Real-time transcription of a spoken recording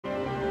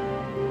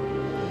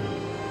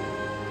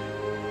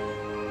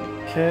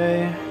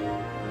Okay.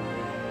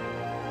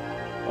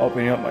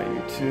 Opening up my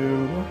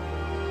YouTube.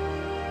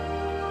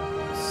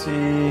 Let's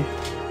see.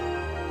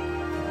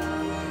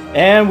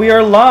 And we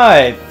are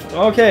live!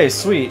 Okay,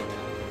 sweet.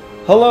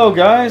 Hello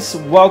guys,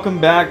 welcome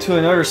back to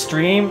another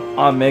stream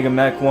on Mega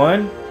Mech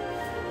 1.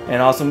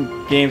 And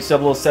Awesome Games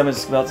 007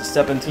 is about to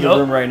step into the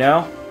room right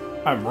now.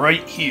 I'm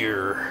right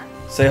here.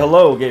 Say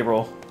hello,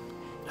 Gabriel.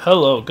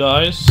 Hello,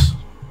 guys.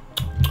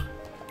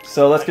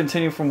 So let's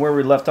continue from where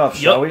we left off,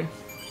 shall we?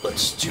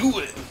 Let's do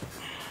it.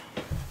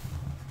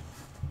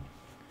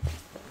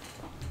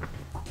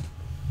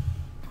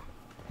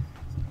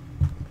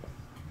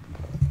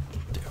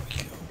 There we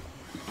go.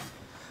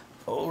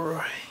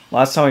 Alright.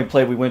 Last time we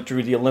played, we went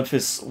through the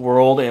Olympus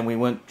world, and we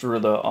went through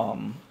the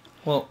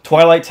Well,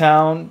 Twilight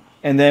Town,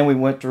 and then we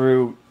went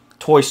through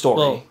Toy Story.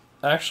 well,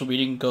 actually, we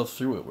didn't go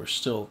through it. We're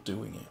still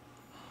doing it.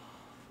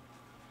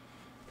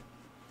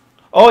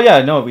 Oh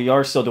yeah, no, we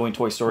are still doing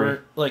Toy Story.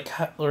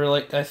 We're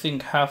like I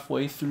think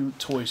halfway through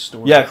Toy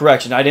Story. Yeah,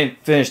 correction. I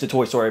didn't finish the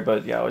Toy Story,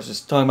 but yeah, I was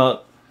just talking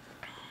about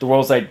the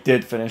worlds I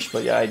did finish.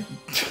 But yeah, I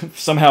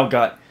somehow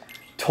got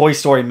Toy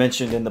Story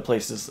mentioned in the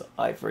places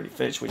I've already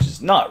finished, which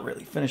is not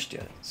really finished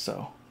yet.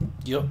 So.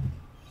 Yep.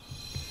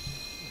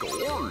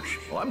 Gorge,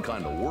 well, I'm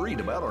kind of worried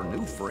about our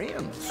new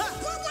friends.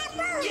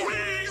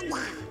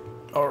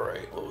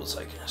 Alright, what was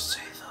I gonna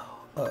say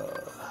though?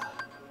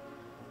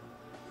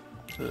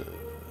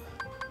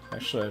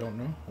 Actually, I don't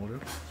know.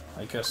 Whatever.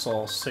 I guess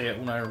I'll say it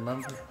when I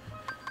remember.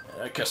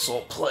 I guess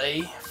I'll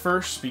play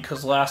first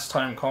because last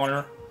time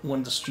Connor,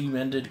 when the stream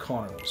ended,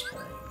 Connor was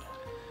playing.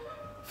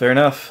 Fair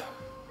enough.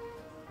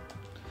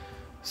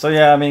 So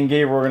yeah, I mean,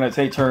 Gabe, we're gonna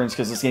take turns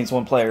because this game's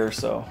one player.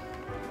 So.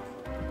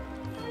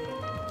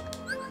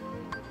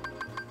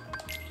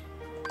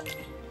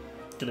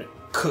 Gonna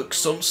cook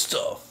some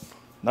stuff.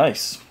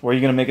 Nice. Where are you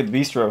gonna make it the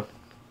bistro?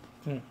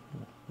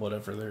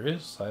 Whatever there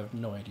is, I have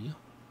no idea.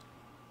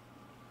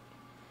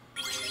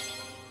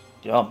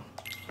 Yum.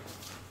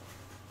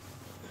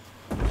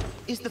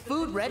 Is the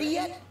food ready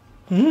yet?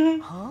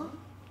 Huh?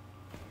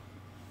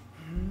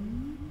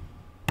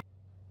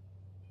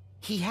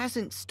 He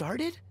hasn't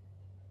started?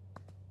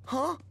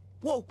 Huh?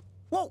 Whoa,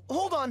 whoa,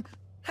 hold on.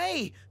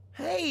 Hey,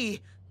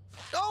 hey.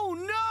 Oh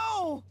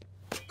no!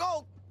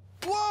 Oh,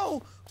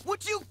 whoa!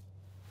 Would you...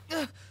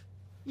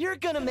 you're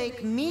gonna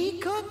make me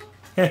cook?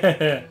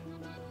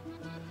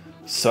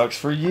 Sucks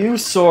for you,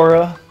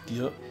 Sora.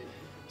 Yep.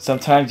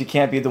 Sometimes you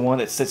can't be the one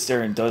that sits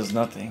there and does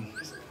nothing.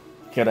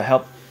 Gotta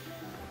help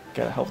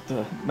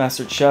the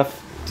master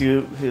chef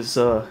do his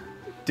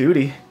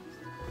duty.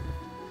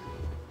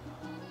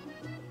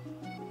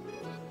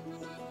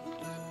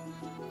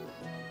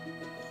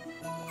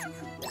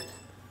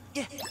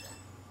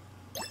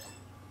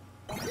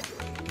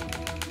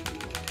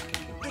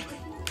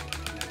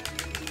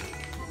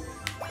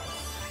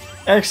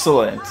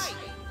 Excellent.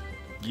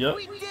 Yep.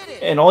 We did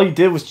it! And all you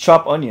did was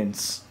chop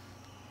onions.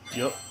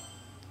 Yep.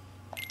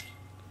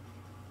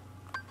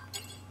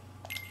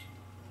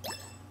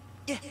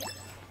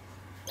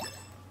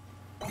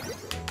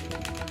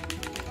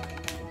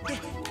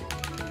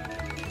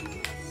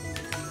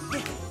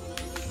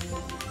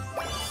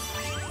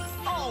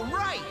 All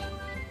right!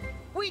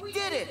 We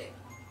did it!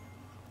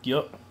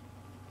 Yep.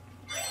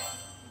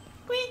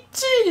 We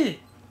did it!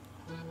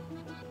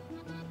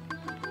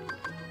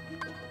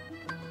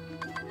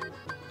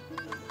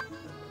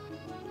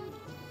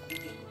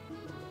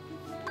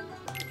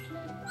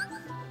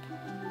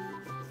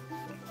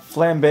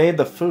 Flambe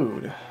the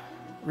food.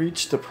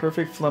 Reach the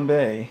perfect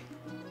flambe.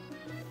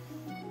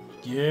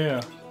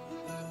 Yeah.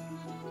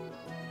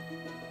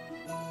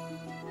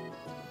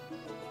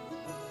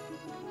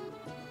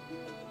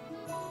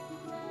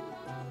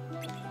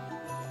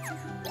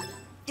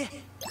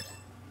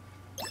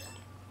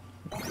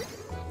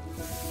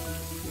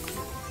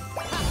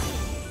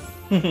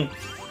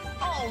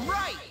 All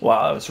right!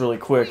 Wow, that was really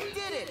We quick.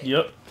 did it!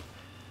 Yep.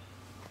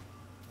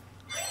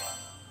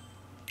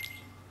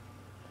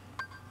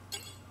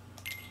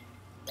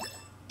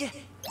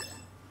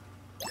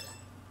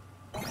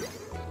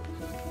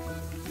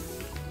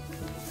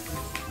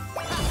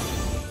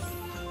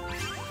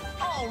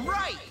 All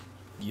right!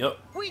 Yep.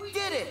 We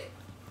did it!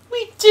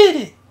 We did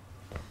it!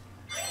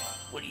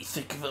 What do you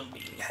think of him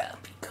being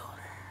happy, Connor?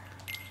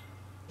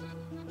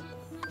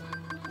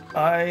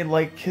 I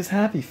like his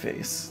happy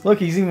face. Look,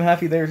 he's even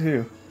happy there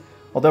too.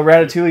 Although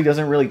Ratatouille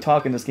doesn't really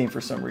talk in this game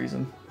for some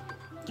reason.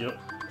 Yep.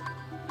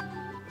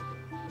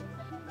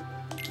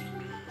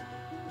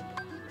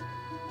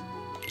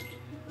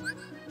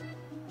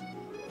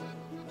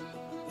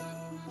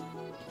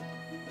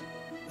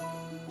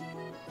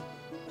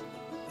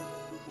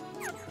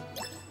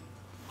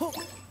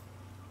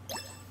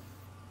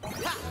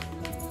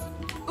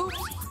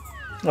 Oops!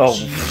 Oh,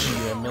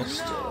 GG, I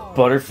missed it.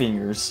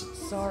 Butterfingers.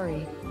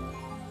 Sorry.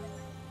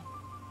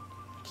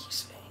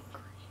 He's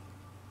angry.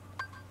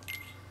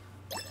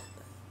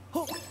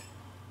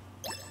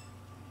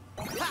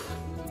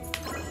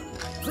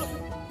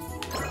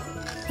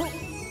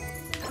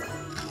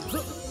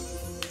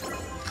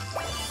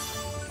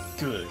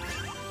 Good.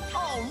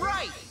 All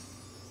right!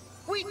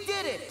 We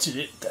did it! Did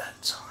it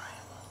that time.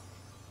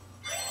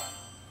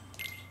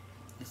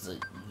 It's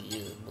like, yeah,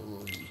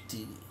 boy, you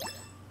did it.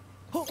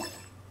 Oh.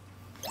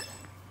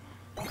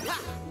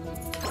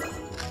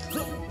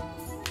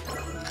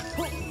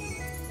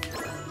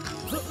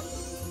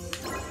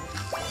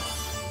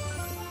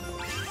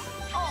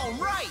 All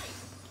right!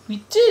 We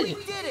did We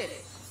it! did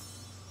it!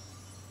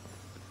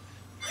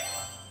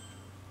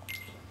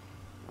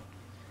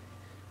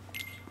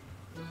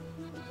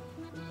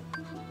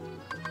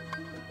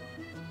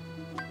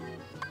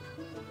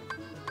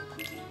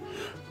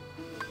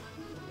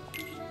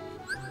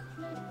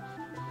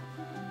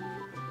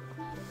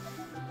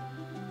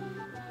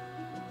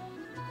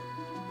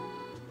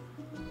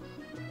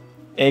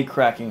 Egg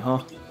cracking,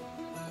 huh?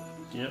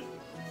 Yep.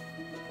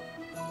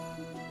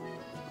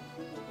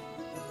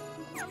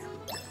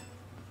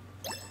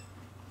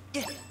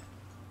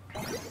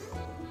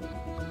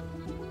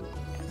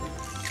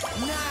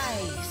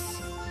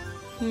 Nice!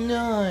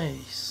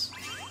 Nice.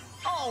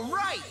 All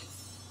right!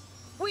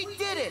 We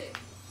did it!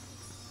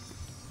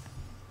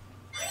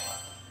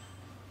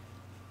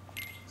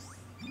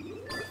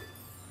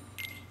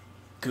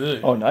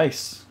 Good. Oh,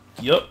 nice.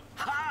 Yep.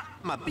 Ha!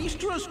 My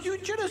bistro's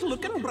future is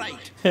looking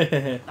bright. Yep.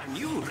 The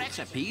new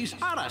recipes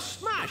are a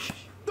smash.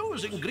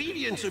 Those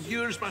ingredients of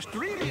yours must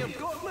really have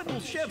got little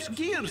chef's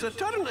gears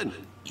a-turning.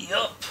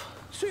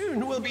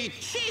 Soon we'll be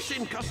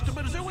chasing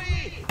customers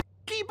away.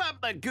 Keep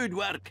up the good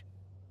work.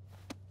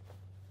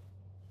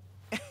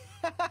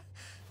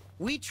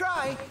 We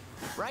try,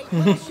 right,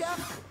 little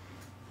chef?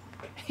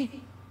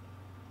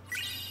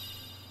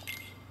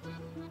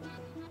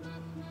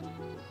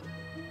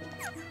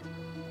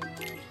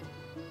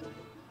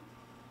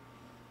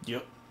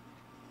 Yep.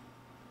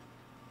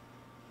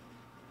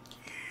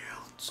 Yeah,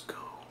 let's go.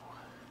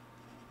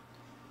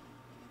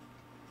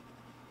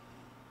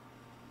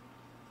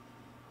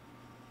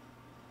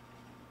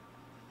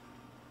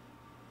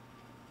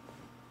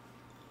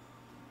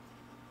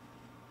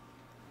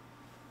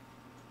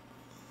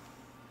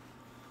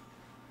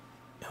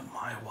 Am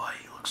I why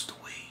he looks the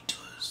way he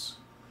does?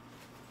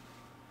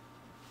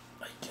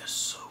 I guess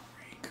so,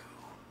 Riku.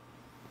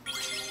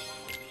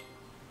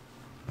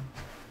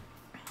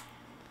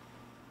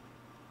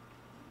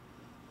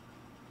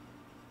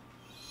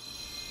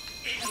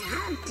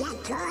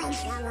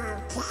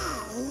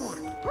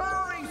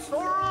 Hurry,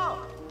 Sora!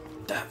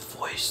 That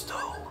voice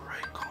though,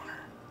 right,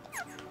 Connor?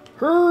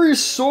 Hurry,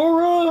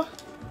 Sora!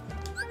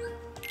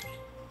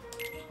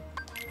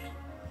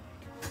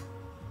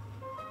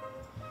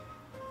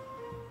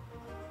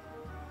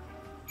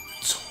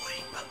 Toy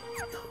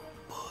about the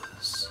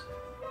buzz.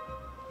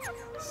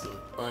 So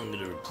I'm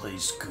gonna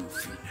replace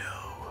Goofy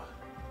now.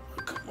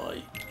 Look at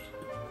my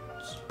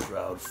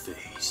proud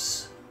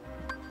face.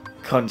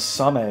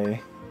 Consame.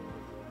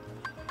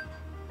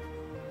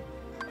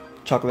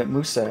 Chocolate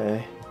mousse.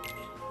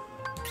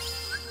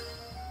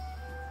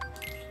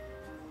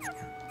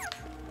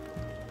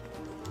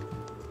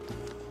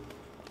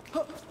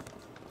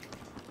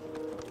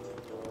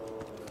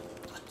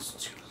 Let's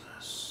do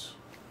this.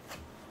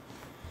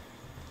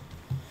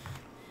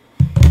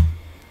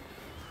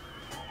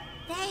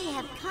 They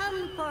have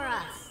come for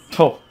us.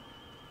 Oh,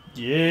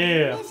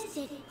 Yeah.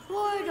 Mystic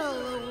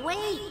portal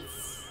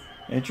awaits.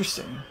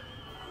 interesting.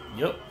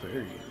 Yep,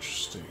 very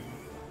interesting.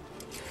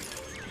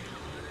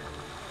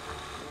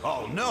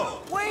 Oh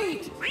no!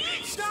 Wait!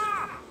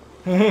 Stop!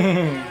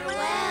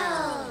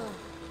 Farewell.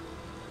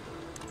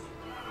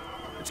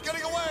 It's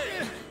getting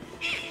away!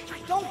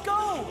 Don't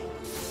go!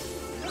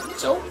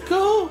 Don't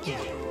go!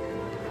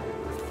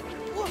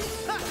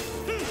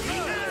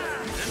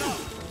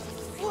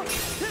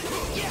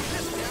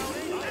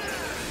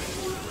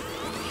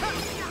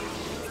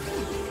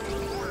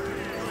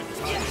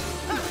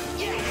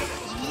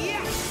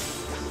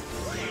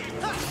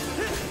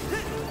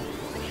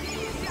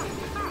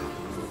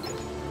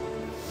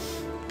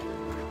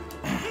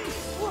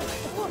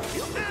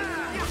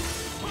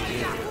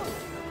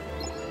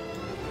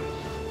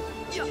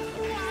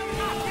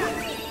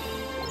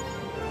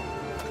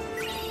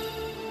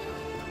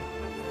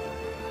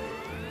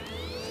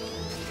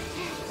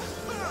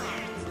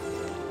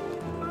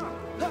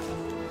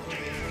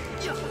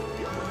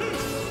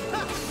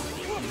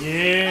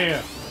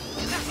 Yeah!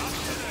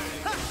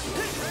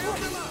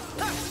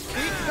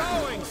 Keep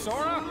going,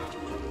 Sora.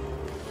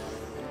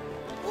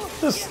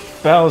 This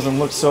battle doesn't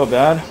look so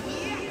bad.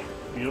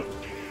 Yep.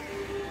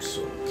 It's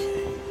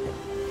okay.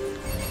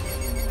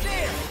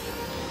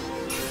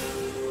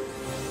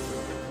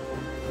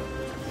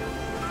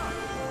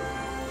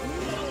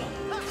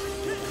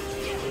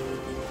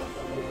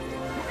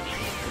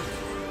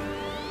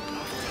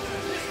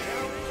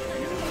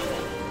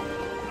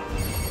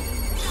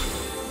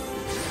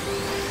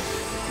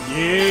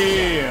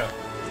 Yeah!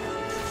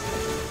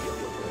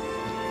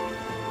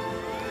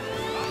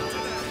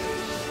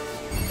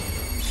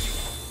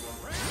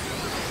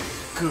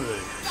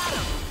 Good.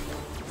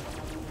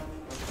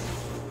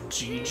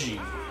 GG.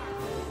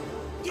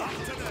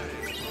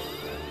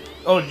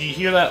 Oh, did you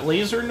hear that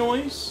laser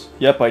noise?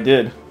 Yep, I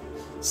did.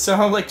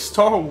 Sounded like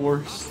Star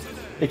Wars.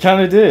 It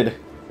kind of did.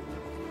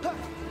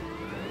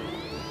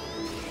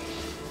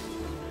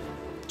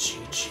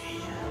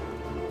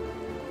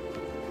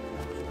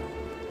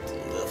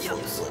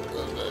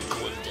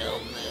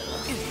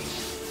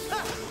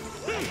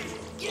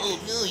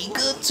 no, he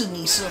got to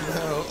me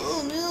somehow.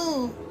 Oh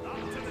no.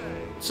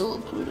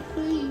 Teleport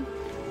away.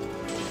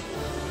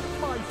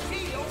 My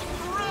shield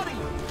ready.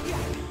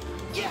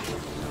 Yeah.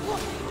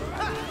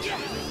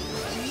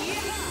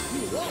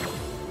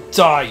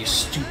 Die, you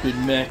stupid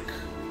mech.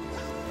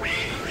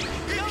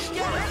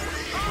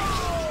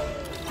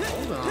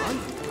 Hold on.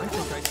 I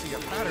think I see a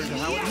pattern to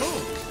how it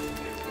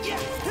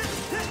moves.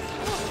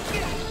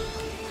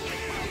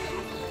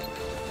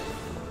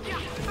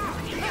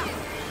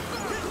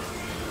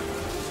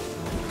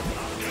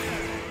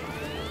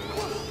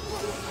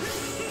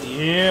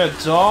 Yeah,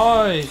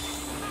 die.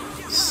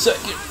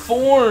 Second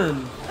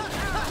form.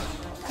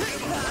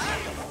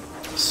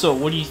 So,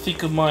 what do you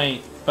think of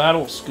my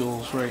battle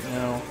skills right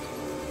now?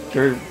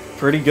 You're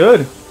pretty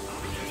good.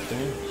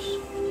 Thanks.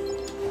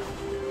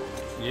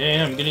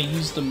 Yeah, I'm gonna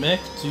use the mech,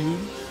 dude.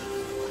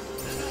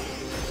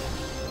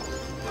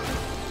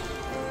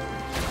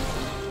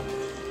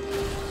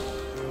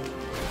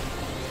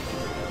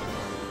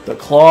 The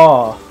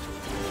claw.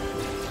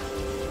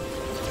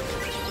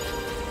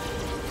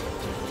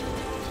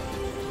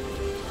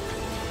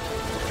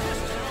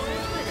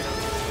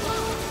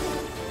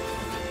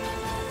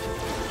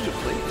 You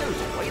think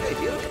there's a way to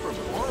hit it from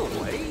far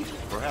away?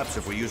 Perhaps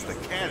if we use the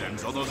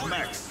cannons on those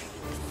mechs.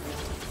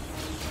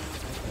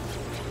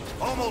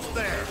 Almost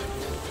there.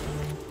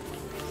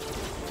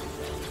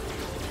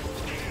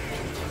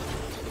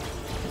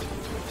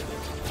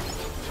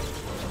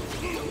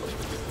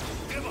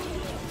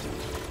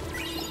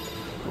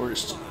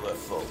 Where's the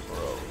UFO,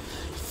 bro?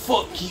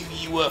 Fuck you,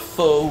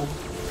 UFO.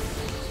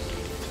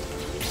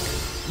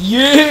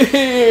 Yeah!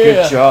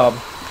 Good job.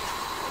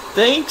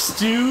 Thanks,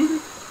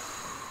 dude.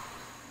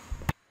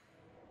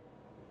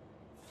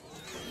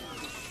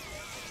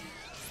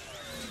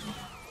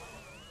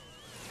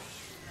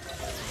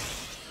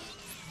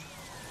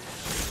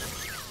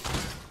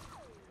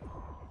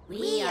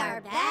 We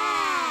are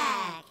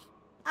back.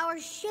 Our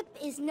ship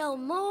is no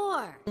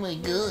more. Oh my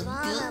god,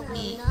 Nirvana got will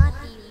me. not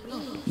be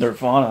reached.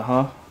 Nirvana,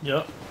 huh?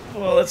 Yep,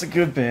 Well, that's a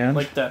good band.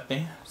 like that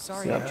band.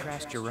 Sorry Yeah. I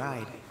trashed your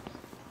ride.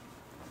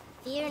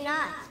 Fear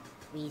not.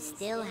 We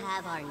still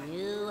have our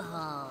new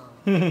home.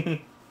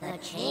 The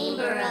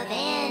Chamber of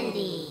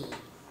Andy.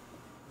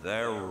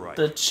 They're right.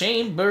 The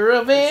Chamber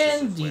of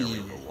This isn't where Andy.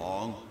 we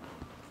belong.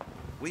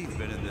 We've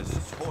been in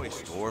this toy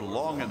store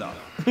long enough.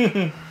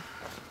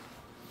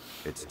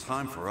 It's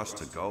time for us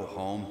to go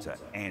home to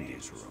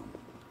Andy's room.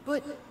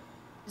 But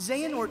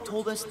Xehanort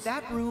told us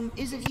that room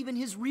isn't even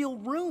his real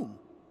room.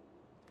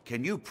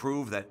 Can you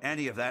prove that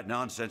any of that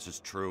nonsense is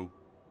true?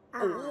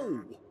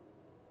 Oh.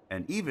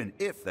 And even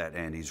if that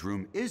Andy's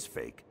room is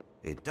fake,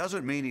 it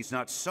doesn't mean he's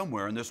not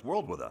somewhere in this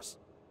world with us.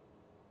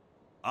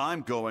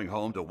 I'm going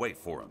home to wait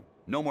for him.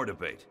 No more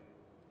debate.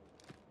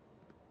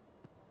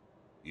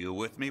 You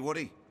with me,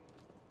 Woody?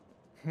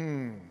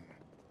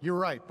 You're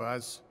right,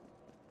 Buzz.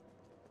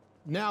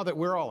 Now that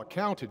we're all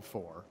accounted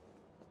for,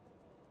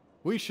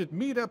 we should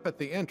meet up at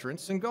the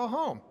entrance and go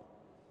home.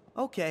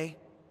 Okay.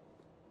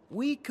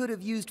 We could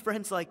have used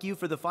friends like you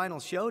for the final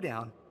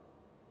showdown.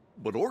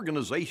 But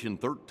Organization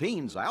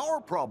 13's our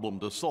problem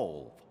to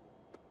solve.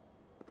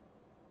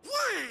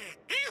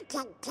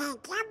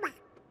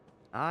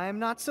 I'm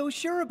not so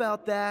sure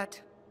about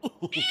that.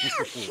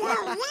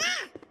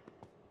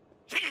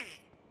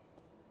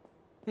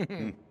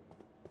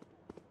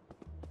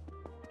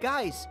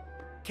 Guys,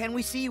 can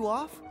we see you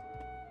off?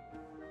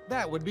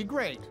 That would be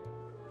great.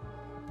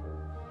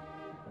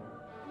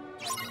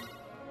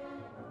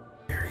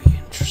 Very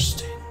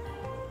interesting.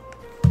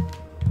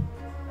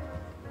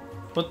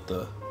 What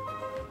the?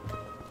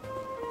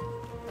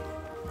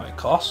 My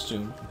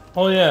costume?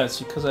 Oh yeah, it's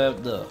because I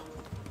have the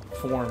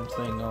form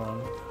thing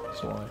on,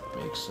 so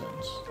it makes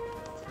sense.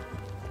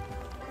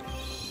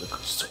 Look at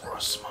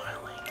Sora smiling.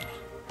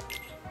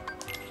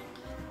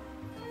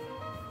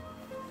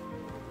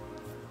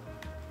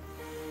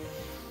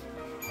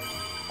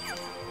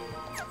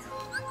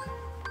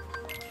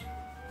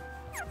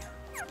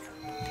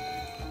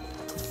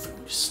 The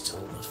food is still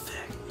in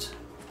effect.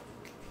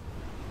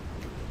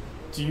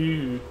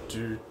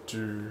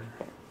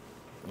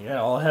 Yeah,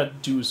 all I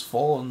had to do was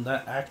fall and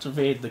that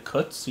activated the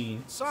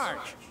cutscene.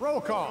 Sarge,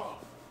 roll call.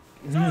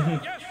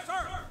 Yes,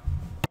 sir!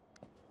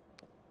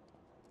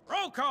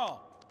 Roll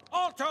call!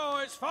 Alto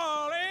is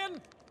fall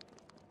in!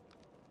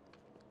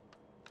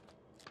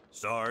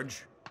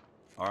 Sarge,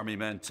 Army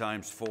men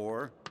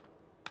 ×4.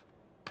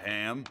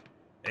 Ham,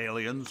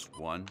 aliens,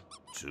 1,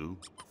 2,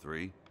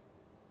 3.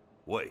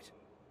 Wait,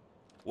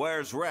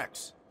 where's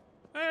Rex?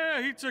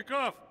 He took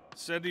off.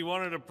 Said he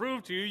wanted to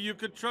prove to you you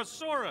could trust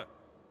Sora.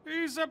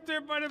 He's up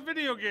there by the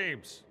video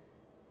games.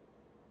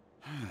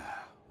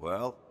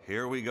 Well,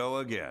 here we go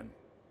again.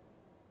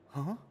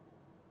 Huh?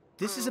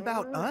 This is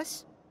about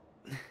us?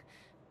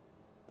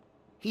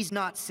 He's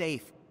not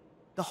safe.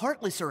 The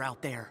Heartless are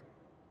out there.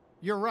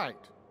 You're right.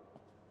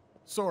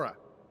 Sora,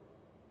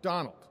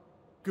 Donald,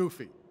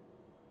 Goofy.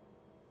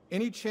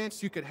 Any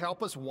chance you could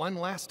help us one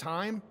last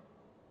time?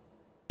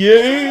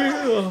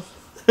 Yeah!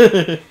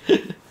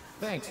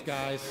 Thanks,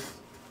 guys.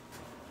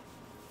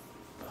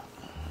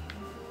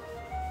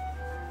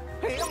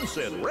 Em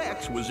said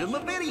Rex was in the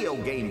video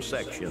game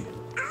section.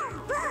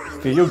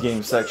 Video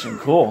game section,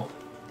 cool.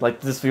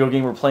 Like this video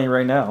game we're playing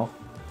right now.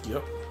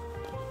 Yep.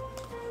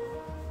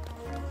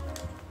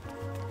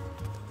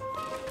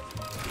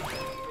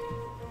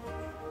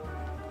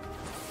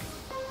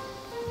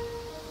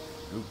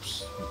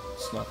 Oops,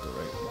 it's not the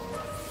right one.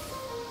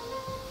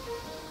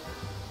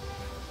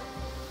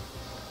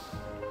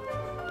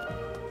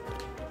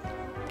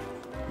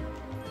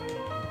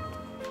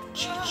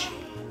 GG.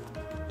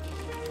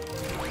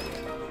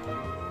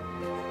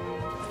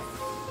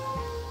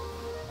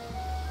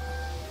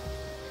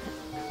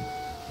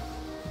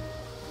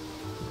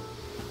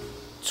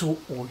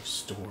 Toy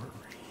Story.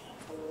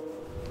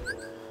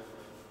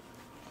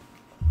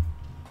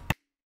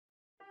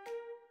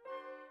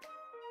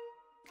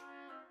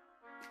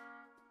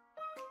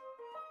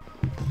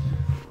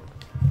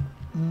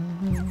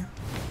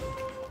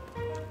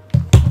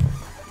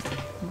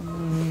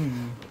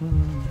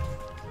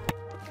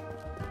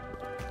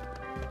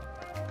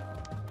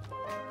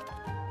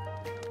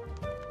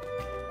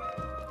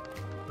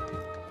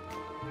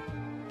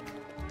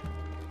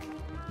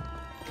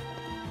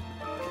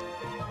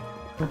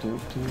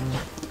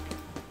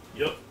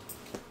 Yep.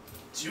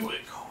 Do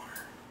it,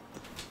 Connor.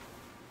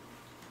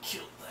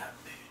 Kill that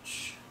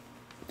bitch.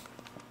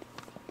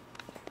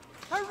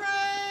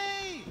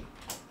 Hooray!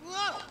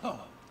 Look!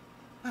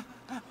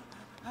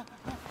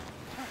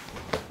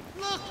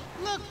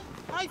 Look!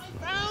 I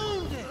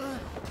found it!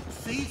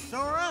 See,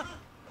 Sora?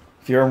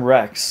 Fearum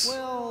Rex.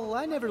 Well,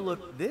 I never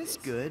looked this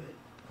good.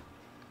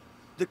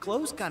 The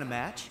clothes kind of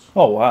match.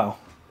 Oh wow.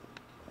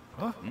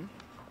 Huh?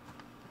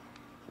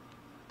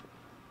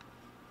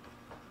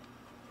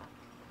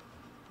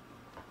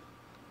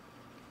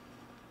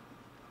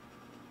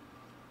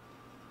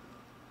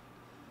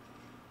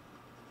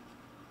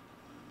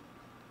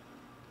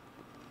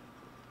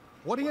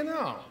 What do you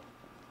know?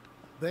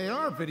 They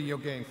are video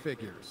game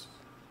figures.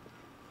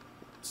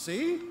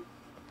 See?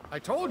 I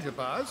told you,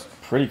 Buzz.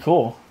 Pretty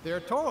cool. They're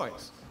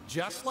toys,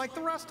 just like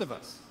the rest of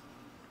us.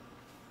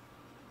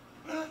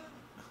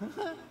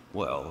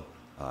 Well,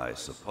 I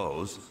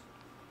suppose.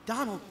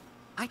 Donald,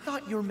 I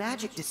thought your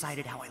magic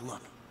decided how I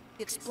look.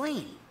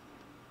 Explain.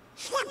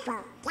 Simple,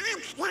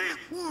 that's not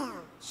you.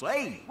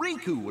 Say,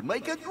 Riku would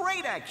make a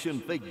great action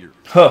figure.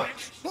 Huh.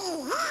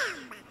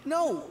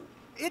 No,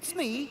 it's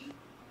me.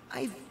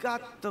 I've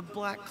got the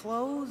black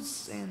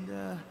clothes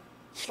and,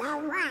 So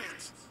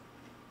what?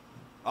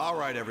 All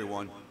right,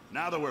 everyone.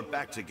 Now that we're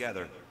back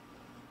together,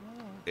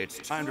 it's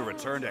time to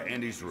return to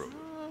Andy's room.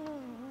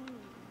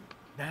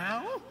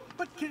 Now?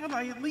 But can't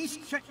I at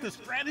least check the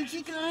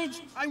strategy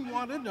guides? I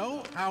want to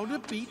know how to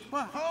beat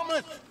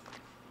Bahamut.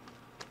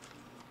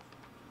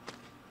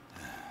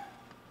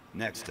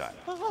 Next time.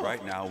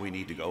 Right now, we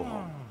need to go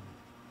home.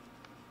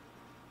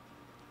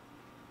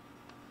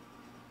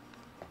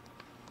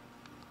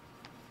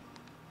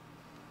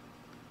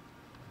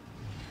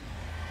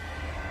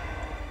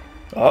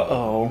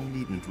 Uh-oh. You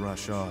needn't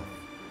rush off.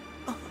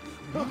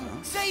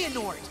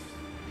 Xehanort!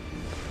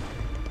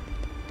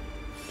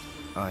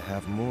 I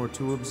have more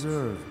to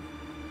observe.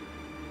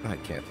 I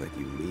can't let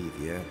you leave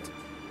yet.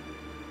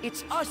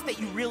 It's us that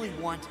you really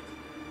want.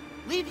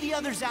 Leave the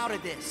others out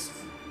of this.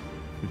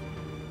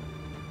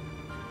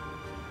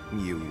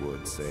 You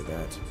would say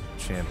that,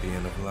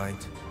 Champion of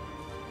Light.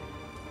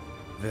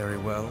 Very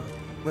well.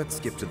 Let's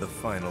skip to the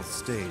final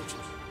stage.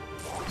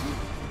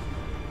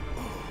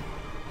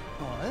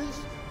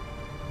 Buzz?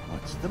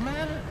 What's the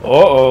matter?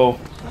 Uh-oh.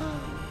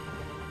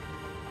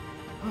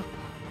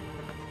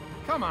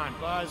 Come on,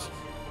 Buzz.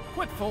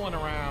 Quit fooling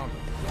around.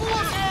 Look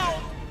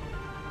out!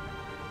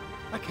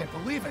 I can't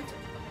believe it.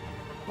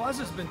 Buzz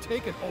has been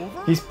taken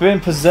over? He's been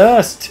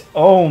possessed.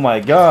 Oh my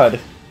god.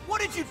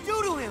 What did you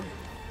do to him?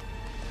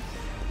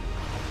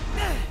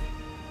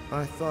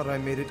 I thought I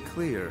made it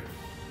clear.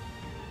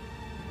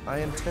 I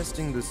am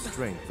testing the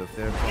strength of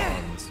their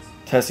bonds.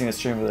 Testing the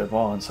strength of their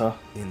bonds, huh?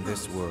 In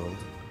this world,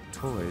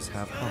 toys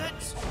have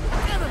hearts.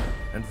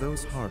 And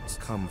those hearts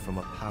come from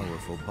a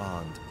powerful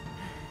bond.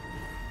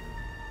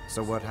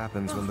 So what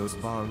happens when those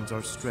bonds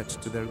are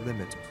stretched to their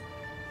limit?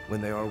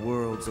 When they are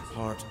worlds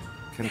apart,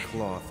 can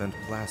cloth and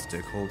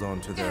plastic hold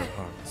on to their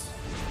hearts?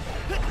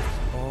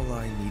 All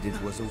I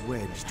needed was a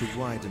wedge to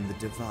widen the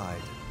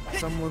divide.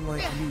 Someone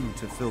like you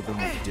to fill them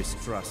with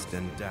distrust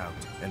and doubt.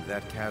 And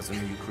that chasm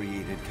you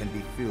created can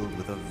be filled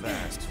with a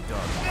vast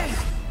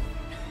darkness.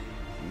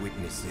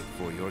 Witness it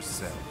for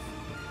yourself.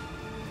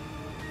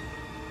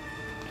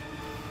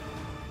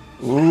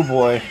 Ooh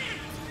boy.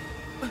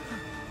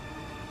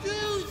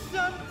 Do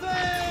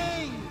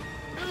something!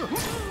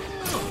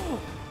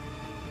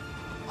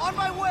 On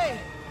my way!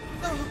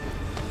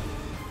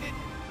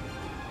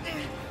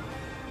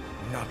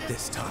 Not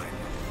this time.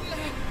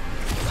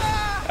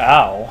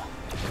 Ow.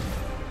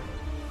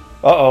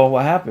 Uh-oh,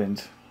 what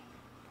happened?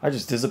 I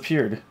just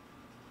disappeared.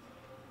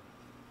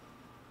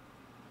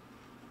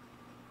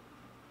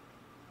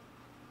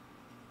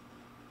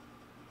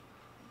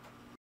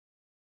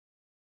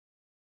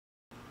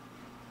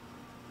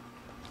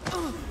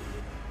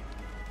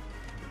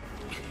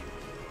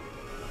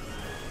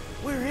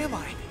 am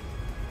I?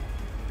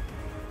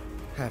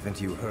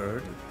 Haven't you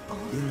heard?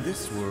 In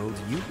this world,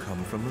 you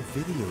come from a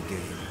video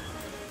game.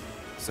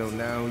 So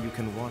now you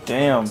can watch.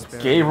 Damn,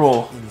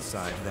 Gabriel.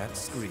 Inside that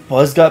screen.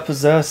 Buzz got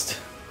possessed.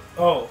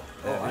 Oh,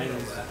 I know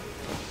that.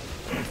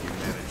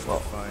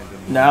 Well,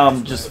 now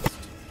I'm just.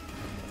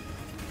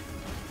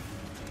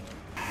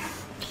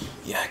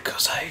 Yeah,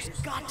 cause I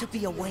There's got to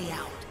be a way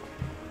out.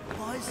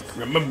 Buzz,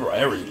 remember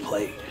I already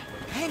played.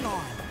 hang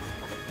on.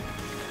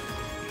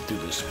 Do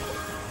this one.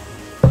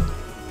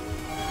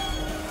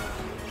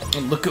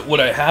 And look at what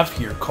I have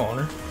here,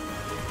 Connor.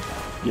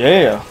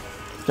 Yeah.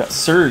 Got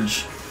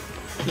Surge.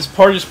 This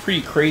part is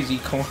pretty crazy,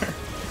 Connor.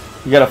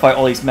 You gotta fight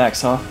all these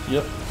mechs, huh?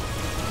 Yep.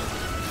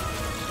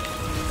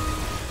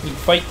 You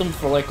fight them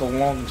for like a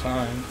long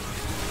time.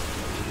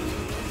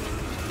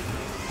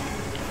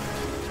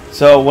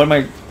 So, what am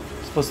I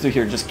supposed to do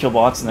here? Just kill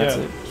bots and that's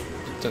Yeah. it?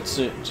 That's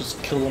it.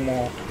 Just kill them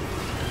all.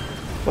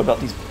 What about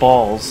these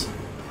balls?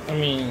 I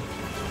mean,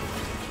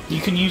 you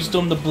can use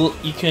them to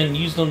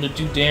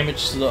do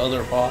damage to the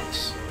other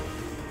bots.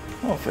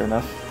 Oh, fair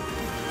enough.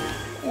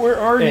 Where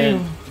are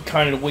And you?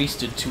 kind of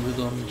wasted 2 of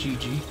them.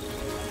 GG.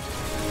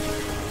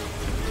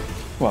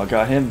 Well, I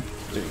got him.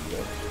 There you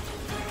go.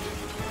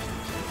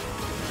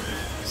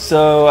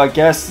 So, I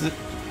guess...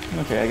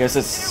 Okay, I guess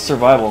it's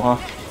survival, huh?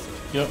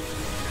 Yep.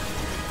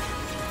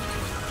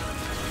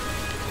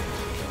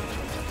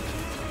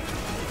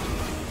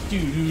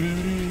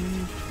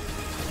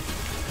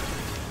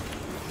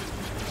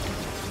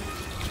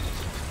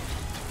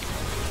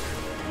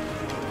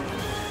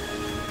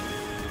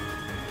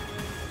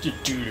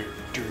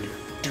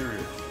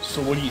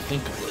 So what do you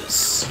think of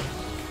this?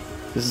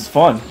 This is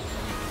fun.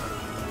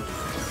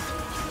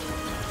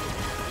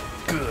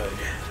 Good.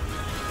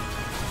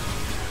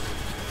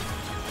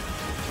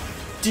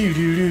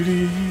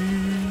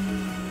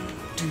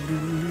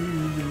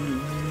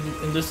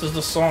 And this is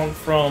the song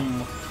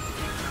from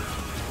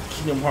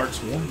Kingdom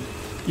Hearts 1.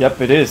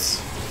 Yep, it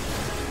is.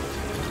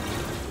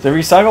 They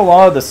recycle a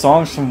lot of the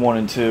songs from 1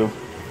 and 2.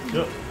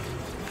 Yep.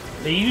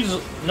 They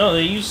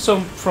use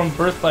some from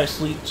Birth by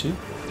Sleep too.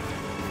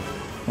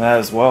 That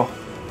as well.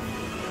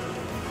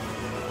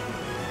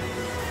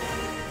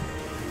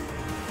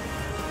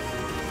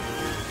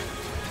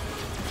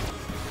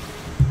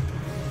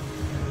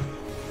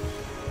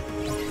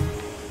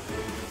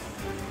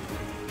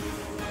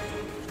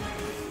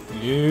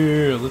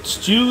 Yeah, let's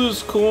do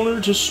this, Connor.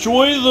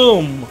 Destroy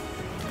them!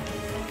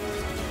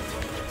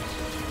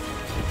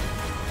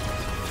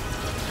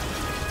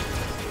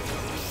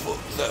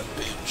 Fuck that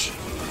bitch.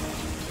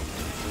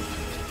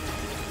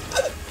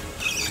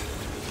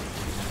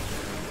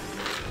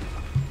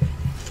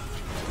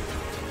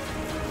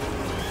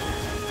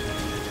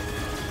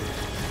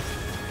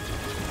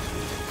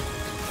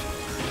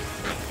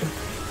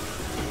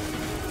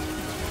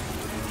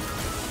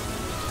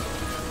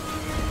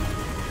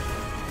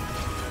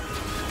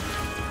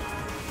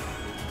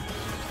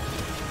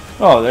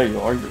 Oh, there you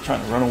are. You're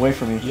trying to run away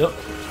from me. Yep.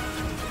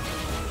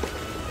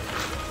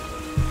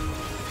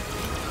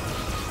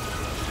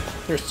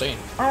 They're saying,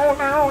 oh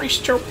no, he's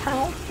too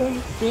powerful.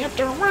 We have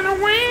to run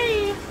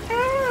away.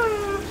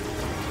 Ah.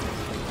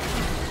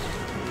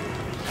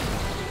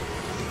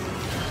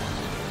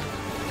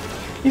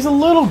 He's a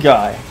little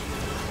guy.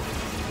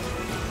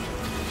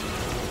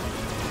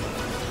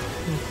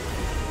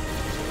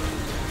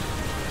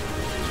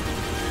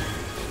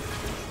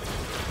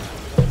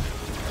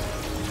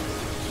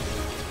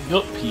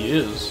 Yup, he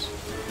is.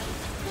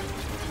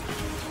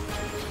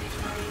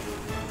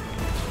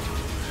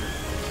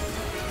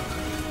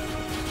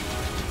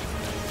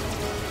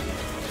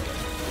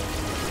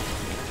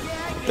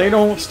 They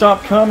don't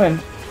stop coming.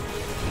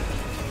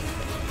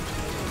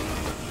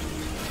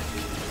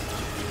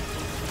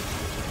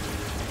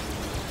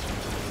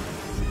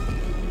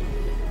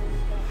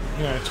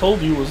 Yeah, I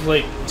told you it was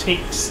like,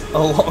 takes a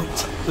long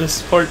time.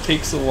 This part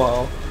takes a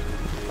while.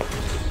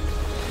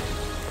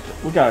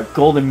 We got a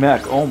golden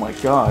mech. Oh my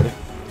god.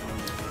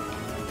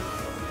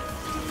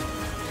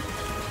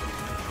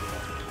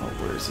 Oh,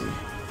 where is he?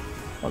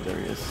 Oh, there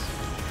he is.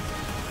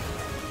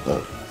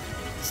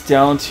 It's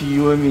down to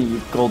you and me,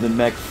 you golden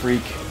mech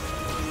freak.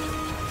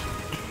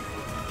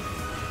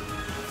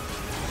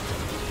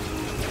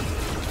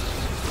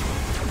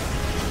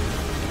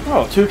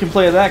 Oh, 2 can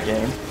play that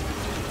game.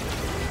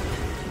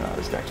 No,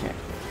 this guy can't.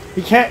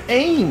 He can't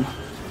aim!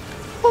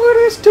 Look at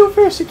this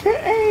doofus, he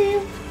can't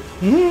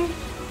aim!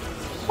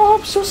 Oh,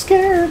 I'm so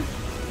scared.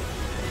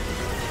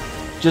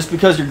 Just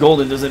because you're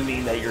golden doesn't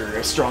mean that you're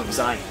as strong as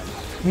I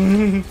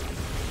am.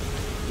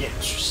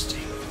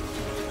 Interesting.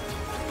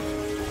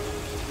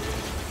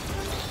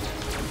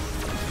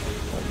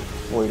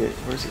 Avoid it.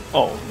 Where's he?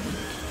 Oh.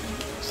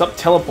 Stop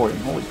teleporting.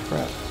 Holy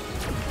crap.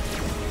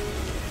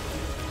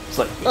 It's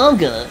like, I'm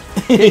gonna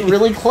get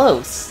really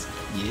close.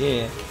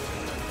 Yeah.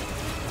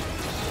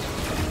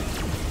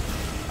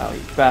 Oh,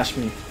 he bashed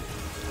me.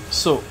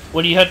 So,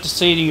 what do you have to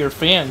say to your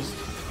fans?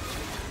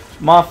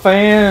 My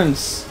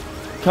fans,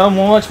 come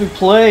watch me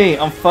play.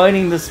 I'm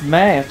fighting this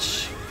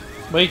match.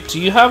 Wait, do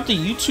you have the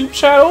YouTube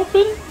chat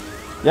open?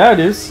 Yeah, it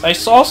is. I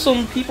saw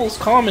some people's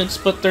comments,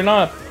 but they're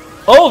not.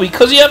 Oh,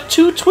 because you have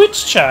 2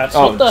 Twitch chats.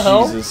 Oh, what the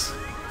Jesus. hell?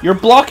 You're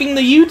blocking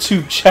the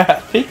YouTube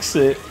chat. Fix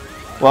it.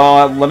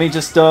 Well, let me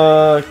just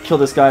kill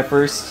this guy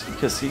first,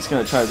 because he's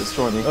gonna try to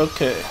destroy me.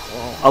 Okay.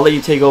 Well. I'll let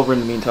you take over in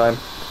the meantime.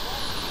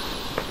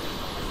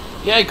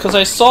 Yeah, because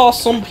I saw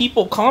some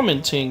people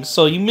commenting,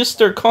 so you missed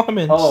their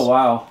comments. Oh,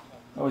 wow.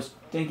 I was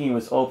thinking it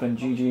was open,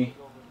 GG.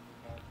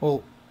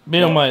 Well,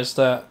 minimize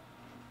that.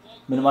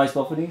 Minimize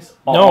both of these?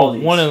 No,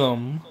 one of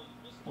them.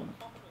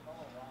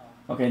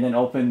 Okay, then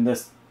open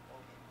this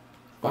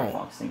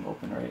Firefox thing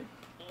open, right?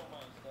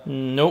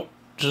 Nope.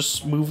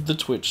 Just move the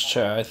Twitch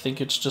chat. I think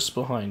it's just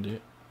behind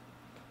it.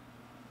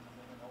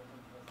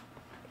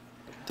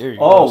 There you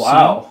go. Oh,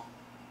 wow.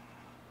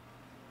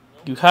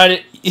 You had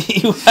it.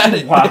 You had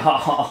it.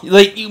 Wow.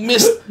 Like, you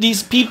missed.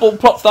 These people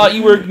thought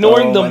you were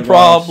ignoring them,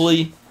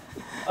 probably.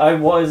 I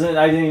wasn't.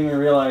 I didn't even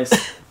realize.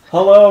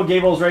 Hello,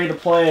 Gable's ready to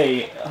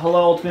play.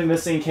 Hello, Ultimate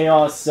Missing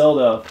Chaos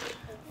Zelda.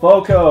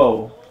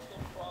 Foco.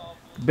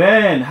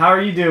 Ben, how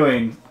are you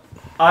doing?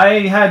 I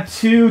had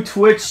 2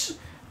 Twitch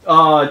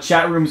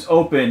chat rooms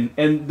open,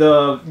 and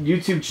the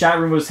YouTube chat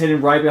room was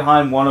hidden right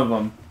behind one of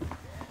them.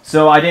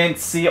 So I didn't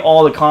see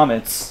all the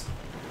comments.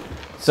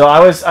 So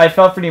I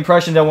felt for the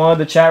impression that one of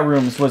the chat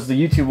rooms was the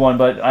YouTube one,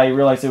 but I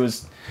realized it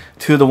was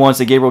 2 of the ones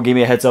that Gabriel gave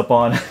me a heads up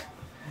on.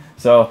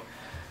 So,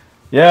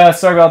 yeah,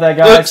 sorry about that,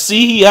 guys. Look,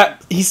 see,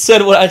 he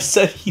said what I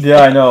said.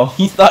 Yeah, I know.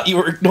 He thought you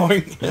were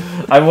ignoring him.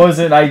 I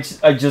wasn't. I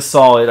just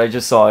saw it. I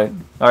just saw it.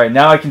 All right,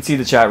 now I can see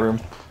the chat room.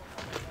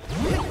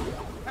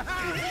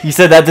 He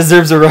said that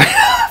deserves a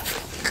write-up.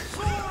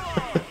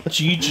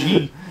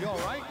 GG.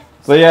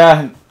 But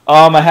yeah,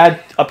 I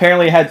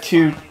apparently had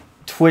 2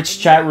 Twitch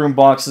chat room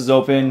boxes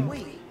open,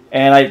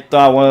 and I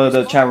thought one of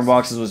the chat room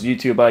boxes was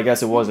YouTube, but I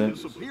guess it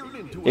wasn't.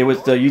 It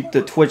was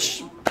the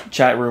Twitch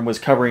chat room was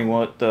covering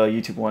the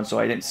YouTube one, so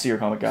I didn't see your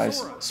comment,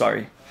 guys.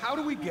 Sorry. How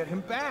do we get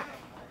him back?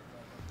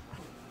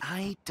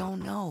 I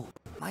don't know.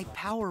 My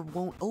power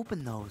won't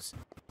open those.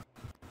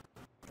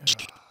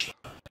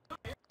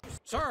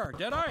 Sir,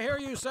 did I hear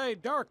you say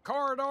dark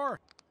corridor?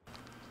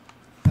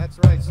 That's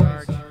right,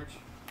 Sarge.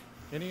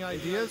 Any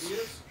ideas?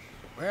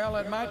 Well,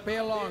 it might be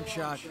a long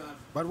shot,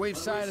 but we've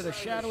sighted a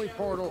shadowy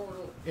portal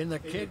in the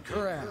Kid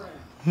Corral.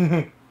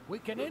 We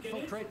can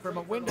infiltrate from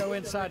a window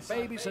inside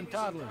babies and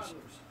toddlers.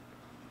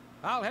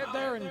 I'll head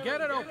there and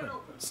get it open.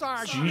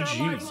 Sarge,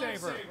 GG.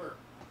 lifesaver.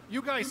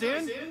 You guys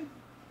in?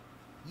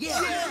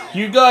 Yeah.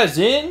 You guys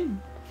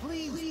in?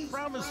 Please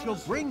promise you'll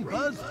bring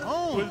Buzz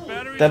home.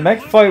 That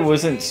mech fight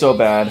wasn't so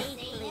bad.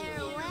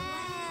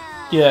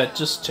 Yeah, it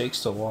just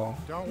takes a while.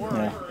 Don't worry.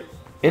 Yeah.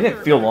 It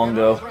didn't feel long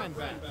though.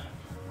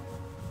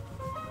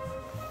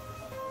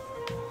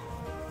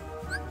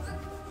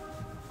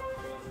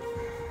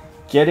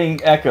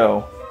 Getting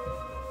echo.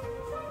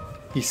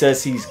 He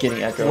says he's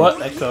getting echo.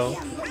 What echo?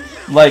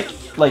 Like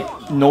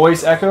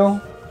noise echo?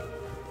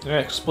 Yeah,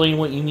 explain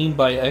what you mean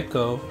by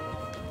echo.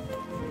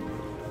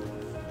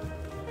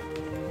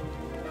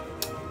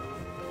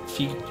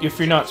 If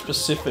you're not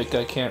specific,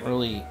 I can't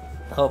really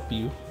help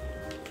you.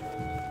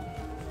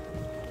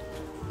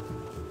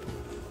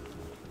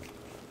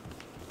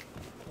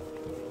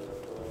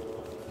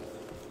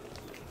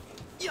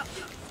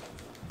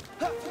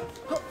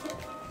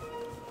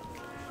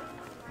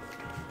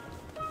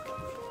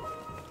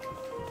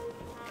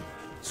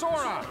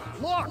 Sora,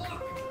 look!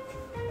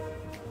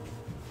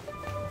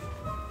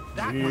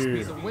 That must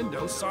be the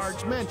window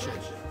Sarge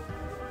mentioned.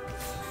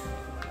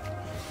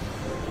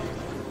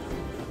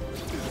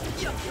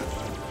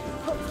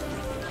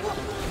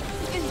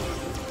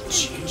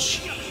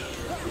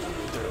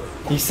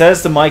 He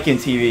says the mic and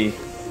TV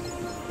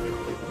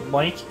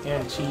Mic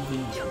and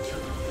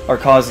TV are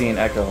causing an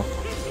echo.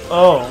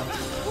 Oh,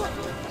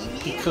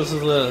 because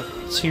of the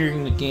it's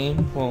hearing the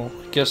game. Well,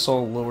 I guess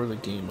I'll lower the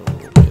game a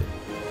little bit.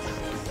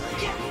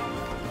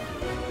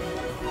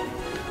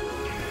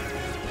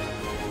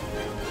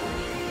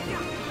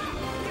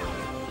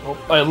 Oh,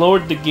 I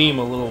lowered the game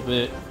a little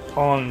bit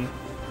on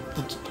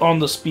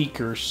the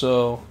speaker.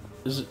 So,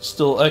 is it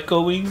still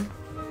echoing?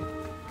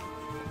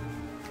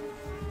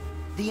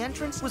 The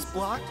entrance was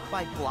blocked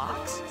by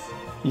blocks?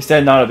 He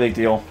said not a big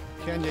deal.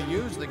 Can you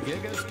use the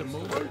gigas to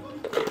move it?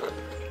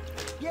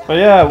 But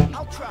yeah,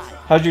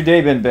 how's your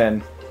day been,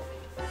 Ben?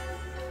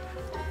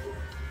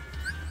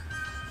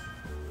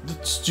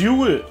 Let's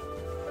do it.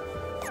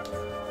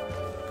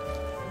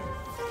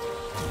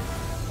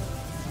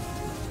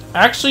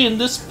 Actually, in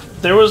this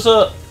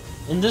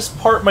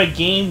part, my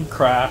game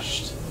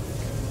crashed,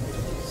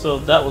 so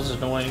that was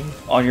annoying.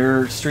 On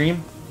your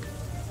stream?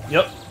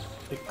 Yep,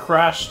 it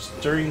crashed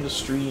during the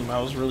stream.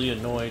 I was really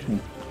annoyed.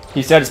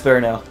 He said it's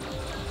better now.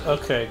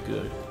 Okay,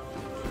 good.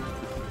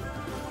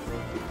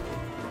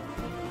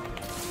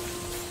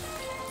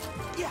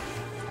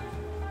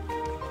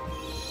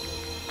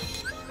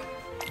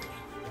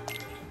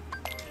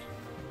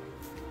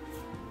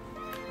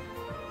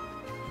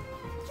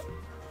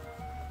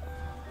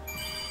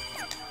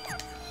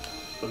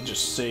 I'll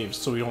just save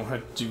so we don't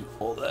have to do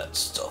all that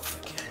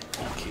stuff again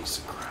in case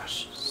it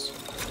crashes.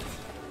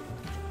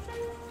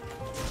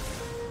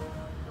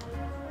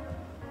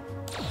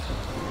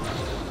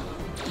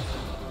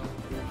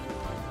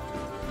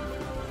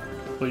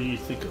 What do you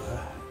think of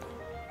that?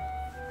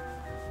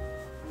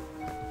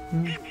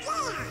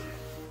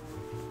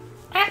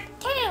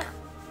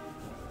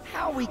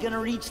 How are we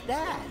gonna reach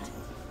that?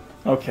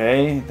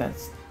 Okay,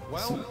 that's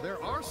Well, some there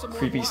are some more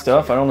creepy blocks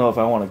stuff. I here. don't know if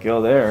I want to go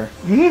there.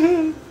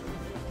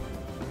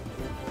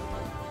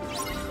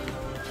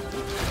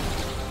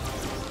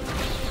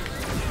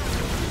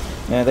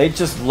 Man, they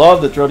just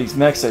love to throw these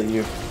mechs at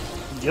you.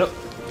 Yep.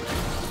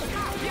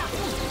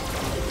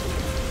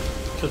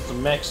 Because the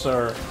mechs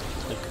are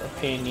like a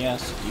pain in the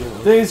ass to deal with.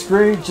 Today's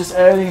great, just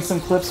adding some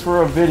clips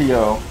for a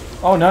video.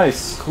 Oh,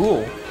 nice.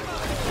 Cool.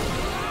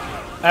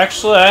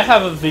 Actually, I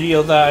have a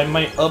video that I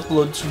might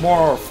upload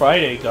tomorrow or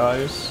Friday,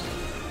 guys.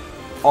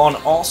 On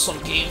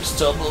Awesome Games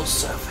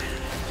 007.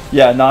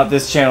 Yeah, not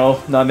this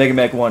channel, not Mega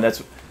Mech 1. That's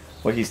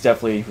what he's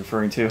definitely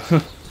referring to.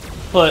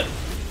 But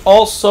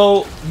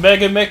also,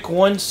 Mega Mech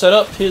 1 set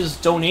up his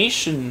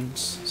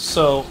donations,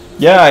 so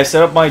Yeah, I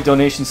set up my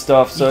donation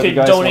stuff, so you if you can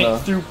guys donate wanna...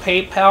 through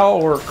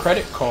PayPal or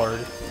credit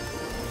card.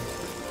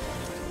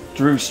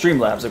 Through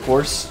Streamlabs, of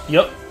course.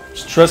 Yep.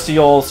 Trusty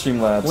old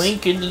Streamlabs.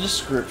 Link in the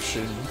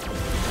description.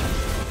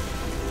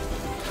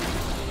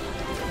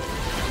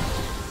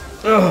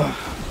 Ugh.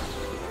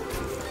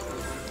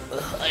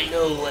 I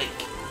know, like,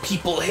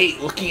 people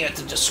hate looking at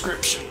the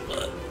description,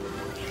 but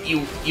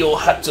you'll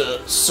have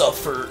to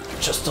suffer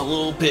just a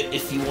little bit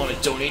if you want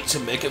to donate to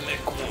Mega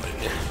Mech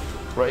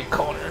 1. Right,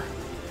 Connor?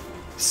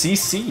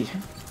 CC.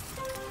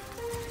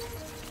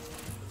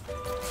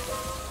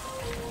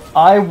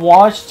 I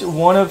watched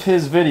one of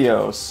his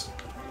videos.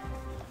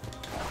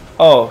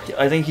 Oh,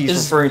 I think he's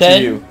referring Ben?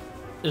 to you.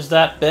 Is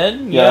that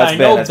Ben? Yeah, that's I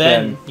Ben, know that's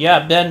Ben. Ben.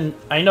 Yeah, Ben.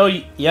 I know.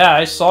 Yeah,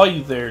 I saw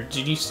you there.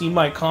 Did you see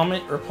my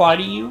comment reply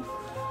to you?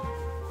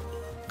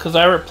 Because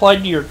I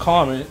replied to your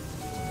comment.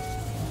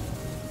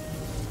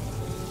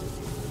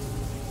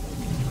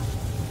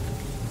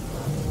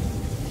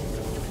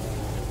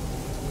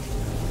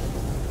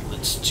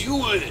 Let's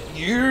do it.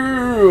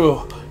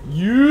 Yeah.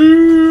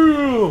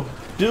 Yeah.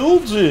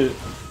 Build it.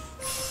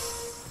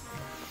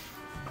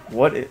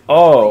 What?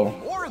 Oh.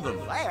 More than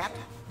that.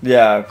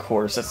 Yeah, of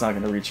course. That's not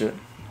going to reach it.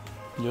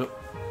 Yep.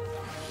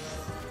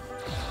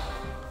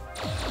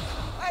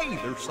 Hey,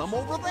 there's some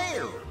over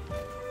there.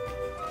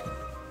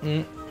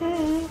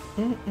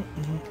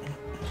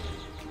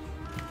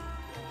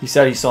 He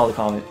said he saw the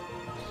comment.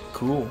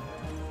 Cool.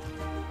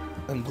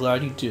 I'm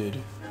glad you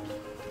did.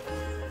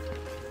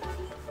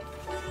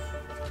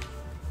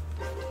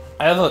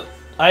 I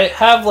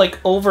have like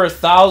over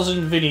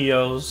 1,000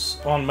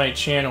 videos on my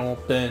channel,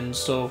 Ben,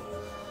 so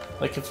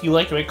like if you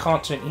like my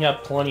content, you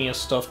have plenty of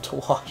stuff to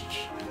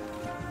watch.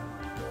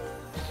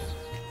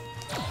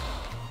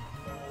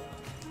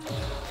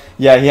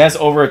 Yeah, he has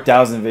over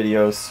 1,000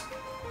 videos.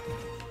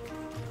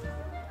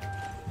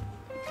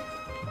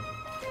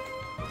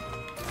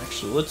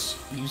 Actually, let's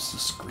use the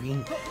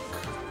screen back.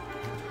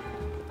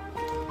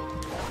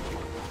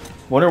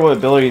 Wonder what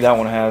ability that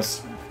one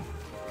has.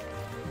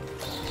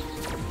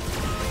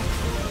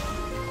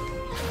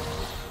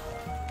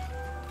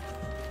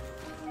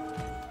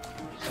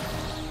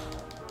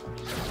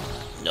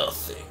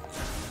 Nothing.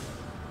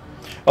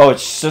 Oh,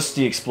 it's just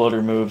the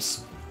exploder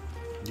moves.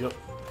 Yep.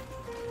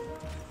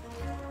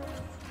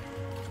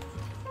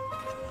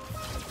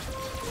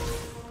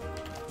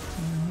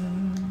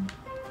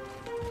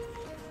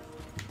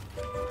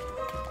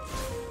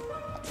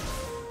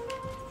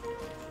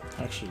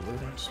 Actually, where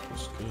am I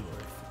supposed to go?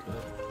 I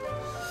forgot.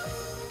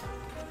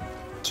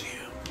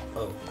 Damn.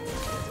 Oh, okay,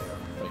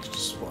 there. I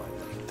just fly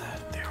like that.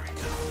 There we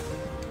go.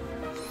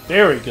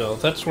 There we go.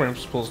 That's where I'm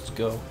supposed to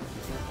go.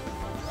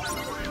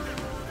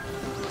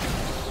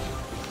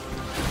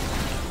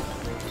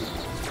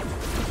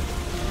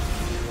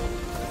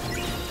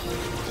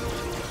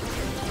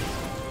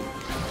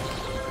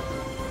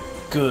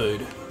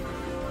 Good.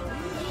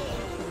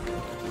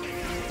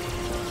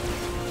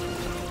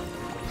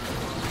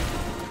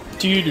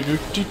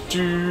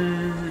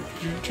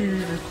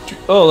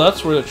 Oh,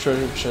 that's where the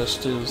treasure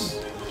chest is.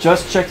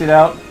 Just checked it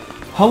out.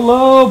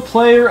 Hello,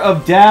 player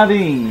of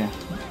Dabbing.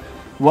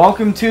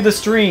 Welcome to the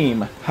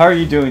stream. How are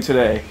you doing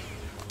today?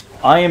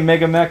 I am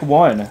Mega Mech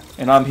 1,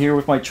 and I'm here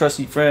with my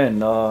trusty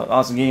friend,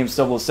 Awesome Games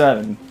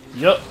 007.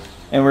 Yep.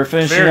 And we're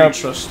finishing Very up...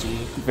 trusty.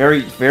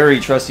 Very, very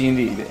trusty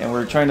indeed. And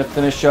we're trying to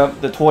finish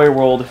up the Toy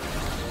World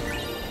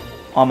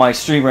on my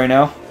stream right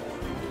now.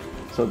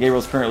 So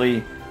Gabriel's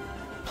currently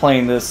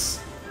playing this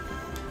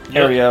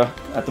area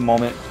at the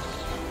moment.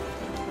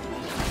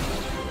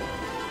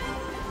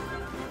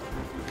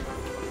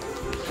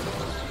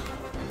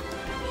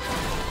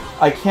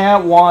 I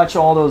can't watch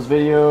all those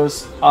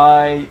videos.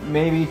 I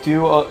maybe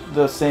do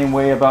the same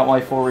way about my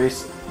full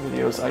race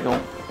videos. I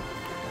don't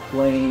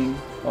blame...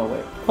 Oh,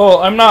 wait.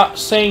 Oh, I'm not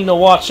saying to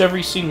watch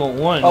every single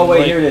one. Oh, wait,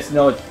 like, here it is.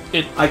 No,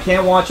 I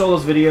can't watch all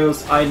those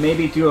videos. I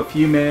maybe do a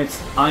few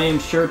minutes. I am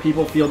sure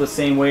people feel the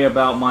same way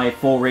about my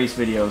full race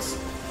videos.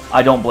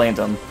 I don't blame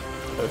them.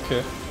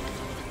 Okay.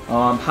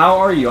 How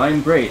are you?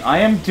 I'm great. I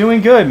am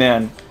doing good,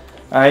 man.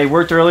 I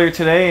worked earlier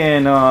today,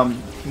 and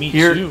Me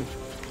here, too.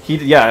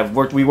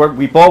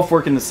 We both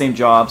work in the same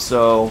job,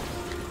 so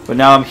But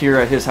now I'm here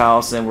at his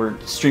house and we're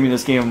streaming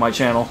this game on my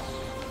channel.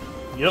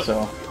 Yep.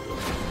 So,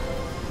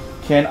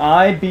 can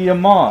I be a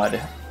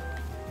mod?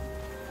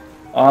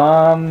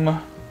 I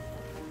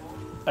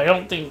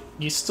don't think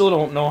you still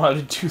don't know how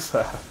to do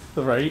that,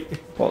 right?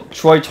 Well,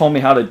 Troy told me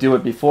how to do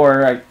it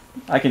before.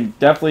 I can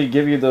definitely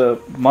give you the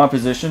mod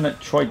position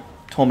that Troy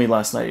told me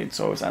last night,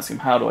 so I was asking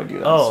him how do I do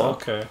that. Oh, so.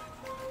 okay.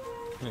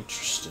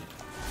 Interesting.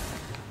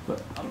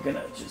 But I'm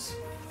gonna just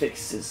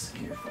fix this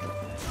here for a bit.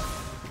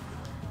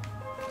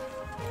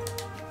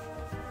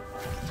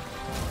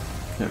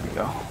 There we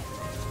go.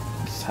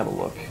 Let's have a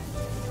look.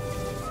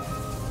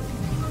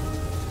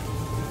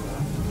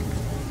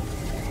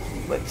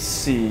 Let's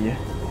see.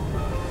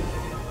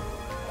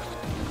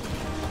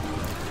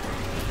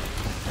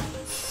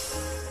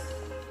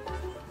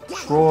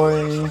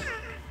 Troy.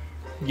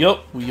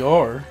 Yup, we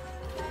are.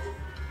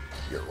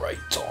 You're right,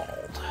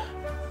 Donald.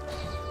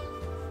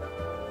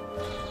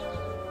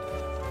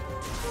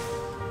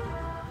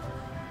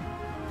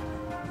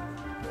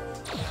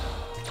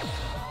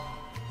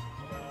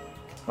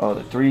 Oh,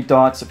 the 3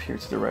 dots appear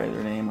to the right of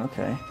their name.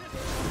 Okay.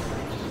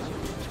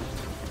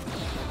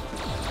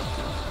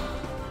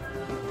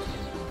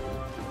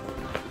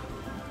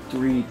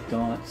 Three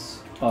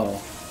dots.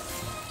 Oh.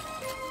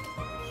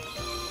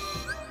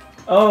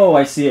 Oh,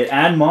 I see it.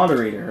 Add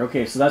moderator.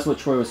 Okay, so that's what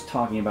Troy was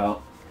talking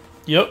about.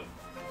 Yep.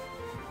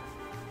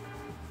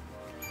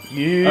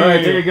 Yeah.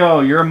 Alright, there you go.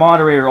 You're a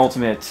moderator,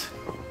 Ultimate.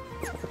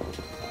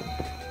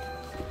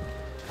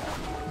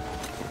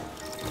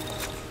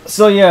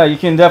 So yeah, you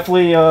can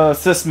definitely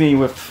assist me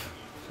with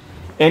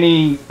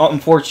any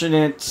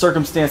unfortunate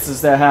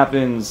circumstances that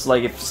happens,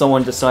 like if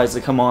someone decides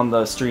to come on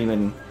the stream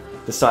and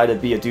decide to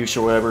be a douche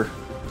or whatever.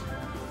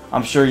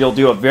 I'm sure you'll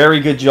do a very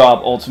good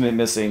job, Ultimate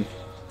Missing.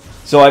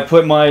 So I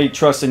put my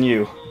trust in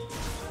you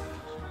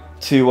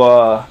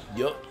to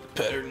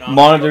better not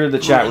monitor the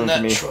chat room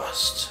for me.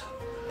 Trust.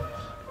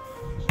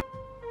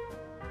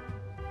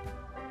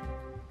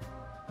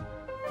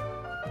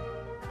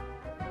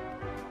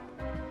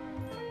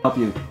 Help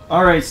you.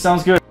 Alright,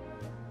 sounds good.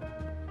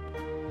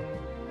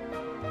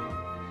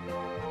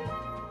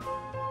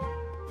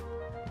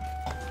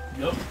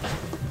 Yep.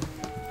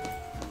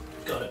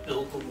 Gotta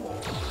build the wall.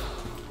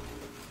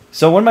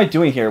 So what am I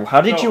doing here?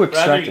 How did you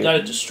extract rather it? You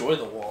gotta destroy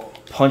the wall.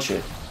 Punch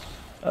it.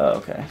 Oh,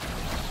 okay.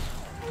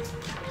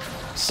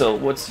 So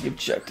what's the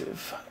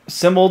objective?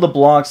 Assemble the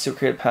blocks to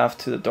create a path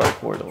to the dark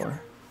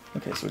corridor.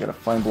 Okay, so we gotta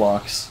find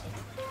blocks.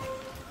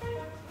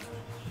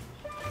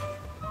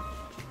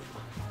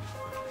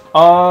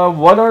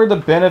 What are the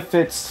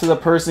benefits to the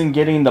person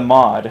getting the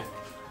mod?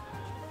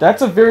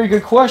 That's a very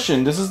good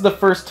question. This is the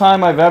first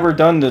time I've ever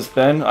done this,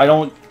 Ben. I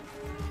don't...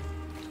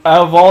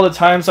 Out of all the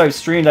times I've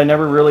streamed, I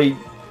never really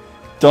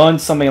done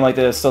something like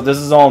this, so this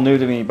is all new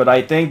to me. But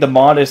I think the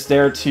mod is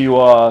there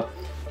to,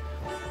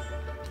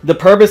 the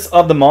purpose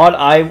of the mod,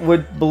 I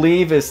would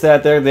believe, is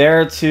that they're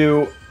there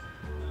to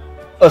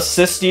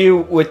assist you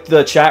with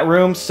the chat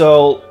room.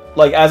 So,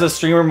 like, as a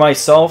streamer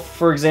myself,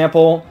 for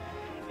example,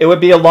 it would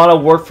be a lot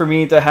of work for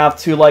me to have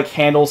to, like,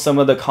 handle some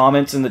of the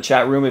comments in the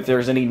chat room if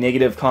there's any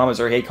negative comments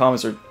or hate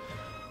comments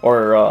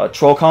or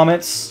troll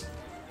comments.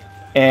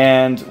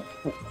 And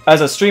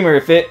as a streamer,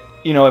 if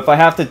I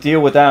have to deal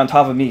with that on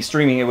top of me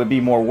streaming, it would be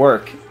more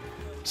work.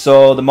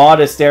 So the mod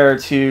is there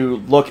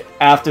to look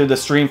after the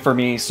stream for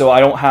me, so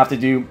I don't have to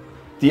do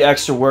the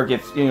extra work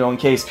if, in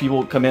case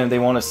people come in and they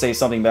want to say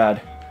something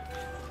bad.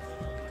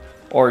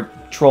 Or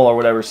troll or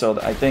whatever, so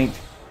I think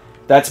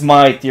that's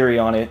my theory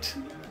on it.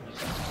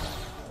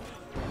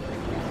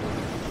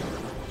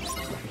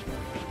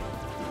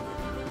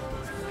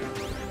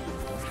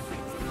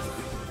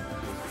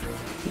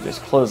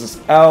 Just close this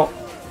out.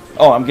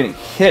 Oh, I'm getting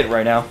hit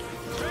right now.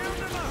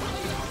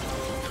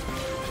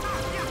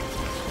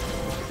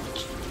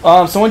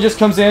 Someone just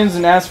comes in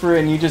and asks for it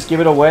and you just give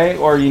it away,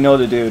 or you know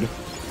the dude?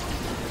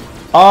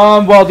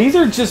 Well, these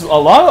are just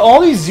all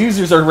these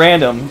users are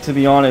random, to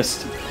be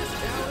honest.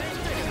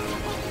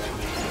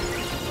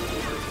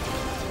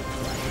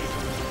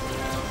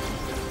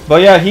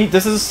 But yeah,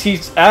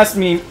 he's asked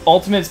me,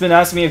 Ultimate's been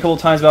asking me a couple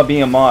times about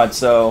being a mod,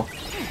 so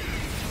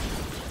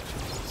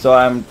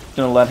I'm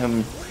gonna let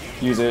him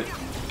use it.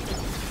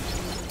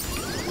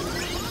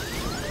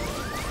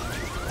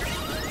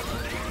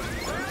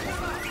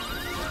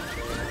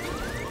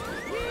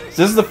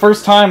 So this is the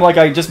first time, like,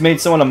 I just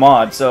made someone a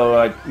mod,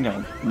 so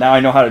now I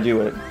know how to do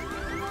it.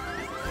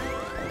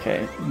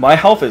 Okay, my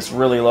health is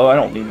really low. I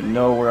don't even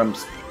know where I'm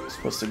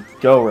supposed to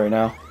go right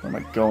now. Where am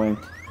I going?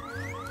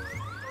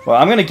 Well,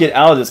 I'm gonna get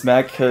out of this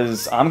mech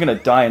because I'm gonna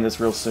die in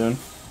this real soon,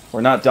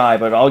 or not die,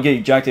 but I'll get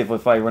ejected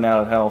if I run out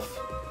of health.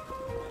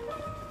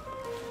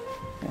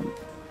 And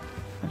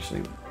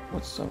actually,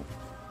 let's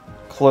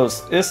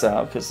close this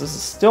out because this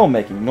is still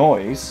making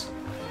noise.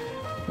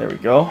 There we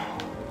go.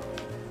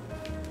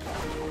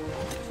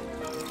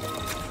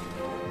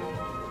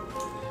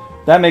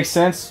 That makes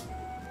sense,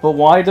 but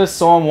why does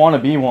someone want to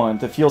be one?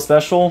 To feel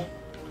special?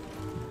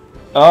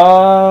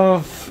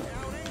 Well,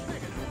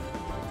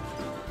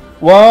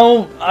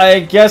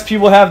 I guess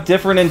people have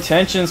different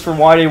intentions for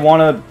why they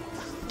want to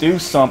do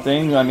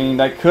something. I mean,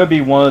 that could be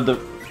one of the...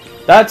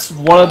 That's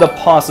one of the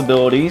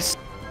possibilities.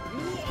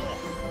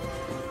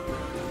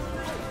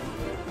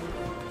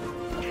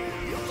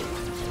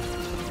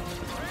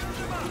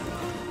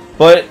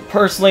 But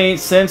personally,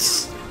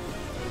 since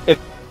it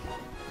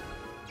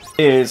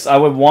is, I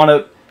would want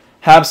to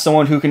have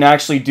someone who can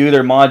actually do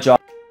their mod job.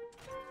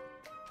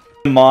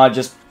 Mod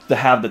just to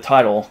have the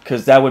title,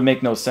 because that would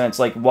make no sense.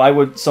 Like, why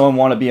would someone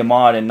want to be a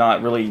mod and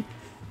not really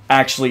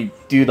actually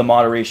do the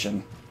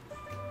moderation?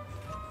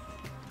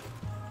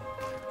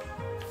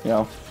 You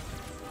know?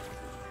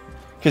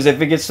 Because if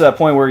it gets to that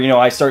point where, you know,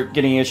 I start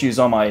getting issues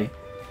on my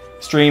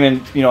stream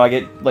and, you know, I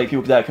get, like,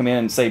 people that come in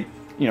and say,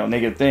 you know,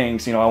 negative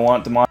things, you know, I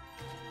want the mod.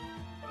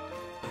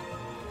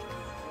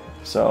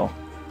 So,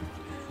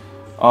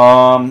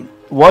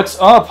 what's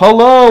up?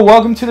 Hello,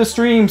 welcome to the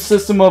stream,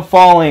 System of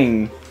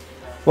Falling.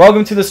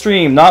 Welcome to the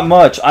stream. Not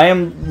much. I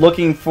am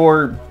looking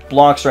for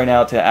blocks right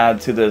now to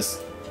add to this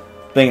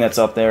thing that's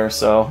up there,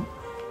 so.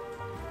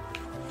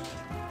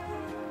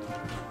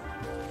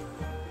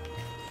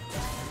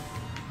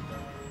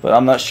 But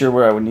I'm not sure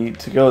where I would need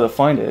to go to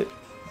find it.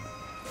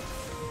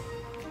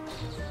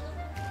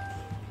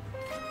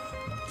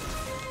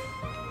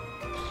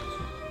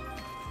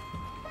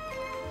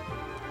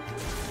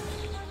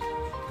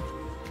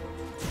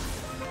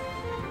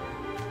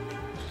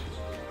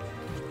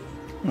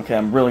 Okay,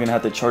 I'm really gonna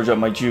have to charge up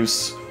my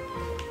juice.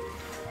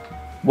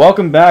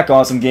 Welcome back,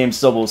 Awesome Games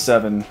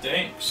 007.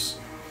 Thanks.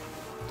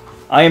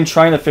 I am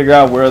trying to figure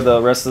out where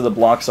the rest of the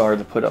blocks are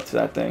to put up to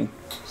that thing.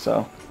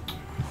 So,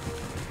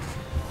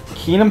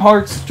 Kingdom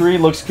Hearts 3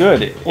 looks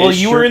good. Well,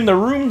 you were in the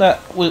room that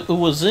it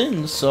was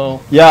in,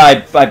 so...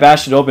 Yeah, I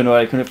bashed it open, but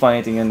I couldn't find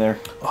anything in there.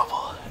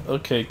 Oh,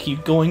 okay,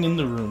 keep going in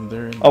the room.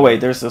 Oh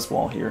wait, there's this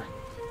wall here.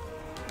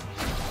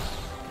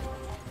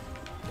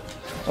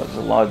 Oh, there's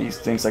a lot of these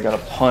things I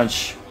gotta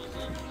punch.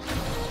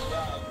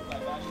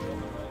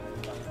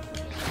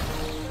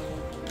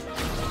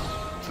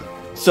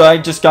 So I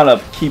just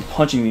gotta keep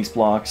punching these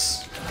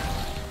blocks.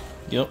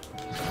 Yep.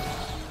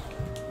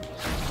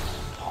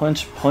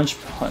 Punch,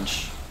 punch,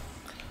 punch.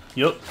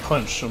 Yep,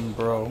 punch them,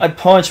 bro. I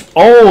punch.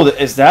 Oh,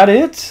 is that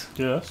it?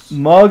 Yes.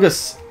 Mug a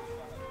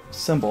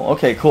symbol.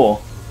 Okay, cool.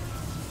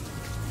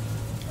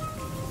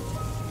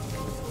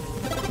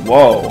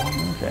 Whoa.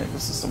 Okay,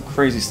 this is some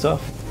crazy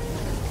stuff.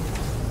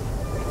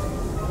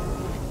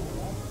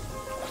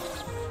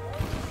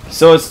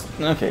 So it's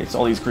okay. It's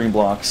all these green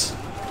blocks.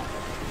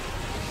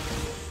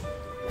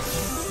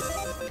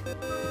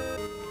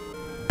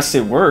 Yes,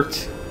 it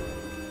worked.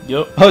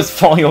 Yep. I was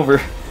falling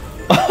over.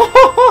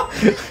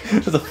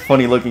 That's a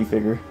funny looking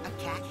figure. A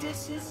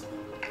cactus is?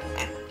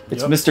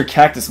 It's Mr.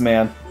 Cactus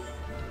Man.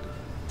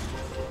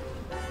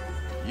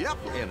 Yep,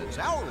 and it's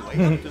our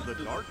way up to the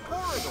dark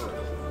corridor.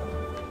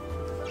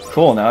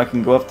 Cool, now I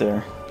can go up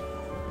there.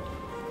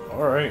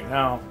 Alright,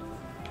 now.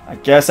 I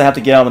guess I have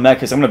to get out of the mech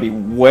because I'm going to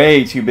be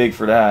way too big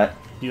for that.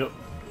 Yep.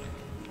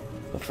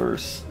 But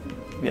first,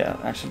 yeah,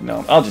 actually,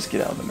 no. I'll just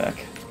get out of the mech.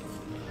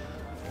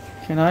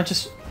 Can I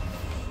just...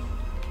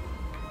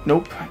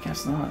 Nope, I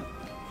guess not.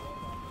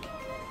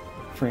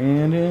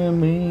 Friend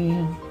in me.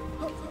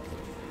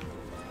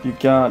 You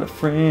got a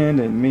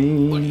friend in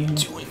me. What are you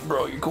doing,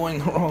 bro? You're going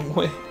the wrong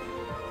way.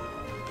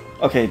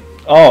 Okay.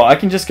 Oh, I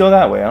can just go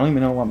that way. I don't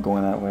even know why I'm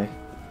going that way.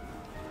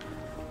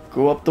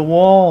 Go up the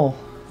wall.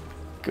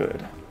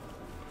 Good.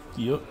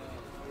 Yep.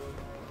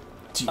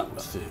 Deal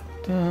with it.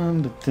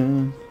 Dun, dun,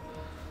 dun.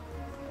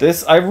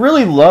 This, I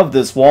really love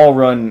this wall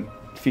run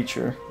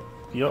feature.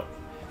 Yep.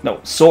 No,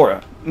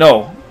 Sora.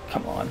 No,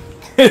 come on.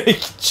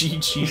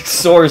 GG.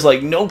 Sora's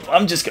like, nope,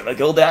 I'm just gonna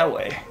go that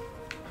way.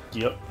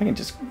 Yep. I can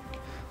just...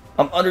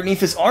 I'm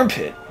underneath his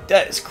armpit.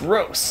 That is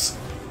gross.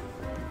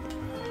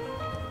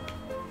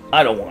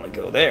 I don't want to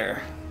go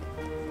there.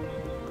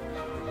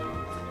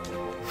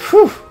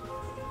 Whew.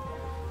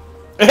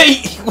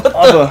 Hey, what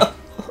the?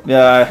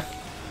 Yeah,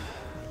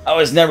 I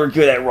was never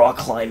good at rock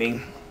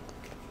climbing.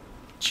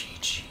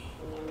 GG.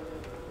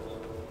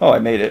 Oh, I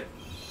made it.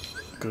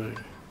 Good.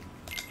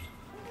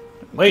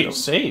 Wait,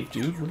 save,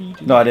 dude. What are you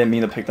doing? No, I didn't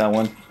mean to pick that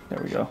one. There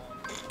we go.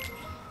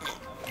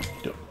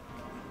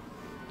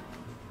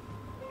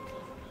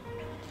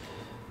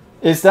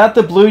 Is that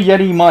the Blue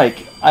Yeti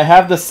mic? I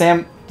have the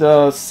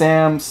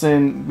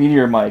Samson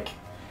Meteor mic.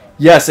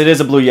 Yes, it is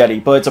a Blue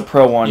Yeti, but it's a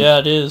Pro one. Yeah,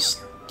 it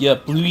is. Yeah,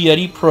 Blue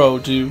Yeti Pro,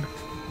 dude.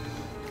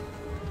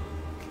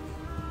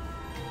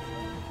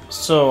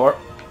 So,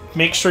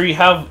 make sure you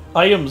have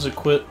items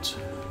equipped.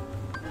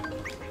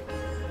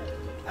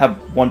 Have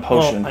one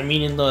potion. Oh, I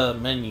mean in the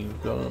menu.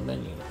 Go to the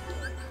menu. You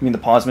mean the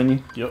pause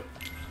menu? Yep.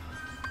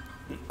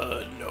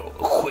 No.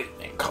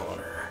 Equipment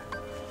corner.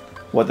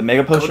 What, the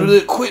Mega Potion? Go to the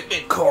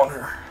equipment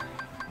corner.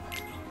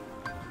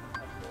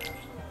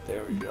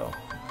 There we go.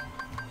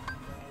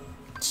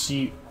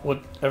 See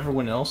what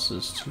everyone else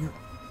is too.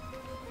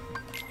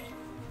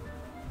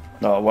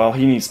 Oh, well,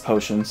 he needs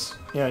potions.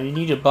 Yeah, you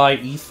need to buy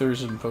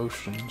ethers and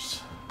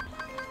potions.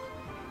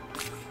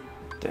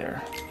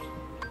 There.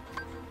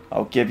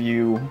 I'll give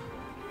you...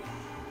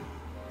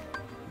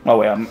 Oh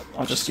wait,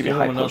 I'll just give you a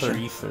high another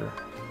potion. ether.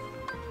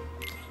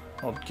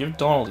 I'll give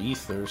Donald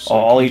ether. So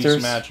all he can use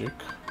ethers? magic.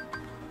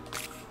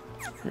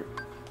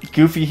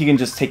 Goofy, he can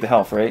just take the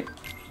health, right?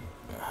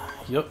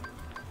 Yep.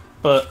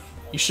 But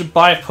you should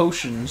buy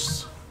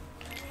potions.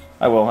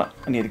 I will.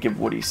 I need to give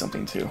Woody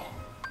something too.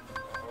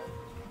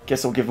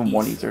 Guess I'll give him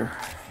one ether.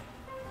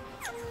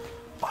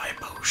 Buy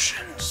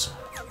potions.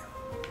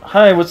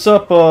 Hi, what's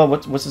up?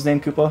 What's his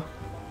name? Koopa?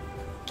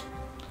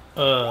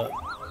 A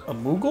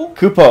Moogle?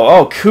 Koopo.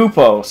 Oh,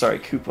 Koopo. Sorry,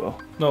 Koopo.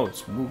 No,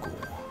 it's Moogle.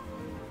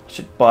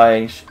 Should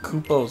buy.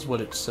 Koopo is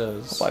what it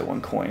says. I'll buy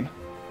 1 coin.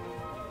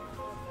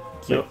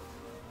 Yep.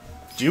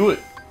 Do it.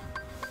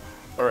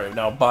 Alright,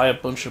 now buy a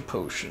bunch of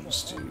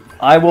potions, dude.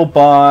 I will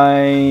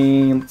buy.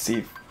 Let's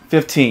see,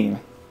 15.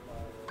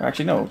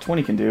 Actually, no,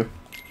 20 can do.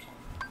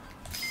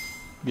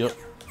 Yep.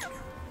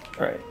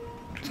 All right.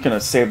 Just gonna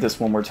save this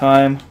one more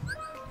time.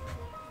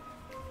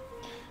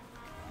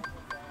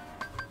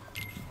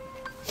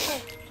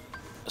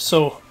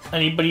 So,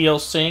 anybody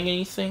else saying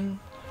anything?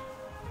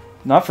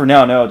 Not for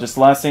now, no. Just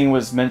the last thing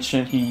was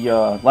mentioned.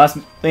 Last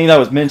thing that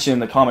was mentioned in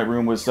the comment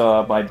room was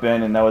by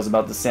Ben, and that was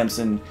about the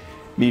Samson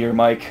Meteor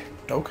Mike.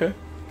 Okay.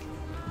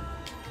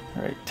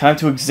 All right, time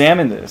to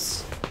examine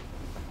this.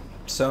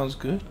 Sounds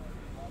good.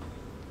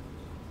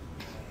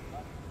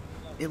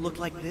 It looked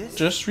like this?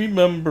 Just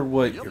remember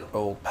what your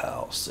old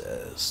pal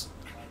says.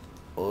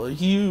 Well,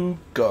 you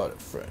got a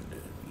friend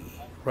in me.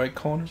 Right,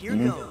 Connor? Here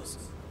goes.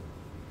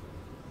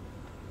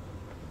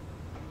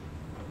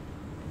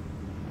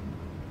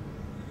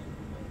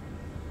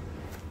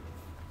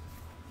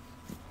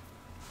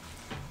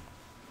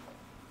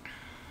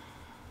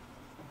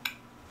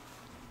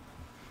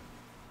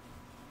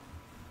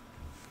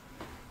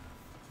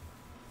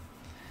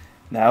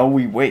 Now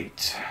we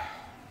wait.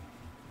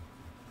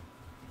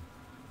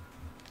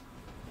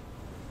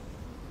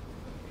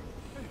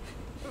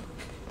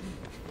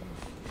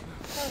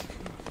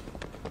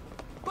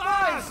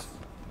 Buzz!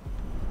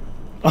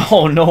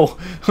 Oh no,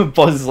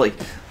 Buzz is like,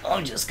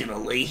 I'm just gonna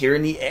lay here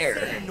in the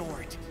air.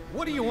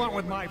 What do you want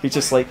with my He's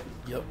just like,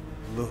 yep.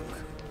 Look,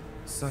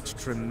 such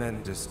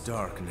tremendous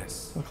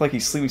darkness. look like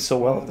he's sleeping so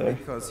well All up there.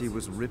 because he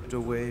was ripped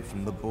away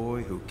from the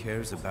boy who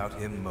cares about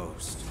him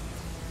most.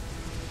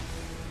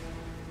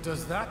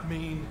 Does that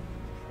mean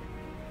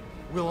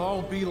we'll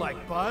all be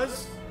like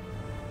Buzz?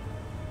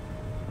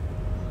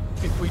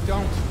 If we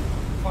don't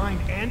find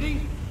Andy?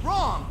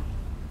 Wrong!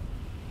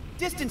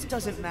 Distance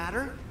doesn't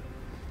matter.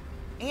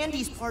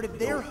 Andy's part of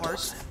their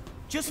hearts,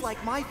 just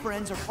like my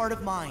friends are part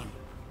of mine.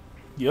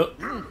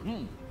 Yep.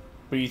 What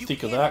do you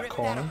think of that,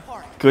 Connor?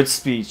 Good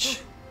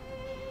speech.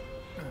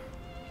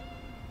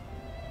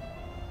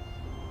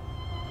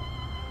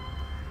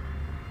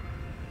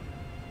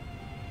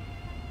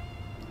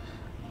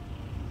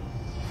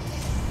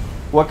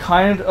 What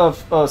kind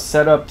of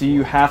setup do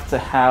you have to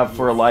have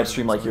for a live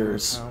stream like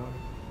yours?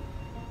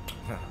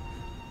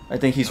 I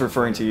think he's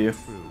referring to you.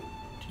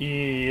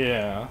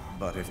 Yeah.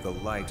 But if the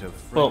light of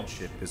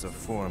friendship is a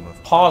form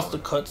of pause the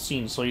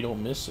cutscene so you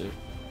don't miss it.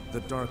 The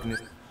darkness.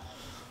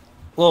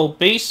 Well,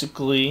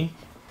 basically,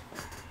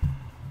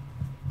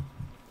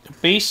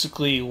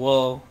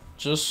 well,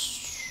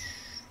 just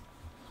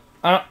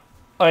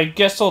I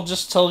guess I'll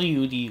just tell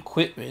you the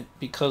equipment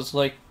because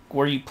like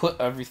where you put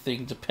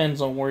everything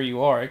depends on where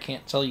you are. I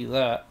can't tell you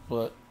that,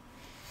 but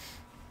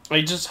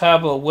I just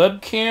have a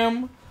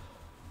webcam,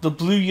 the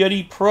Blue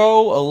Yeti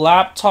Pro, a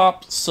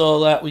laptop so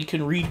that we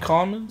can read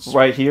comments.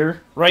 Right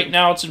here? Right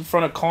now it's in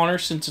front of Connor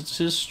since it's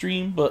his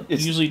stream, but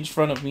it's usually in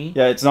front of me.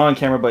 Yeah, it's not on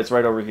camera, but it's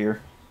right over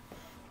here.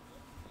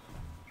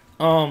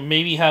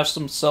 Maybe have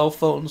some cell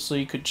phones so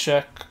you could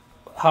check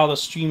how the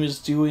stream is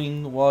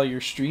doing while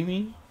you're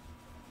streaming.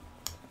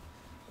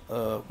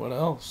 What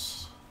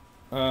else?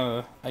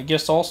 I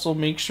guess also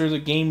make sure the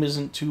game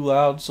isn't too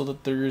loud so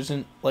that there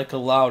isn't like a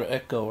loud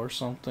echo or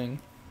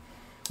something.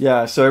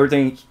 Yeah, so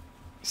everything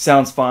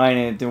sounds fine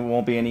and there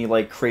won't be any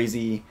like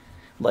crazy,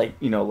 like,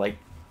 you know, like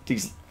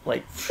these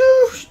like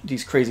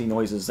these crazy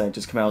noises that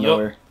just come out of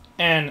nowhere.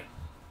 And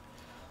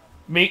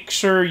make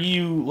sure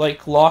you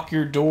like lock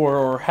your door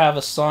or have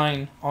a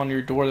sign on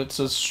your door that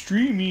says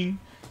streaming,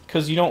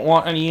 because you don't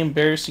want any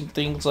embarrassing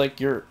things like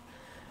your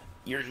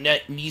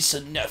niece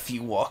and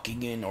nephew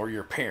walking in or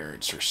your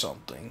parents or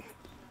something.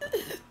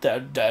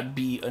 That'd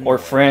be annoying. Or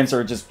friends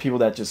or just people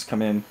that just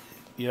come in.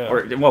 Yeah.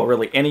 Or, well,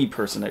 really any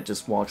person that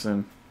just walks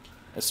in.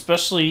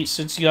 Especially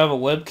since you have a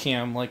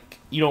webcam, like,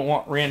 you don't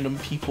want random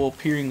people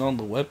appearing on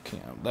the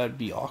webcam. That'd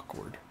be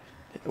awkward.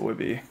 It would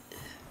be.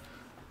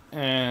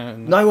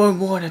 And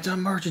 911, it's an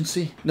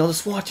emergency. No, the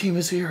SWAT team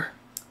is here.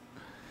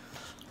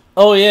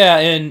 oh yeah,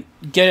 and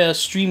get a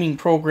streaming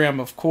program,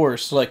 of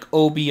course, like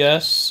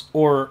OBS,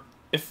 or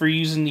if we're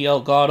using the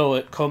Elgato,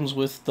 it comes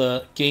with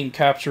the Game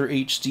Capture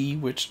HD,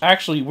 which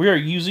actually we are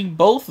using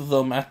both of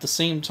them at the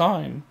same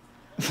time.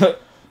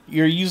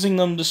 You're using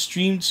them to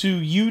stream to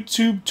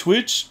YouTube,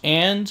 Twitch,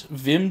 and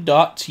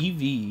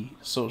Vim.tv.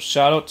 So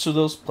shout out to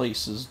those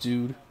places,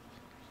 dude.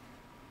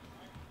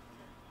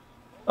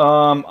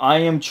 I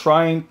am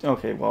trying...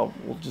 Okay, well,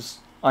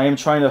 I am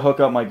trying to hook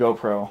up my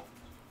GoPro.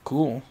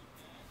 Cool.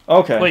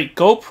 Okay. Wait,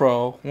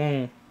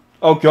 GoPro?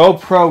 Oh,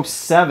 GoPro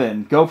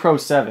 7. GoPro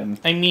 7.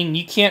 I mean,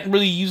 you can't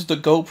really use the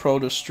GoPro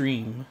to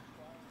stream.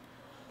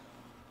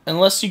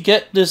 Unless you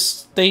get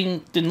this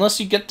thing, unless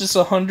you get this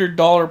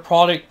 $100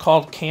 product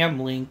called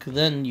Camlink,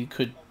 then you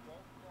could,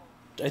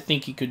 I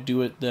think you could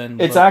do it then.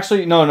 It's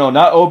actually, no,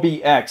 not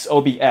OBX,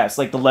 OBS,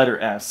 like the letter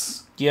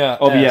S. Yeah,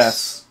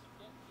 OBS.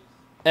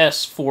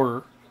 S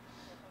for,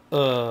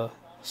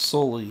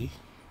 Sully.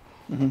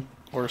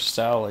 Or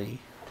Sally.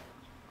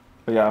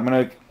 But yeah, I'm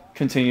gonna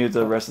continue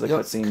the rest of the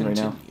cutscene right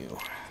now.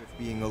 If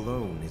being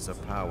alone is a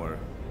power,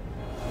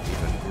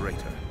 even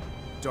greater,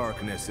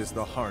 darkness is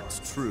the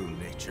heart's true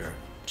nature.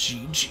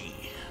 GG.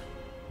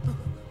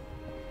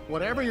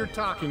 Whatever you're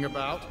talking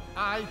about,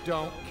 I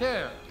don't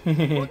care.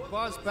 Put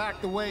Buzz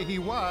back the way he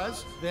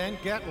was, then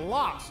get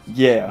lost.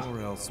 Yeah. Or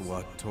else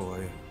what,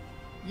 toy?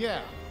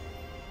 Yeah.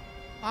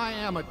 I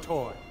am a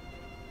toy.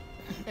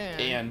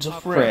 And a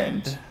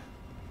friend.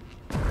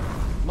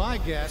 My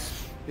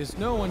guess is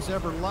no one's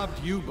ever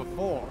loved you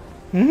before.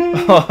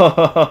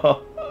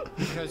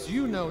 Because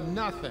you know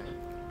nothing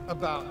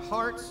about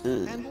hearts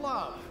and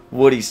love.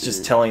 Woody's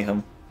just telling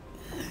him.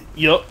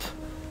 Yup.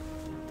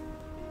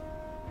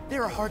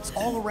 There are hearts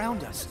all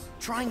around us,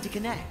 trying to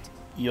connect.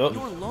 Yup.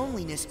 Your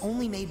loneliness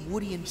only made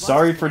Woody and Buzz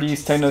Sorry for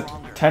these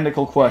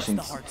technical questions.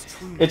 The heart's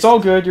true It's all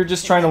good, you're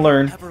just trying to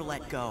learn. Never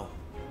let go.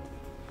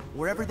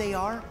 Wherever they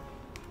are,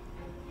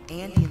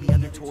 Andy and the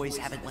other toys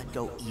haven't let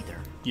go either.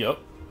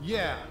 Yup.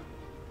 Yeah.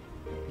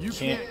 You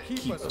can't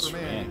keep us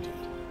from Andy.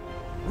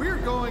 We're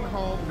going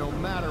home no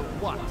matter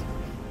what.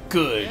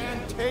 Good.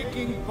 And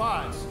taking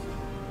Buzz.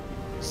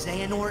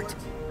 Xehanort,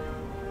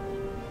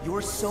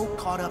 you're so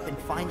caught up in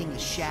finding the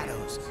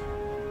shadows,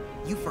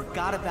 you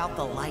forgot about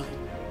the light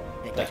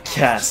That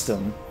cast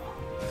him.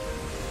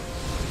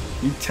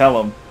 You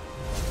tell him.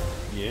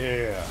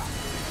 Yeah.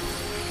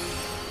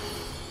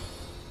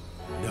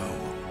 No.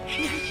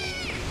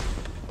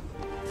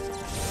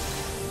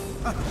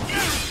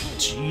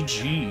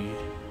 GG.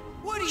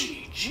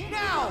 Woody,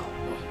 now!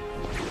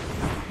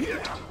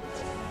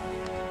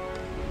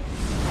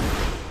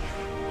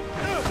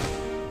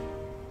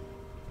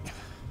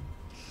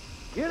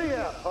 Giddy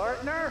up,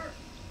 partner.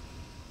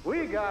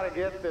 We gotta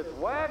get this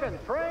wagon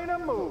train a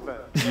moving.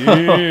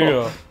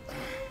 Yeah.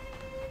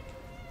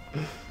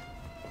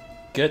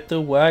 Get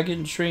the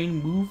wagon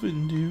train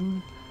moving,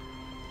 dude.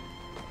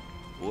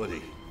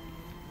 Woody.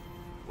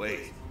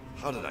 Wait,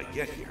 how did I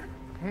get here?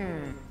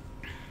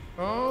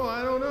 Oh,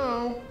 I don't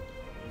know.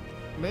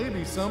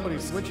 Maybe somebody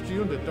switched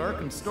you into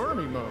dark and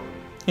stormy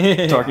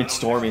mode. Dark and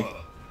stormy.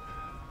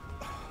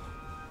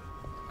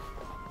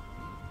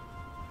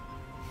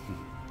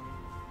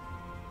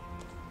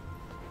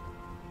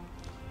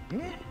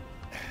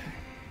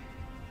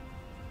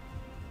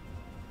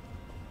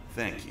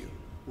 Thank you,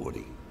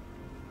 Woody.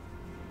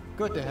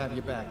 Good to have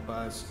you back,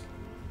 Buzz.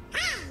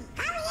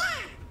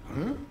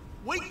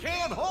 We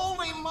can't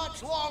hold him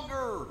much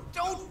longer.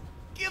 Don't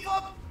give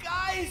up,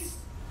 guys!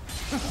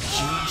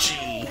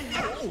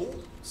 GG.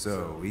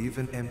 So,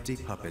 even empty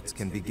puppets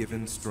can be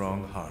given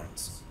strong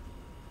hearts.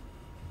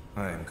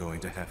 I am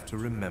going to have to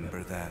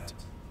remember that.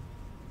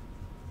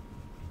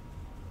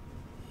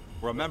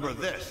 Remember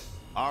this,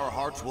 our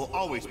hearts will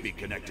always be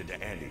connected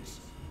to Andy's.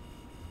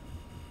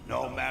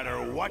 No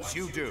matter what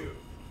you do.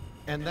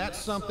 And that's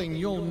something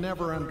you'll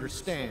never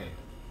understand.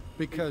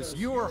 Because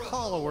you're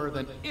hollower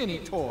than any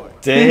toy.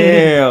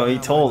 Damn, he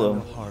told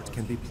him. The heart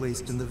can be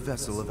placed in the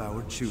vessel of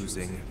our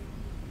choosing.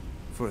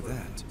 For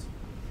that,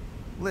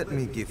 let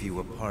me give you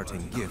a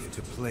parting gift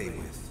to play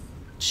with.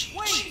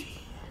 GG.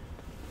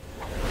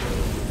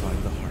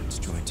 Find the heart's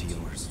joint to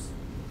yours.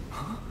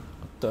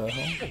 What the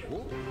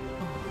hell?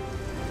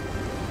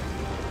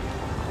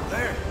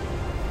 There!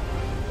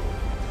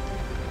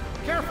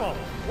 Careful!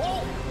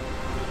 Whoa!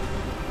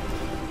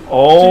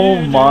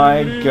 Oh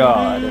my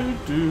god.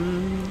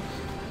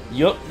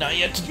 Yup, now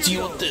you have to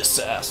deal with this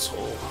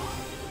asshole.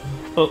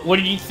 But what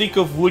did you think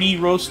of Woody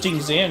roasting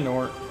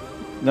Xehanort?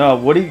 No,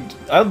 Woody.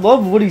 I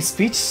love Woody's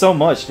speech so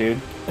much, dude.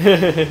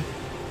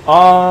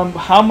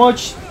 How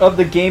much of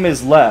the game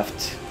is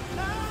left?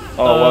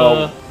 Oh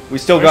well, we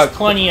still got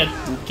plenty of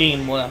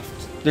game left.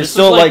 There's this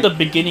still is like like the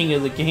beginning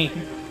of the game.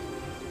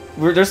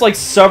 There's like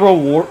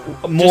several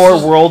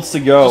more worlds to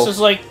go. This is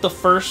like the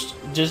first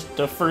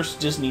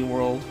Disney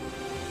World.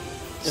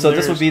 So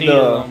this would be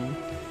the.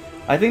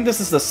 I think this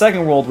is the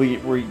second world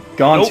we're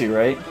gone to,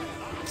 right?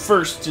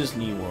 First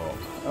Disney World.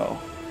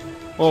 Oh.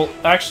 Well,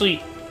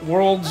 actually,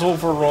 worlds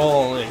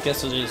overall, I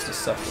guess it is the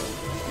second.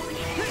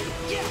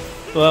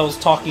 But I was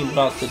talking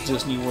about the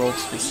Disney World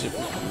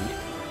specifically.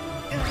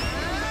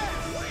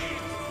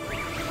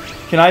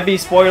 Can I be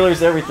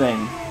spoilers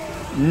everything?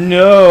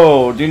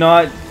 No,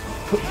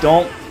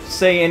 don't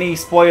say any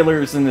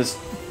spoilers in this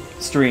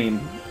stream.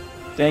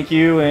 Thank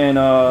you, and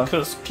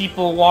because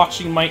people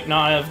watching might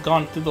not have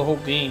gone through the whole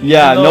game.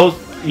 Yeah,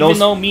 even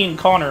though me and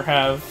Connor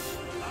have.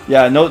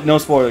 Yeah, no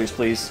spoilers,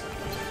 please.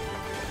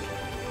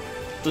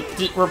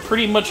 We're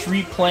pretty much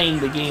replaying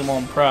the game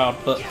on Proud,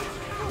 but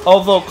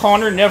although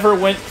Connor never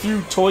went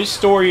through Toy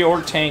Story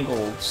or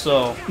Tangled,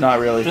 so not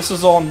really. This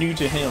is all new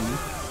to him.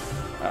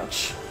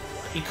 Ouch.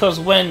 Because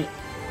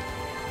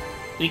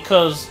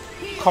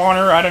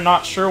Connor, I'm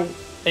not sure,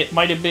 it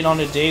might have been on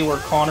a day where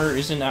Connor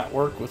isn't at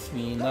work with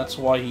me, and that's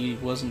why he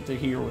wasn't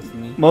here with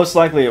me. Most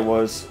likely it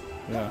was.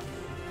 Yeah.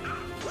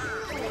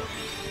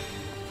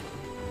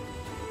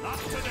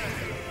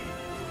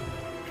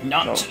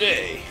 Not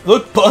today.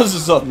 Look, Buzz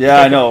is up.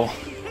 Yeah, I know.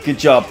 Good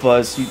job,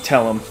 Buzz. You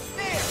tell him.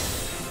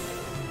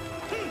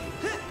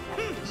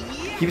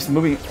 Keeps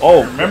moving.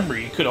 Oh, remember,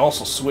 you could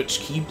also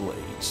switch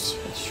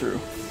keyblades. That's true.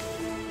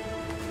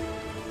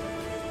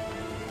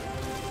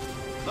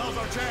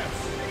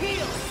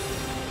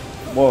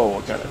 Whoa,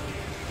 I got it.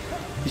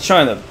 He's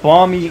trying to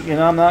bomb me,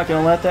 and I'm not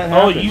gonna let that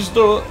happen. Oh, use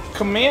the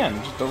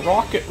command, the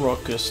rocket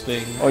ruckus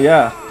thing. Oh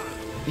yeah.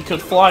 He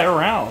could fly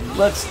around.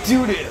 Let's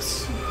do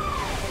this.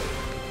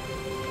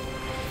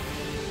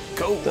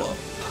 Go up.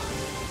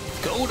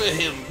 Go to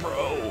him,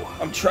 bro.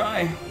 I'm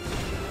trying.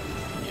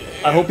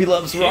 Yeah, I hope he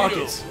loves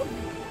rockets.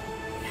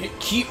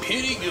 Keep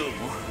hitting him.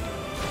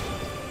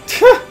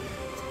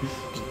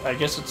 I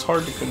guess it's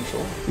hard to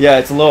control. Yeah,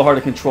 it's a little hard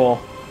to control.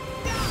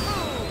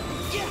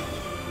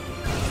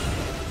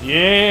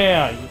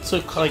 Yeah, you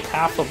took like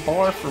half a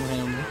bar from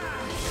him.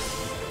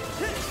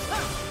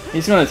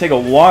 He's gonna take a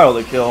while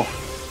to kill.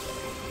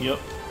 Yep.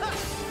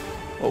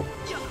 Oh.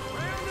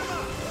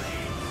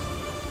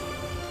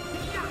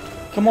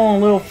 Come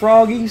on, little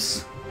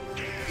froggies.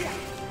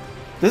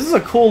 This is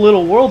a cool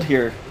little world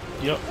here.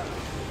 Yep.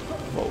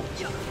 Whoa.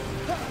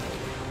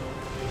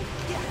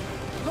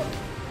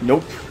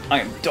 Nope. I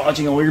am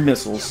dodging all your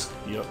missiles.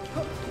 Yep.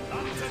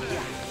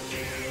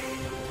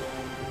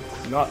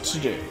 Not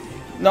today.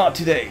 Not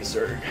today,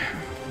 Zerg.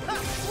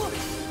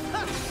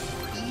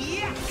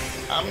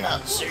 I'm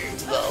not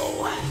Zerg,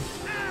 though.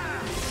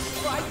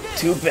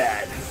 Too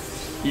bad.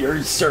 You're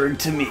Zerg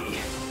to me.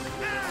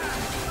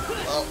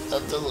 Well,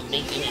 that doesn't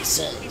make any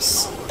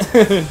sense.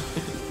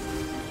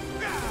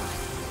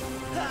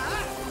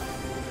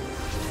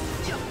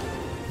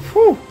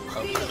 Whew.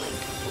 How could I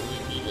completely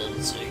be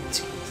Zerg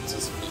to you? It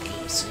doesn't make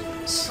any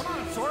sense. Come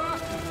on, Sora.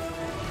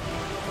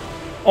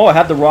 Oh, I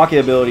have the rocket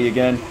ability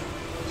again.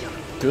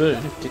 Good.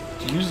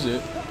 Use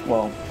it.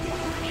 Well,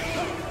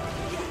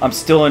 I'm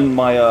still in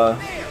my,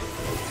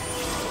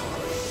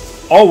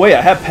 Oh, wait,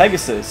 I have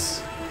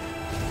Pegasus.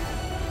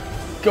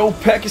 Go,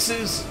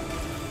 Pegasus!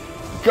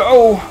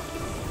 Go!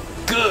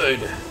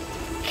 Good.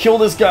 Kill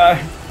this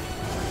guy.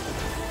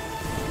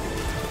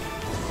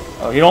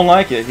 Oh, he don't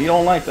like it. He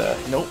don't like that.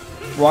 Nope.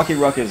 Rocky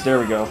Ruckus, there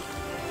we go.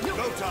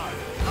 Go time.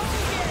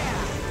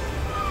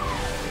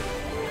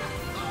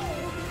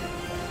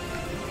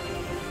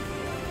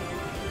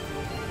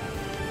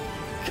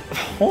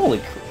 Holy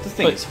crap, this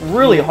thing is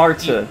really hard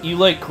to... You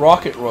like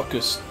Rocket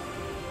Ruckus,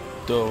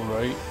 though,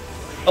 right?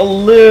 A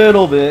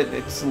little bit.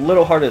 It's a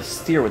little hard to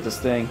steer with this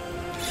thing.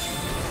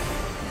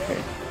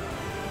 Okay.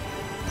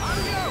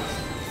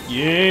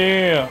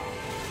 Yeah!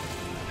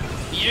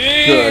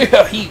 Yeah!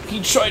 Good.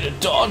 He tried to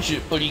dodge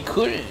it, but he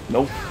couldn't.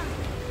 Nope.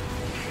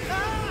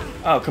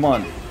 Oh, come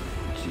on.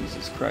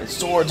 Jesus Christ.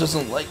 Sora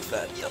doesn't like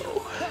that,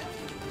 though.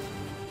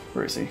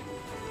 Where is he?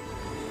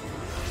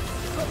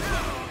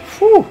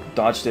 Whew!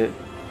 Dodged it.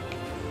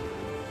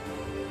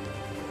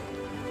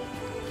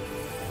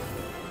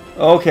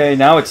 Okay,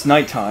 now it's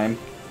nighttime.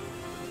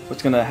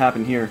 What's gonna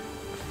happen here?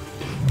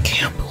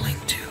 Gambling,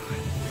 dude.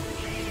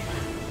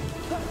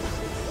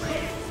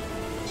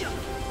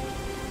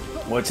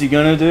 What's he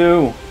gonna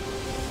do?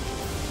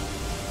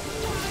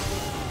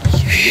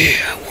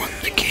 Yeah, I won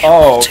the game.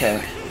 Oh,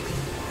 okay.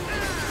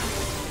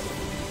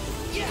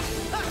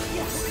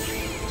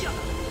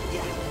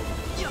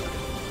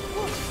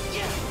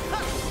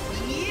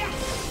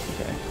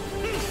 Okay.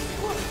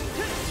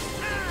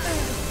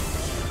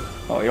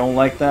 Oh, you don't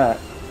like that?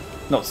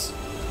 No.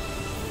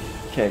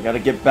 Okay, gotta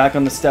get back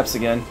on the steps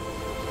again.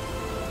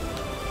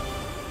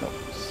 No,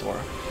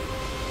 Sora.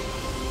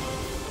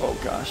 Oh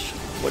gosh.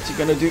 What's he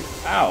gonna do?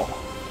 Ow.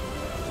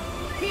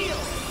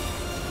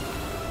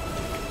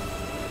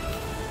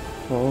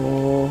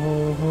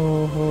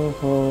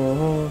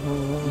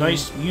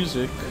 Nice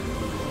music.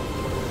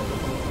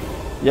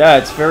 Yeah,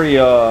 it's very,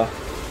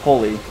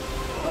 holy.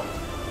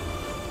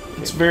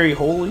 It's very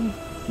holy?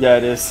 Yeah,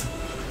 it is.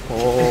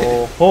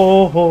 Oh,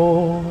 ho,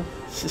 ho.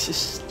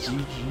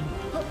 GG.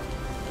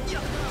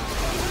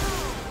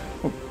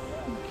 Oh,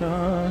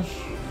 gosh.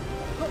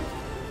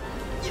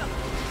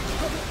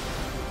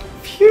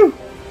 Phew.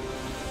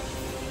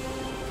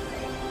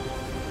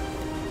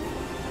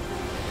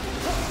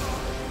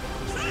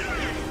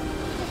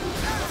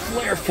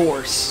 Flare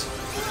Force.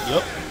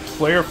 Yep.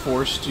 Flare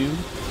Force, dude.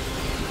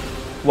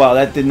 Wow,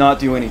 that did not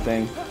do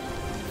anything.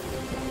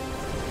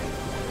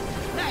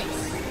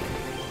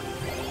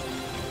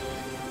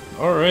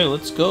 Alright,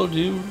 let's go,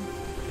 dude.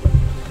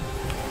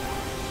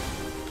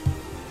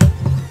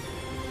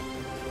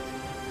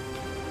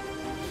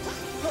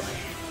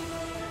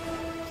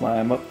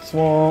 Climb up the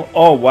swamp.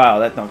 Oh, wow,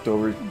 that knocked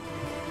over.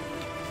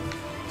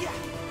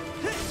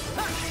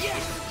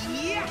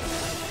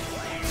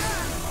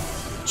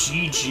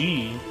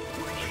 GG.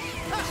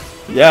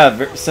 Yeah,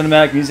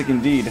 cinematic music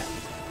indeed.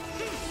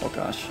 Oh,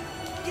 gosh.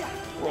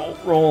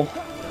 Roll.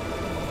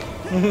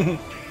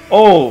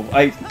 Oh,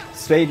 I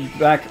stayed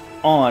back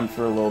on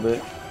for a little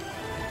bit.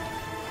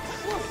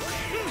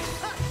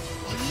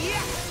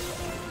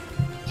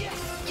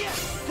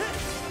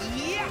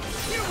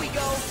 Here we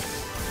go.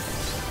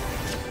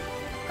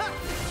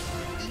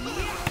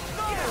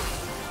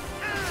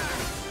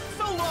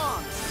 So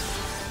long.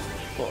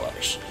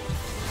 Gosh.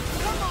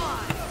 Come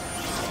on.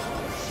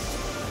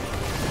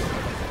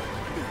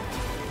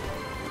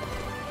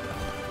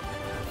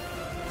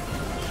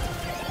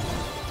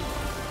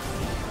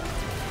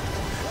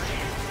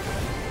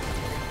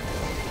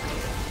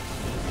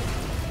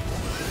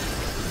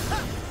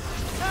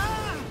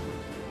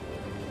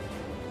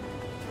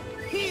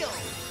 Heal.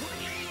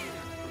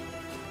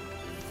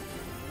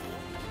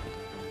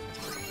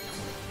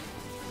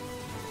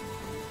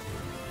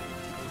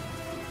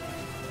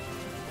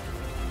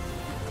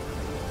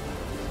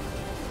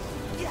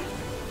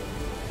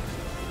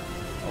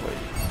 Oh, wait.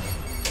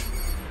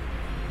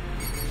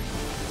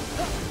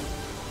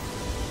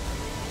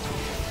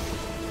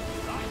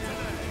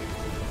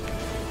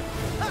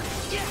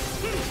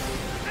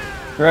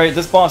 Alright,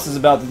 this boss is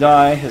about to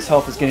die. His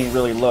health is getting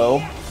really low.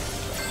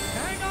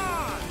 Hang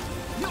on.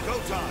 Go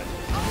time.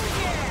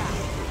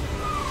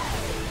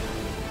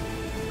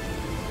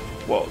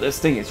 Whoa, this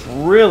thing is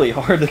really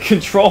hard to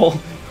control.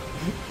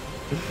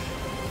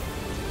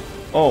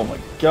 Oh my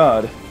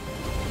god.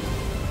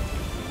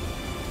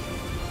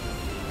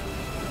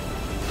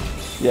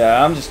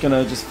 Yeah, I'm just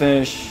gonna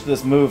finish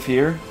this move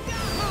here.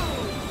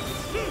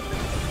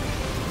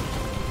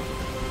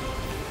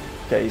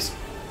 Okay, he's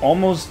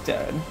almost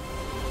dead.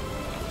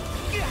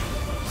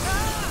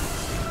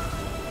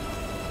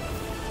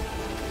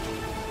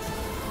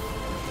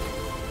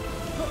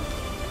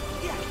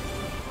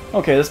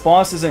 Okay, this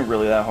boss isn't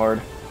really that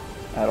hard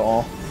at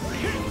all.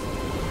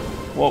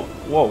 Whoa,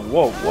 whoa,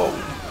 whoa, whoa.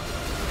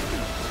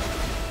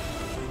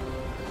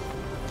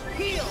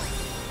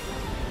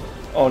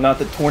 Oh, not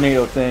the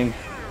tornado thing.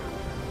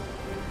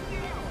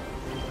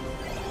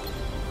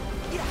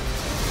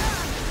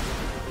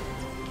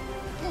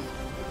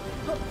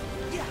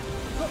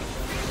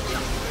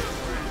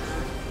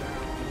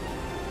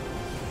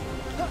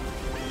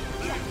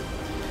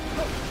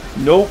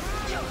 Nope.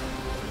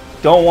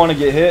 Don't want to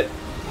get hit.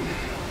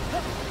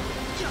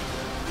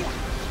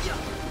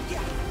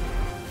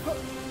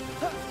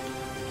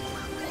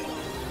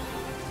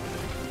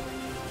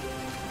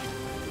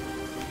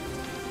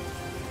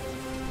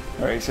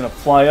 Alright, he's gonna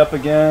fly up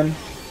again.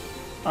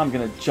 I'm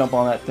gonna jump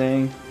on that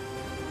thing.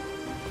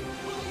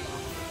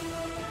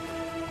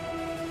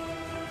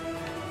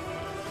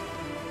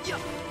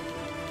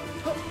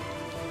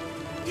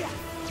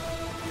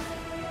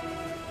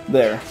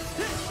 There.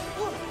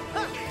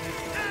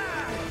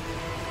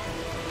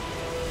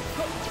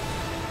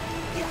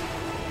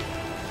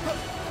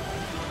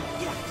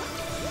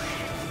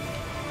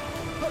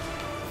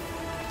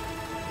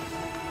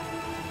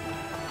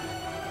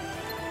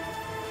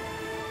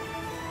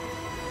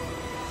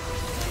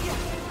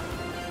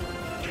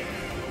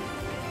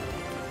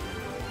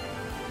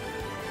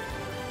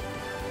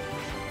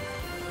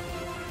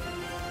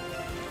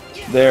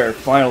 There,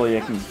 finally I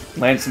can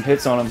land some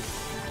hits on him.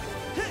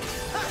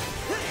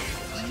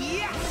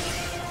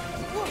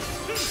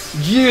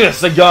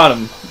 Yes, I got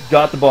him.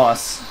 Got the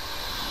boss.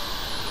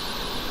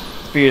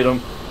 Defeated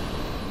him.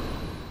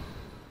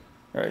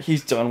 Alright,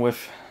 he's done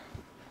with.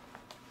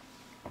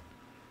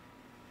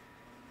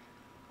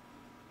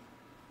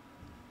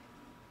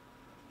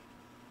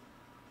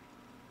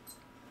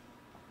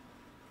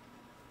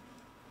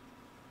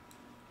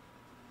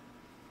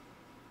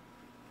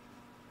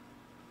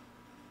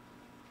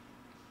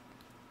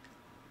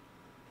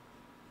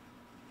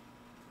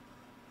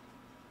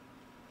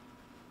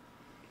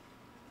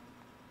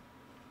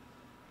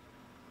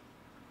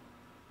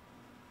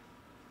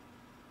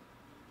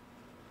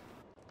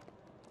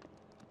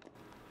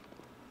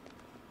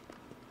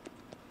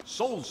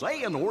 So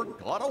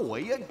Xehanort got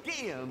away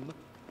again.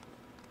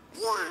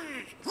 Yeah,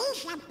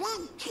 he's a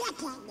big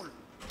chicken.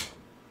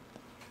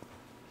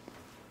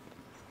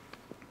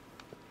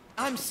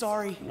 I'm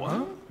sorry.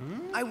 What?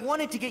 I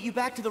wanted to get you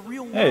back to the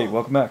real world. Hey,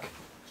 welcome back.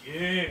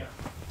 Yeah.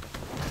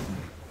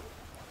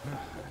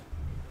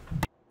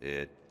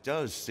 It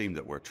does seem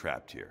that we're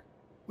trapped here.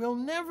 We'll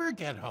never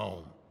get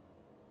home.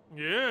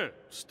 Yeah,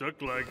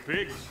 stuck like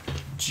pigs. Our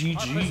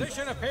GG.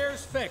 position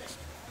appears fixed.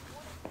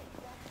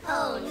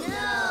 Oh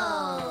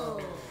no!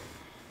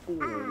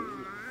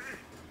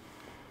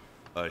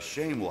 A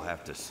shame we'll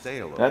have to stay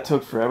a little That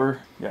took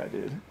forever. Yeah, it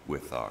did.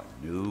 with our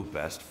new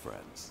best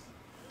friends.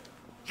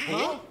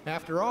 Well,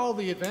 after all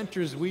the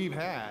adventures we've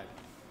had,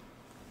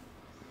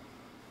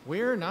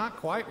 we're not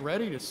quite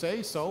ready to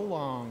say so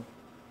long.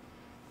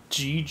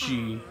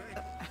 GG.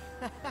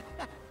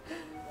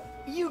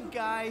 You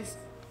guys.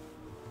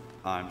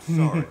 I'm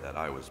sorry that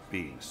I was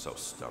being so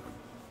stubborn.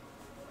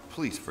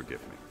 Please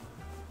forgive me.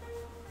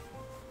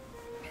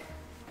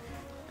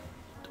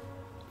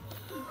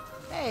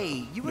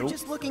 Hey, you were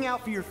just looking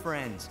out for your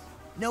friends.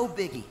 No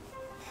biggie.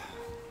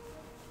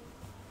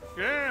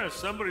 Yeah,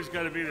 somebody's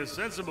got to be the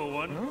sensible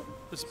one.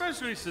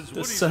 Especially since The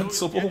Woody's always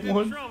sensible getting in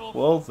one? trouble.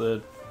 Well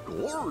then.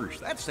 Gorge,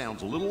 that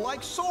sounds a little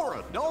like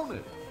Sora, don't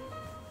it?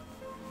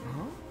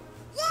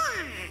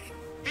 Yeah,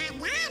 and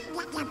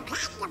I'm the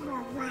dependable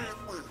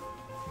one.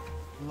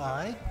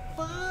 Like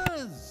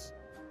Buzz.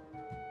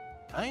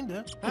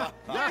 Kinda.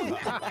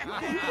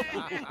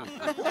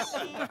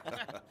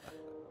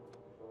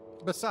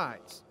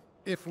 Besides,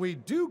 if we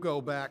do go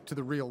back to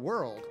the real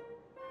world,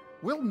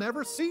 we'll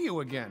never see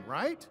you again,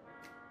 right?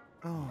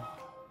 Oh.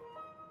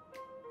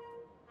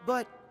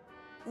 But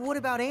what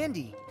about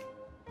Andy?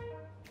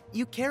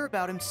 You care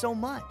about him so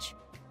much.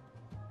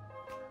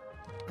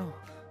 Oh.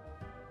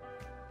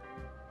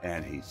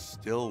 And he's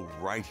still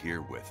right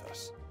here with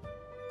us.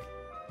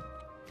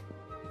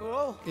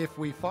 Oh. If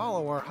we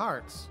follow our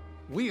hearts,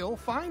 we'll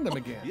find them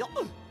again.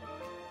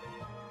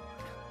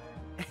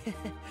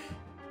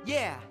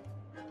 Yeah.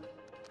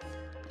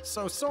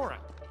 So, Sora,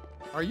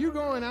 are you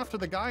going after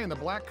the guy in the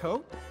black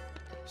coat?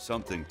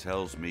 Something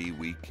tells me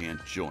we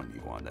can't join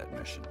you on that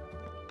mission.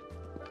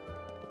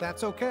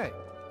 That's okay,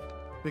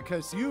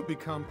 because you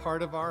become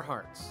part of our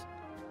hearts.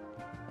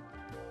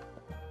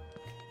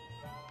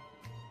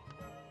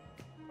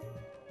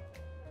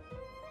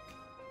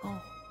 Oh.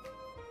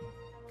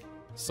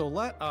 So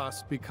let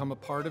us become a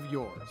part of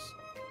yours.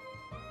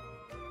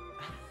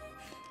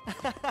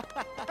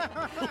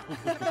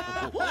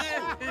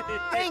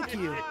 Thank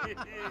you.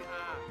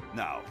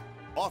 Now,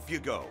 off you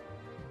go.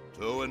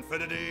 To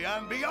infinity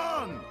and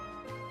beyond!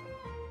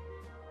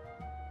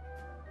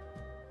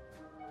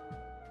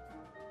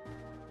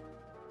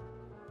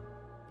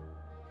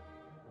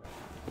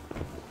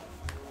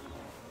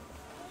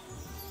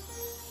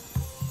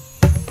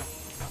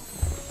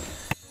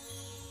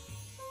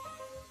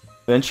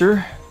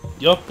 Adventure?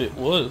 Yup, it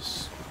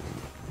was.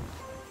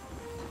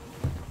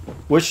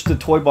 Wish the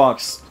Toy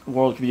Box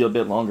world could be a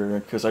bit longer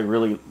because I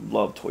really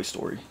love Toy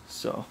Story.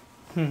 So,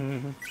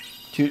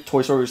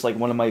 Toy Story is like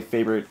one of my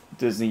favorite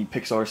Disney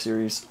Pixar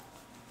series.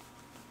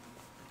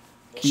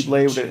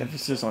 Keyblade with an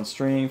emphasis on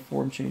strength,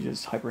 form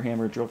changes, Hyper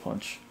Hammer, Drill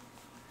Punch.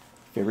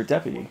 Favorite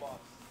deputy.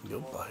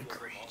 Goodbye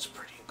grades,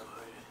 pretty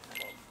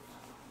good.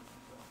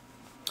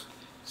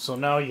 So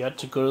now you have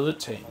to go to the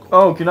tangle.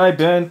 Oh, good night,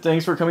 Ben.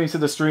 Thanks for coming to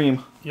the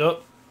stream.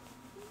 Yup.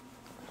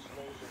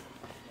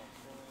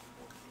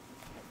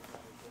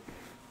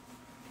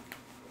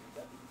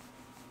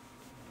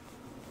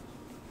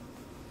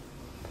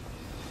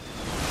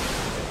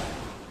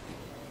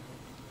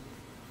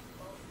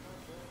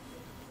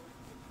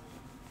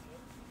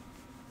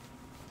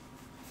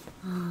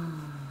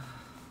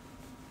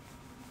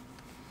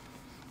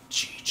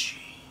 GG.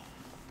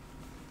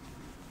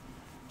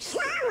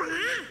 Sora,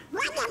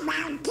 what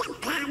about the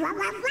power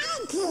of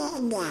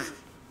waiting?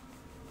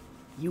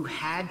 You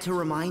had to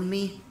remind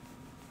me?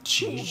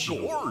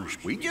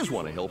 Gorge, we just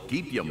want to help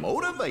keep you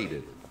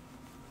motivated.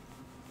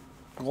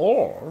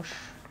 Gosh.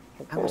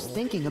 I was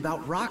thinking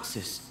about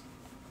Roxas.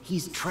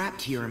 He's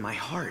trapped here in my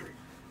heart.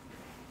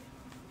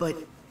 But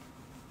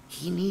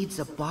he needs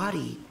a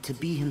body to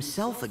be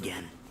himself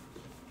again.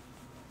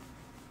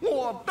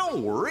 Well,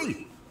 don't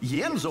worry.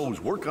 Yenzo's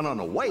working on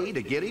a way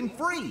to get him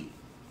free.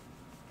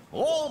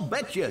 I'll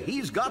bet you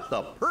he's got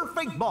the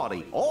perfect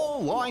body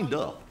all lined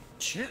up.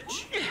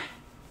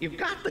 You've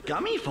got the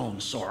gummy phone,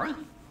 Sora.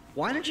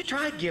 Why don't you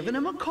try giving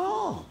him a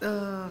call?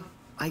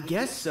 I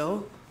guess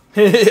so.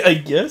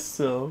 I guess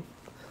so.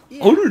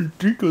 Yeah. I didn't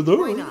think of that.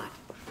 Why not?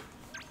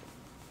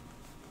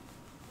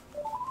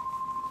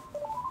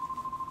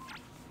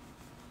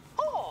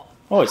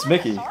 Oh, it's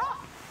Mickey.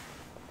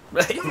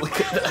 Right,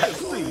 look at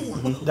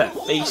that. That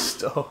face,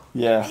 though.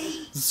 Yeah.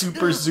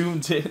 Super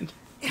zoomed in.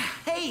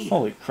 Hey!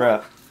 Holy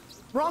crap.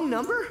 Wrong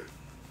number?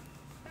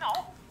 No.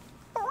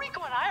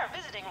 Rico and I are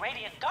visiting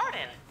Radiant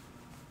Garden.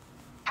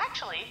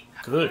 Actually,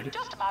 Good. we're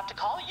just about to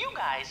call you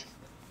guys.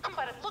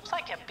 But it looks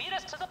like you beat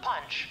us to the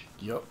punch.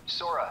 Yup.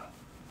 Sora,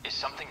 is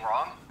something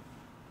wrong?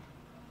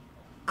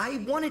 I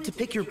wanted to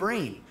pick your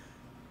brain.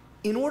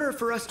 In order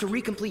for us to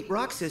recomplete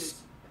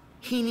Roxas,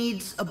 he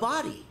needs a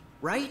body,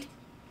 right?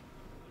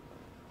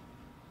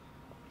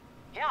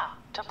 Yeah,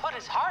 to put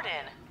his heart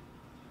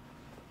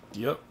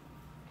in. Yep.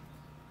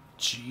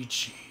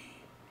 GG.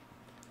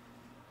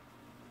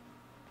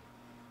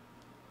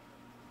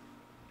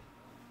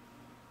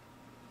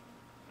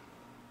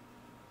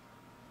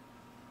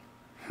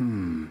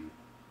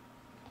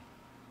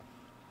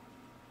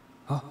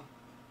 Huh?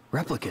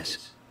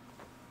 Replicas.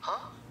 Huh?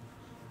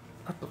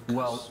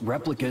 Well,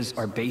 replicas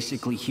are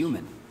basically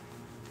human.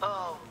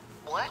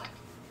 What?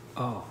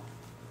 Oh,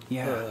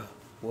 yeah.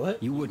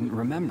 What? You wouldn't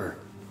remember.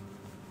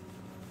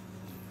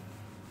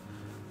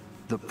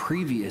 The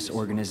previous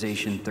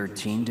Organization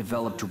 13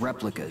 developed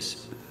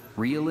replicas,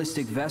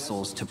 realistic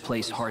vessels to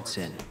place hearts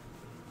in.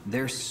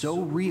 They're so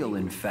real,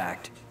 in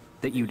fact,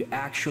 that you'd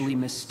actually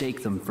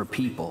mistake them for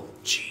people.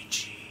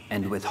 GG.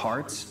 And with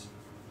hearts,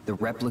 the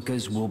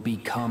replicas will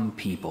become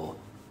people.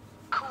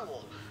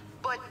 Cool.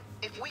 But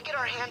if we get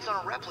our hands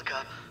on a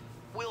replica,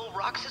 will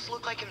Roxas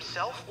look like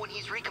himself when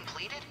he's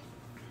recompleted?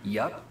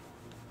 Yup.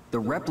 The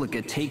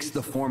replica takes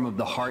the form of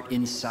the heart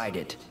inside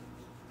it.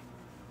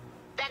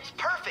 That's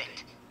perfect!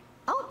 Perfect.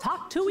 I'll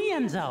talk to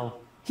Ienzo.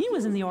 He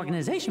was in the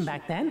organization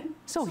back then,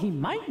 so he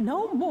might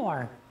know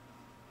more.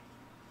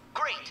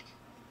 Great.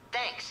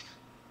 Thanks.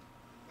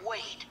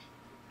 Wait.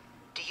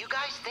 Do you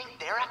guys think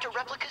they're after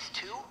replicas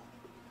too?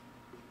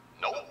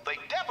 Nope, they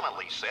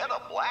definitely said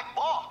a black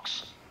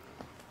box.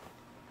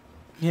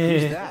 Yeah.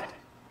 Who's that?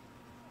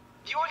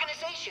 The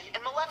organization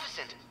and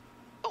Maleficent.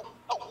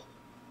 Oh.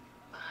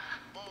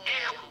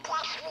 I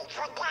guess we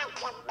forgot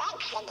to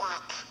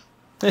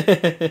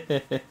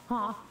mention it.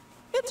 Aw,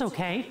 it's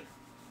okay.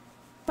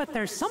 But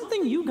there's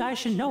something you guys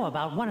should know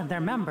about one of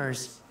their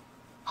members.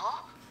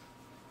 Huh?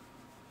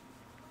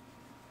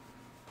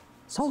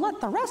 So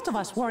let the rest of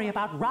us worry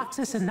about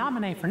Roxas and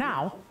Naminé for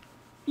now.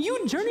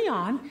 You journey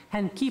on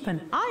and keep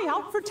an eye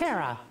out for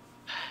Terra.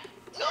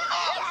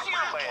 Yes,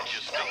 Your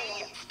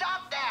Majesty.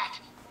 Stop that!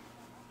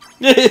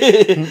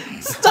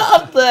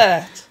 Stop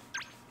that!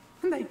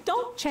 They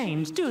don't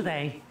change, do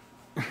they?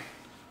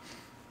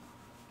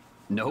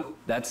 Nope,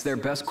 that's their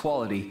best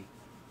quality.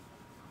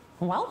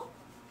 Well,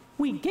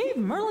 we gave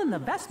Merlin the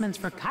vestments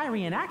for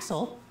Kyrie and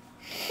Axel.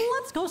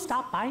 Let's go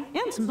stop by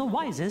Ansem the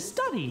Wise's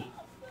study.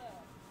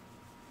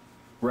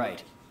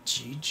 Right.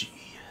 GG.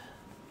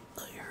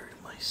 I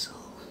hurt myself.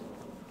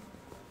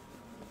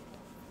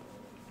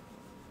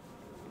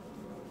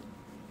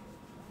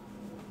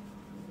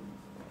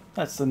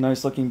 That's a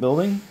nice looking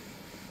building.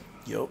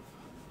 Yup.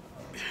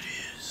 It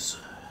is.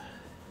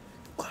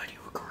 Glad you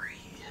agree.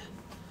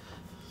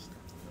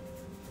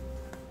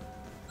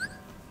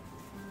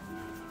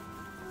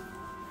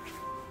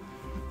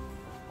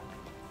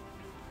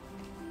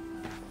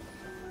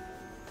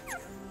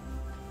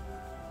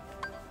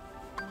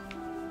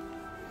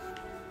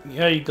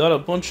 Yeah, you got a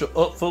bunch of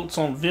upvotes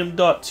on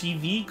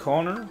Vim.tv,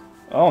 Connor.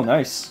 Oh,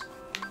 nice.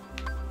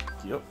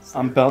 Yep.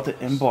 I'm about to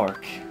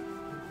embark.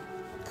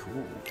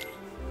 Cool.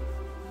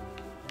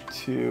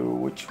 To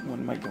which one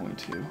am I going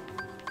to?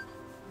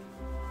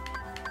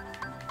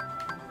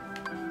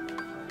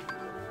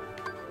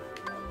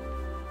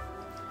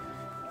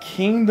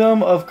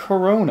 Kingdom of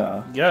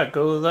Corona. Yeah,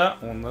 go to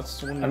that one. That's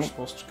the one I you're don't-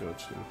 supposed to go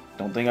to. I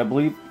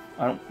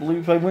don't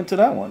believe I went to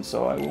that one,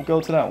 so I will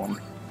go to that one.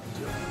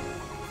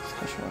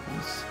 Special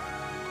weapons.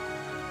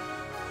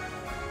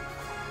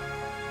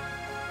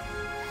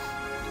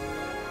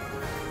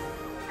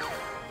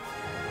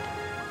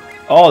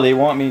 Oh, they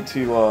want me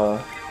to,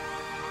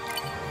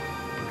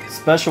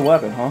 special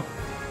weapon, huh?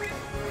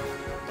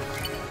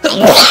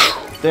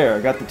 There, I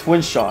got the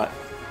twin shot.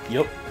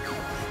 Yep.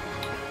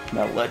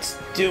 Now let's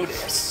do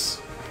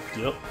this.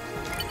 Yep.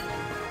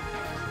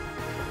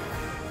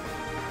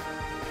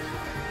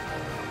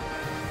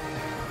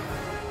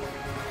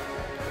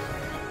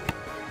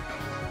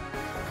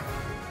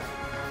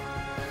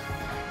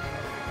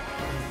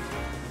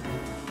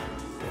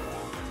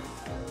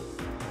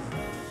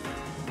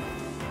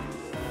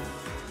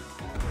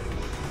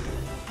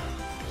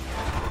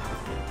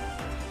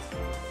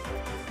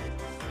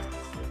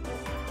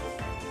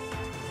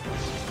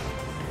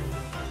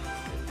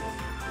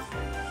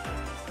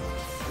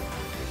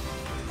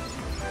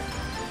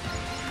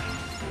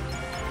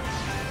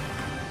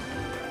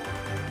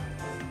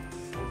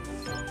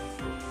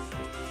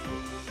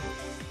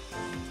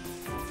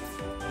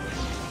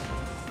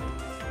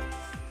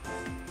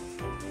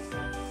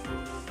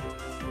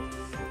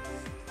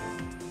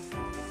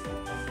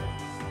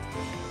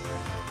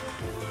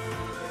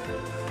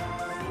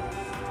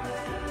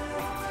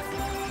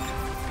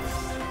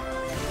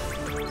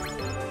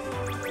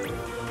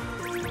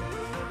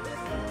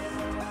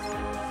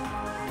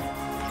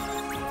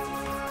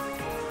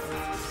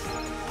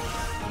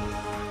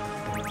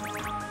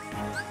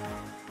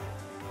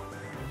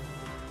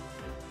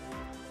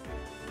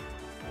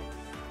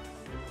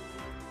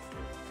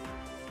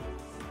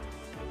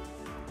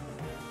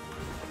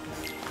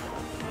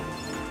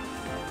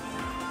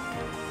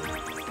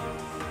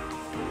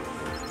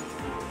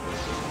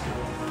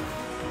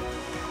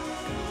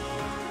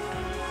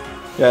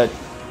 Yeah,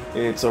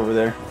 it's over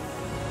there.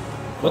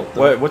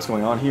 What's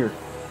going on here?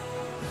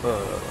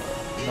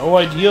 No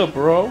idea,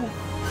 bro.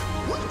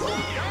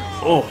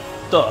 Oh,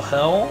 the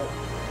hell?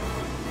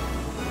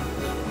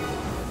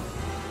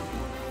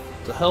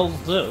 The hell's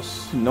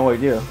this? No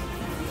idea.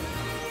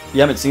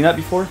 You haven't seen that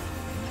before?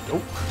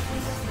 Nope.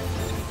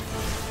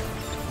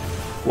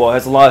 Well, it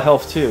has a lot of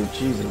health too.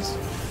 Jesus.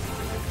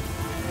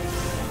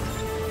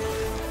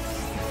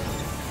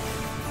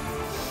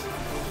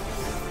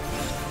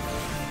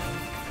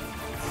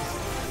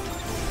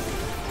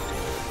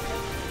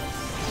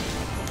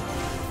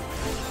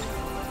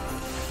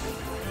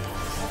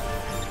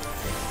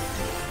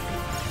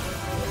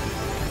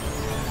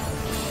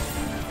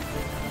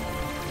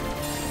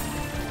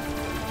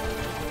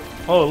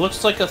 Oh, it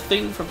looks like a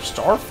thing from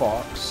Star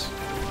Fox.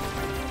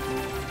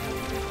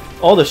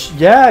 Oh,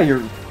 yeah,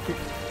 you're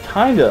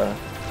kinda.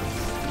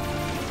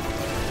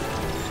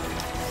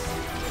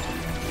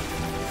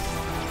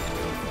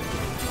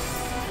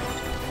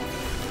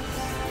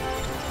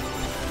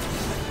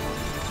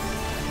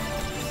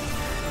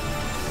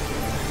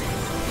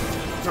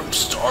 From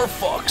Star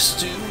Fox,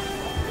 dude.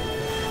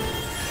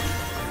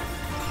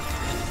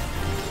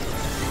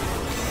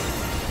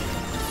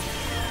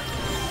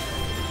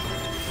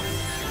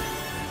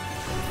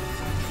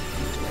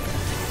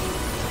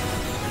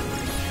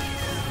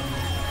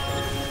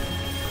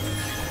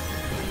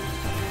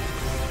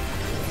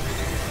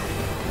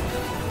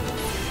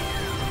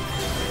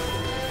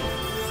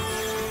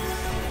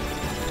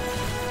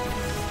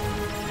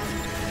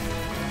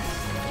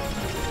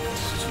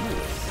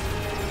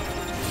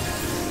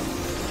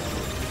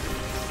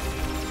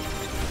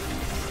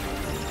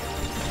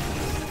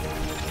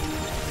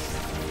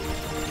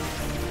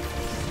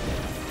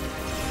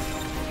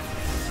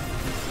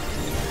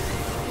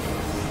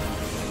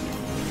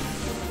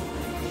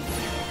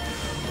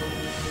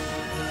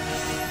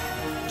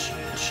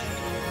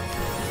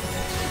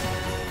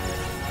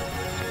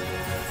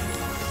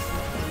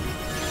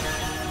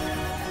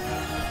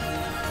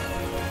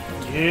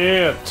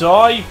 Yeah,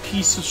 die, you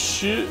piece of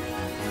shit.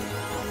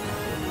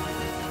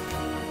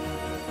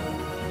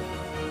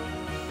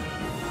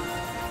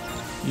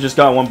 You just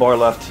got 1 bar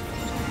left.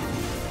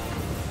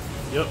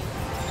 Yep.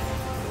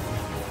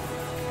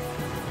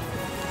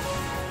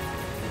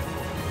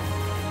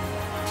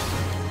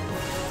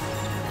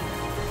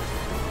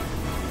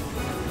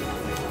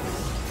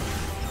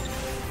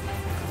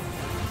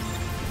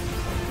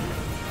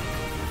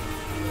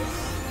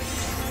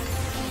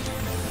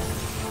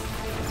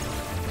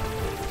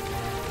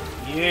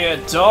 Yeah,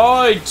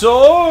 die,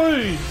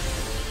 die!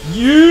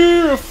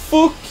 Yeah,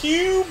 fuck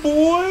you,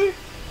 boy!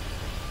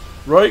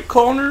 Right,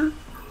 Connor?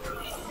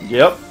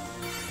 Yep.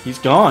 He's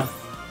gone.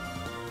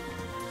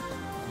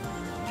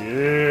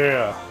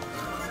 Yeah.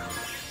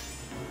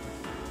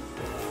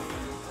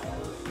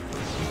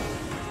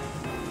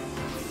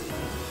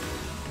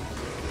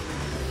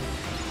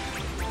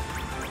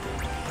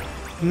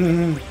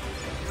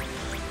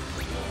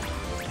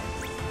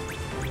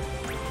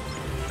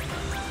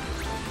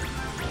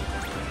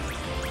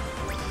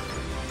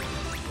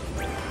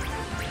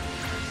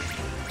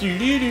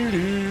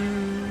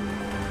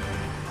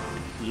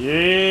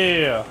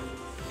 Yeah.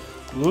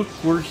 Look,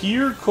 we're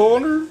here,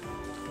 Connor.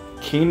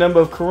 Kingdom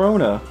of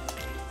Corona.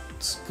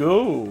 Let's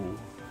go.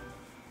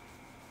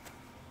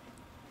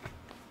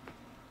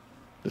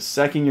 The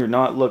second you're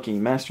not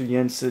looking, Master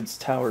Yen Sid's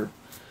tower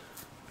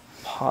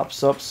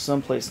pops up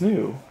someplace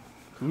new.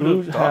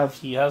 Who'd have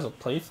he has a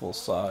playful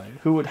side?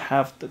 Who would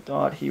have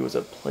thought he was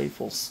a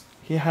playful?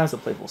 He has a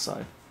playful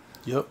side.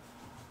 Yep.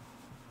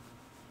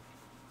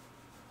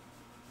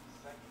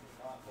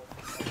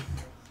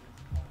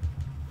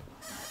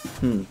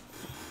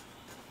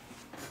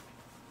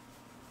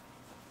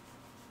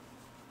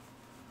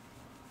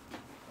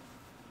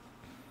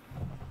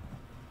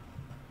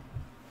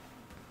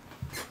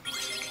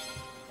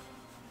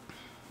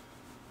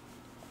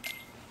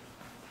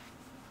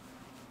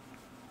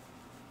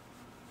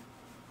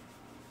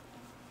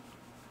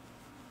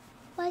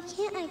 Why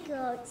can't I go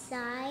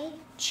outside?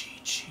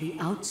 The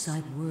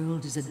outside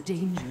world is a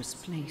dangerous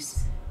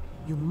place.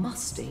 You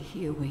must stay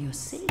here where you're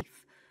safe.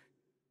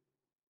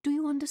 Do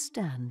you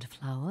understand,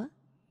 Flower?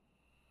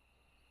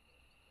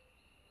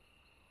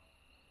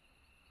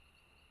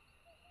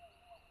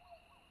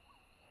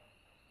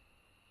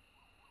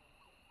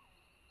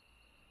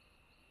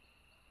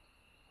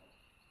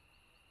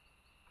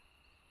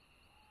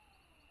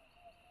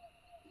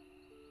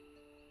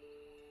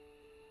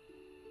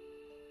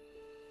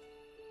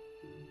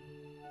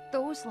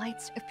 Those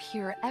lights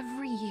appear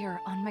every year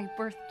on my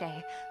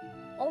birthday.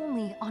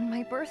 Only on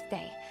my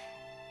birthday.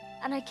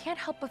 And I can't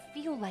help but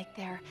feel like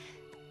they're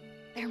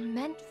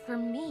meant for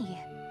me.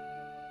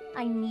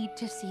 I need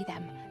to see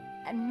them.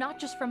 And not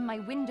just from my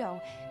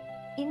window.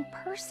 In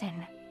person.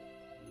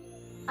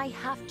 I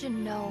have to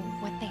know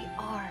what they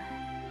are.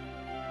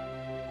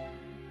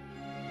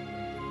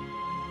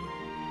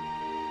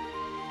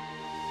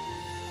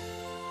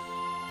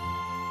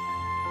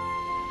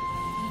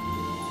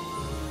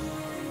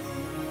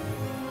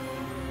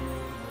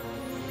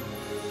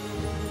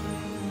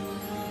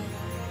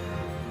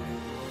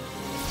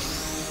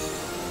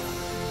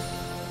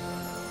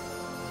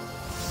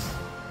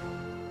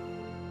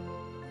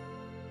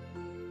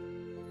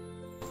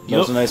 That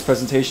was a nice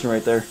presentation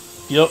right there.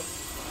 Yep.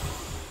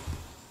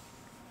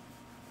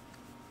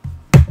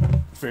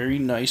 Very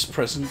nice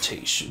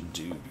presentation,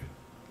 dude.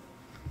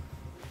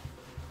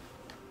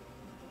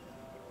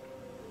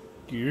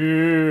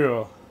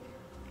 Yeah.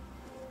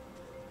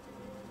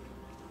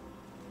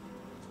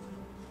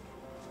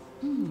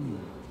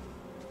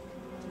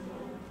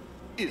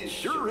 It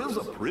sure is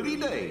a pretty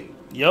day.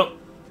 Yep.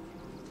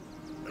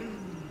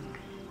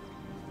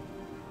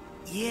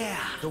 Yeah,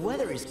 the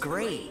weather is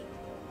great.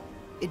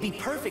 It'd be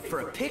perfect for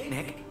a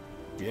picnic.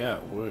 Yeah,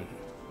 it would.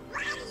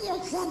 Why do you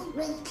think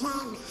we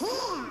came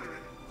here?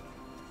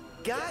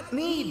 Got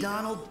me,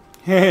 Donald.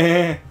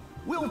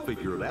 We'll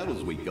figure it out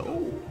as we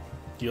go.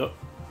 Yep.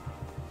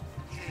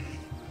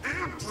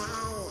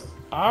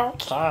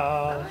 Okay.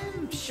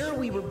 I'm sure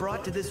we were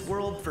brought to this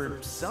world for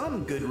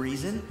some good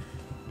reason,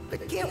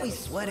 but can't we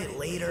sweat it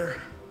later?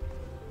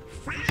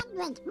 Fine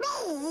with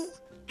me,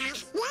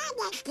 as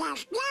long as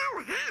there's no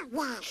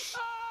harvest.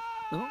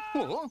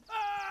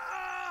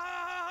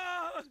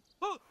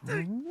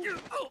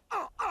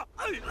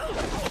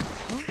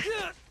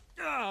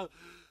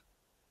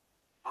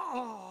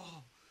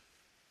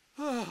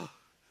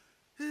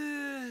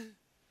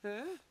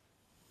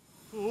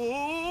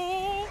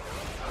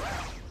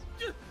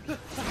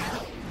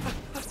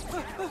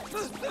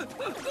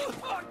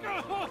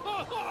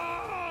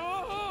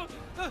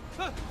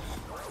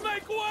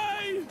 Make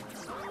way!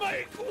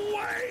 Make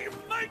way!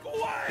 Make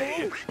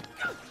way!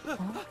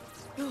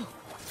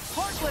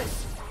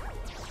 Heartless!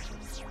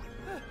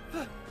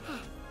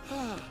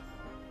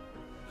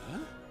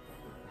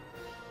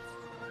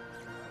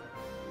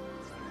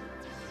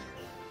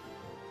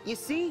 You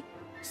see,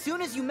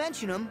 soon as you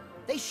mention them,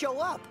 they show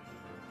up.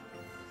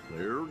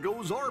 There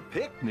goes our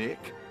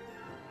picnic.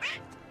 I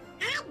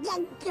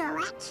didn't do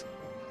it.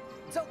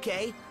 It's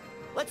okay.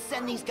 Let's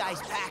send these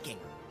guys packing.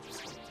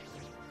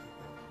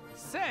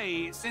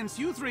 Say, since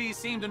you three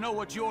seem to know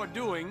what you're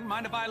doing,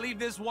 mind if I leave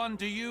this one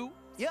to you?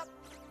 Yep.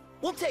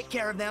 We'll take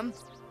care of them.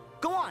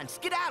 Go on,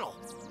 skedaddle.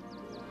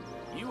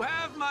 You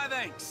have my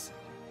thanks.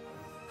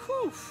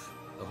 Whew.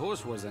 The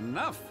horse was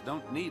enough.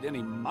 Don't need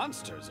any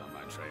monsters on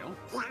my trail.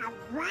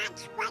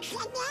 What's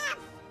enough?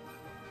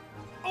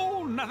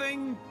 Oh,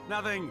 nothing.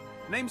 Nothing.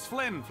 Name's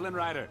Flynn, Flynn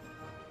Rider.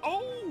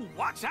 Oh,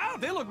 watch out.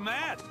 They look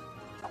mad.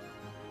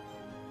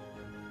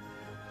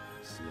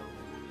 Slowly.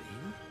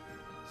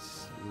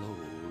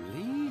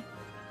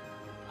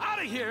 Out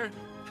of here.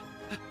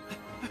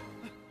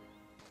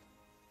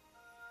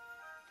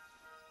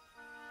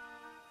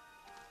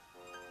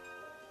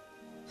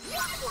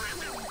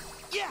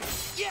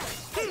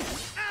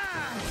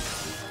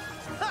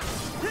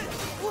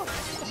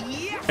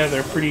 Yeah,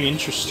 they're pretty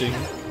interesting.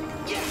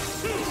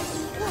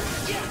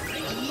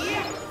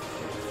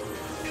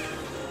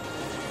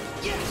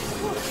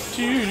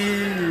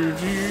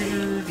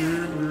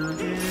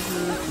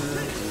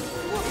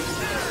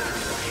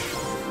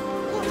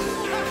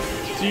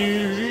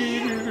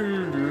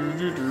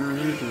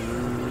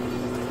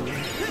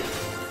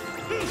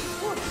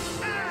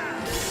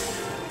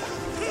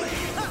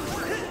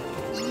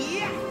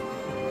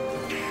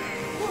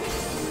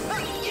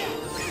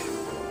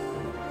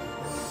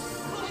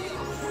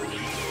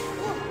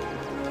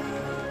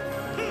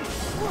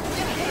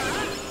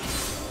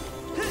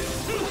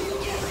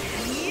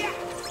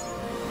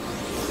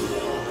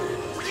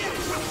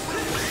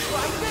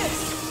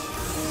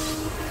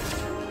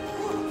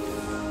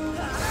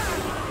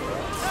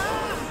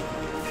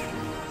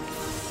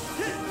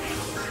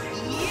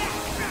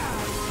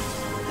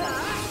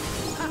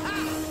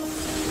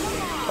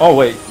 Oh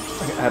wait,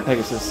 I have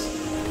Pegasus.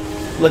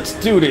 Let's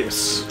do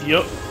this.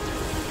 Yep.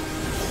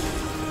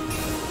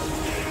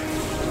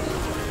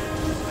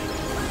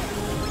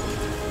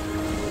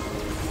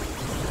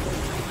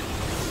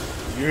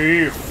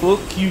 Yeah,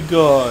 fuck you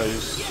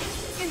guys.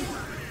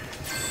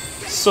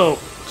 So,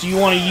 do you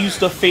want to use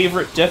the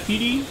favorite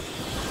deputy?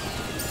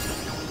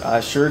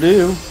 I sure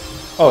do.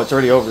 Oh, it's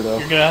already over though.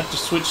 You're gonna have to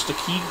switch the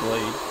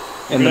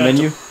Keyblade. In the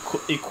menu?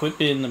 Equip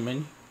it in the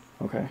menu.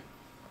 Okay.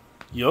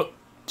 Yup.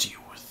 Deal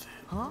with it.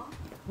 Huh?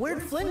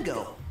 Where'd Flynn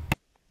go?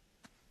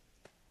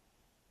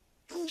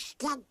 He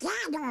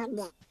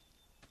skedaddled.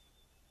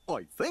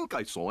 I think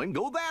I saw him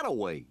go that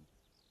way.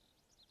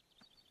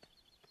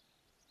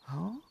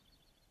 Huh?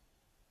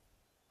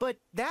 But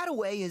that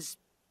away is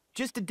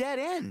just a dead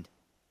end.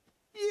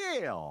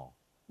 Yeah,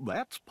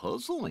 that's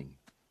puzzling.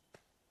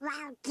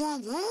 Well,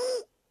 did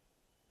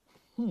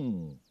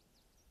he?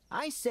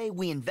 I say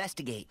we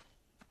investigate.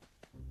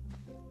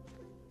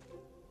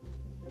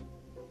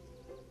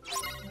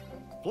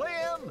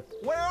 Flynn,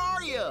 where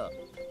are you?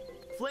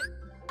 Flynn?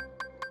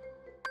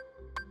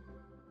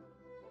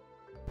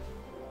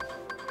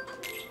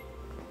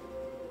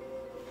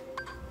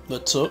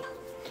 What's up?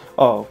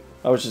 Oh,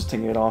 I was just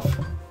taking it off.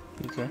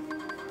 Okay.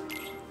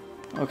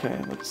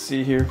 Okay, let's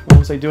see here. What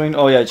was I doing?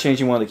 Oh yeah,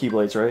 changing one of the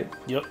Keyblades, right?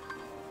 Yep.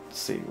 Let's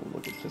see, we'll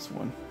look at this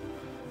one.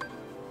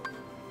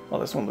 Oh,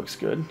 this one looks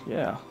good.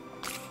 Yeah.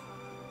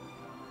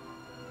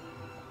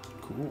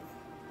 Cool.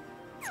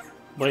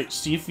 Wait,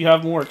 see if you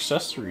have more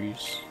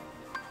accessories.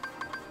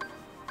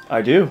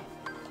 I do.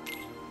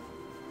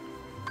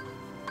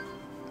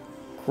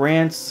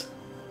 Grants.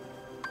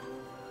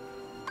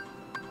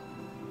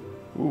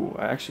 Ooh,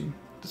 actually,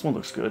 this one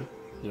looks good.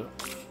 Yep.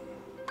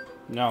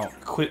 Now,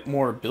 equip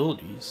more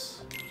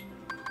abilities.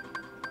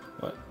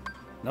 What?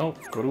 No,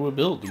 go to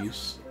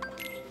abilities.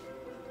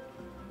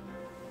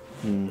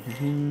 I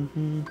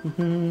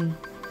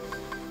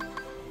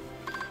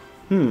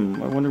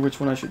wonder which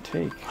one I should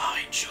take.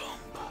 High jump.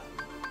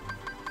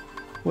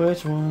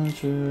 Which one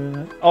should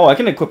I... Oh, I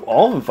can equip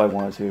all of them if I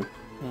wanted to.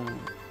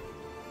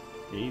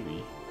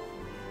 Maybe.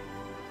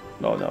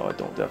 No, I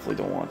definitely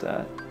don't want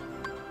that.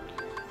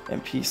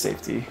 MP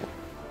safety.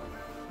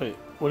 Wait,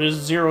 what does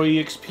 0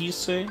 EXP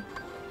say?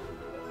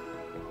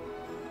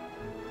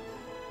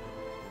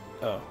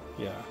 Oh,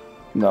 yeah.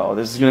 No,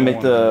 this is gonna make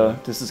the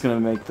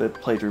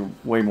playthrough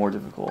way more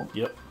difficult.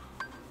 Yep.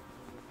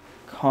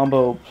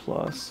 Combo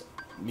plus.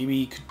 Maybe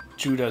you could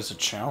do it as a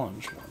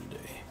challenge one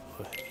day,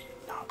 but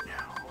not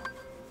now.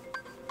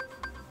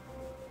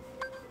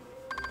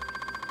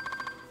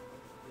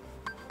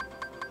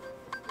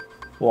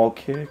 Wall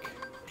kick.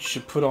 You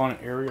should put on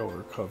aerial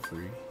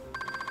recovery.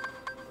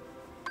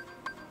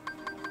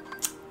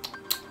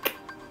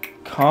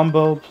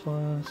 Combo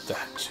plus.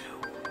 That too.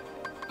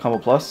 Combo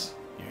plus?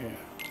 Yeah.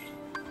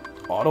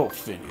 Auto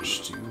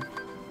finish too.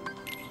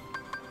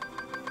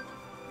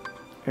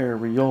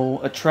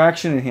 Aerial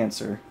attraction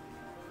enhancer.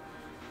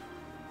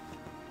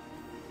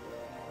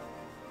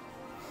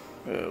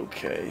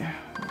 Okay.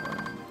 I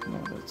don't know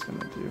what that's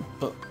gonna do.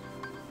 But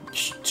you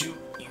should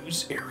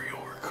use aerial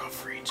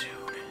recovery, dude.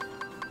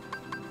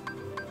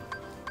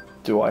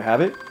 Do I have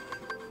it?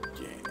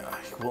 Yeah,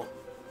 well,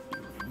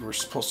 you were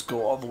supposed to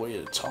go all the way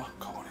to the top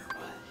corner,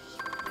 but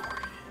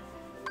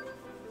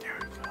you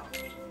ignored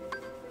it.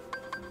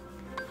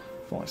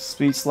 There we go.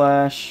 Speed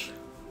slash.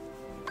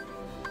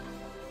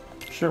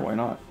 Sure, why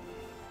not?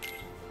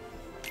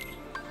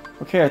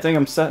 Okay, I think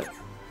I'm set.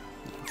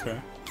 Okay.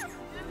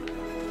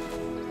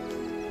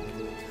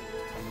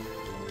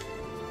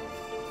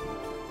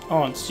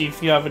 Oh, and see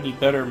if you have any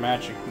better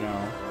magic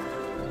now.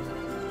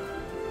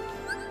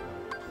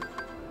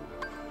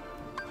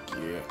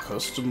 Yeah,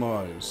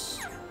 customize.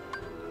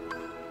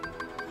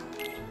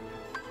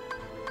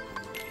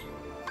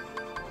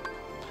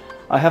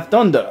 I have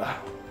thunder.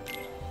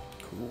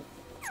 Cool.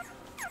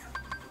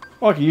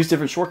 Oh, I can use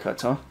different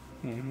shortcuts, huh?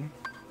 Mm-hmm.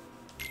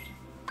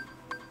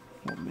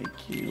 We'll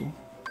make you...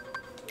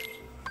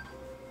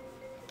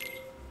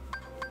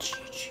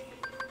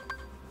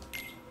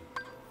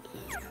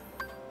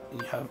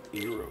 You have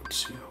arrow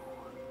too.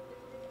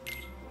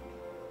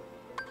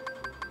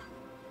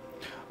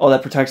 Oh,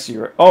 that protects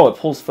you. Oh, it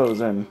pulls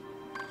foes in.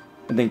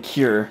 And then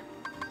cure.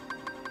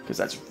 Because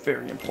that's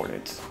very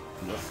important.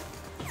 Yep.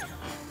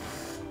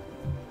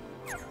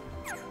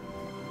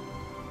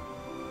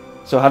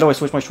 So how do I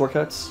switch my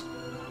shortcuts?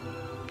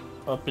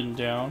 Up and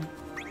down.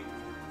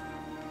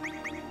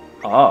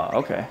 Ah,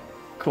 okay.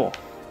 Cool.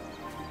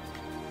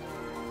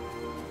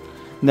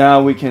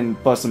 Now we can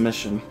bust a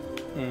mission.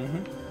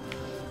 Mm-hmm.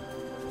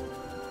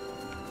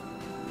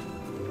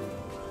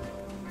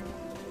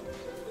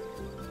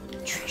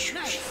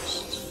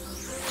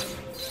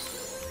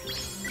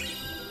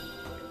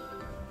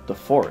 The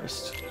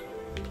forest.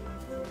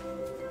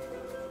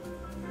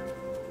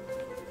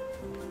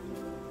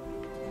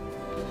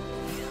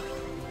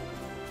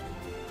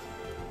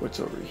 What's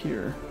over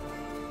here?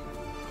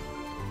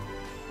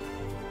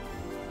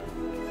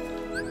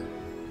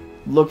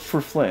 Look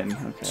for Flynn.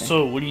 Okay.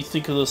 So, what do you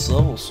think of this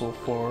level so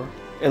far?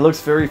 It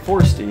looks very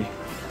foresty.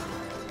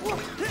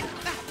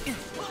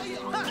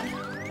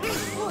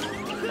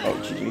 Oh,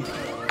 GG.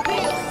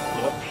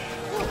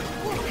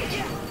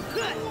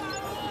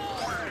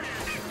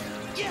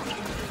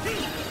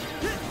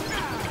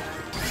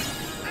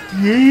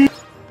 Yep.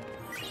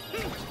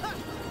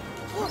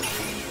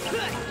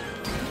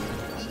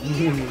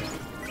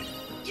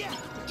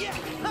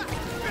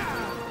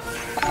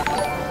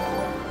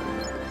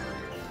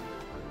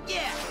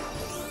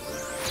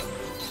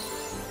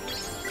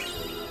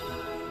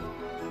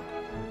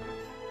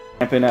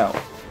 Camping out.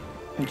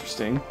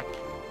 Interesting.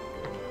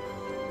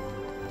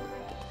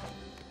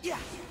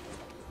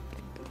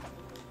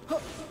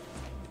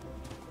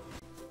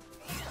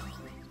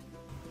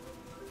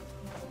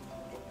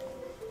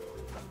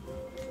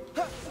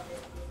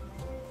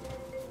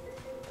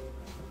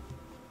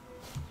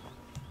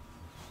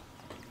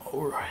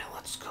 Alright,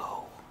 let's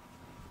go.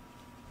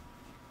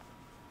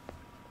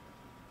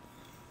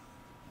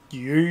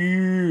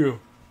 Yeah.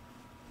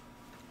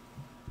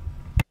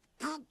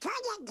 I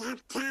couldn't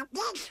have come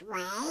this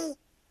way.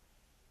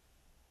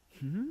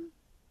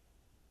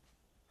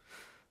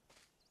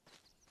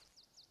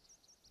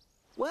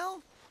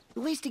 Well,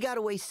 at least he got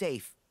away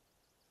safe.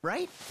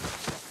 Right?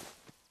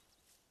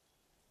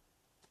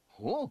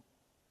 Oh.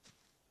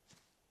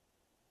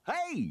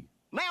 Hey,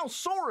 now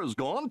Sora's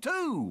gone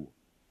too.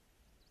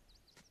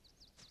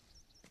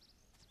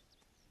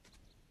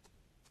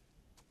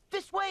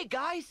 This way,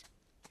 guys!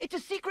 It's a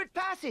secret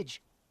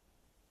passage!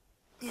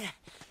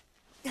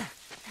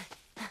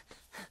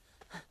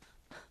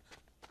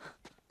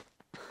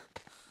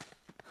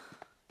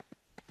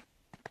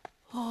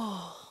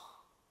 Oh.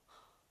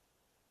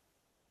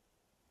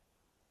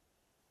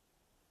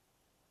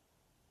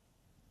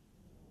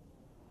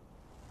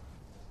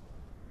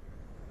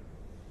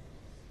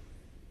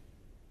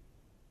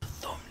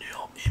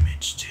 Thumbnail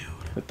image, dude.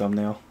 The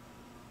thumbnail.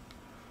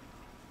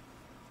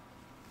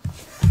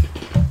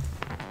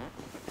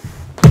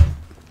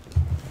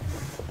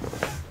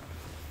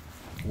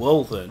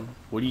 Well then,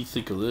 what do you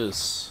think of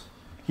this?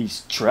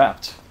 He's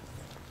trapped.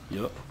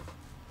 Yep.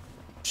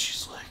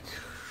 She's like...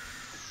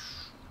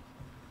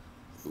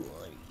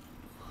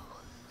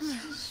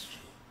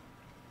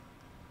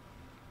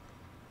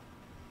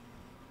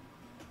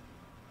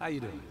 How you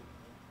doing?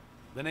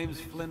 The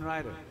name's Flynn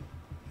Rider.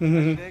 How's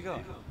your day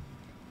going?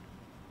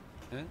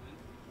 Huh?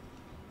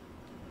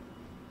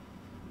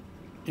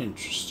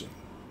 Interesting.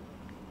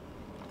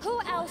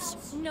 Who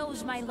else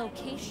knows my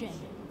location,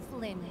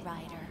 Flynn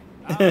Rider?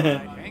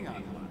 Alright, hang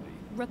on, Blondie.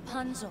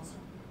 Rapunzel.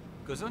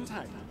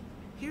 Gesundheit.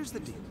 Here's the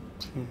deal.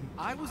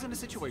 I was in a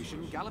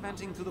situation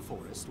gallivanting through the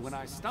forest when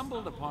I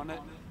stumbled upon it.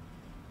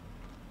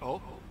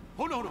 Oh?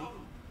 Oh, no, no.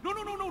 No,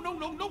 no, no, no, no,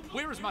 no, no.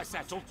 Where is my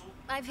satchel?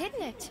 I've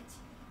hidden it.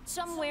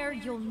 Somewhere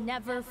you'll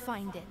never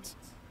find it.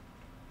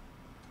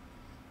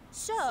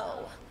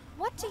 So,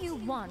 what do you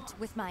want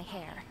with my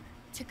hair?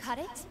 To cut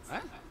it?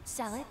 Huh?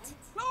 Sell it?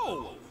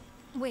 No!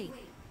 Wait,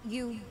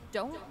 you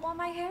don't want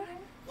my hair?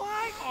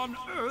 Why on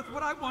earth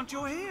would I want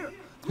your hair?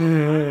 I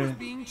was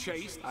being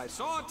chased, I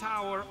saw a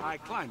tower, I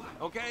climbed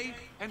it, okay?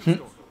 End story.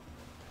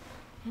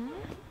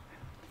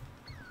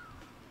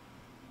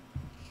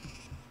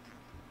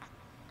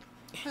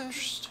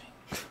 Interesting.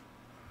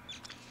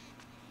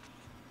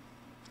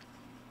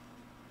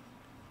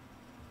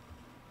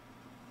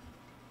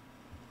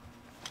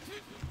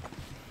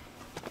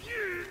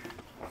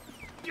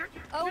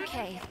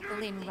 Okay,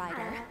 Flynn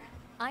Rider.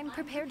 I'm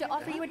prepared to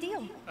offer you a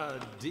deal. A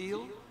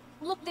deal?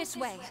 Look this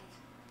way.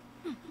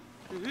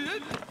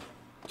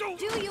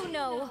 Do you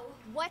know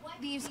what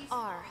these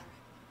are?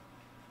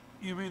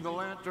 You mean the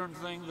lantern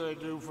thing they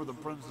do for the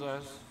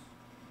princess?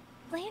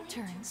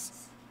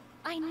 Lanterns?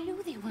 I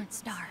knew they weren't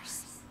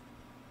stars.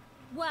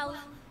 Well,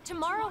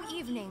 tomorrow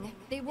evening,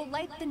 they will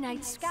light the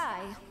night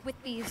sky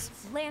with these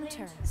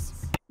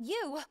lanterns.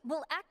 You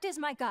will act as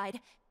my guide,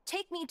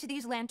 take me to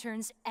these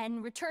lanterns,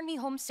 and return me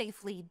home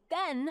safely.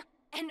 Then,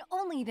 and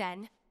only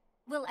then,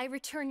 will I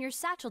return your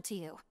satchel to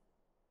you.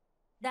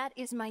 That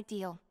is my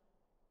deal.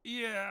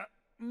 Yeah,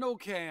 no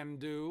can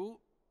do.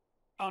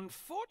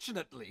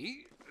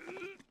 Unfortunately,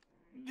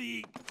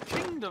 the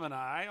kingdom and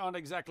I aren't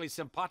exactly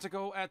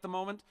simpatico at the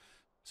moment,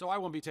 so I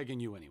won't be taking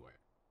you anywhere.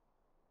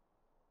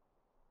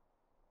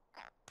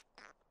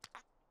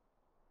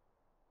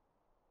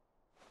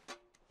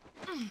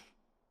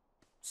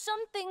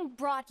 Something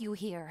brought you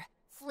here,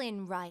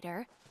 Flynn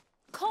Rider.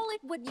 Call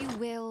it what you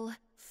will,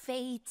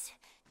 fate,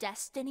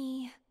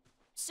 destiny.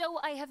 So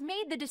I have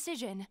made the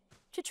decision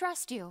to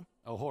trust you.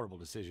 A horrible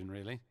decision,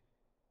 really.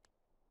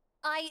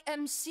 I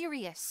am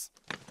serious.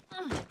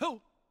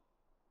 Oh!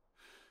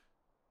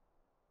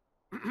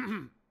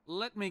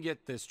 Let me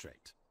get this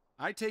straight.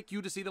 I take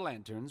you to see the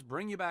lanterns,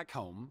 bring you back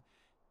home,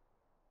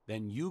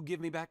 then you give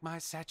me back my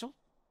satchel?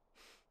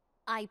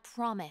 I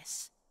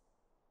promise.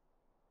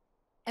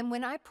 And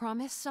when I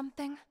promise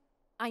something,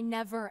 I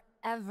never,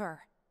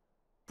 ever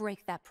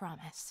break that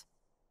promise.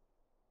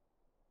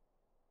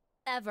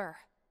 Ever.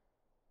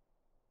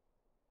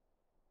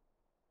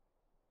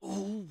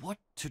 Oh, what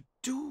to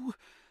do?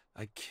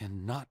 I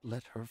cannot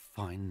let her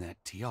find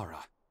that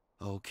tiara.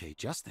 Okay,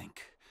 just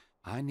think.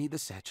 I need the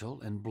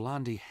satchel, and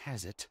Blondie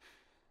has it.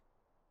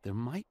 There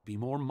might be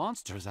more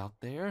monsters out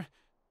there.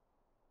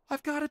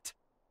 I've got it!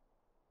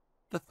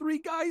 The 3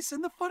 guys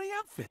in the funny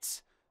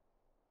outfits.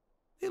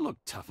 They look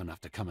tough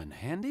enough to come in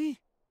handy.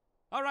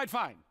 All right,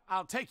 fine.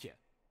 I'll take you.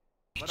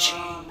 But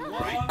on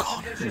one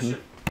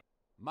condition.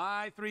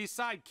 My 3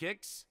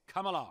 sidekicks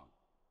come along.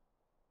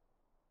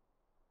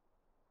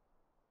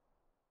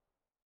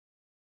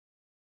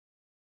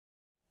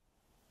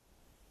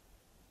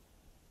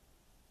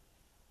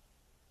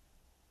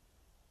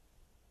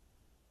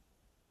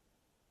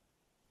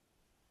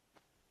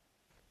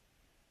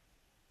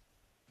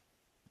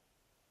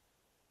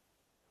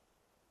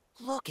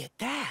 Look at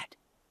that!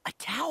 A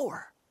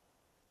tower!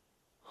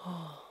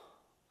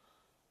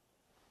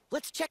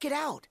 Let's check it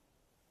out!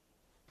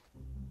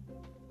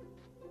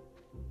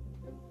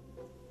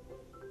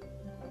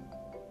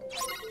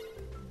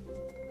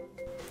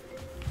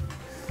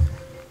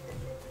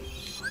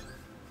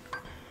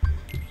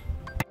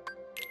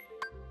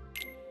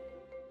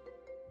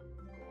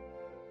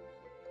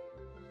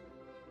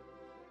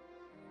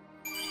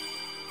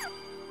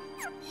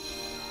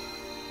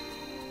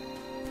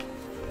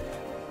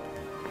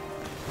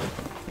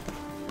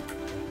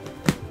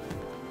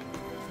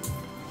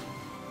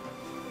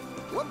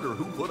 Wonder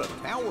who put a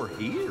tower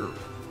here?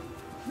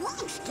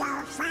 Let's go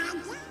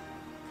find it.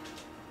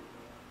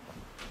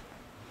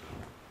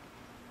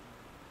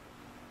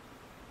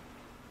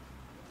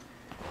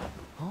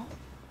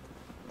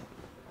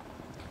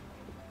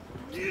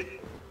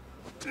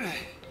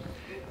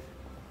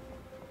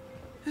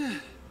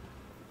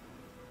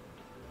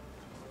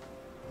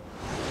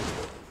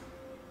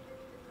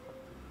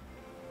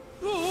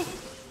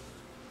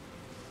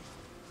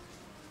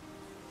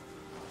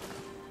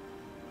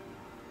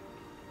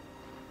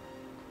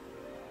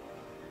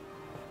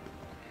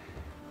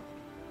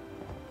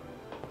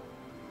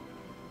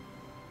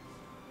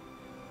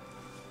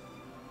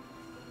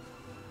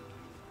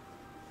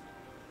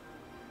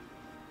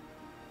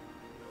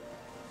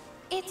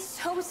 It's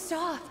so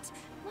soft.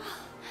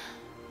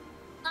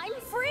 I'm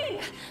free!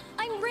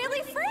 I'm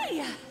really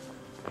free!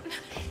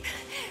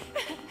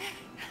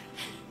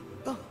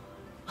 Oh.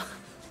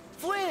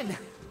 Flynn!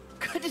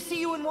 Good to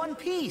see you in one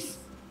piece!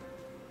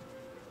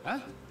 Huh?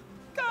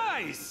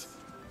 Guys!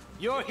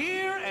 You're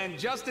here and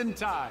just in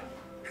time.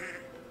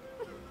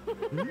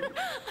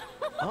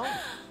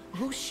 Oh,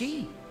 who's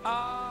she?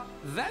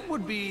 That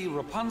would be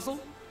Rapunzel.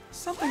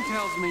 Something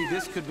tells me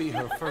this could be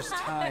her first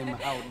time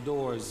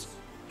outdoors.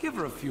 Give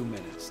her a few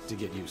minutes to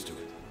get used to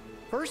it.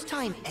 First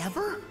time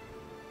ever?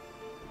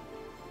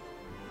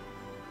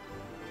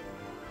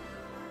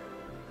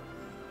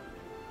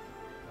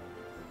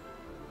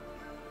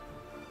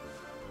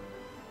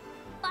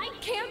 I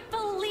can't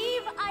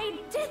believe I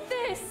did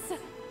this!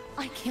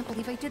 I can't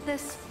believe I did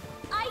this.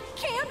 I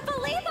can't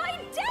believe I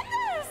did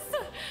this!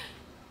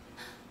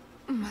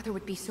 Mother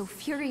would be so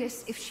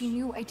furious if she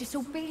knew I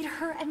disobeyed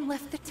her and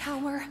left the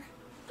tower.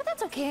 But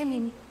that's okay, I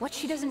mean, what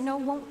she doesn't know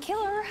won't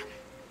kill her.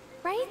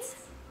 Right?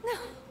 No.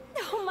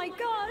 Oh my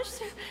gosh.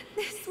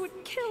 This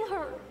would kill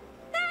her.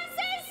 This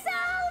is so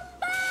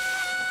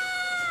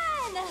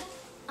fun!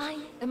 I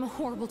am a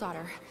horrible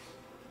daughter.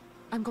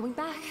 I'm going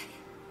back.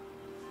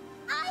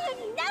 I am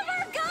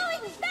never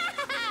going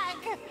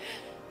back!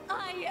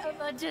 I am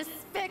a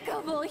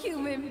despicable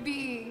human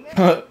being.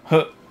 Best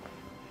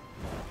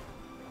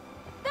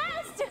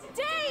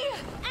day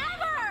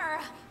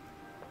ever!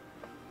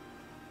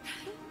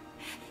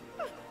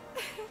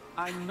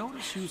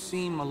 notice you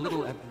seem a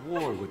little at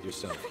war with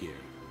yourself here.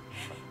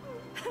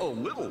 A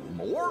little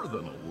more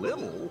than a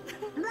little.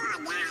 More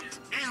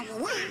not a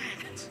lot.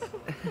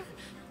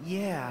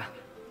 Yeah.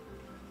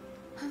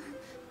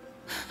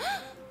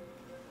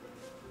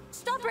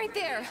 Stop right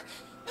there!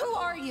 Who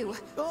are you?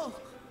 Oh.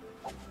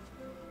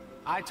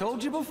 I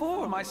told you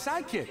before, my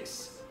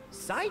sidekicks.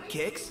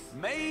 Sidekicks?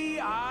 May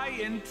I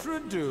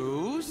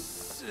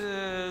introduce,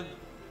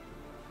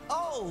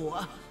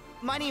 Oh,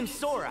 my name's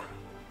Sora.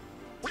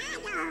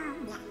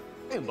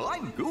 And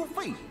I'm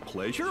Goofy.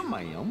 Pleasure,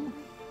 ma'am.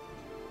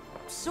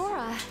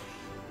 Sora,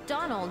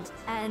 Donald,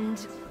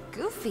 and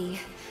Goofy.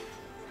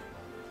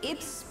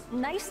 It's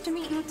nice to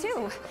meet you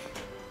too.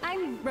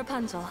 I'm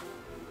Rapunzel.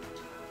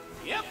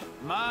 Yep,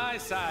 my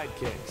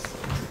sidekicks.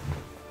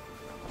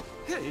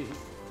 Hey.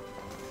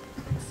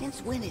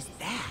 Since when is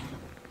that?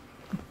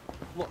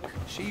 Look,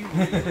 she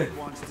really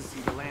wants to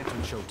see the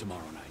lantern show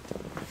tomorrow night.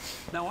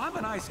 Now, I'm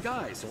a nice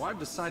guy, so I've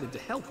decided to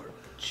help her.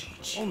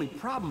 Only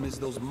problem is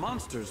those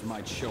monsters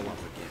might show up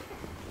again.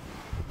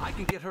 I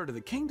can get her to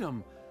the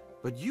kingdom,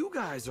 but you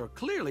guys are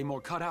clearly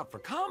more cut out for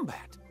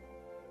combat.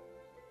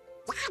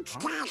 That's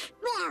because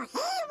we're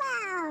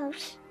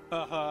heroes.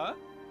 Uh-huh.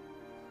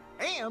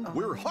 And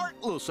we're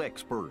heartless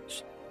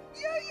experts.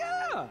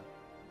 Yeah.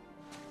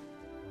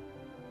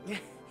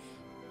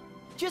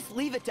 Just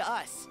leave it to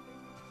us.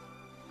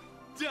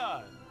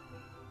 Done.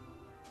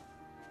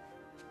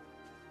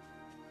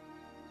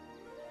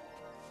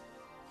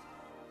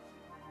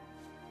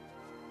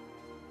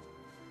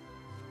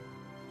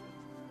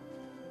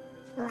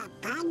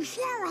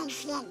 Rapunzel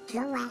is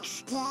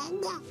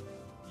interested.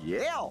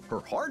 Yeah, her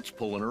heart's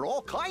pulling her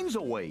all kinds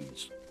of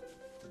ways.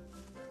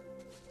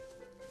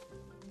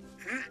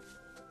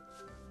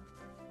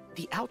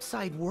 The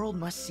outside world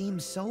must seem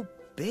so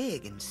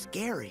big and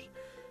scary.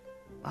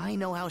 I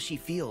know how she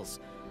feels.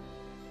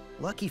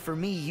 Lucky for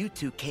me, you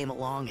two came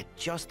along at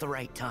just the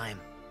right time.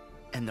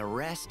 And the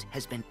rest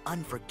has been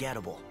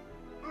unforgettable.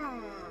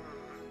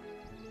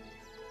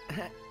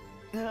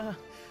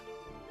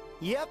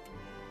 Yep,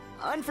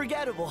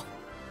 unforgettable.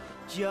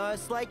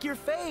 Just like your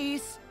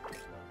face.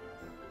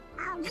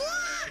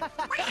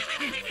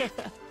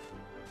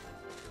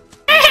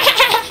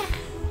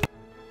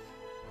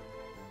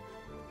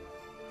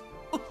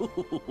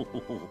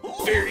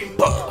 Very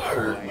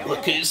butthurt.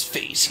 Look at his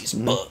face, he's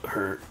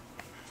butthurt.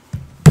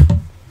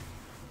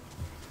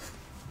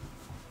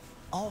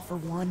 All for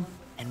one,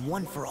 and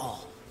one for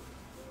all.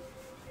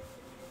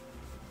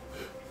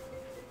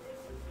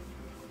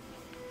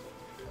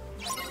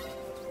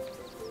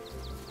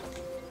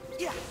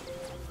 Yeah.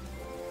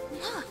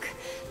 Look,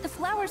 the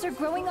flowers are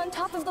growing on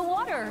top of the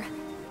water.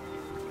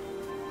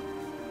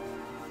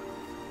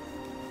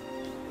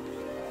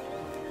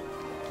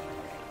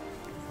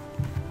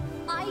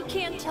 I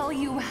can't tell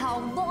you how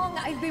long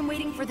I've been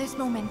waiting for this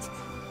moment.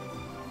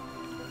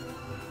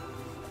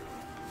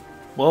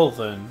 Well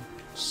then,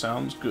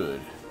 sounds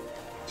good.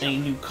 Any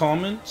new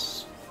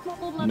comments?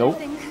 Nope.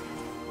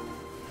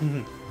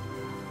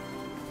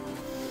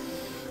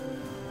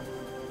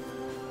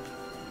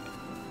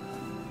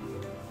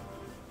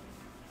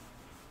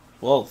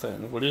 Well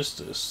then, what is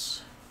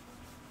this?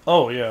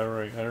 Oh yeah,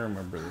 right, I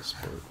remember this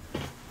part.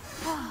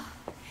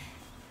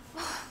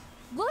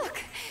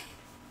 Look!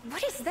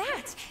 What is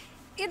that?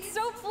 It's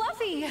so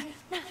fluffy!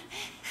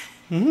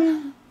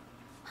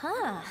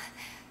 Huh.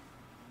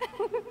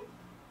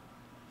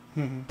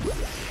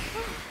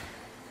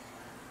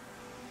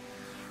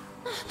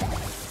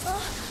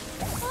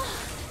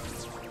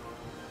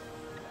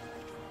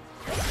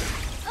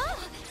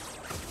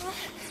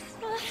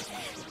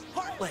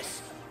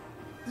 Heartless!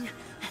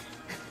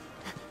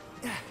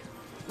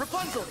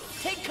 Rapunzel,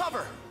 take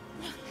cover!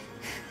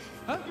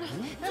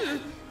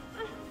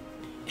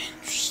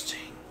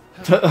 Interesting.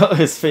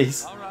 His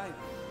face. All right.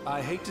 I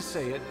hate to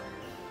say it,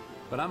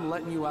 but I'm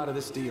letting you out of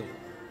this deal.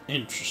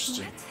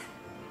 Interesting.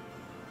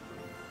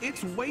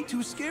 It's way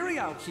too scary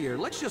out here.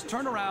 Let's just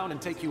turn around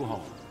and take you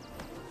home.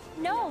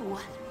 No!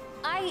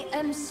 I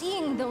am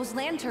seeing those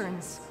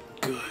lanterns.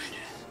 Good.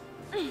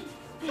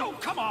 No,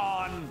 come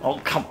on!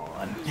 Oh, come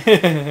on.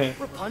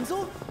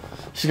 Rapunzel?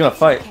 She's gonna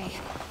fight. Okay,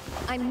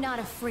 I'm not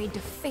afraid to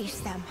face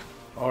them.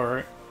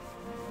 Alright.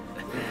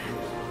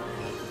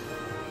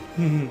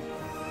 Be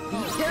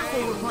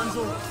careful,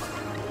 Rapunzel.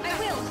 I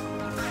will!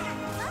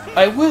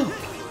 I will!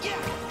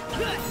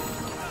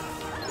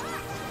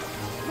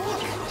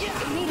 Look, it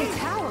made a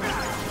tower.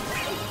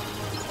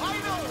 I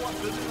know what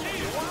this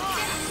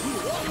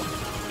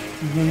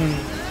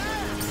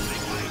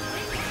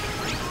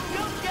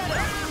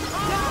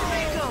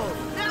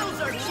Now's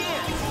our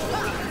chance!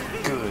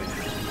 Good.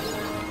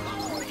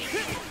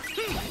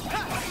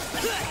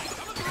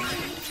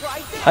 Try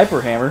this!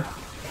 Hyper Hammer.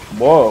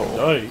 Whoa.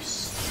 Nice.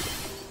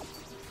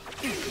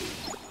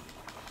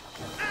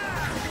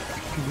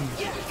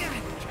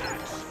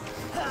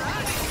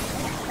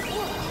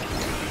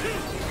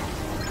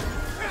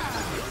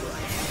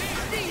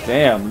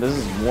 Damn, this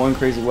is one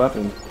crazy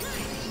weapon.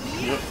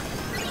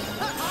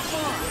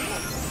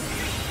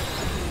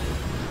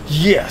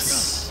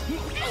 Yes!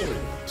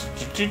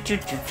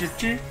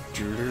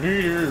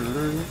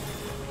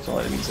 all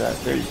that means that.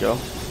 There you go.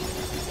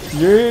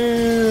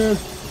 Yeah!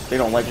 They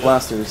don't like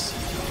blasters.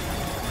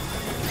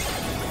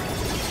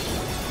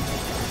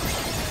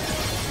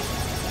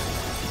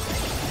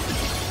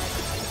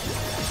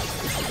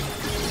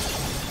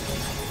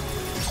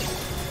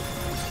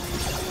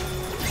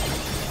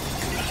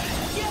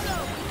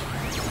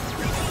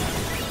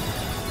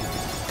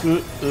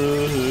 Good.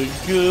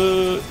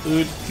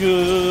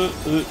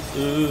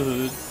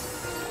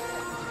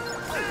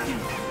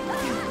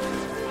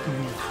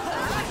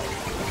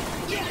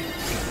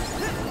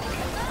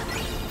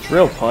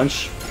 Drill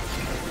punch.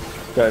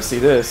 Gotta see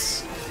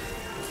this.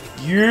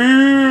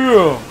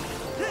 Yeah!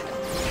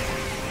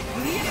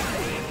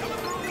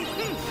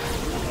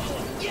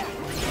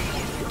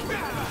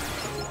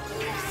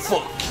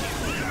 Fuck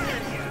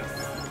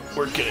you.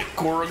 We're getting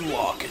Goron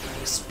Lock in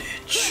this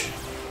bitch.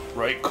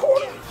 Right,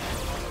 Goron?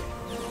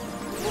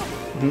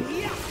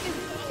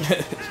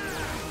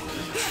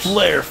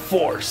 Flare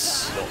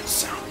Force. Don't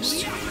sound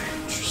super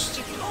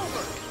interesting.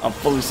 I'm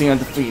focusing on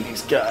defeating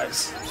these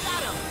guys.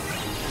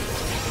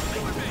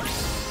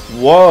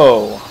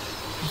 Whoa!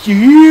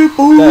 Yeah,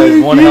 boy, that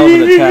is one hell of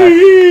an attack.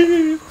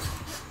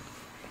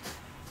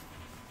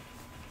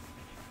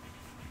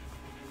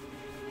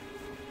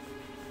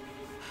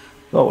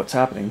 Oh, what's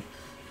happening?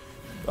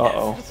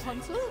 Uh-oh.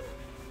 Rapunzel?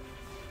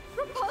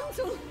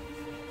 Rapunzel!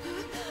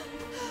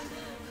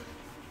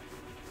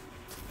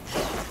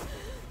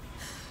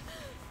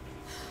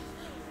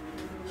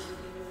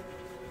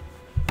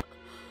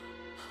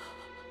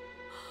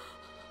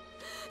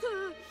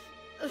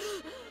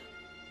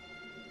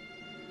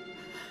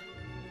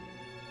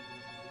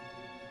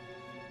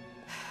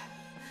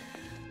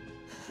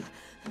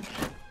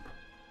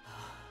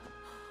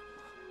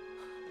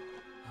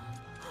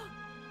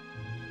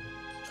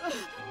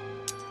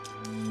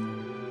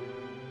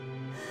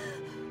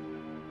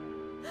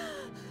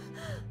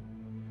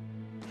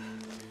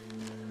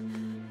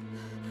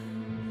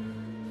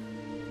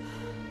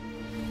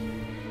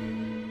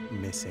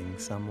 Missing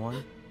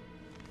someone?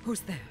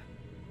 Who's there?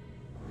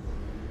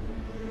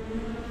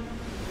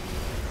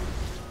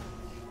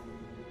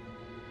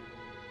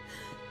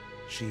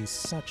 She's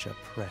such a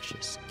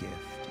precious gift.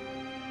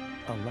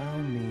 Allow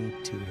me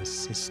to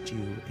assist you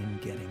in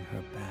getting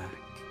her back.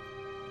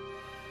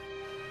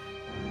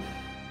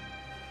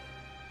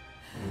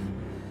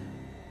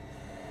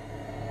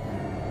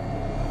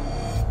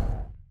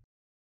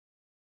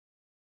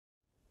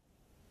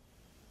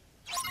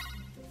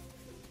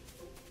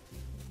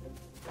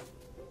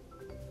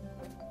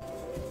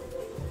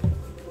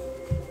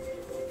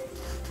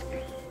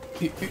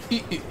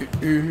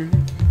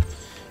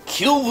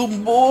 Kill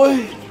them,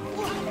 boy!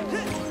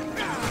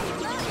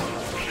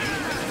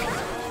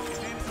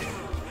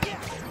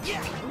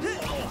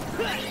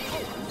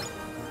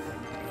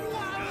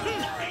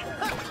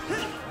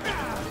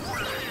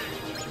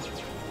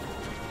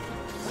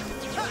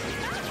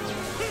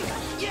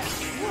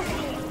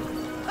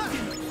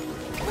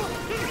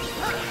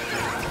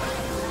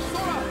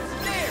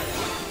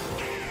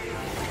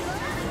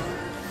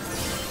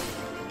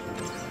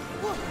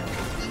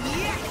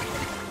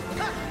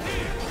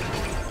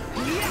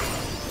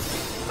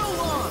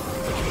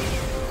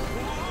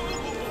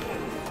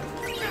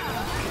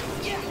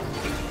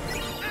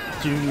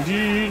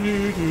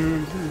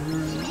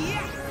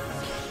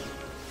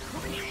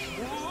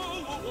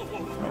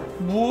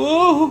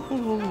 Whoa! Good.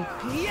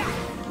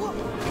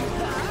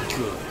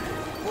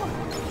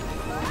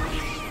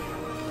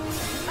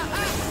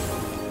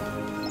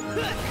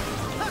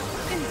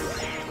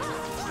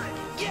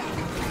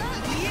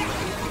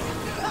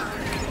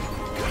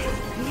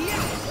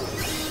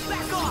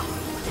 Back off!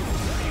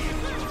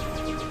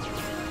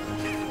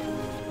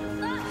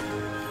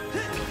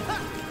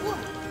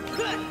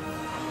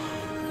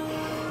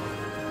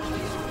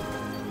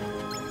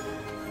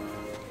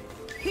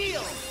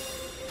 Heal!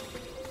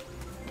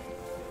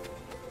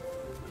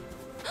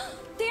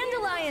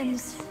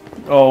 Dandelions!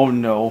 Oh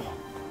no.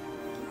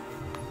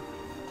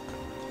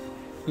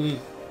 Look!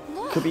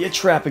 Could be a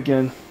trap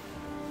again.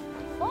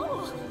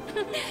 Oh!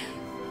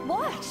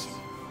 What?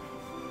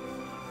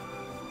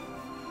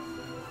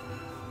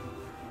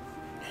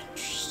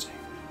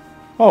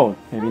 Oh,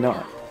 maybe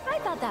not. I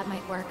thought that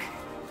might work.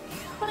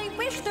 But I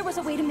wish there was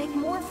a way to make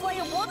more fly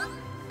at once.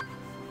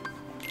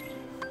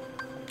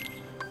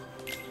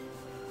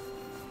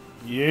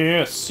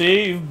 Yeah,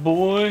 save,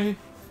 boy.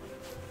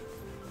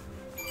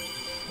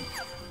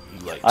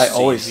 Like I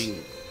always,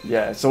 saving.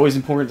 yeah, it's always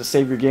important to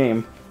save your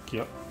game.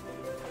 Yep.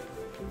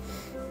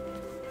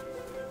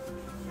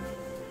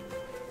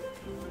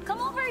 Come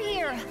over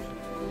here.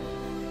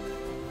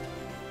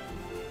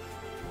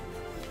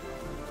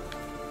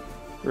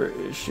 Where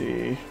is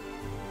she?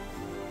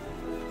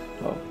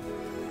 Oh.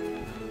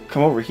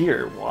 Come over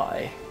here.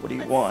 Why? What do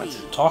you want?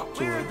 Talk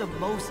to Where are her. the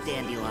most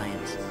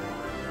dandelions?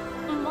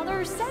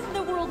 Mother said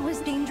the world was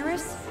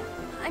dangerous.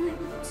 I'm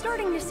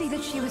starting to see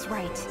that she was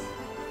right.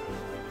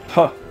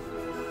 Huh.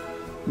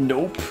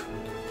 Nope.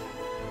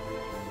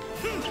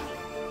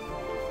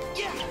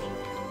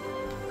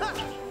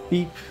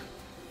 Beep.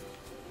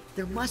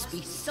 There must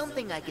be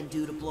something I can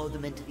do to blow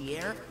them into the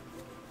air.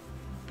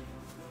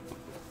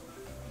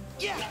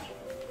 Yeah.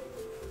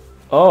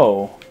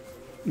 Oh,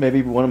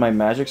 maybe one of my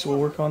magics will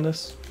work on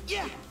this?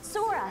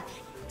 Sora,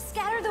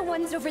 scatter the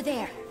ones over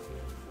there.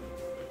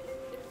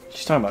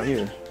 She's talking about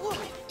here.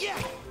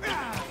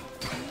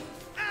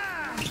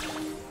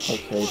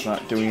 Okay, it's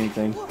not doing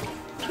anything.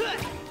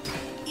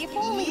 If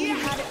only we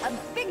had a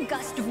big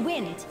gust of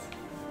wind.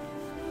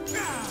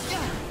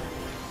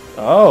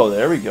 Oh,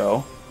 there we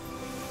go.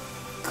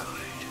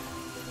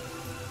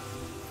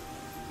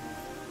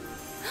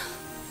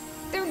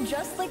 They're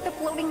just like the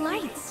floating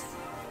lights.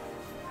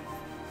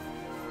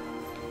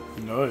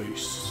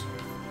 Nice.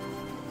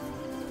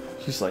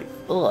 She's like,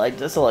 oh,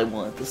 that's all I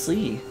wanted to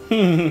see. What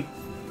am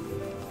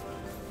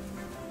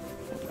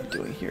I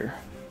doing here?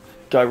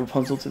 Guide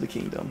Rapunzel to the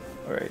kingdom.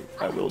 Alright,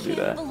 I will do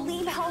that. I can't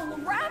believe how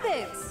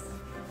rabbits!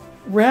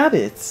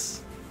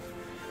 Rabbits!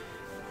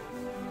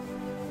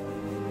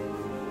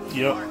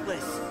 Yep.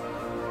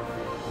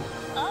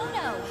 Oh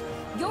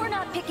no! You're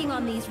not picking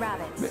on these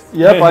rabbits.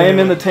 Yep, I am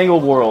in the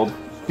Tangled world.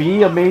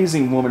 Be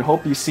amazing, woman.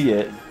 Hope you see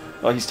it.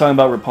 Oh, he's talking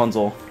about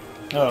Rapunzel.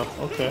 Oh,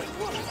 okay.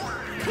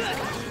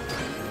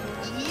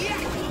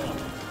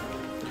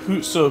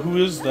 Who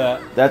is that?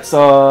 That's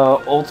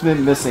Ultimate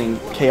Missing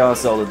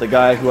Chaos Zelda, the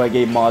guy who I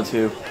gave mod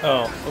to.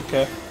 Oh,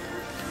 okay.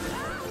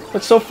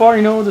 But so far,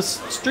 you know, the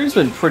stream's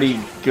been pretty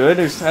good.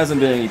 There hasn't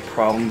been any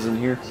problems in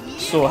here.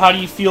 So how do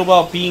you feel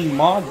about being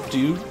mod,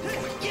 dude?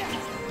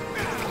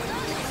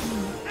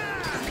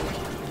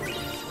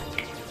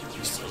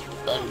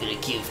 I'm gonna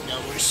give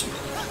Number some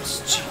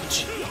rules,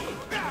 GG.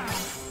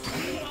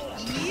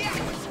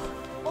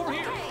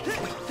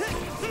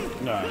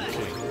 No, I'm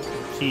kidding.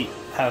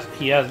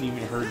 He hasn't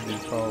even heard me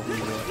probably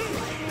yet.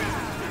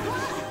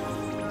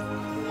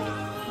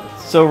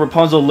 So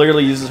Rapunzel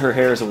literally uses her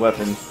hair as a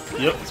weapon.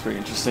 Yep. It's pretty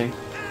interesting.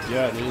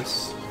 Yeah, it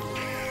is.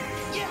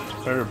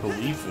 Better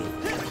believe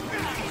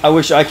it. I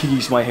wish I could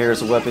use my hair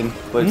as a weapon,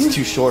 but it's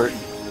too short.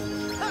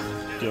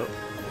 Yep.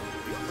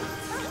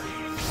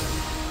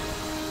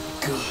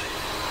 Good.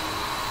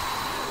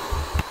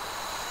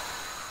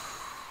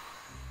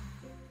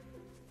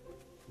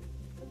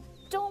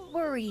 Don't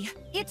worry,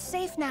 it's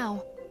safe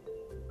now.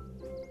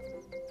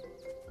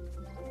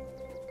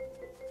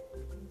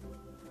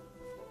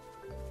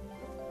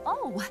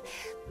 Oh,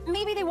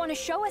 maybe they want to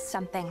show us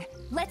something.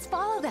 Let's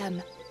follow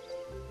them.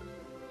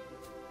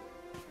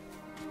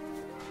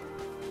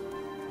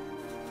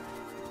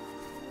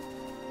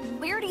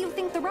 Where do you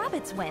think the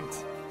rabbits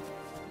went?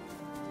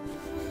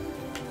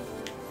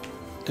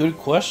 Good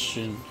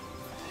question.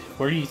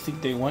 Where do you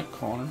think they went,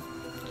 Connor?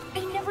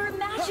 I never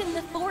imagined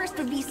the forest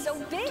would be so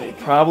They big.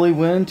 probably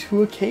went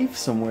to a cave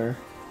somewhere.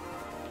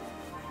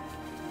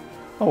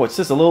 Oh, it's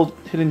just a little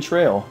hidden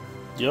trail.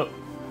 Yep.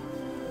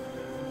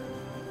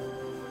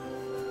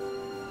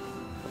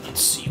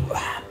 Let's see what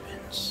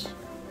happens.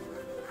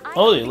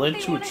 Oh, they led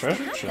to a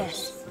treasure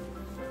chest.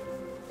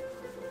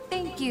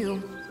 Thank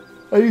you.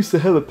 I used to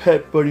have a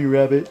pet bunny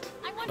rabbit.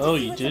 Oh,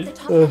 you did?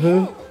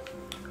 Uh-huh.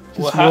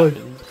 What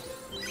happened?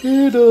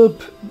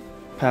 It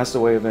passed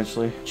away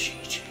eventually.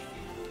 GG.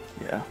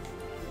 Yeah.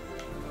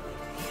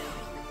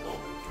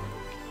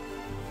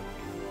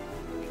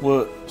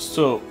 What?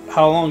 So,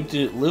 how long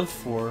did it live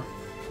for?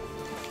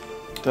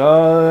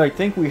 I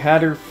think we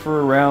had her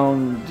for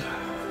around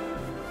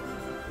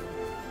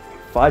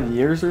 5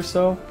 years or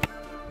so.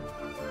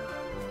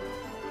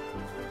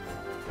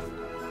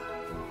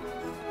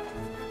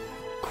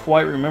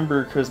 Quite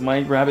remember because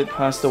my rabbit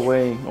passed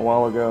away a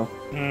while ago.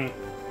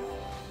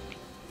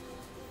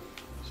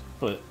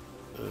 But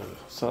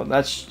so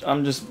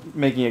I'm just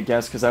making a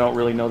guess because I don't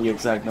really know the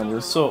exact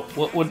numbers. So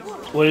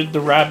what did the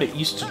rabbit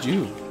used to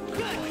do?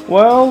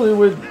 Well, it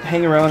would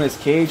hang around in its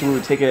cage. We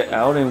would take it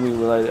out and we would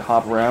let it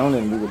hop around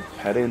and we would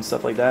pet it and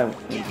stuff like that.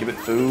 And give it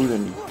food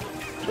and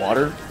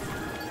water.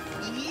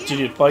 Did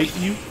it bite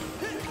you?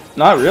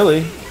 Not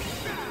really.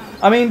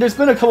 I mean, there's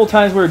been a couple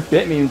times where it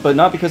bit me, but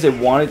not because it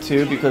wanted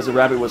to, because the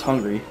rabbit was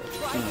hungry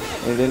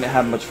and it didn't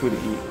have much food to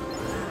eat.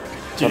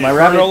 Did it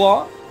hurt a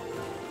lot?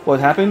 What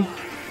happened?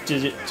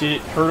 Did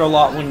it hurt a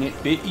lot when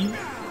it bit you?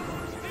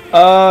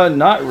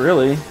 Not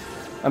really.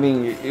 I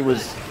mean, it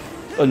was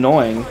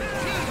annoying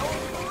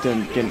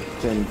than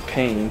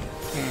pain,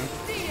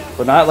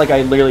 but not like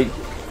I literally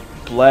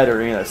bled or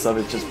any of that stuff.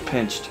 It just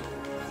pinched.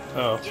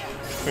 Oh,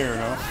 fair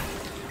enough.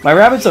 My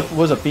rabbit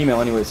was a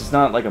female, anyways. It's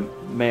not like a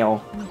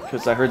male,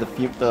 because I heard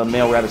the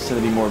male rabbits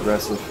tend to be more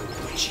aggressive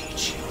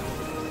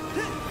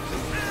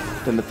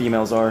than the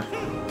females are.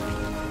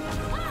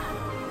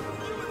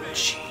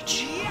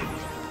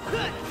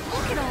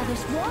 Look at all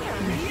this water.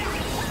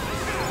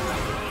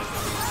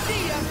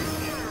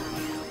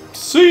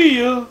 See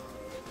ya.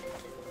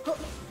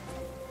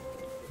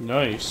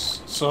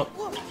 Nice. So,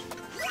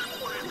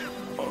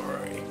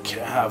 alright, can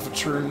I have a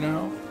turn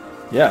now?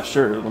 Yeah,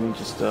 sure. Let me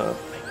just, here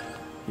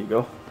you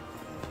go.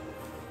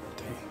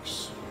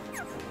 Thanks.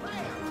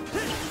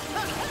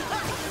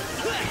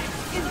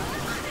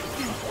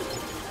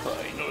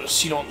 I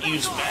notice you don't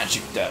use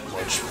magic that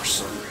much for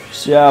some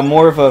reason. Yeah, I'm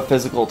more of a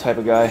physical type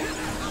of guy.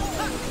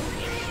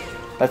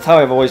 That's how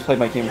I've always played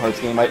my Kingdom Hearts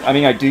game. I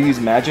mean, I do use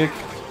magic,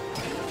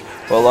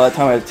 but a lot of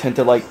time I tend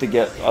to like to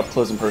get up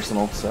close and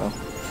personal. So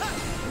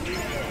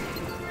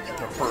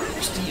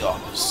The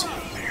opposite.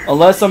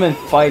 unless I'm in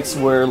fights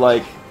where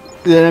like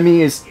the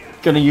enemy is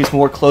gonna use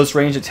more close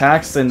range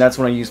attacks, then that's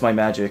when I use my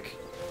magic.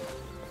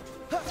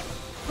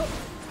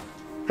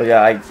 But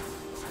yeah,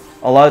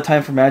 a lot of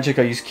time for magic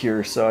I use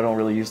Cure, so I don't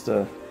really use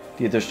the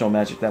additional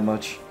magic that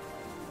much.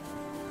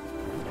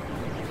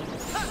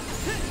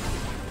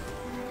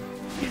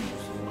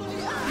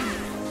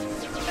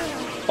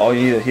 Oh,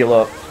 you need to heal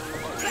up.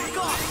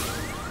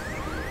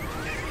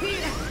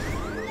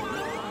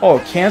 Oh,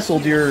 it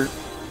canceled your...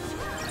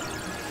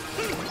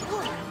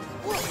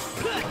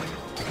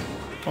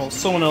 Oh,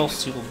 someone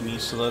else healed me,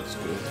 so that's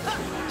good.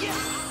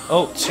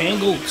 Oh,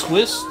 Tangle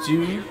Twist,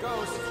 dude.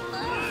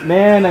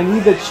 Man, I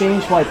need to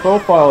change my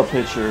profile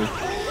picture.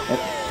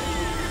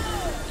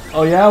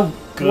 Oh yeah?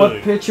 Good.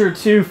 What picture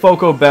too,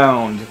 Foco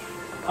Bound?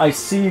 I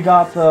see you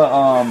got the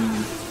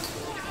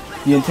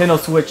Nintendo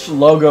Switch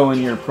logo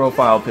in your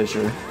profile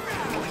picture.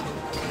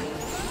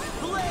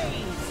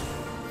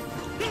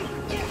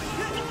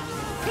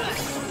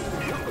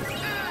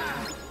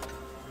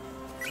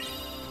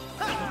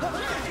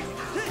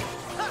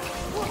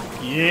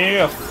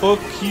 Yeah, fuck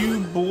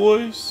you,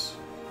 boys.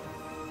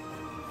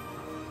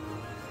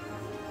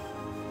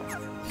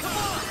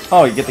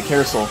 Oh, you get the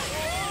carousel.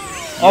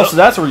 Oh, so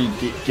that's where you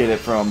get it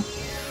from.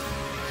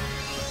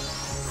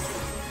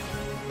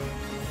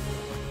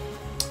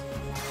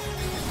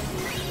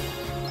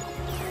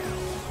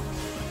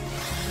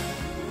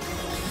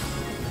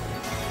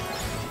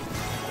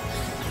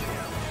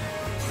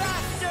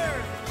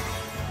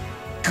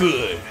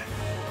 Good.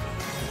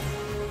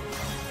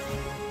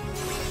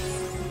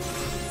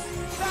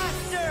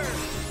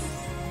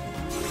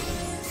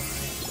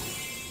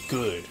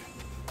 Good.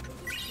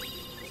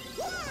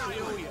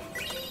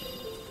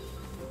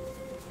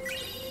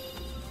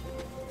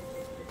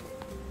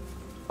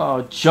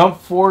 Oh, Jump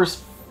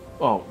Force.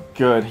 Oh,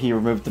 good. He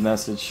removed the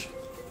message.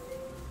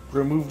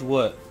 Removed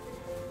what?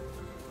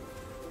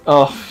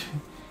 Oh,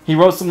 he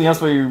wrote something else,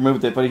 but he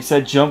removed it. But he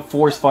said Jump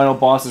Force final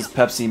boss is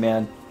Pepsi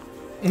Man.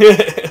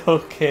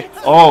 Okay.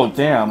 Oh,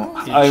 damn.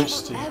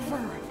 Interesting.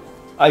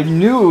 I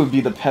knew it would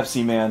be the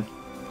Pepsi Man.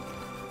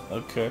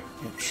 Okay.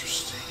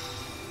 Interesting.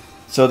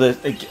 So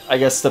I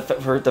guess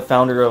the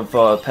founder of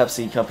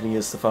Pepsi Company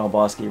is the final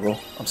boss, Gabriel.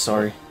 I'm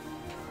sorry.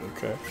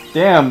 Okay.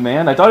 Damn,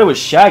 man! I thought it was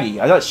Shaggy.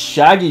 I thought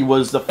Shaggy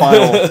was the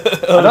final. I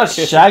thought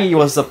Shaggy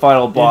was the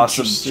final boss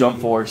of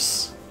Jump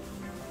Force.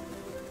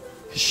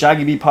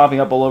 Shaggy be popping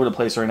up all over the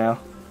place right now.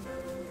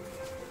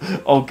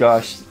 Oh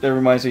gosh, that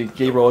reminds me.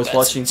 Gabriel was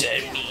watching.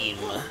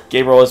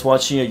 Gabriel was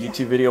watching a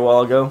YouTube video a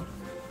while ago.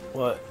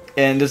 What?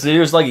 And this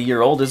video is like a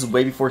year old. This is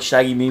way before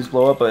Shaggy memes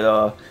blow up.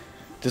 But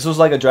this was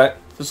like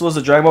This was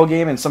a Dragon Ball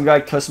game, and some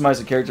guy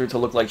customized a character to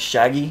look like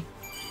Shaggy,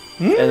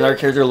 and another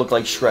character looked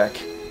like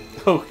Shrek.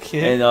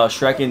 Okay. And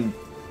Shrek and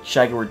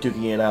Shaggy were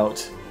duking it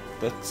out.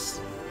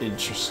 That's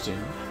interesting.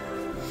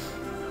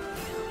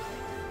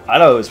 I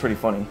thought it was pretty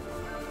funny.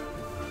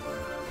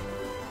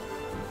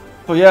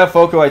 But yeah,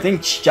 Foco, I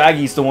think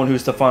Shaggy's the one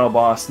who's the final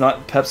boss,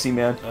 not Pepsi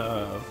Man.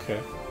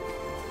 Okay.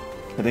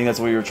 I think that's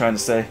what you were trying to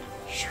say.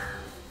 Sure.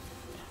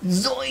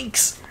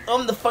 Zoinks!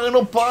 I'm the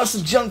final boss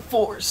of Jump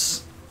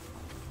Force.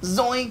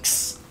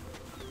 Zoinks!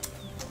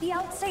 The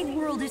outside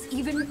world is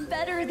even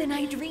better than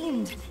I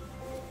dreamed.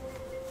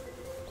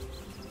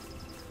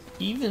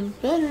 Even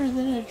better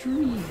than I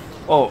dreamed.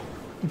 Oh,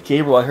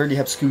 Gabriel, I heard you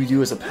have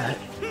Scooby-Doo as a pet.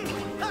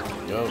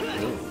 No.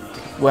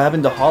 What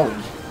happened to Holly?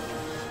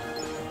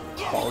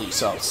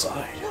 Holly's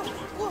outside.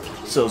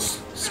 So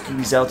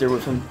Scooby's out there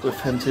with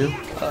him too?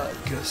 I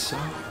guess so.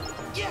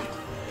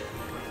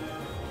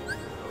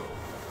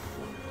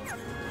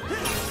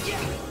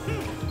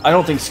 I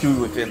don't think Scooby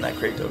would fit in that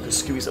crate though,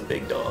 because Scooby's a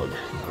big dog.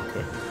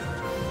 Okay.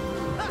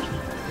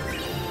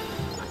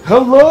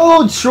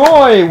 Hello,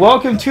 Troy!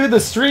 Welcome to the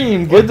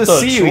stream. Good to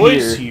see you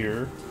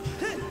here.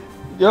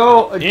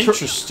 Yo,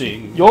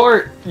 interesting.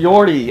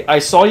 Yordi, I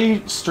saw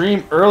you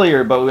stream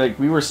earlier, but like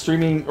we were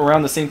streaming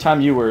around the same time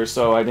you were,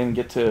 so I didn't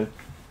get to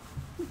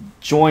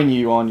join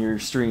you on your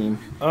stream.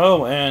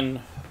 Oh,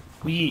 and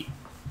we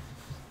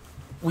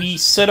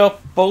set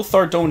up both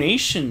our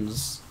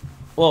donations.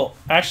 Well,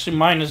 actually,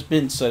 mine has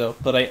been set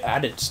up, but I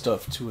added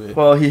stuff to it.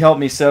 Well, he helped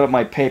me set up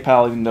my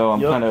PayPal, even though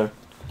I'm kind of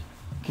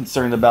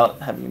concerned about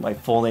having my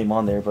full name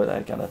on there, but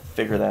I gotta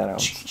figure that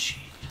out.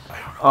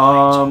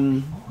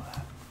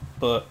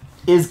 But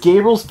is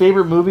Gabriel's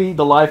favorite movie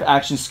the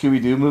live-action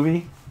Scooby-Doo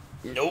movie?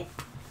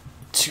 Nope.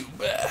 Too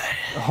bad.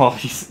 Oh,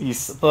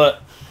 he's.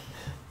 But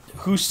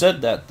who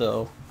said that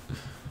though?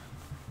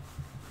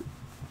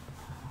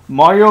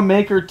 Mario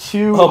Maker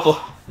 2.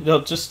 Oh, no,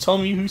 just tell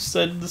me who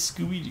said the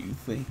Scooby-Doo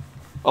thing.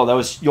 Oh, that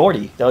was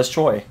Yordi. That was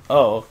Troy.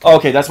 Oh, okay. Oh,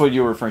 okay, that's what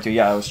you were referring to.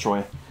 Yeah, it was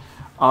Troy.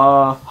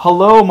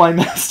 Hello, my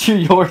master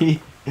Yordi.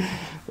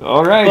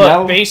 All right. But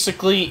now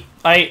basically,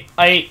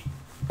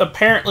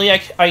 apparently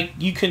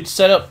you can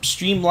set up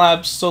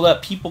Streamlabs so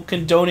that people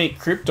can donate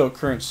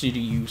cryptocurrency to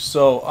you.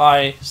 So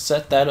I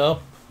set that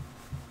up.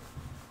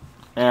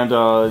 And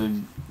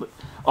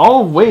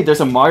oh wait,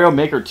 there's a Mario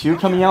Maker 2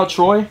 coming out,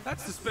 Troy.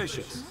 That's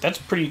suspicious. That's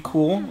pretty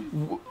cool.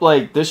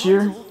 Like this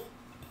year.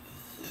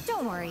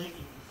 Don't worry.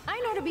 I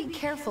know to be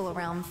careful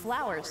around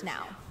flowers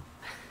now.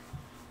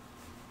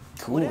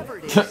 Cool. Whatever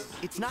it is,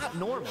 it's not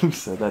normal. Who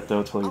said that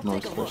though? Totally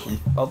ignored the question.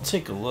 I'll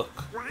take a look.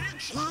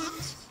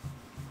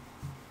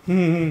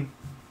 Hmm.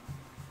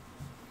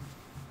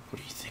 What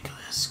do you think of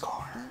this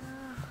car?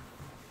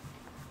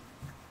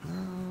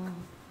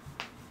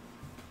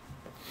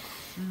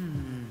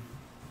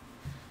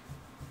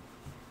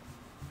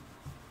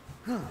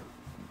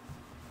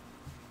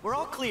 We're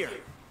all clear.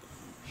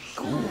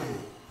 Cool.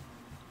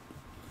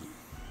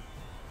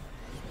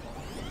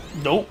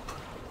 Nope.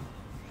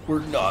 We're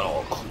not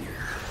all clear.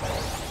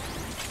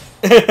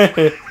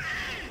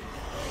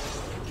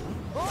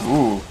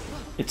 Ooh,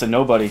 it's a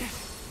nobody.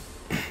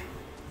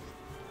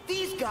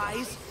 These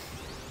guys.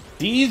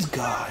 These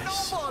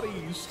guys.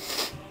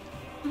 Nobodies.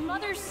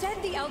 Mother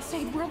said the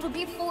outside world would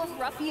be full of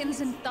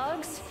ruffians and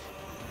thugs.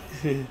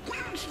 I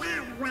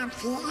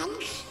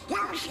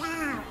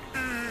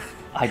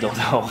don't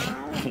know.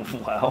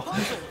 Wow.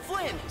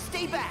 Flynn,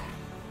 stay back.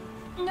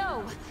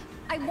 No,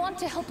 I want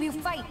to help you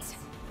fight.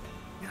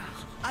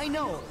 I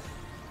know,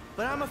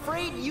 but I'm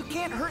afraid you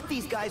can't hurt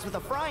these guys with a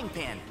frying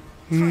pan.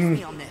 Trust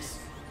me on this.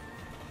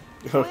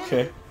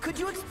 Okay. Could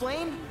you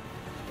explain?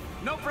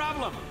 No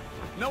problem.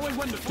 Knowing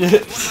when to focus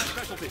is one of my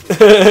specialties.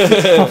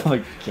 Oh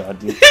my god,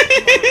 dude.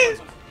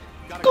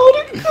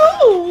 Gotta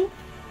go.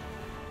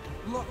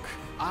 Look,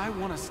 I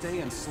want to stay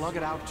and slug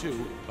it out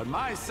too, but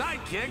my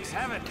sidekicks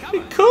have it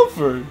covered.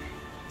 Covered.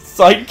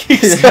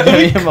 Sidekicks Giving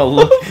having him a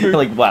look. You're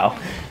like, wow,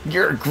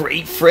 you're a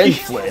great friend,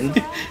 Flynn.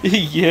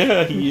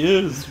 Yeah, he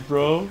is,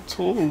 bro.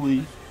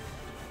 Totally.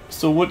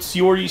 So what's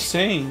Yordi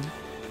saying?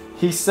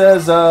 He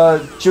says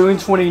June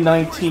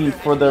 2019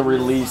 for the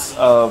release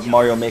of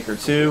Mario Maker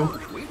 2.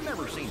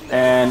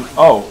 And,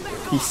 oh,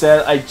 he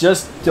said, I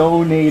just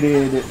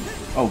donated,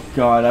 oh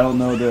god, I don't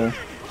know the,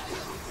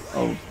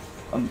 oh,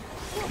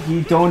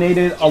 he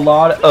donated a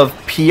lot of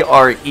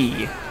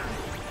PRE.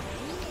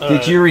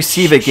 Did you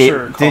receive a game?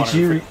 Sure, Did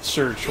you?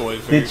 Sure, Troy.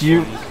 Did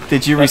you?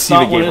 Did you That's receive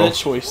a not one game? of the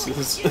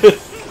choices.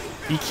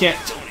 You can't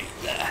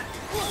donate that.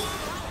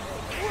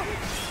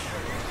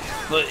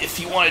 But if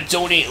you want to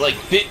donate like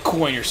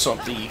Bitcoin or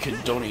something, you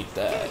can donate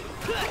that.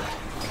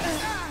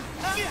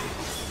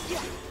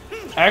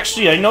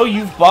 Actually, I know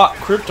you've bought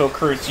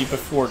cryptocurrency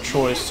before,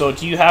 Troy. So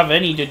do you have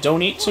any to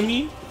donate to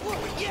me?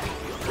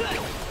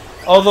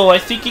 Although I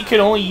think you can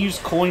only use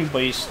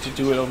Coinbase to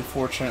do it,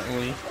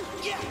 unfortunately.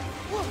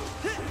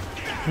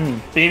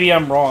 Maybe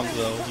I'm wrong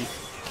though.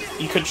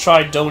 You could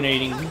try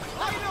donating.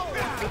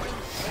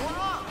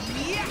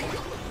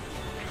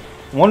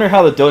 Wonder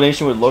how the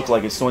donation would look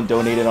like if someone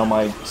donated on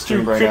my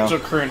stream Through right now.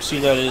 cryptocurrency,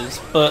 that is.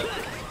 But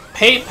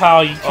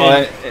PayPal, you Oh,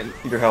 can. and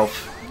your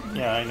health.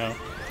 Yeah, I know.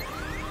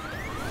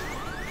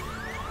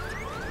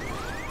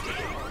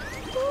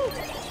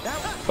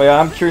 But yeah,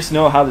 I'm curious to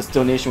know how this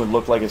donation would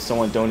look like if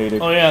someone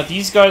donated. Oh yeah,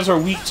 these guys are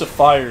weak to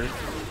fire.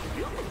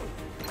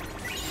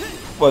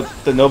 What,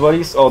 the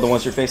nobodies? Oh, the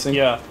ones you're facing?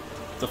 Yeah,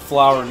 the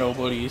flower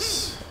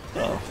nobodies.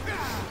 Oh.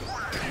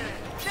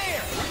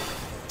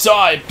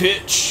 Die,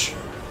 bitch!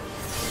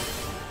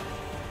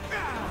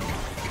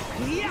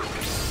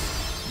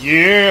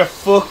 Yeah,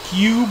 fuck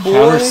you, boy!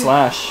 Counter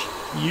slash.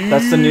 Yeah.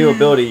 That's the new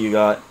ability you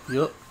got.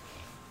 Yep.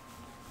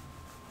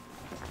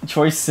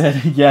 Choice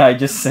said, yeah, I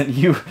just sent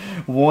you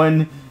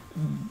 1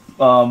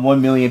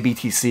 million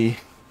BTC.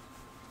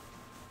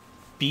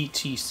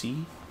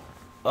 BTC?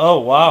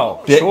 Oh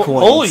wow! Bitcoins.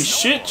 Holy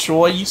shit,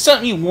 Troy! You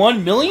sent me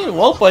 1 million.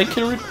 Well, I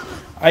can.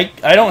 I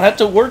don't have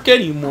to work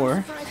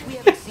anymore.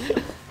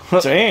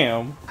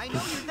 Damn. I know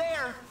you're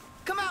there.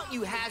 Come out,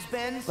 you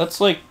has-beens. That's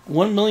like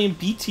 1 million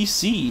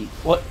BTC.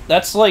 What?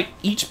 That's like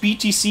each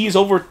BTC is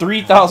over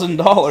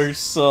 $3,000.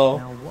 So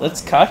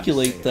let's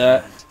calculate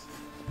that.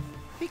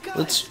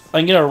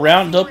 I'm gonna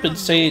round up and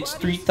say it's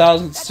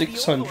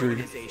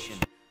 3,600.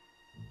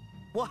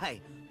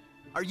 Why?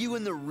 Are you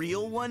in the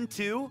real one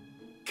too?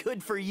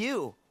 Good for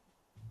you.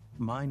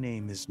 My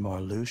name is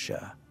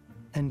Marluxia,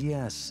 and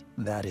yes,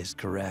 that is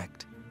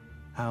correct.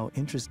 How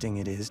interesting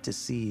it is to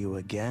see you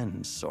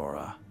again,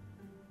 Sora.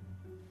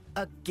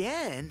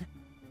 Again?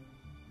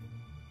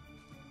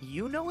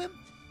 You know him?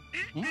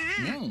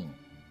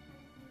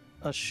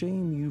 A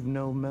shame you've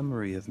no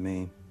memory of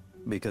me,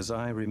 because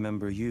I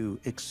remember you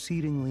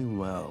exceedingly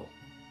well.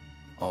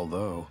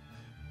 Although,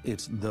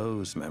 it's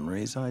those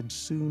memories I'd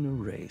soon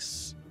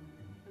erase.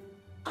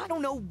 I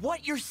don't know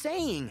what you're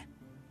saying.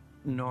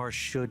 Nor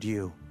should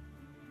you.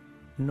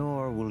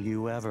 Nor will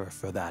you ever,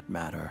 for that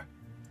matter.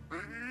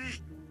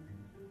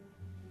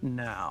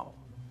 Now,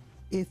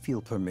 if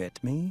you'll permit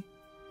me,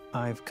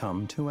 I've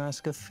come to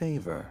ask a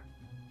favor.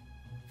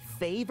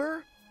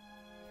 Favor?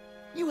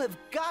 You have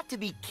got to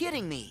be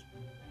kidding me.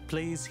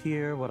 Please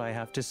hear what I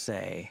have to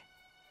say.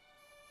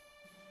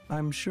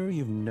 I'm sure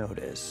you've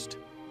noticed.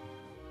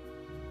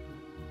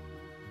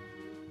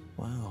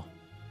 Well,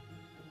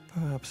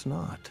 perhaps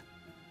not.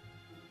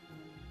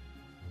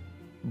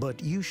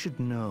 But you should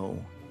know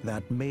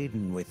That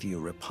maiden with you,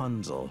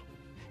 Rapunzel,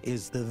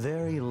 is the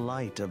very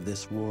light of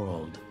this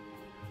world.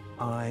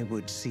 I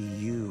would see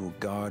you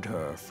guard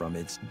her from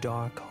its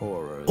dark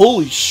horrors.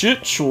 Holy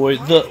shit, Troy.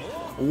 The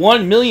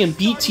 1 million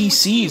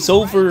BTC is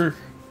over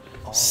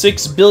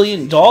 $6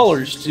 billion,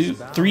 dude.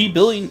 3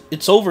 billion.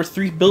 It's over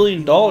 $3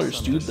 billion,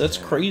 dude. That's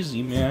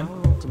crazy, man.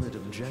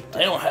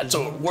 I don't have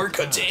to work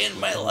a day in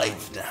my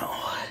life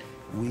now.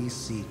 We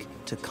seek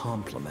to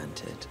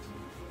complement it.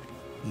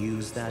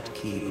 Use that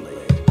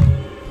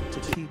keyblade to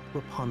keep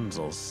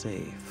Rapunzel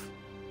safe.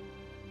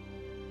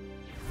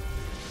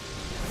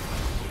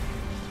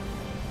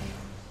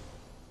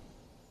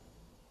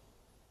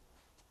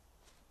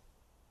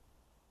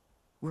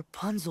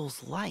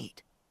 Rapunzel's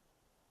light.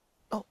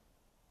 Oh.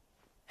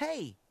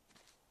 Hey,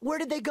 where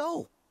did they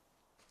go?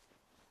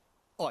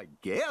 I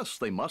guess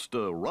they must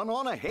have run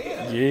on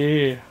ahead.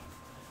 Yeah.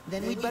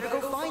 Then we'd better go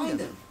find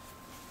them.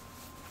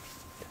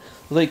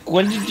 Like,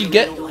 when did you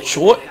get...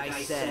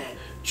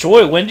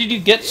 Troy, when did you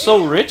get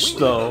so rich,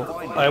 though?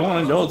 I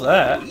want to know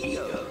that.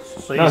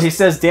 Please. No, he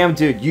says, damn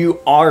dude, you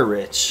are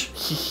rich.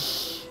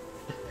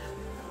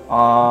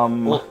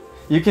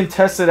 You can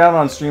test it out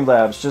on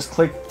Streamlabs. Just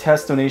click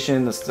test donation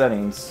in the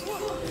settings.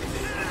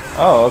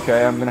 Oh,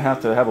 okay. I'm gonna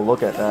have to have a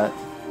look at that.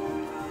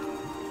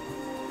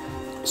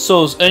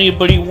 So, does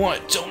anybody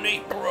want to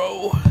donate,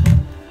 bro?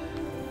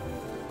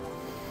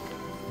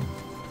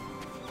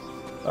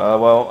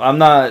 Well, I'm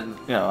not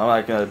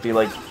gonna be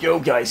like, yo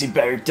guys, you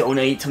better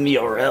donate to me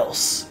or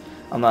else.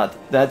 I'm not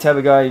that type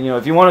of guy. You know,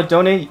 if you want to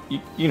donate,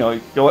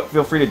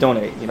 feel free to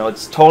donate. You know,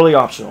 it's totally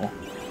optional.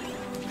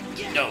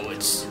 No,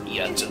 it's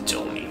you have to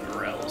donate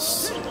or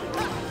else.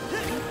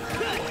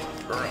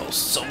 Or else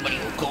somebody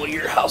will go to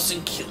your house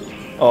and kill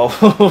you.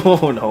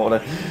 Oh,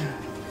 no.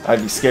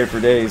 I'd be scared for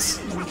days.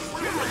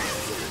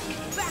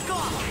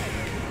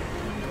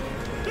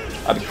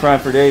 I'd be crying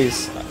for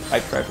days.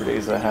 I'd cry for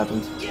days if that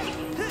happened.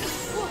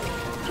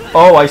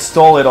 Oh, I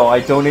stole it all.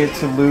 I donated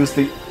to lose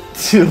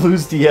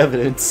the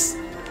evidence.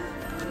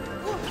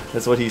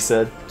 That's what he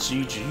said.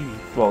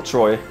 GG. Well,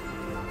 Troy.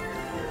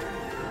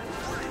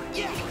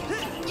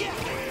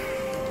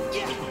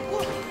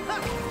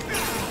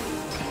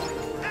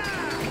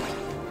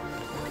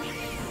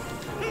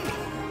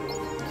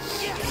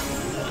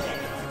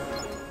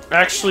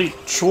 Actually,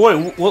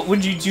 Troy, what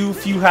would you do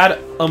if you had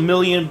 1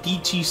 million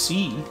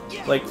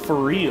BTC? Like, for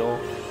real?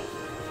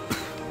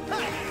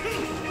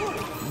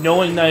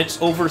 Knowing that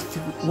it's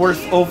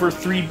worth over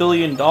 $3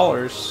 billion.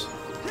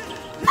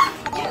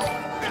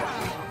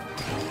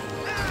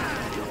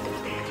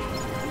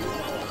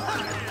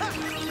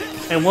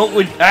 And what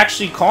would...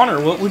 Actually,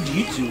 Connor, what would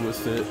you do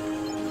with it?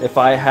 If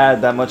I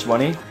had that much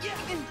money?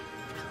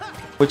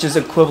 Which is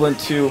equivalent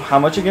to how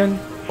much again?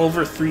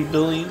 Over $3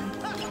 billion.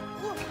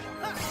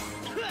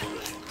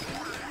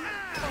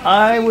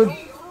 I would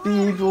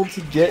be able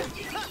to get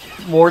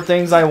more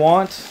things I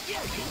want.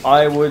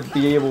 I would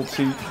be able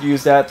to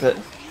use that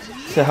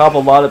to help a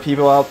lot of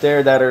people out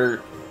there that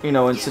are,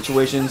 in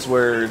situations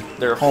where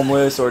they're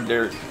homeless or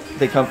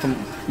they come from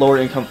lower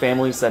income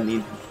families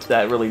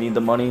that really need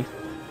the money.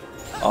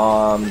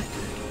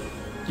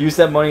 Use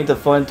that money to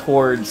fund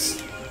towards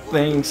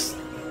things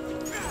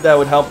that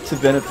would help to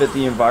benefit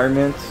the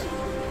environment.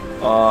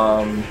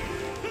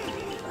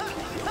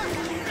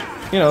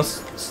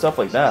 Stuff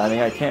like that. I mean,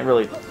 I can't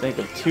really think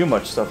of too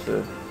much stuff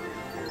to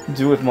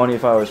do with money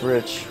if I was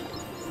rich.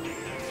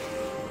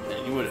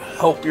 And you would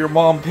help your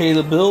mom pay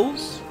the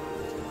bills?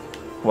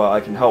 Well, I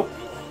can help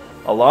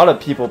a lot of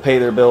people pay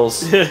their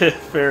bills.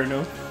 Fair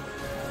enough.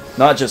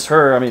 Not just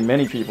her, I mean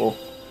many people.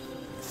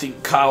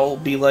 Think Kyle will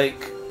be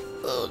like,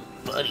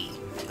 buddy,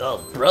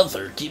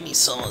 brother, give me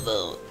some of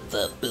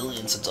the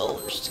billions of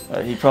dollars.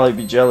 He'd probably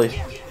be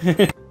jelly.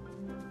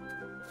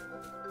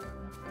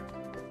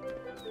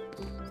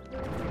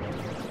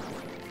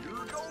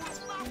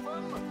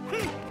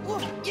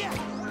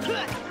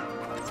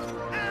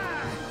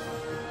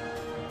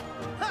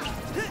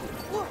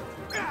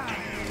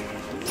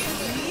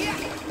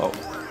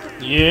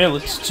 Yeah,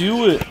 let's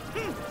do it.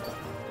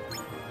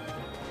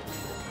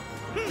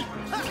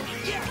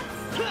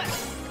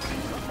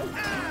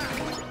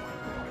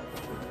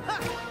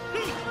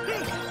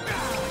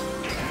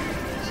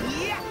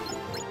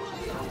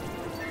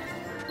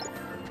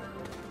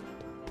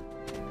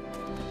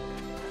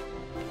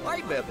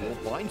 I bet we'll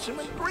find some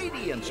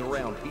ingredients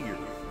around here.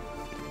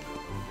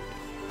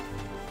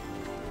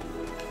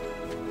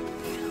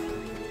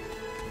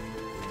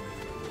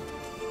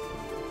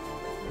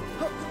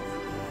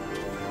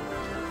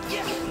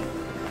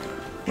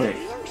 Wait,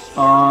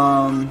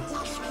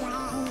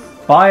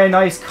 buy a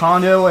nice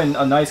condo and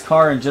a nice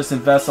car and just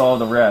invest all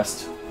the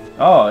rest.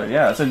 Oh,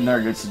 yeah, that's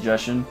another good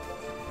suggestion.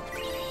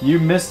 You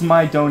missed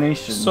my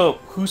donation. So,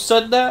 who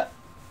said that?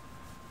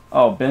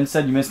 Oh, Ben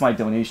said you missed my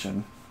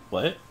donation.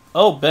 What?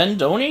 Oh, Ben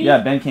donated? Yeah,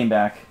 Ben came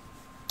back.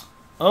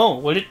 Oh,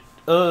 what did...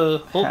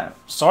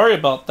 sorry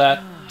about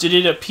that. Did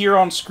it appear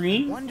on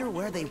screen? Wonder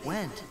where they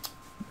went.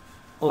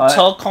 Well,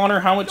 tell Connor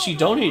how much he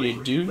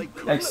donated, dude.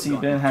 XC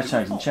Ben,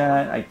 hashtags in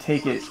chat. I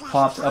take it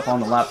popped up on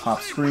the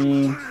laptop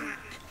screen.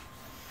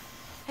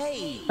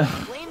 Hey,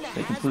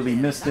 I completely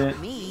missed it.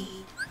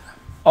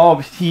 Oh,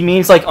 he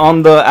means like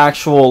on the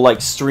actual like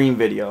stream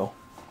video.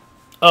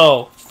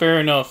 Oh, fair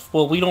enough.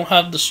 Well, we don't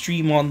have the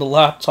stream on the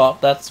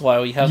laptop. That's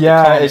why we have the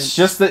Yeah, comments. it's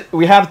just that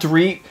we have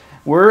three.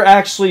 We're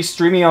actually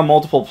streaming on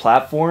multiple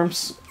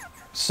platforms.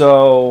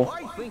 So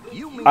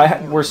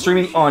we're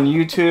streaming on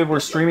YouTube, we're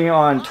streaming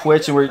on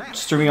Twitch, and we're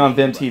streaming on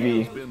Vim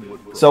TV.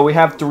 So we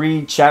have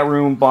 3 chat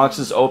room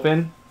boxes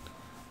open.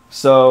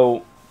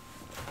 So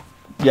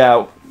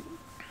yeah,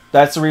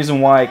 that's the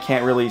reason why I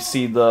can't really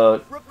see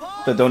the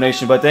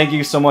donation. But thank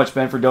you so much,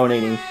 Ben, for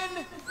donating.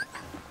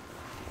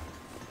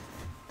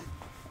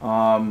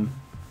 I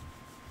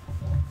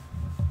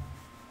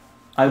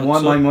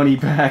want my money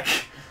back.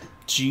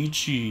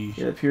 GG.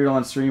 It appeared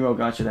on stream. Oh,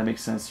 gotcha. That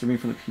makes sense. Streaming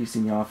from the PC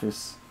in the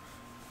office.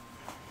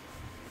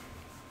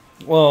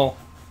 Well,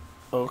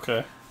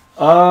 okay.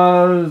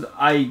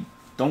 I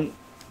don't.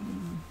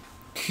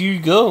 Here you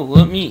go.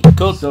 Let me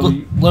go.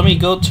 Let me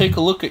go take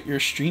a look at your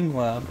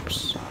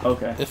Streamlabs.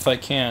 Okay. If I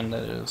can,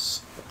 that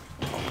is.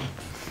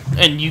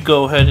 And you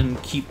go ahead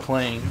and keep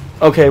playing.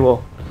 Okay.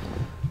 Well.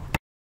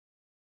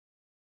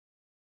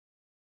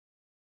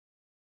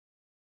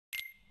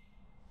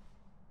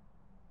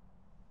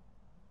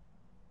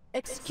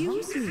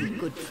 Excuse me,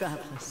 good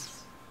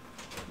travelers.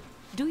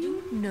 Do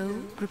you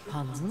know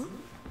Rapunzel?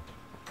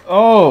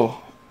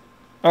 Oh.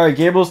 All right.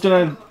 Gabriel's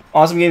gonna.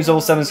 Awesome Games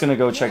 07's gonna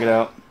go check it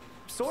out.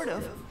 Sort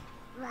of.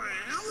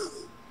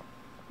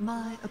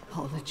 My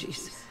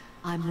apologies.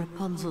 I'm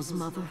Rapunzel's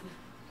mother.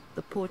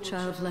 The poor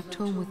child left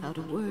home without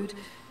a word,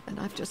 and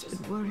I've just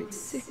been worried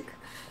sick.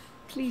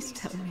 Please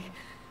tell me,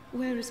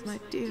 where is my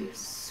dear,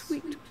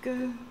 sweet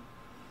girl?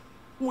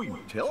 We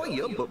tell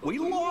you, but we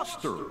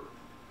lost her.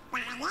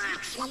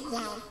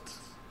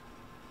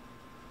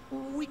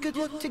 We could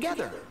look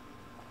together.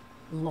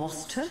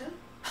 Lost her?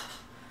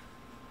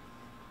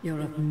 You're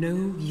of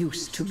no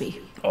use to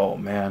me. Oh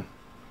man.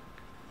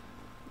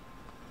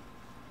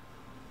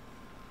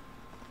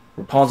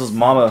 Rapunzel's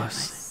mama.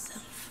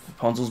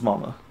 Rapunzel's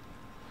mama.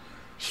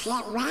 She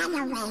ran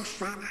away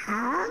from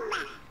home.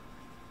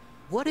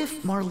 What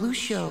if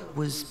Marluxia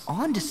was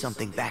onto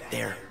something back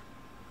there?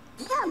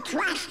 You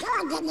trust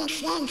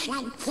organizations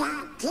like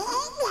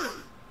that?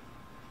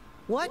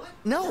 What?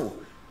 No,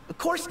 of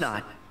course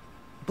not.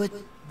 But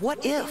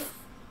what if?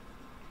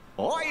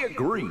 I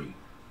agree.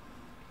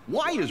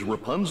 Why is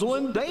Rapunzel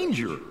in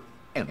danger?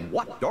 And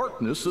what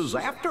darkness is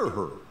after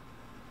her?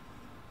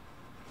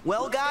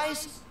 Well,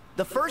 guys,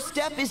 the first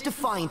step is to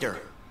find her.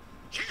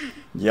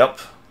 Yep.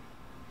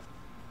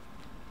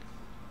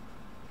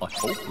 I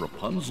hope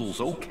Rapunzel's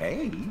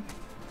okay.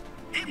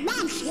 I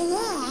bet she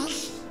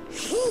is.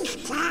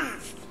 She's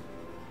tough.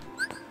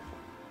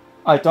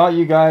 I thought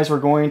you guys were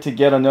going to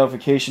get a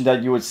notification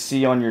that you would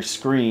see on your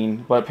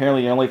screen, but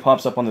apparently it only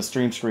pops up on the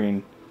stream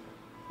screen.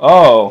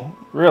 Oh,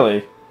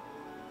 really?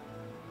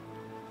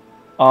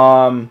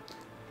 Well,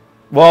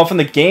 from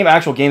the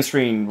actual game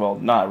screen, well,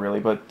 not really,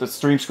 but the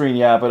stream screen,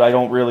 yeah, but I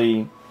don't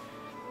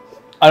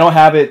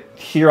have it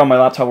here on my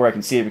laptop where I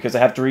can see it because I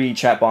have 3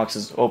 chat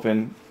boxes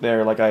open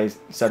there, like I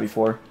said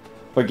before.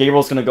 But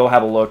Gabriel's gonna go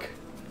have a look.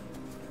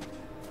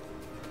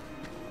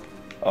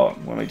 Oh,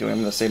 what am I doing? I'm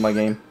gonna save my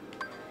game.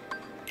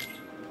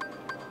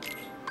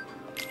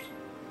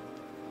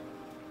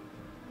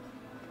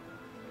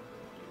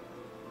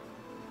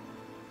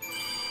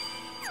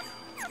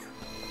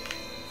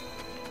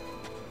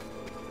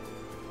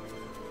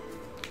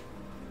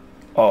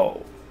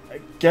 Oh, I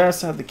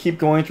guess I have to keep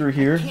going through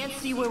here. Can't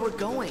see where we're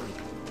going.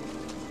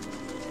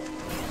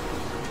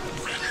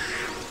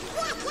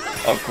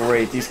 Oh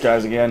great, these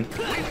guys again.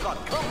 We've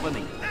got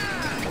company.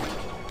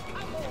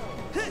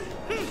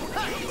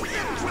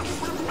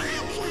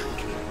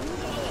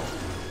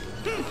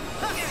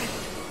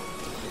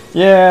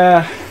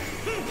 Yeah.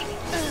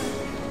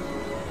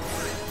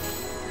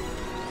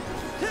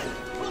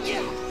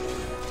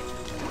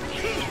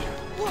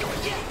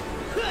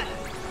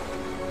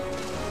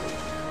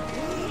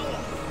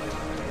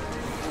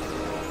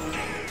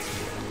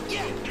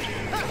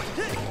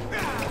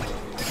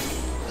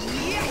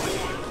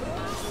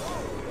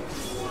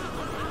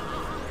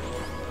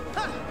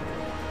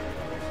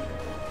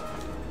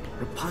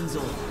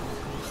 Rapunzel,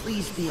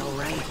 please be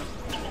alright.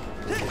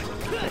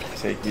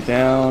 Take you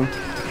down.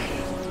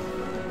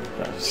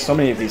 Gosh, so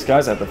many of these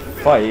guys I have to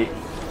fight.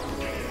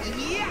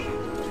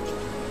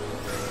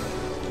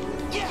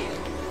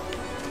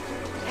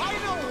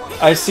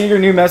 I see your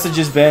new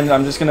messages, Ben.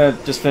 I'm just gonna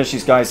finish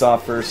these guys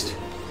off first.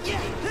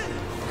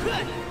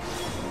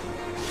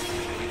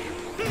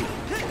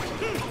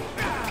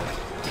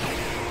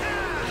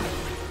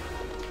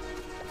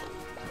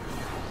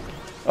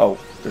 Oh,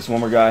 there's one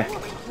more guy.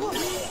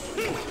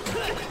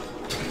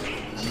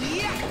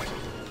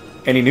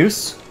 Any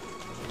news?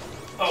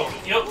 Oh,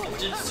 yep. It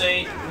did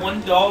say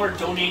 $1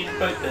 donated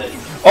by Ben.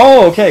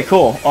 Oh, okay,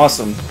 cool.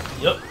 Awesome.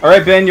 Yep.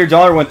 Alright, Ben, your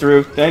dollar went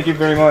through. Thank you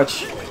very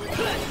much.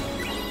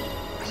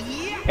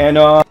 And,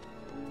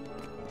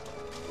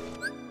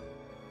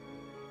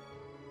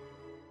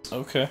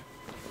 Okay.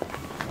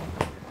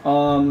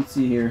 let's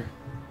see here.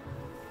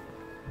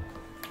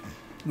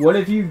 What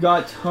if you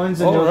got tons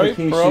of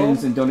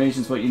notifications and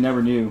donations, but you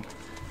never knew?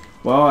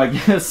 Well, I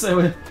guess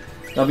that'd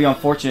be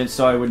unfortunate.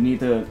 So I would need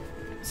to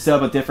set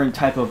up a different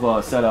type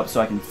of setup so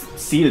I can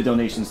see the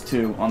donations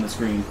too on the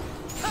screen.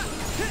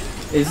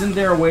 Isn't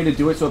there a way to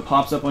do it so it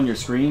pops up on your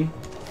screen?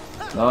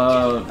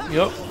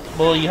 Yep.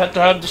 Well, you have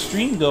to have the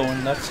stream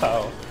going. That's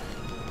how.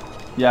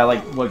 Yeah,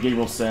 like what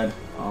Gabriel said.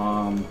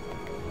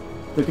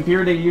 The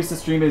computer they use to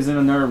stream is in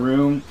another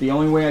room. The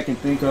only way I can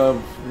think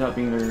of without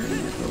being there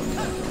is...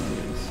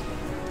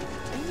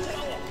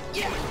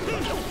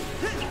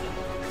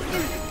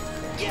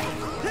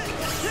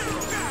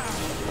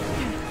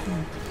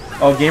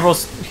 Oh,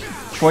 Gabriel's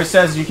Troy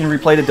says you can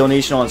replay the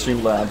donation on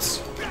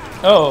Streamlabs.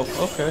 Oh,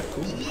 okay,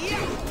 cool.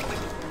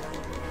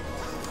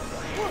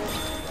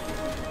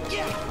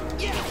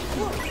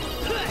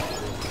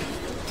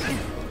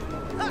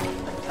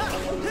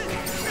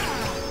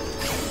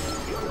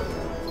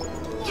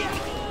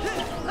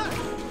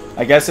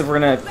 I guess if we're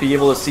gonna be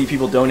able to see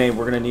people donate,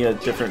 we're gonna need a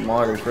different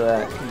monitor for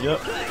that. Yep.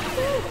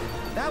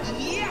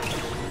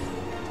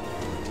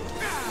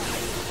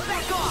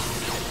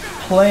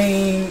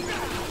 Playing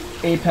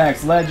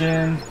Apex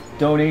Legend,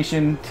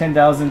 donation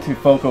 10,000 to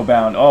Foco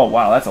Bound. Oh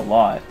wow, that's a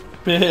lot.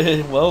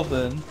 Well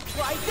then.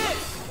 Try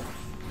this.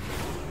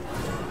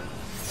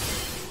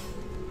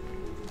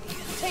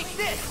 Take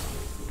this.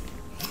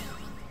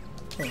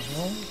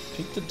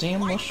 Take the damn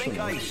mushroom.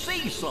 I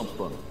see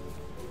something.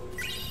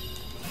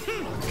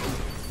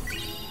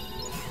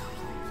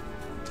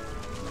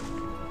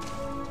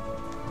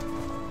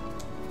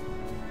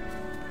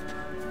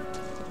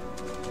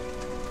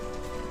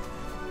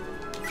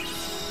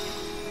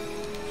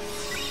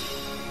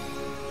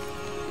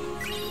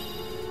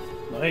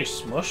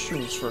 Nice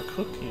mushrooms for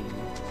cooking.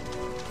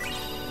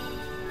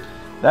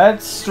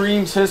 That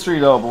stream's history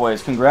though,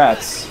 boys.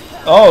 Congrats.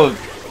 Oh,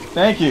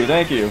 thank you,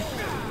 thank you.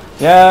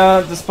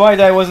 Yeah, despite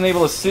that I wasn't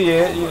able to see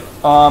it,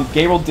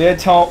 Gabriel did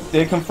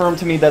confirm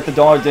to me that the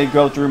dollar did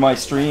go through my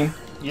stream.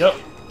 Yep.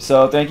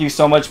 So thank you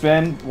so much,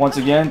 Ben. Once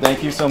again,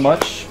 thank you so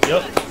much.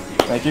 Yep.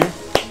 Thank you.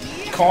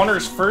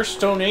 Connor's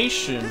first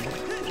donation.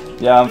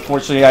 Yeah,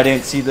 unfortunately I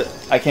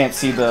can't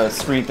see the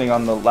screen thing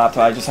on the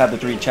laptop. I just have the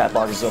 3 chat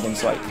boxes open,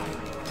 so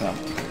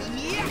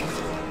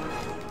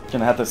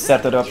gonna have to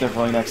set that up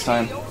differently next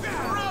time.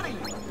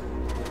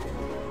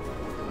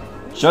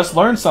 Just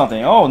learned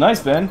something. Oh, nice,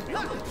 Ben.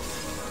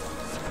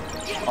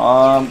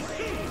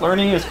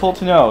 Learning is cool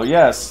to know.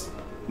 Yes.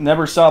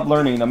 Never stop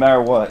learning, no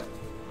matter what.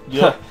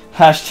 Yep.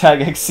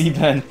 Hashtag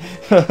XCBen.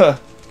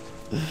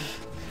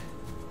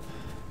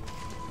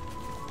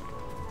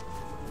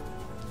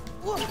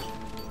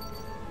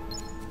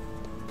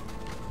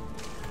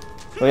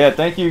 But yeah,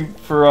 thank you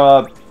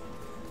for,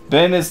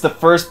 Ben is the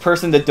first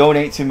person to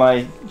donate to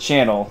my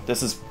channel.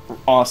 This is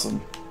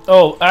awesome.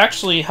 Oh,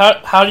 actually,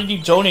 how did you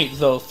donate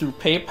though? Through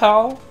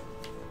PayPal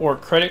or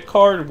credit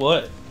card?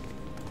 What?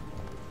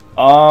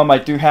 I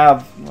do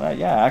have,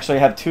 yeah, actually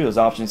I have 2 of those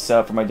options set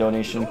up for my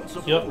donation.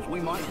 Yep.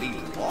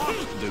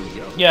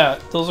 Yeah,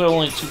 those are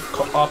only 2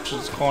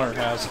 options Connor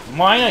has.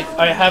 Mine,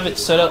 I have it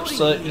set up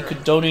so that you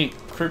could donate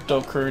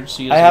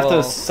cryptocurrency as well. I have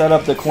to set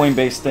up the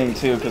Coinbase thing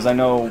too, because I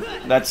know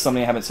that's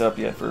something I haven't set up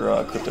yet for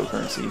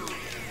cryptocurrency.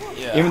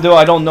 Yeah. Even though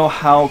I don't know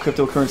how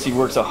cryptocurrency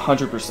works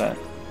 100%.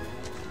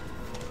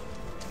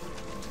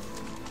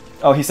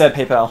 Oh, he said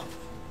PayPal.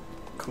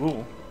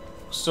 Cool.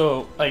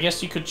 So, I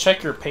guess you could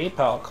check your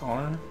PayPal,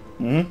 Connor.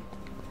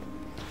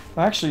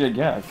 Actually,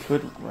 yeah, I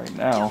could right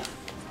now.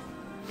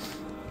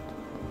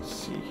 Let's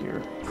see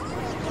here.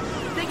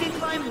 They can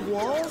climb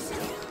walls?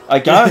 I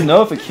got a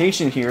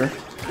notification here.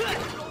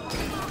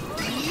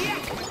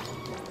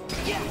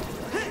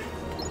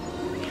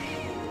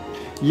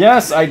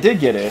 Yes, I did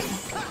get it.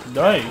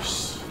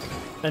 Nice.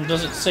 And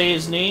does it say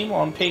his name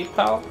on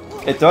PayPal?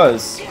 It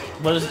does.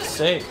 What does it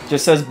say?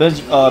 Just says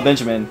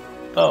Benjamin.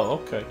 Oh,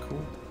 okay,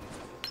 cool.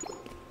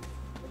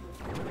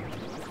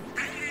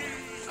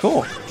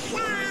 Cool.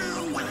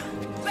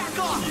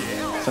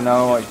 So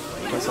now I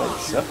guess I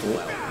accept it.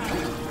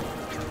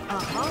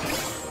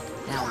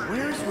 Now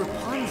where's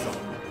Rapunzel?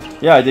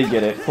 Yeah, I did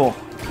get it. Cool.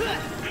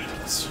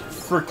 It's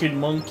frickin'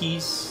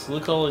 monkeys.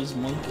 Look at all these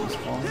monkeys,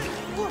 Connor.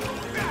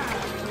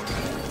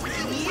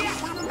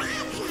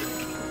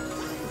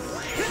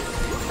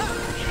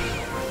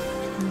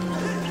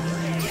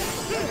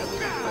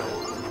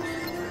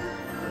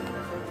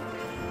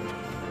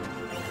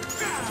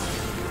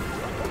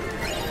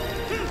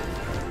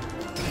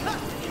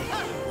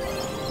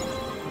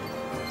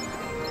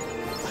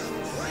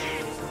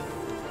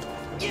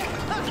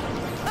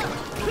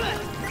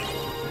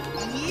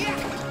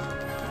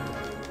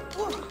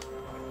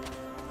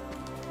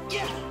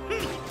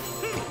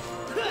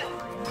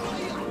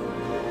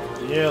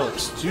 Yeah,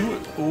 let's do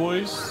it,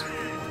 boys.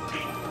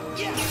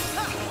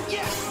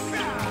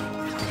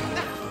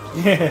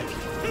 Yeah.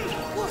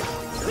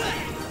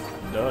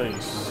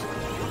 Nice.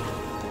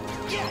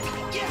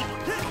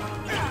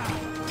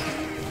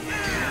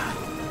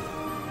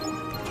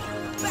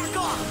 Back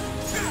off!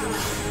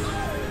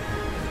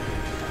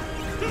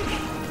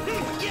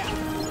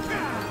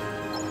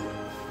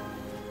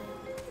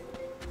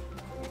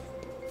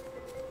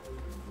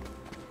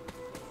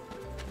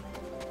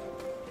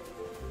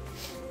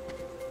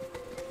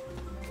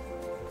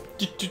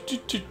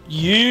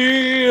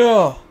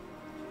 Yeah!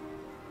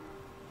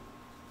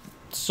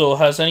 So,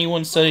 has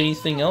anyone said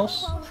anything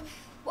else?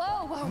 Whoa,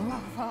 whoa,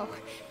 whoa, whoa.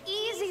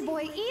 Easy,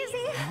 boy,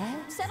 easy.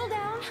 Settle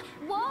down.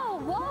 Whoa,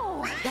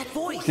 whoa. That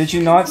voice. Did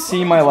you not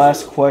see my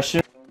last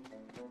question?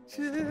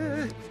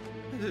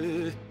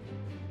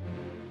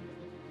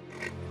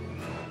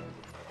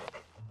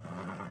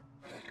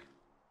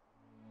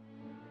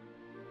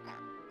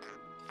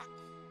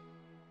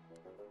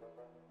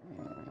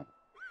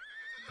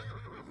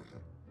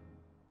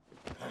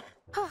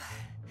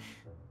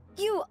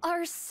 You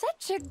are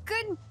such a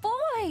good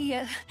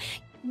boy.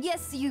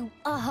 Yes, you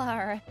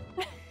are.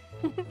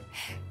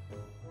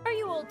 Are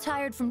you all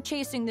tired from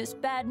chasing this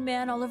bad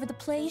man all over the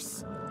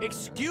place?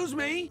 Excuse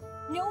me?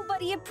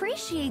 Nobody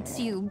appreciates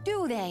you,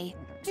 do they?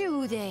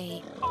 Do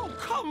they? Oh,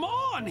 come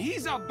on!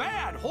 He's a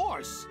bad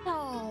horse!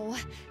 Oh,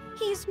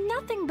 he's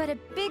nothing but a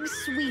big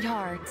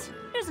sweetheart.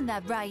 Isn't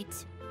that right?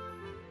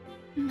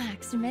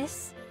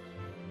 Maximus?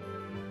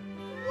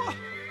 What?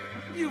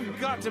 You've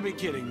got to be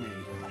kidding me.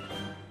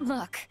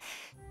 Look,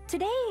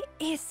 today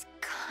is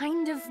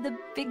kind of the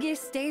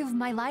biggest day of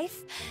my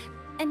life.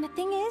 And the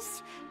thing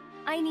is,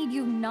 I need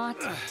you not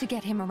to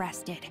get him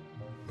arrested.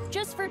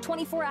 Just for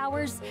 24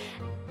 hours,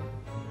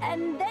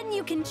 and then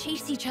you can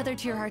chase each other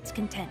to your heart's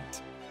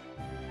content.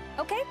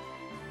 Okay?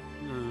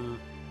 And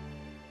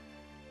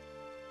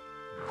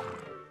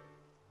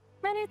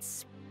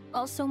it's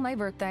also my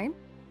birthday,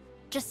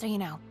 just so you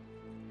know.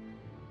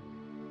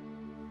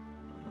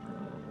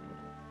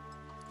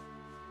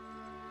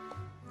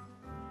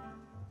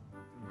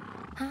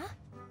 Huh?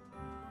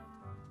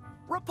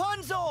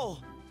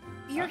 Rapunzel!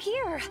 You're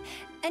here,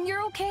 and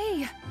you're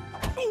okay.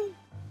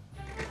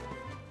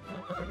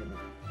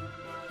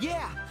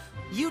 Yeah,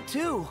 you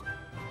too.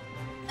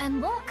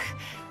 And look,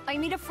 I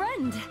meet a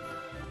friend.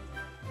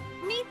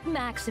 Meet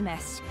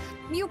Maximus.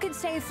 You could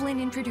say Flynn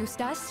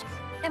introduced us,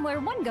 and where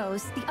one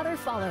goes, the other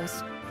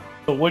follows.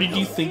 But what did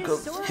you think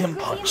of him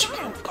punching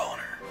him,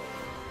 Connor?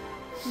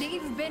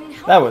 They've been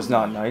That was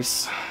not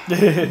nice.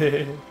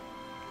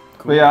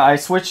 But yeah, I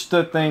switched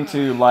the thing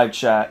to live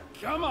chat.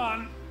 Come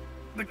on.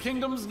 The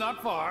kingdom's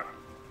not far.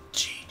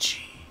 GG.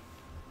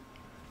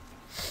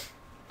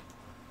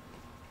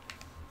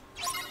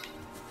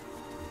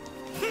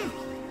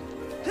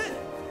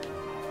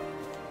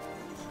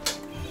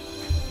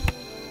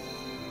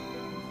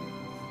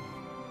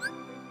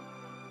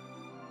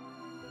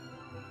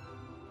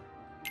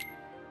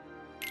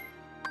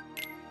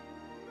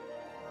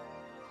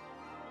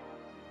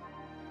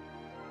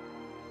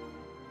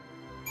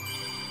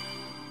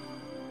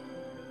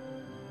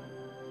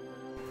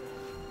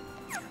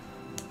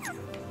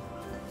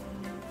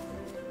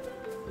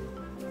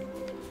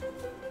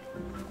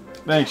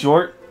 Thanks,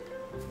 Yort.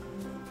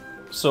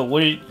 So what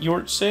did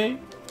Yort say?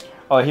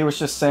 Oh, he was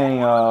just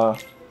saying, about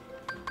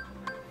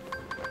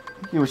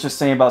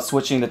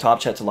switching the top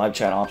chat to live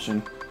chat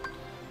option.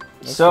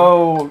 Okay.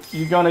 So,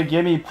 you're gonna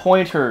give me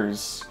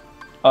pointers,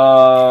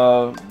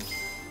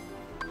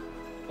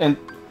 in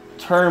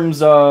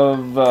terms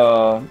of,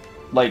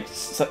 like,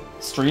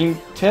 stream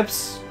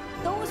tips?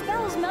 Those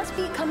bells must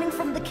be coming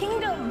from the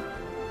kingdom.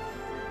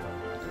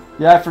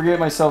 Yeah, I forget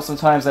myself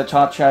sometimes that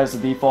top chat is the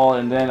default,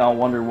 and then I'll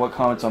wonder what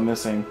comments I'm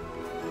missing.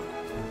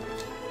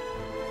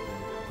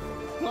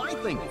 I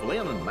think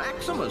Flynn and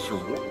Maximus are...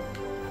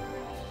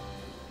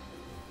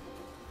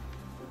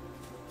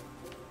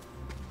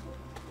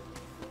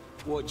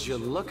 Would you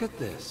look at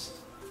this?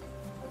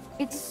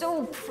 It's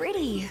so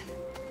pretty.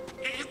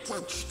 I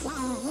can stay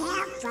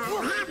here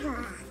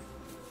forever.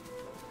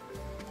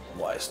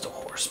 Why is the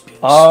horse being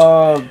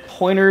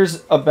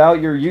Pointers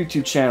about your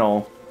YouTube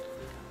channel.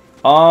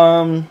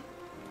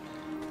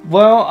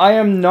 Well, I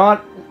am no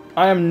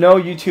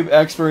YouTube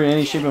expert in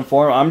any shape and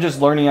form. I'm just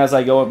learning as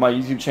I go with my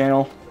YouTube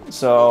channel.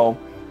 So,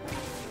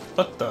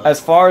 as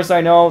far as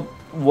I know,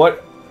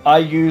 what I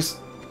use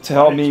to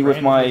help me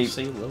with my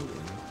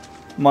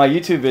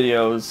YouTube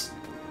videos,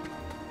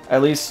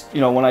 at least,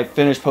 you know, when I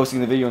finish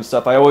posting the video and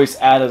stuff, I always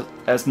add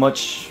as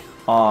much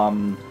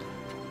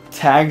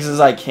tags as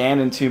I can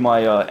into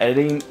my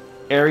editing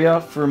area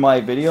for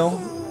my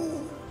video.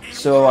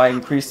 So I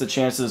increase the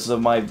chances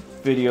of my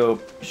video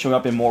showing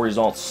up in more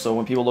results. So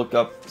when people look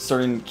up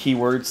certain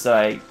keywords that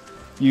I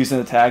use in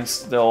the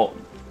tags, there'll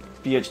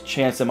be a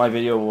chance that my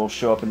video will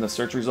show up in the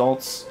search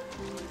results.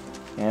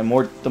 And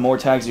the more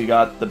tags you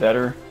got, the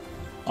better.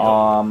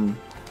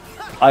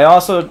 I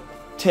also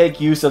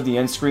take use of the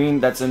end screen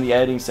that's in the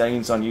editing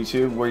settings on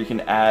YouTube, where you can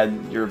add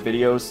your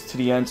videos to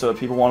the end. So if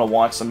people want to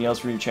watch something else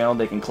from your channel,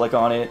 they can click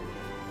on it,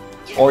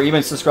 or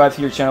even subscribe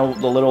to your channel.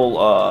 The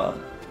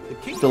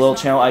little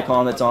channel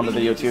icon that's on the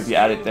video too, if you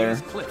add it there.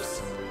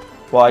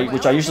 Well,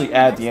 which I usually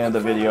add at the end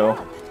of the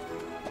video.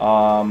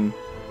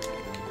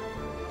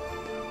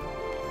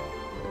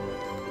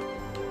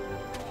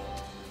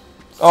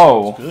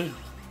 Oh.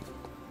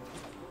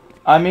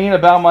 I mean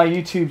about my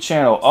YouTube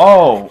channel.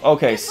 Oh,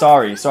 okay,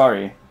 sorry.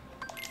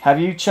 Have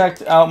you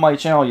checked out my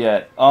channel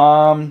yet?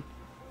 No,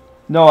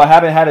 I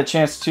haven't had a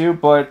chance to,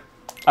 but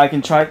I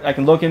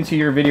can look into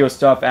your video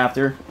stuff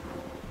after.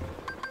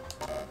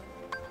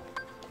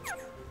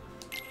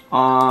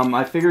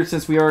 I figured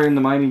since we are in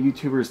the Miami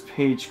YouTubers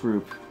page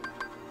group.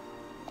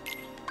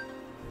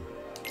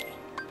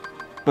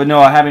 But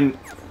no,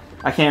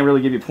 I can't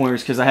really give you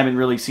pointers because I haven't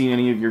really seen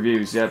any of your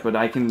views yet, but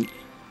I can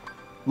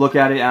look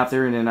at it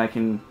after and then I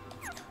can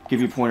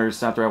give you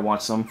pointers after I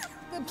watch some.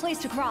 Good place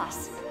to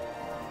cross.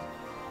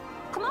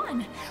 Come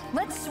on,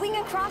 let's swing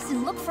across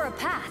and look for a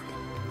path.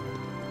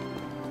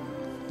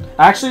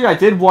 Actually, I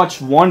did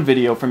watch one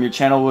video from your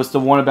channel. It was the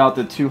one about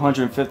the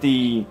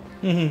 250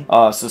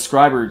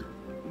 subscriber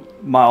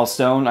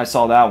milestone. I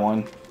saw that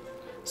one.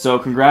 So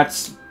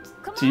congrats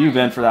to you,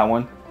 Ben, for that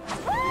one.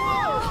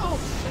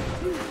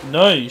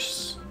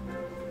 Nice.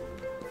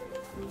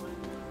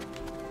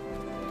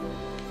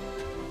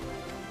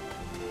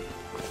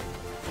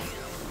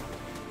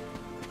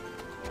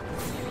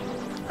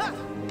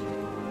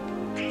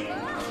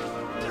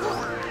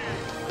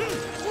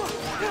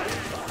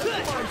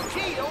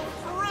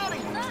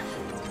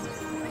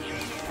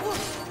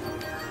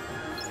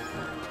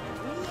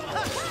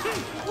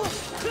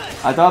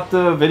 I thought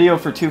the video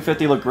for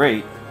 250 looked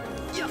great.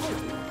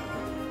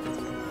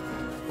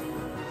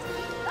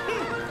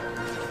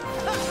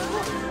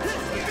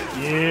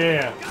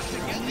 Yeah.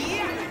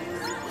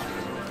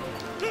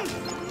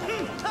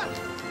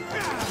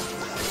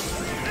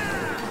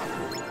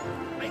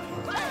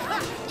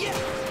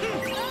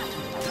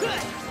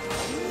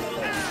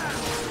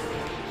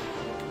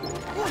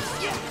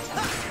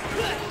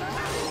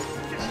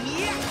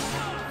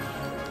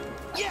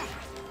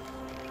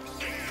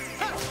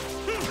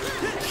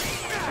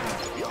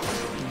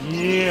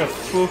 Yeah,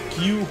 fuck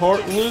you,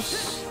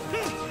 Heartless.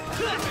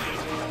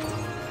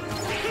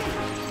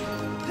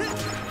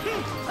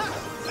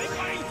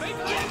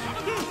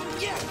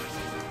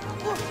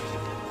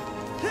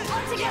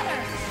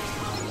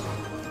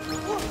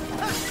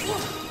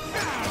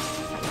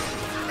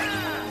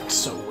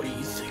 So, what do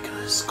you think of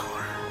this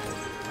car?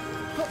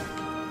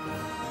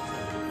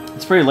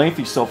 It's pretty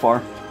lengthy so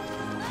far.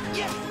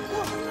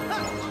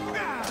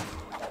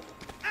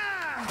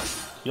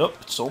 Yup,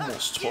 it's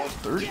almost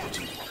 12:30.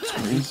 It's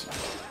crazy.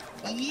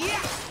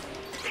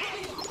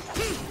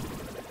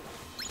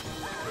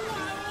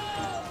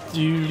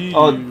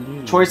 Oh,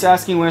 Choice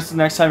asking when's the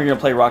next time you're gonna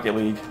play Rocket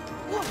League.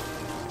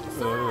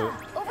 Never.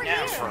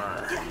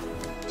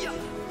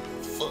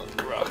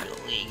 Fuck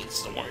Rocket League,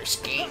 it's the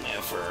worst game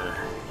ever.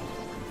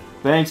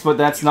 Thanks, but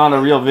that's not a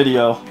real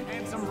video.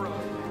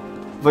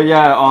 But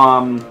yeah,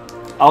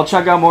 I'll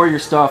check out more of your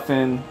stuff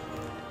and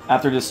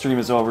after this stream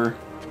is over.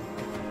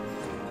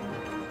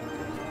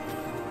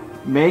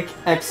 Make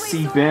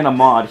XC Ben a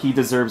mod, he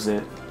deserves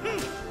it.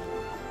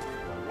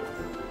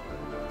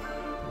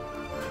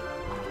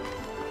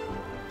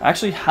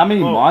 Actually, how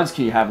many mods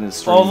can you have in this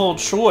stream? Although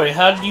Troy,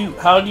 how do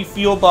you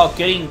feel about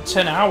getting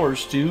 10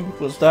 hours, dude?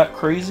 Was that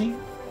crazy?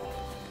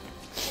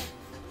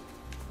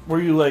 Were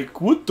you like,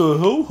 what the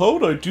hell?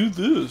 How'd I do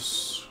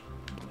this?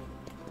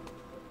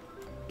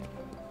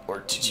 Or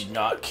did you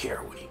not care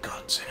when you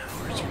got 10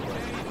 hours? You're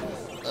like,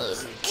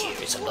 who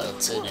cares about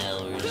 10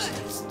 hours?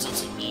 It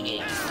doesn't mean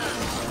anything.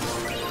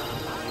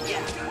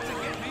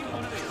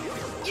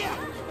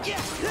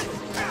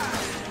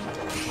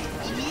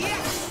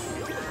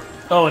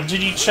 Oh, and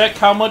did you check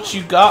how much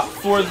you got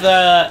for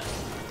that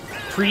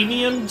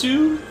premium,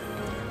 dude?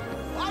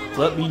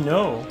 Let me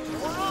know.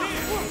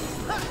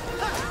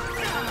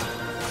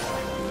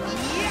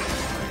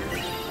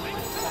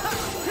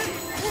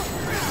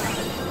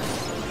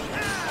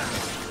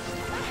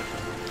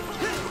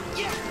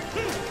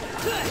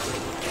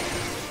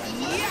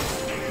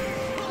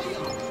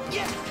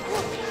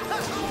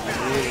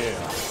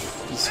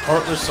 These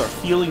Heartless are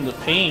feeling the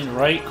pain,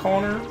 right,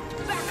 Connor?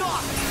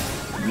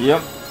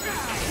 Yep.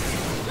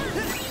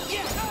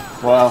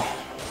 Well,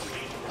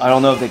 I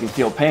don't know if they can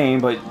feel pain,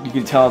 but you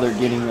can tell they're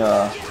getting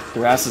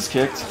their asses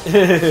kicked.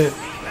 Yep.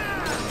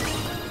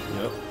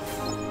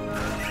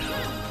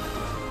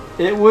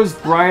 It was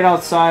bright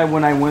outside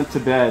when I went to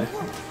bed.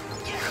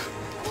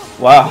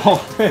 Wow,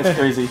 that's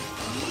crazy.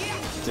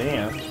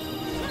 Damn.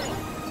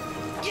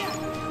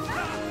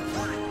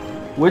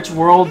 Which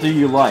world do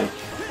you like?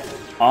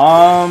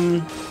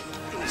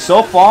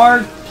 So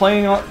far,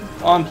 playing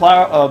on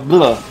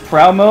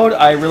Proud Mode,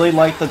 I really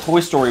like the Toy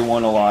Story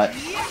one a lot.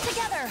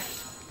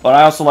 But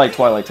I also like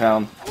Twilight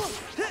Town.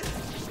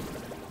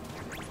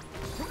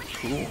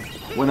 Cool.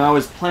 When I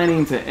was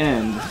planning to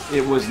end,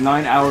 it was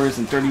 9 hours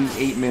and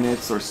 38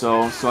 minutes or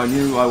so, so I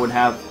knew I would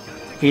have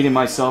hated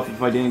myself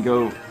if I didn't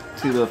go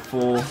to the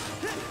full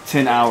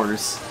 10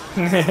 hours.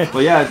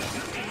 But yeah,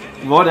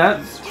 well,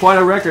 that's quite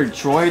a record,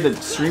 Troy, to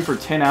stream for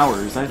 10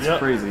 hours. That's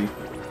crazy.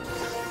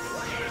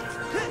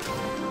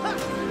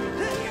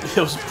 It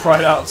was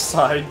bright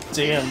outside.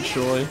 Damn,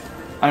 Troy.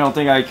 I don't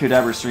think I could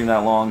ever stream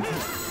that long.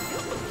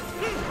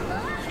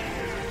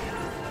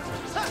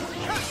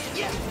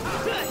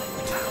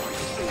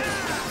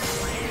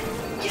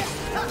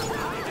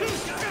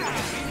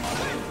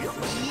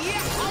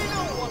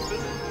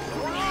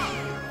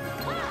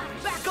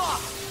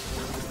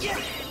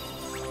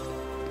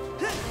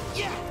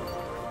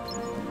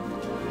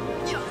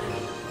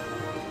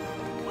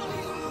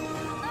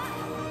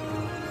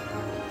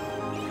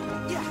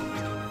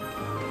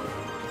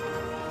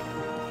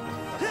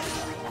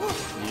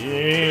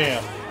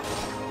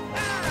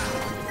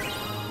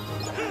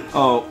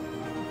 Oh.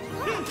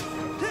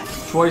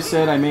 Troy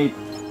said I made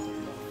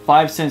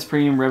 5 cents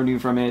premium revenue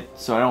from it,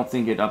 so I don't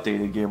think it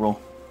updated,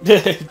 Gabriel.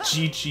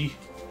 GG.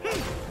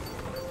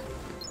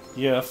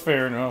 Yeah,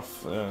 fair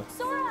enough.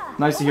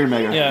 Nice to hear,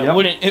 Mega. Yeah,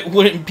 Yep. it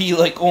wouldn't be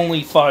like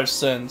only 5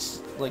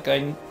 cents. Like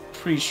I'm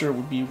pretty sure it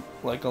would be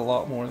like a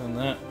lot more than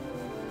that.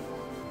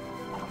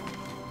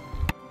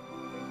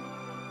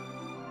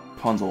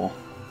 Rapunzel.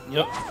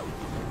 Yep.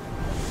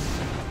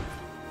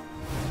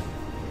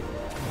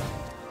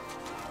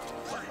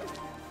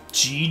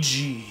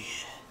 GG.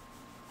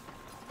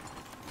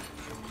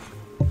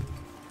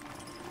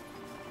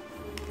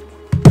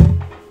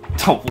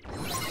 Oh.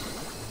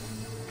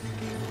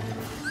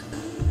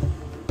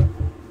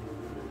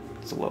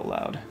 It's a little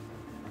loud.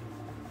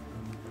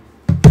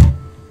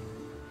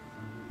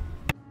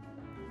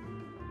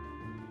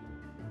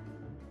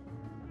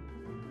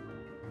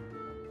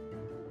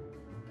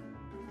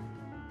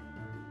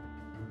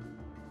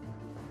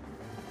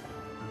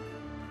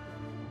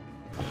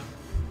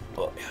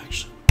 Oh,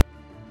 actually.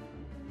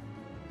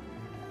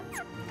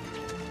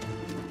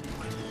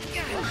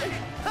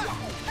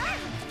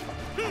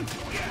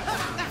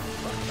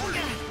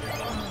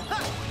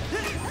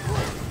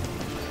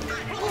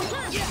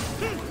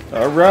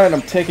 Alright,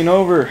 I'm taking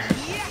over.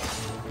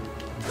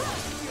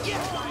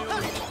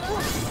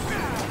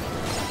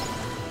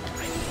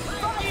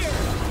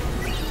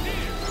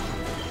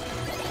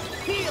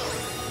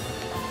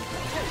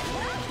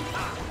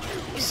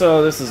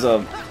 So this is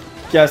a,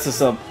 guess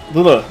it's a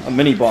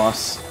mini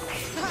boss.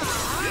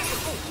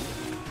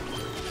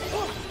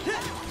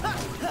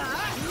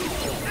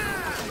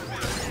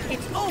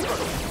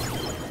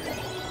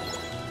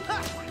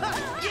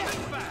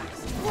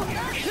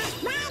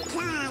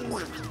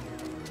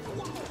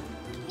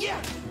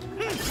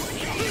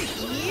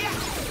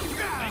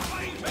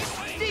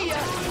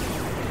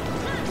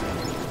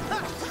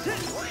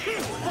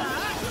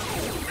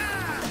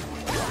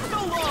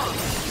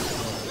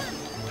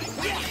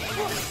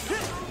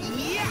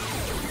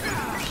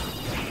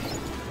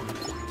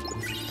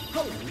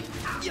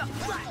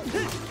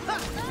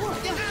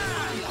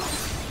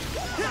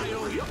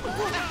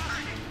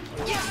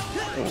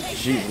 Oh,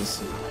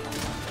 Jesus.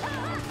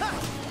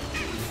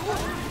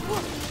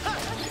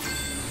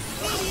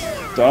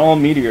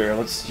 Donald Meteor,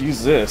 let's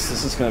use this.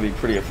 This is going to be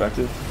pretty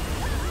effective.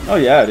 Oh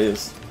yeah, it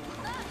is.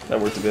 That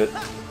worked a bit. I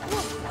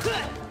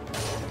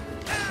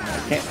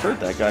can't hurt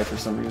that guy for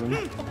some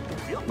reason.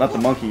 Not the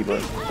monkey,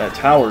 but that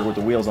tower with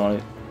the wheels on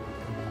it.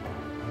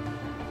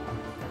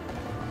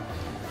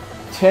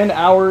 10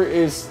 hour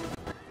is...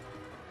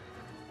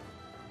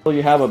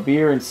 You have a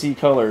beer and see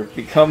color.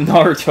 Become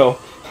Naruto.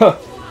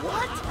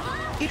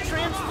 It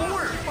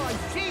transformed! My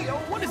Geo,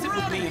 what is it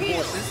with me and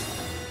horses?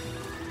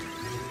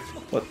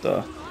 What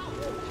the?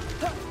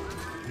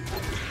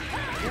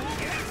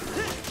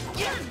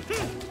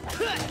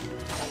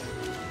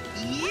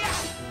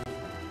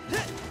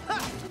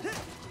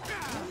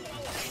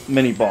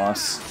 Mini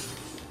boss.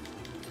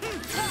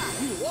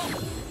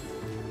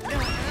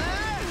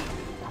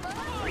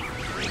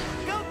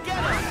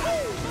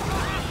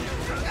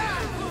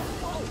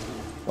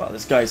 Wow,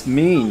 this guy's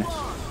mean.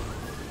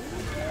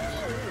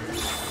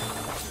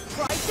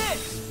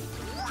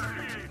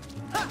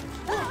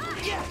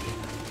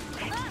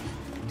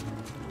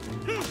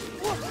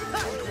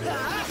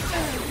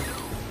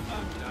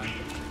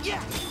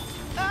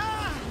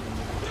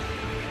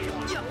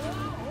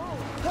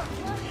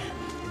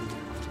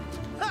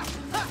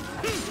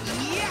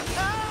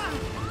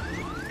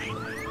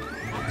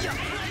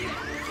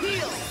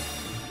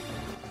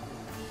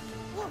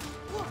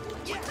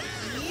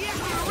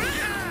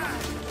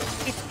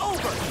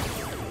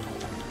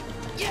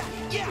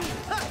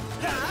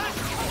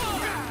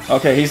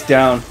 Okay, he's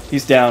down.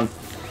 He's down.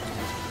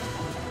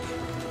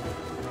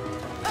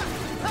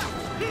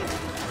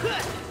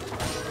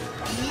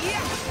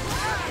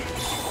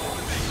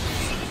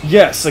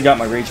 Yes, I got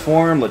my rage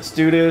form. Let's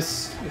do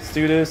this. Let's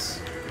do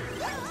this.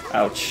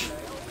 Ouch.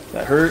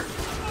 That hurt.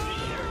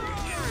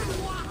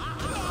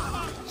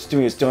 Just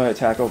doing his donut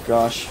attack. Oh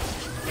gosh.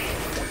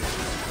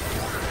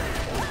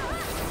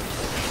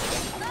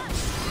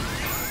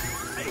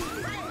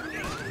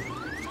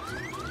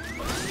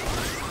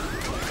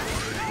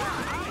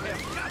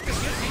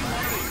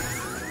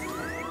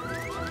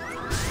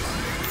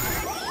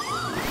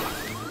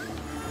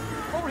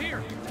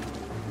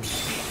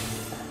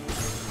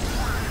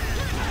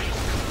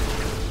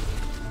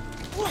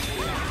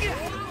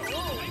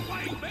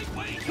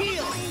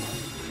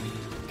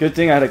 Good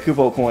thing I had a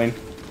Kupo coin.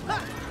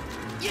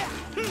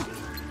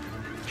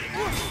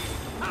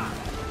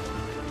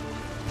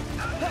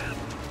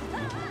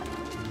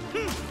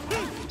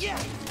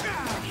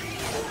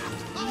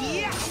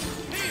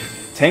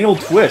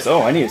 Tangled Twist.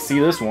 Oh, I need to see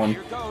this one.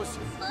 This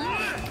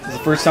is the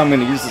first time I'm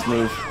going to use this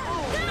move.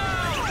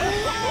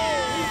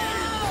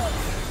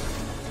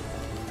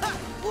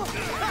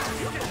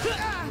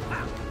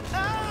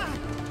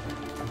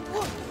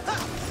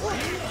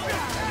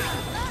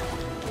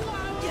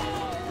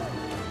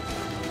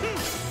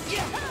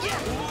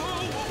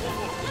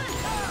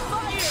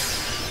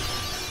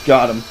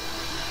 Got him.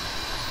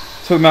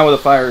 Took him out with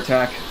a fire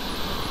attack.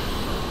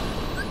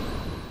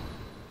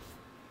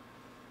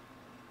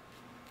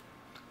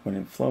 Went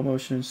in flow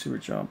motion, super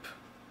jump.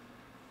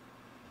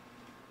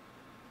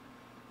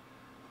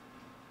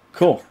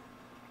 Cool.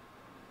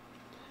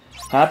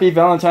 Happy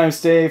Valentine's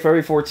Day,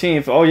 February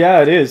 14th. Oh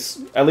yeah, it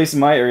is. At least in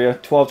my area.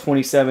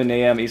 12:27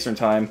 a.m. Eastern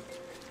Time.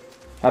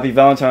 Happy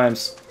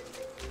Valentine's.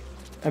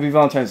 Happy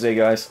Valentine's Day,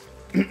 guys.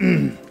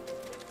 Let's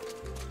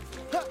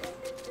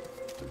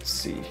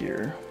see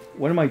here.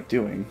 What am I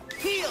doing?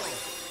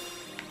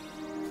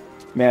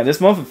 Man,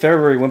 this month of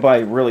February went by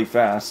really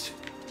fast.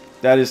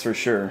 That is for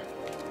sure.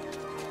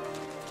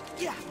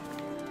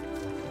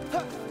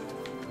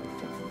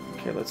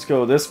 Okay, let's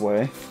go this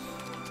way.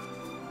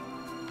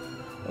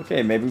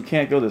 Okay, maybe we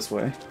can't go this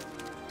way.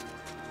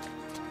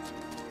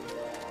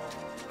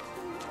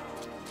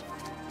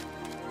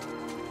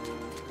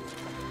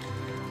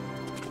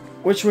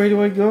 Which way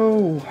do I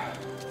go?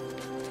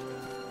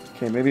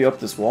 Okay, maybe up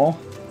this wall.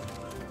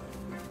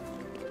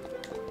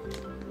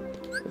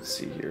 Let's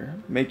see here.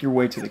 Make your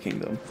way to the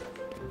kingdom.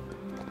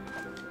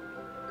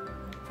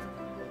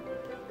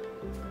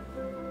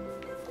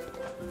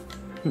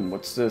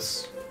 What's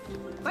this?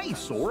 Hey,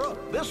 Sora,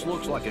 this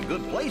looks like a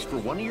good place for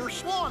one of your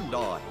swan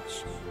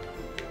dives.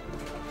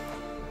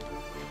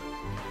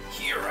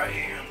 Here I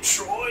am,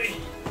 Troy.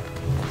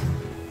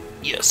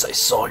 Yes, I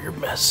saw your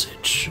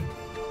message.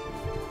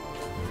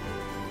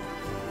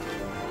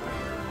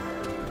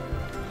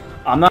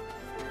 I'm not.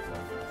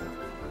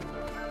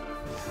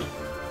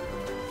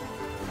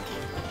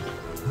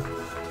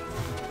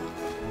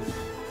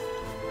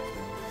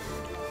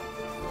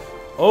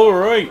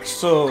 Alright,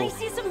 so I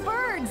see some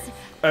birds.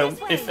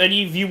 if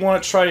any of you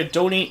want to try to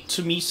donate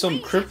to me some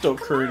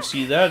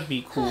cryptocurrency, that'd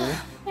be cool.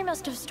 I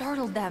must have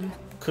startled them.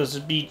 Because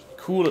it'd be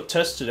cool to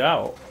test it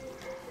out.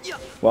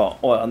 Well,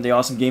 on the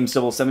Awesome Games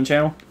 007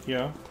 channel?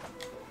 Yeah.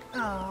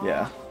 Oh.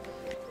 Yeah.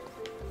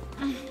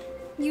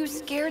 You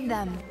scared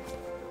them.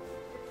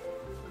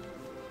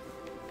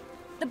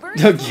 The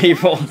birds. No,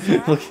 Gabriel,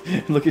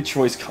 look at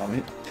Troy's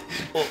comment.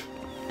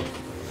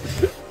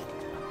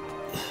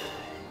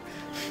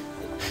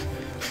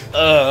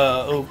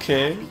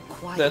 Okay.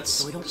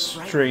 That's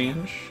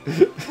strange.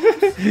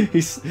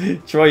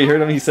 Troy, you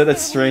heard him? He said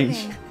that's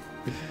strange.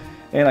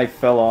 And I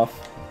fell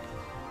off.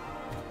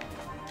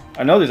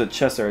 I know there's a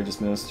chest there I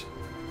just missed.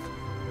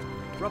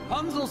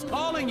 Rapunzel's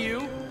calling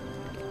you.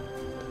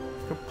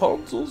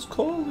 Rapunzel's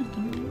calling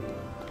you.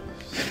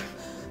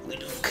 We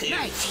don't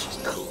care if she's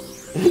calling.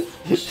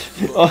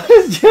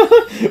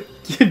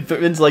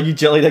 Vin's like, you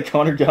jelly that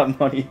Connor got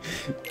money.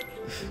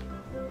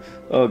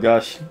 Oh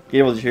gosh.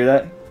 Gabriel, did you hear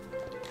that?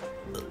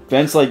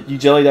 Vin's like, you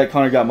jelly that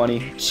Connor got money.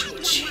 I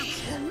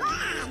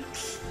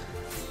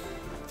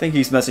think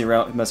he's messing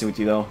with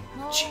you though.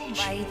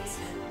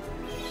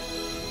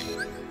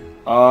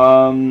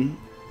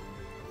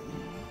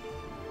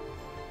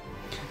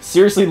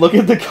 Seriously, look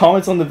at the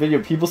comments on the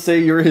video. People say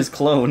you're his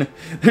clone.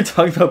 They're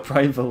talking about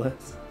Brian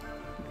Velez.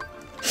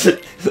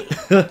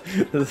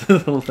 This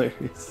is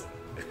hilarious.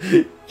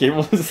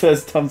 Gabriel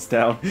says thumbs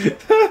down.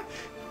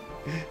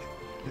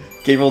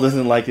 Gabriel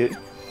doesn't like it.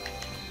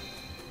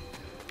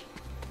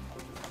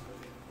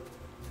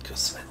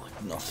 Because I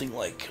look nothing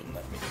like him,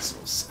 that makes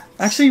no sense.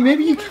 Actually,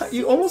 maybe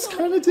you almost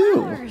kind of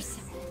do.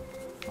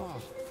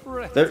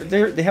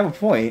 They have a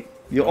point.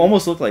 You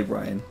almost look like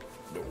Brian.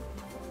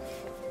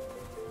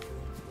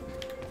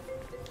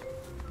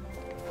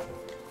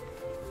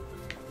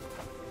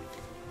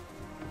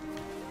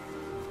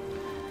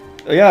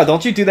 Oh, yeah,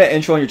 don't you do that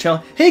intro on your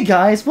channel? Hey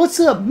guys, what's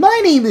up?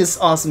 My name is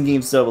Awesome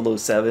Games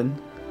 007.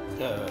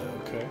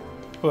 Okay.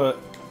 But,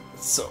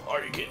 so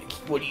are you getting,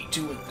 what are you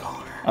doing,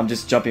 Connor? I'm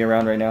just jumping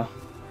around right now.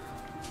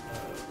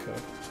 Okay.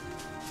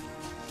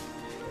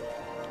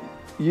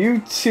 You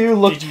two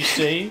look... Did you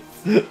save?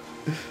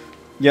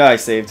 Yeah, I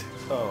saved.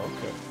 Oh,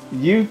 okay.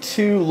 You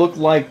two look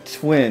like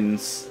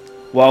twins.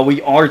 Well,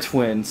 we are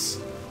twins.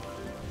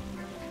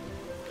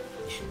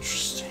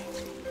 Interesting.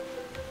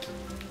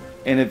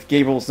 And if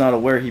Gabriel's not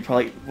aware, he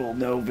probably will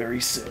know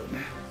very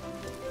soon.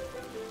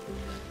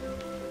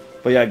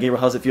 But yeah, Gabriel,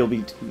 how's it feel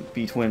to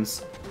be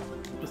twins?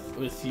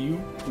 With you?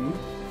 Who?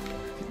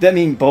 That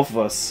means both of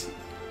us.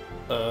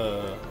 I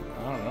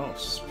don't know.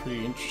 It's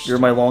pretty interesting. You're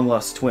my long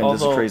lost twin. Although,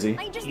 this is crazy.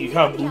 You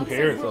have blue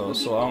hair though,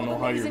 so I don't know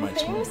how you're my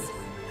twin.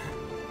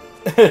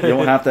 You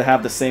don't have to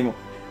have the same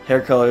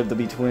hair color to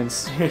be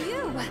twins.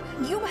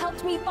 You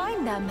helped me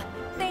find them.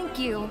 Thank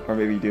you. Or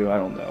maybe you do, I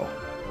don't know.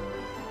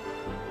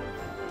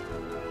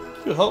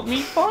 You helped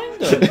me find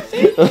them.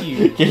 Thank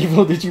you.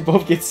 Gabriel, did you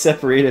both get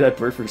separated at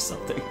birth or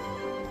something?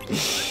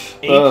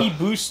 AP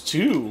Boost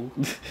 2.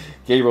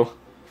 Gabriel,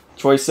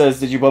 Troy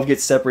says, did you both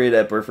get separated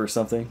at birth or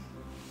something?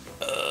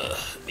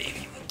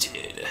 Maybe we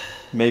did.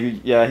 Maybe,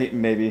 yeah,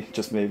 maybe,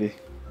 just maybe.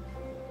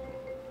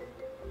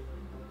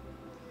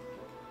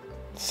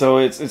 So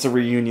it's a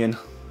reunion.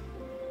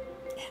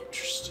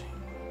 Interesting.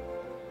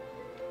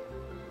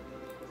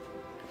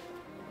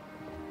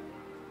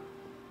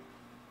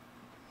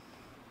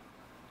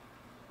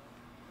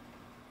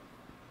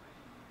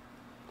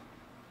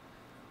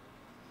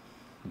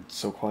 It's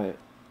so quiet.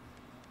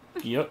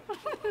 Yep.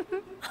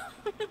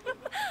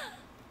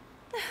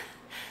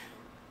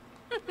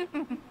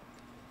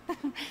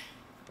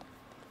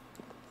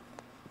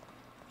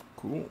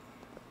 Cool.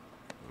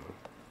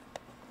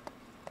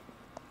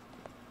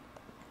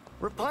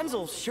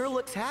 Rapunzel sure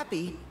looks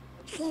happy.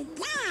 She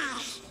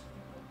does.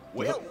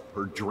 Well,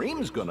 her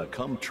dream's gonna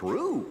come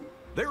true.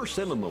 They're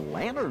sending the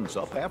lanterns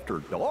up after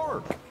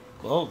dark.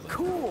 Well,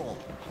 cool.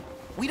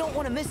 We don't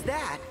want to miss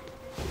that.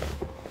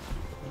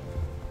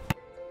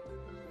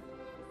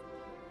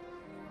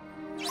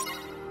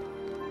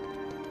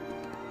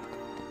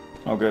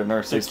 Oh, good.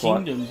 Another safe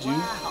spot. Kingdom,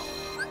 dude.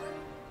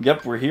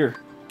 Yep, we're here.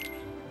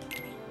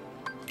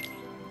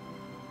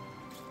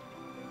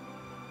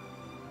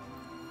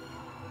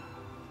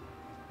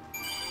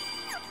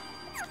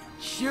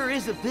 Sure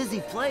is a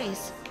busy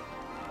place.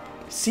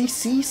 Si,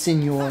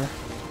 senor.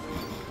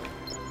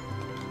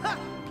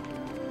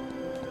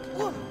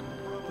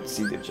 Let's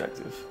see the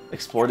objective.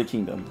 Explore the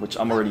kingdom, which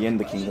I'm already in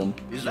the kingdom.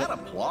 Is that a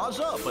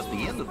plaza up at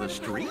the end of the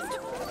street?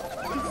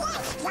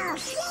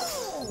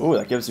 Ooh,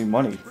 that gives me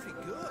money.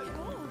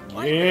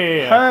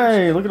 Yeah.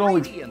 Hey, look at all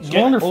these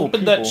wonderful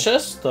open people. that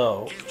chest,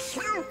 though.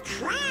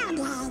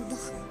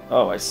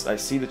 Oh, I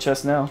see the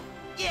chest now.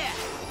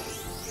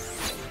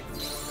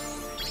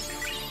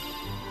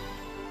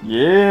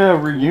 Yeah,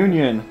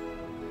 reunion.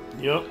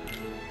 Yep.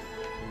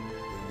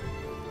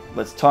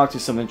 Let's talk to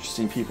some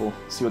interesting people.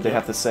 See what they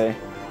have to say.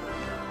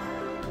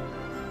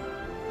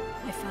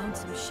 I found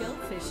some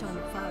shellfish on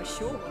the far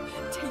shore.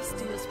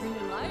 Tastiest meal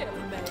I ever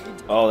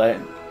made. Oh, that.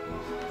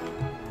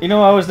 You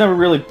know, I was never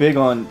really big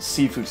on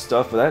seafood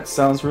stuff, but that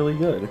sounds really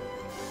good.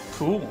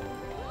 Cool.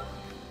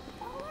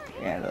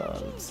 And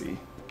let's see.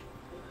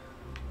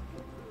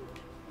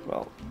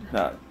 Well, you're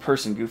not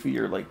person Goofy.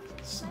 You're like.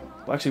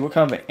 Well, actually, what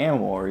kind of an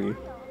animal are you?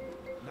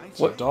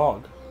 What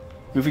dog?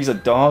 Goofy's a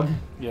dog?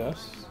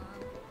 Yes.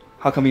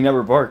 How come he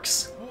never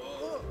barks?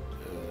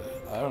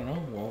 I don't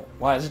know. Well,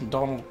 why isn't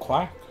Donald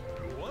quack?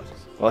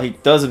 Well, he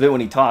does a bit when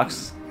he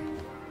talks.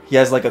 He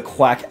has like a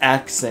quack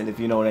accent, if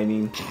you know what I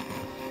mean.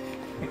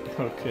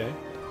 Okay.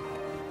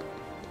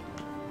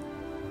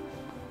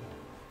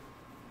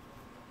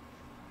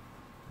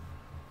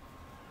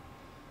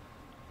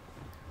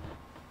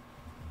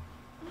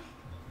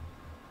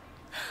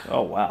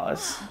 Oh wow,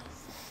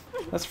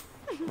 that's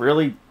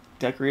really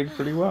decorated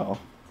pretty well.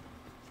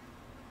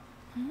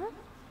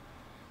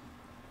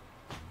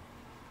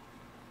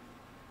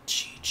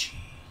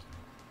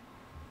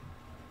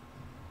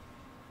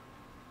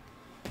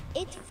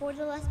 It's for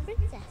the last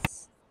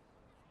princess.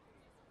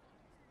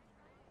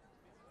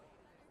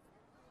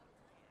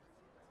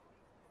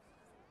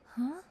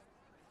 Huh?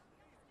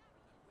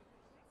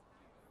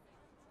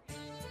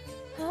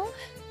 Huh?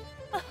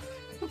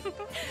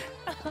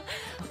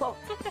 Oh. Oh.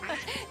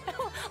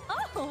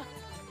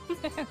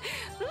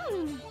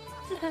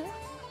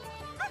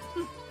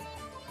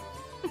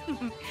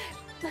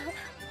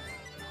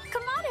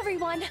 Come on,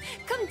 everyone!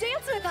 Come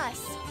dance with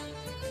us!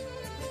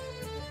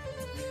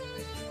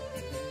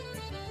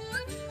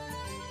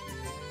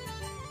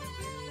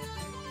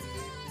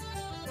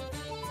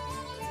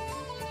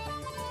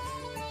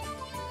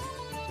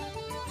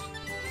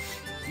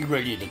 You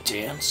ready to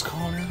dance,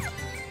 Connor?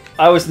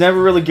 I was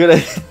never really good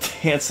at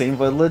dancing,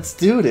 but let's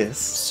do this.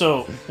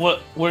 So,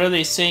 what are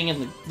they saying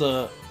in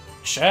the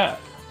chat?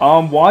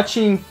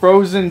 Watching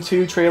Frozen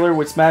 2 trailer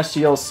with Smash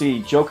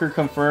DLC. Joker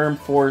confirmed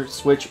for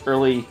Switch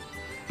early.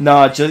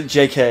 Nah,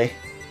 JK.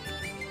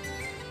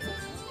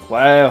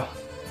 Wow.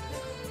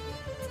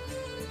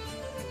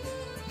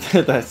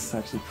 That's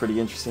actually pretty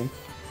interesting.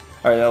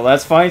 Alright, now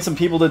let's find some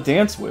people to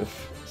dance with.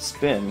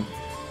 Spin.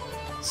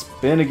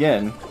 Spin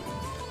again.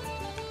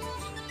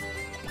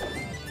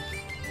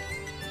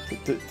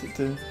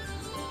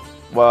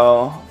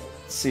 Well,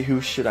 let's see,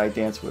 who should I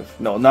dance with?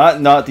 No,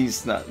 not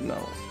these.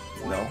 No.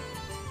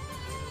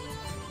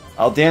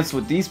 I'll dance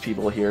with these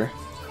people here.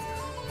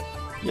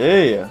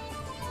 Yeah.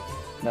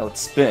 Now let's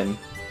spin.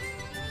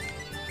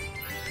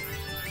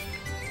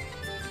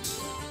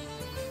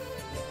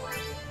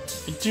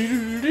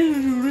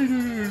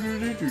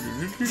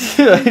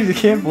 I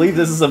can't believe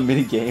this is a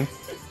mini game.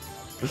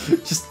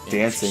 Just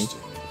dancing.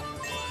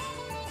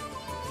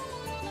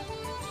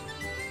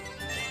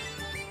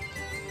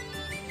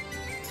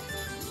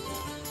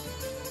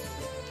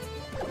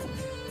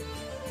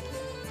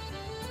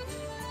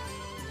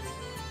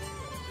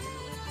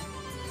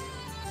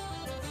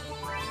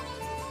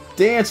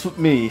 Dance with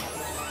me.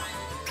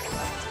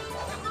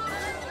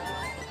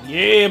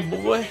 Yeah,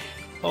 boy.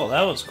 Oh,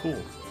 that was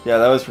cool. Yeah,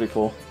 that was pretty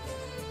cool.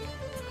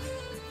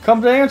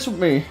 Come dance with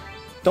me.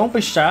 Don't be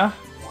shy.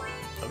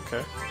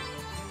 Okay.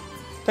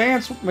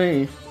 Dance with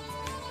me.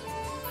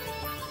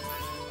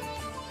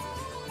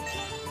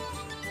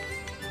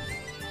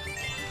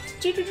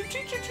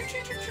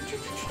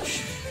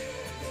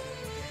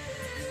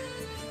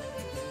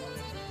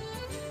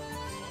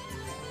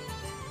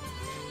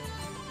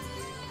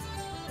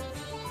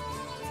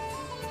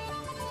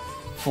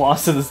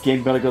 Floss in this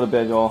game, gotta go to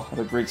bed, y'all. Have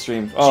a great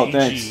stream. Oh, GG.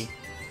 thanks.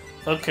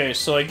 Okay,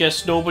 so I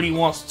guess nobody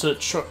wants to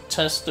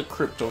test the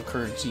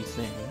cryptocurrency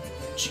thing.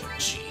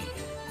 GG.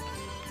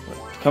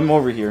 Come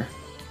over here.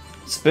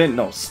 Spin.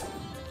 No,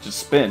 just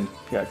spin.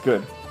 Yeah,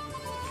 good.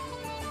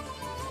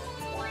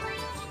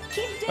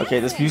 Okay,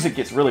 this music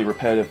gets really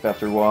repetitive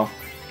after a while.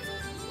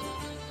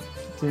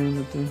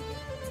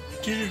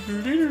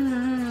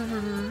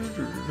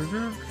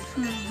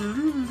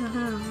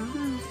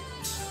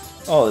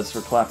 Oh, it's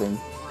for clapping.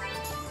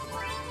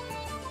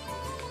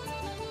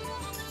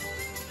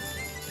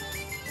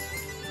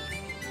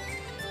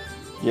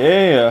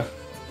 Yeah.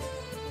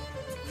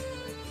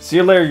 See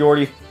you later,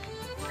 Yordi.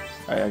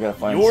 Alright, I gotta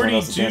find someone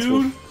else to dance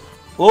with.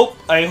 Well,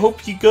 I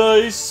hope you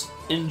guys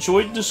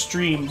enjoyed the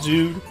stream,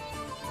 dude.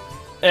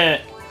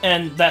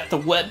 And that the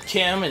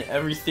webcam and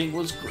everything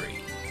was great.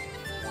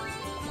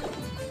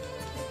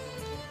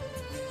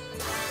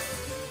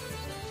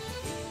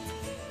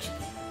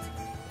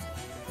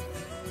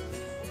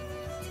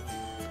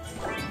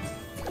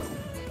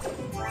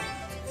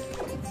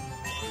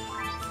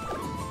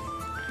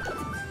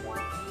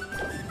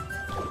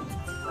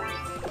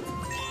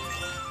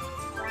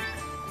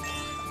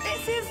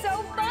 This is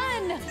so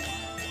fun!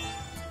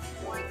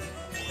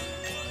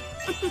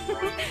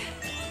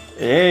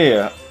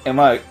 Yeah,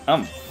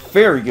 I'm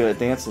very good at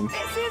dancing.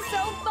 This is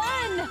so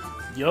fun!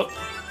 Yup.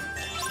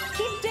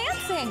 Keep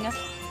dancing!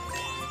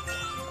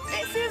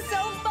 This is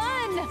so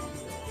fun!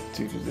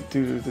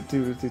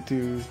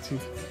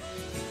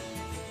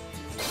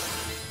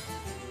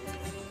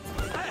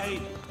 Hey!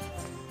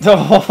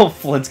 Oh,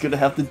 Flint's gonna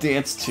have to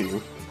dance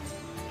too.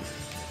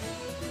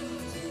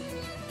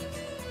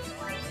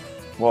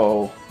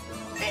 Whoa.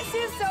 This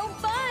is so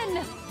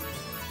fun!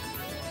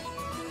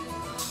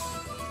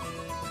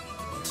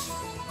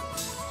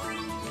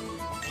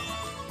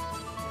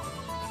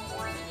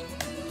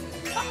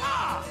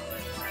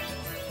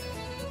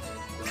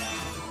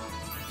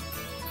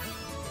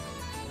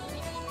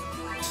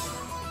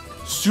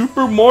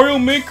 Super Mario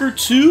Maker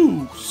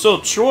 2!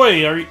 So,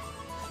 Troy, are you...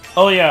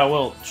 Oh yeah,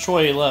 well,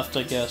 Troy left,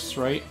 I guess,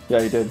 right?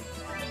 Yeah, he did.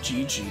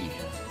 GG.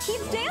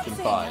 Keep dancing!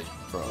 Goodbye,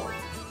 bro.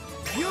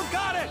 You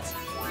got it!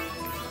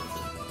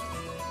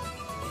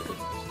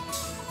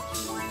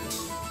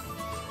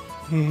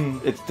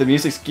 The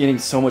music's getting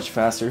so much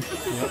faster.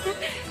 Yep.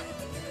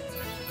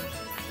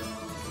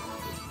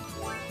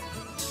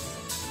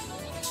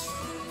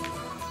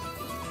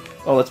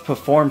 Oh, let's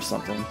perform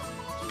something.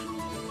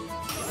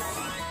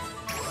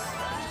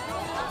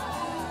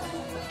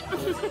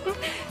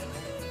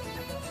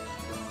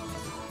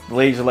 The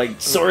ladies are like,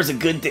 Sora's a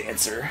good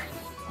dancer.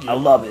 I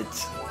love it.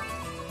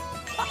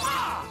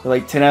 They're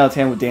like 10 out of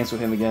 10 would dance with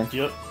him again.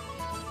 Yep.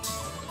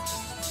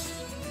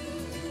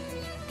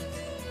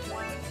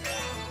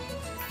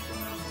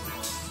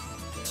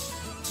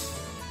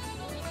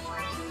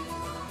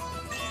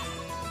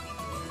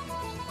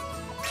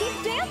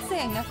 Keep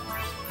dancing!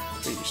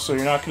 Wait, so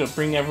you're not gonna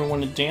bring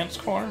everyone to dance,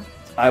 Car?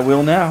 I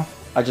will now.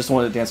 I just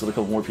wanted to dance with a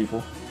couple more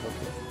people.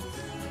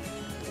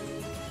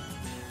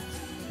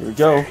 Here we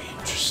go. Very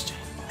interesting.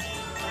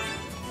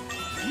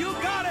 You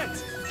got it!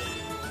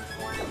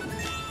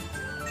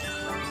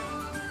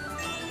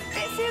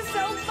 This is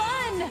so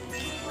fun!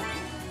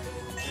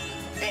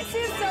 This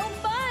is so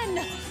fun!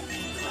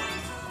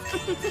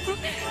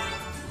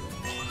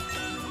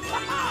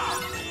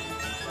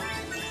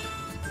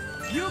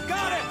 You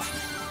got it!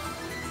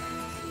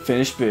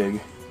 Finish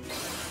big.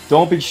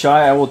 Don't be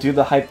shy, I will do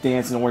the hype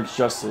dance in Orange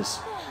Justice.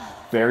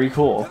 Very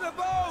cool.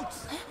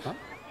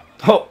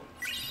 Oh!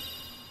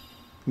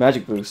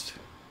 Magic boost.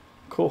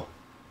 Cool.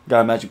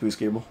 Got a magic boost,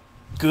 Gable.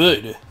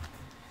 Good.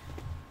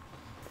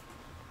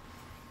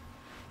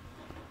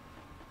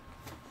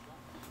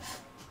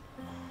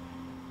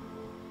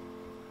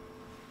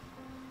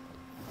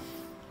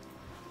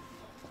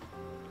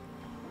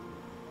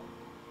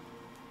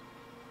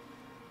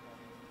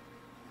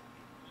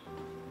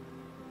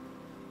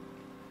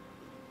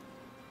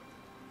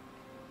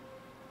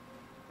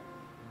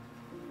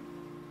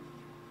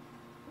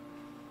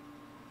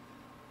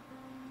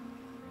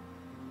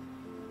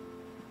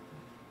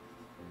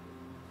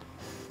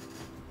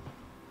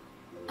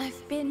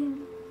 I've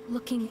been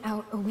looking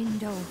out a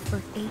window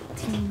for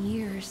 18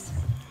 years,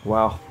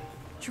 Wow.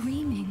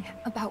 dreaming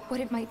about what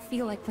it might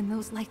feel like when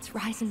those lights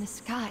rise in the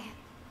sky.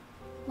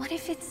 What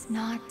if it's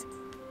not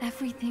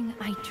everything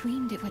I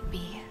dreamed it would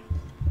be?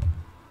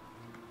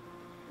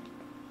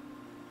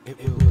 It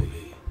will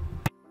be.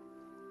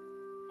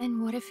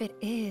 And what if it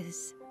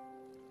is?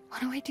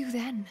 What do I do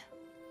then?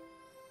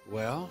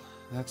 Well,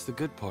 that's the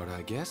good part,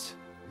 I guess.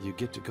 You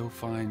get to go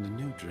find a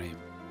new dream.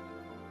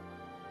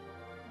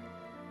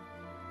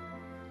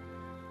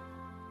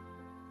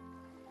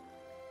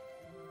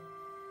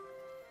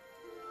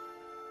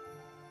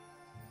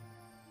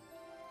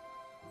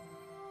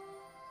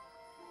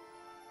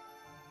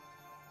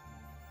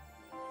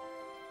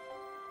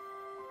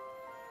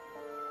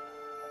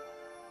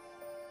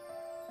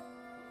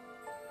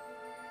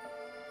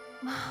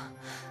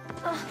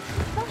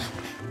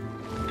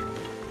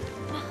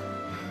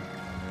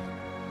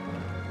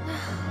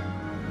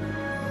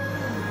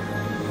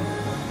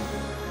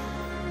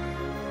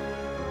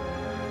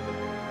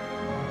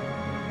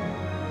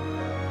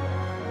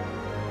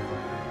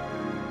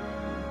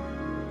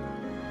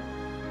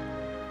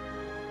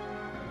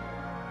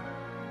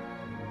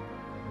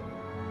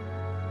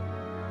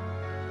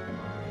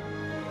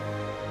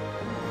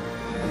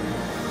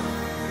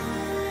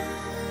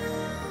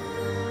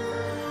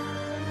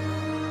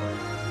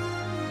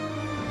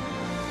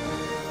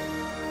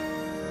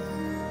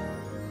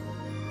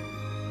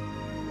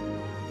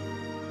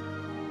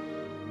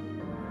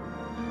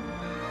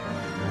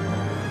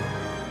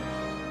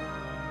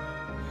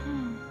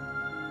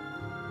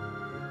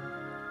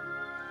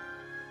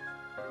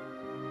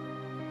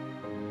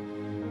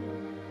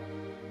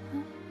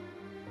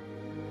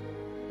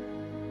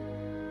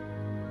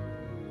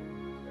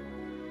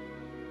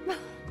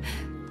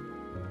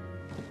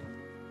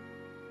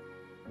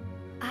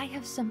 I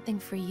have something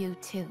for you,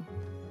 too.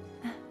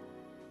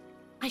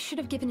 I should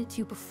have given it to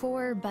you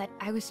before, but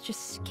I was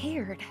just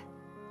scared.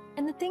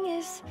 And the thing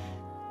is,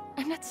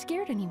 I'm not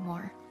scared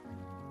anymore.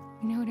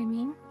 You know what I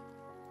mean?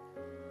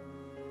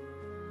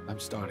 I'm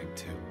starting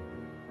to.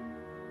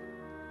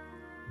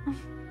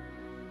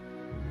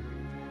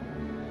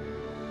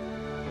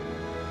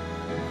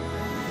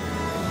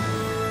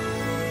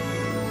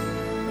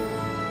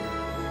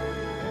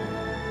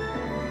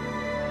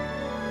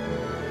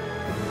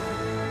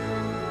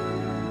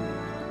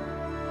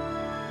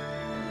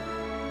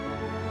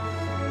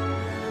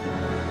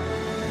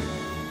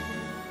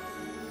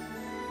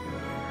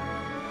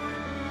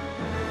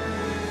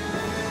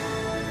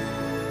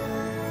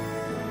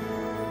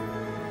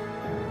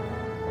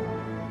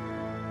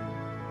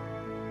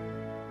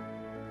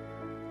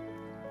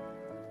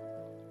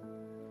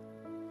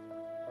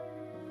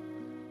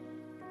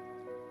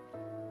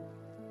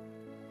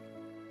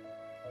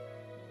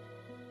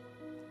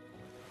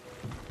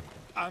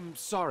 I'm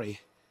sorry.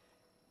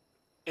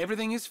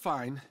 Everything is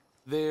fine.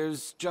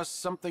 There's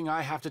just something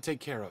I have to take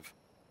care of.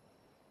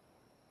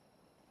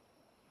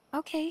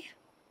 Okay.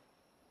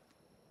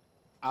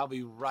 I'll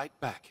be right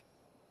back.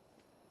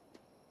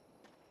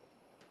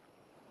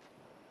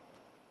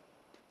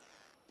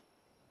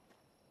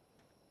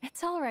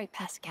 It's all right,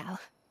 Pascal.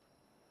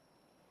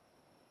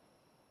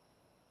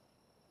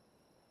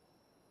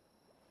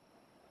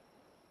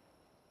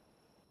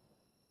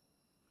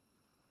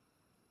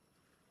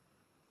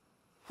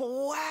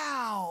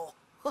 Wow!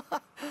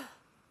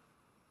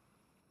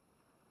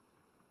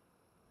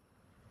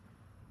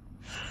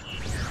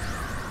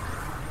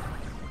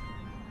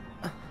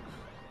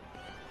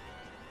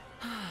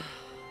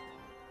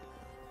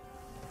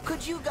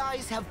 Could you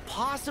guys have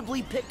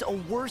possibly picked a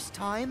worse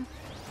time?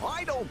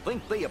 I don't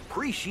think they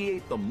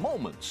appreciate the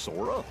moment,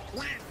 Sora.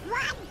 Not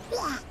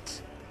one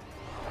bit.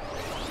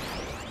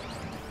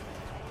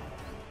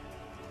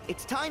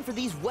 It's time for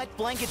these wet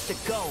blankets to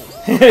go.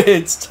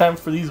 It's time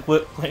for these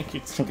wet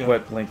blankets to go.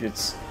 Wet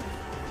blankets.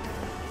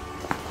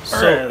 So,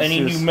 Alright, any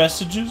new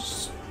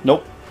messages?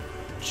 Nope.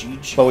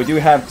 GG. But we do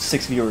have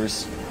 6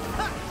 viewers.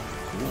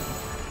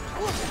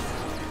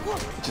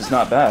 Which is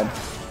not bad.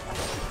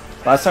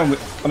 Last time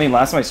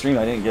I streamed,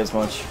 I didn't get as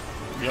much.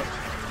 Yep.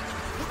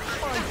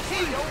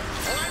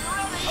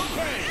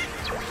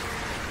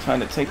 Trying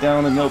to take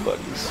down the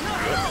nobodies.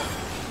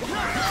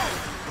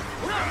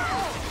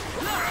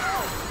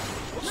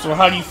 So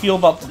how do you feel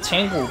about the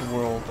Tangled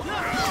world?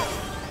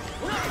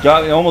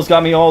 It almost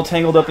got me all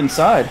tangled up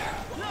inside.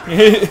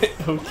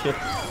 Okay.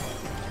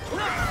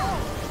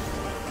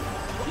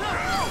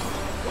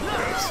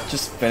 Let's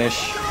just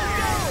finish.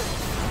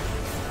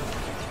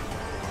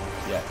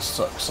 Yeah, it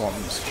sucks on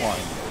these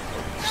flying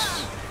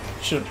nobodies.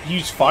 Should have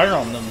used fire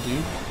on them,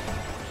 dude.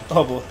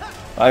 Oh boy.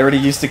 I already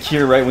used the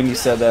cure right when you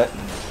said that.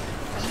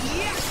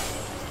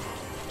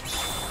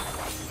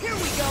 Here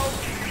we go.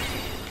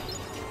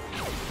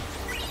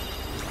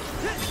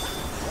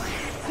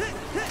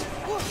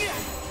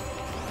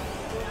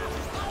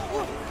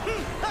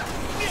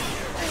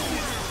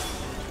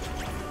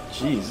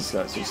 Jeez, this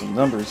guy's doing some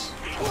numbers.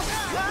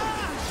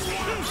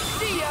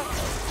 See ya.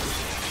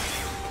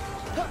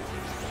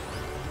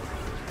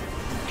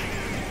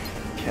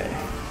 Okay.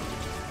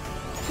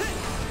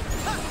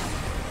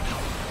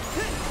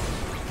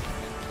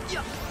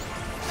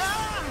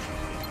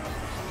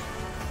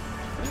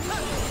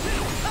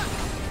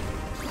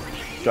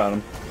 Got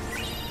him.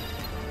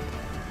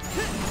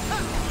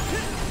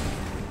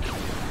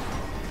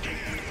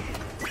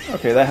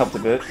 Okay, that helped a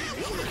bit.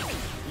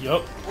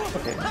 Yup.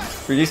 Okay.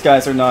 For these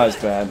guys, are not as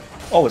bad.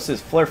 Oh, it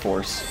says Flare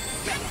Force.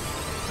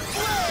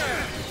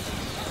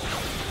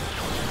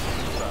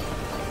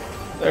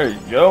 There you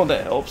go,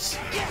 that helps.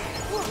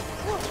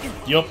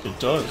 Yup, it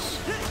does.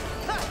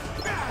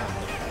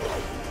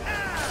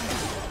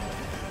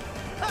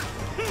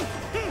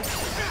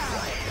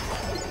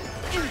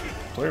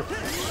 Flare Force.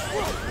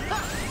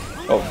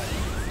 Oh,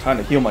 time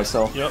to heal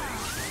myself. Yep.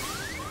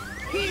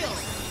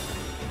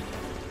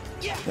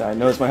 Yeah, I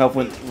noticed my health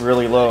went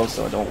really low,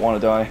 so I don't want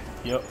to die.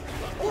 Yep.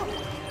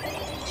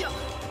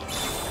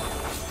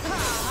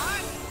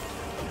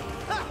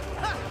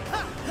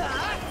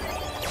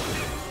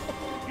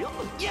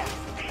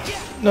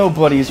 No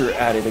buddies are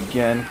at it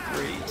again.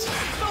 Great.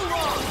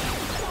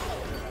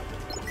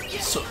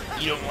 So,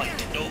 you don't like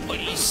the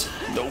nobodies?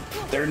 Nope,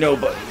 they're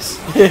nobodies.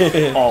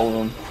 All of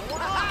them.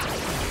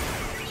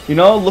 You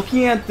know,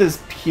 looking at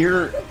this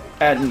pier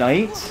at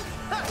night,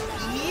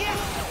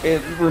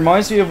 it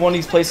reminds me of one of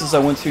these places I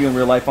went to in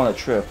real life on a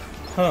trip.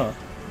 Huh.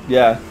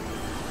 Yeah.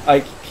 I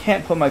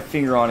can't put my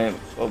finger on it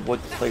of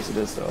what place it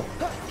is, though.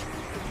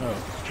 Oh.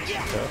 Okay.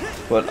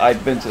 But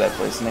I've been to that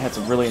place, and they had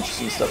some really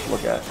interesting stuff to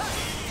look at.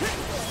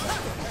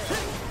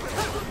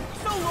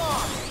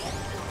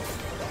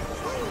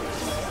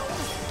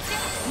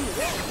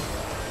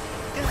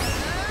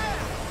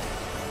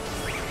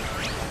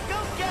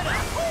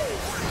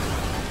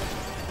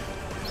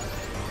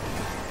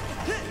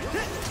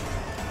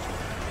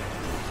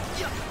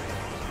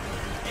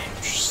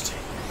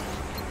 Interesting.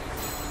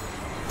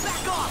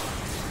 Back off.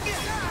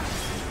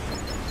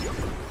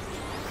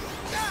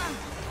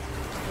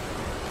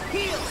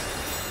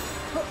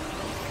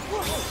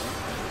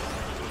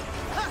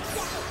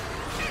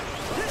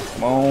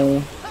 Come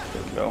on.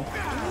 There we go.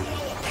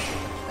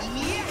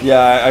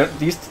 Yeah,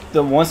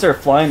 the ones that are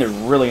flying, they're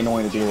really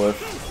annoying to deal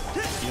with.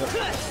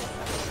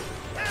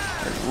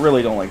 I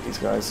really don't like these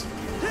guys.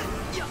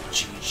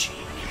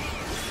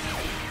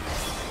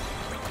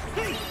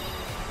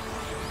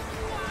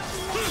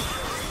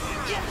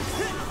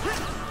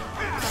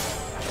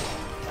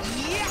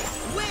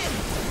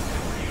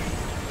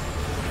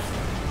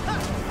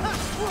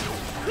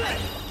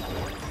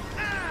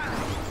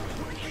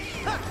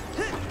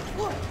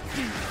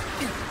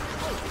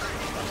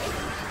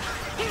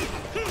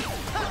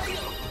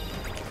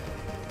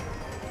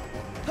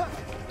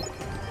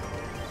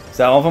 Is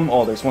that all of them?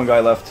 Oh, there's one guy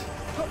left.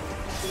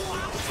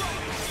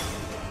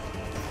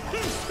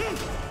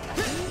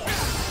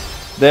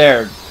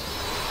 There.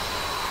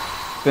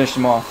 Finished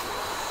him off.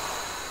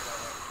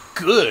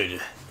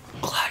 Good.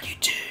 Glad you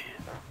did.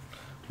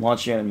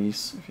 Launch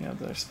enemies if you have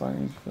the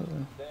expiring.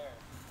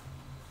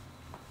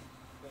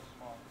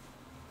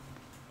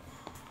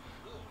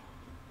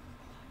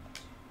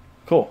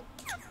 Cool.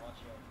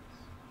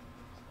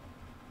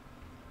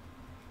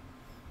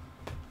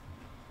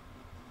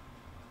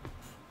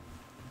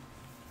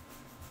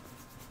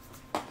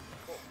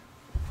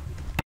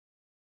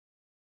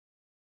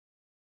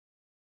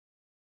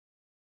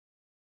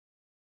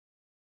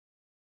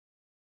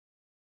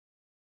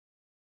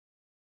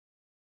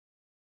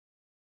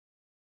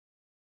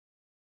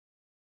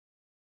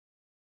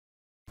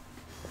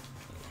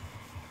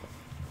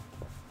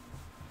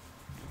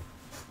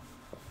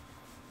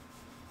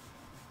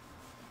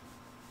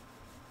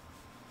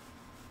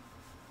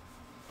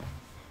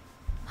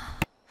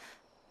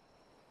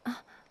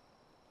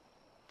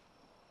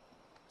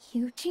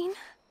 Eugene?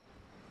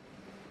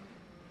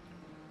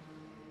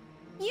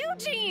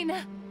 Eugene!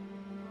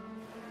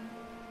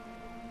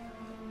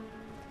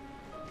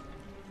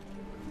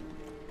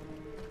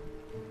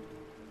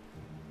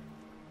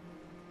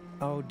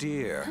 Oh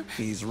dear,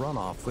 he's run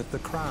off with the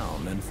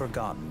crown and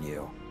forgotten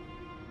you.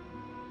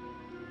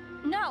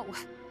 No,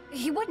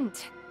 he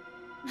wouldn't.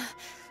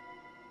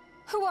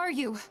 Who are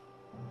you?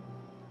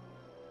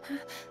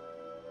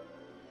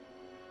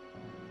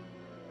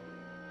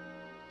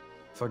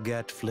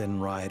 Forget Flynn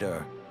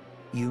Rider.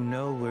 You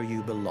know where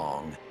you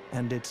belong,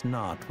 and it's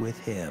not with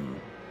him.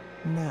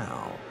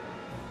 Now.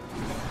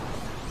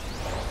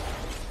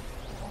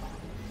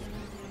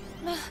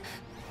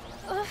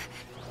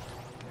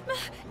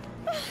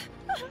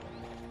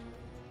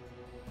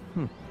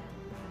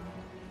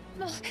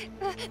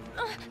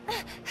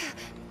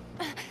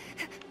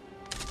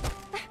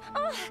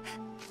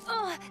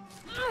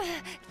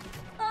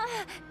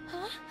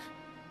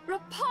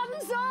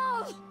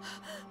 Rapunzel!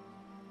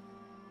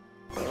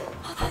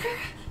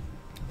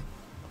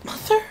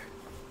 Mother?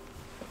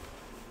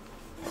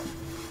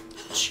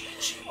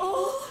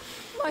 Oh,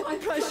 my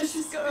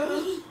precious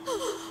girl.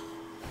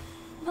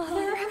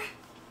 Mother?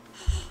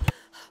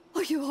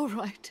 Are you all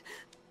right?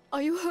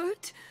 Are you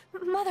hurt?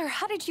 Mother,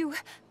 how did you...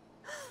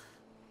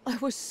 I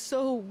was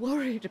so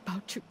worried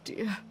about you,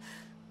 dear.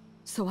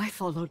 So I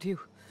followed you,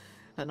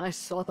 and I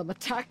saw them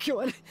attack you,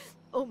 and...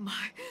 Oh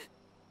my...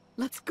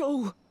 Let's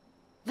go.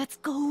 Let's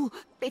go,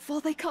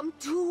 before they come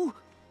to.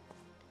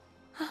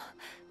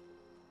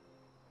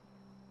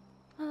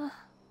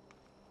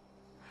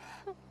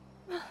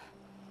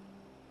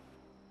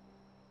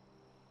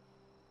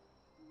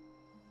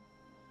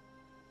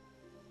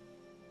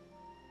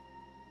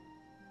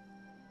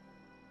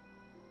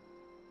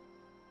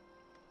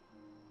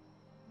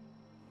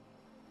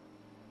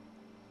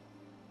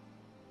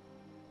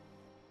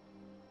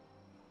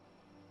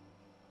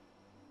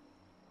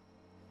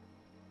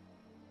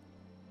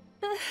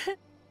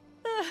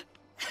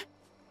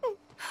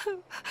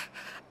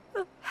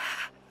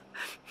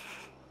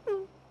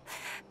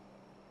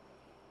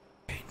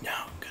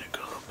 Now I'm gonna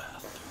go to the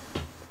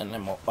bathroom. And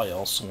I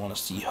also want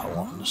to see how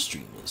long the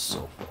stream is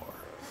so far.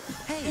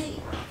 Hey,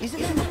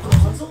 isn't that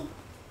Rapunzel?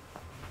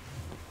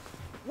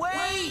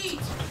 Wait!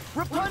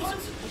 Rapunzel!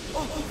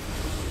 Oh.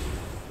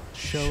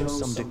 Show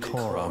some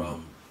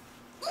decorum.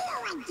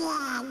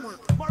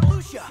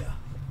 Marluxia!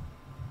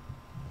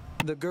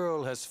 The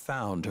girl has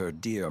found her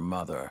dear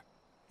mother.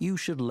 You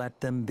should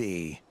let them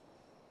be.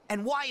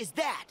 And why is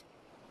that?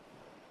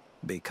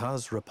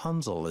 Because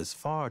Rapunzel is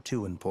far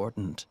too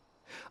important.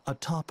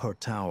 Atop her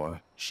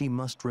tower, she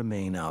must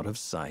remain out of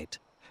sight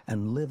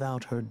and live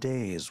out her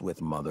days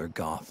with Mother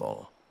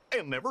Gothel.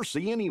 And never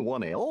see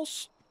anyone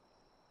else?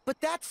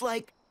 But that's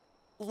like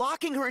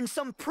locking her in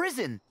some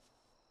prison.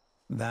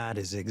 That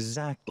is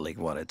exactly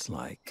what it's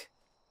like.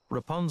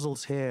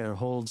 Rapunzel's hair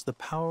holds the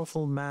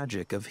powerful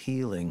magic of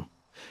healing.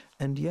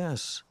 And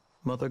yes,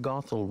 Mother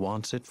Gothel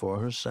wants it for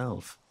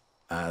herself,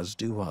 as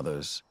do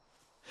others.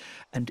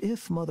 And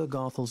if Mother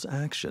Gothel's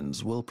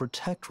actions will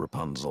protect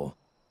Rapunzel,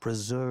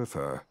 preserve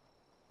her,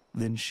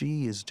 then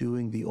she is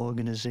doing the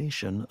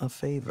organization a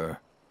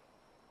favor.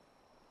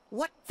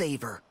 What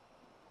favor?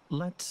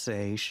 Let's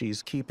say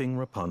she's keeping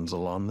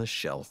Rapunzel on the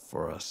shelf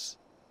for us.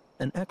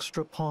 An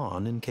extra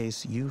pawn in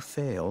case you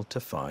fail to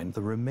find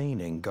the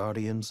remaining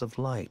Guardians of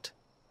Light.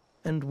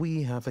 and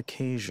we have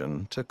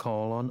occasion to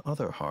call on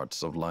other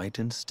hearts of light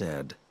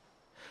instead.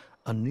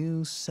 A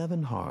new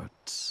 7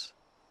 hearts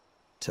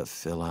to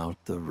fill out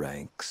the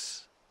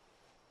ranks.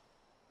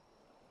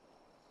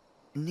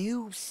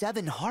 New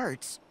 7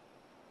 hearts?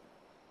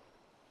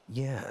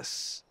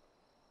 Yes.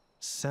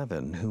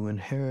 7 who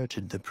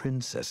inherited the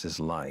princess's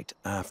light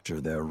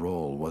after their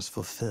role was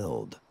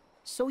fulfilled.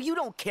 So you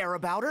don't care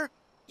about her?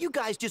 You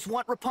guys just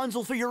want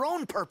Rapunzel for your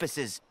own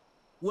purposes.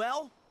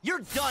 Well,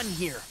 you're done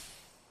here.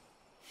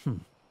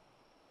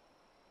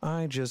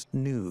 I just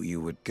knew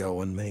you would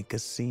go and make a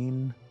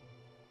scene.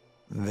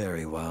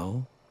 Very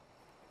well.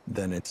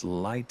 Then it's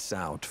lights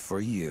out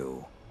for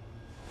you.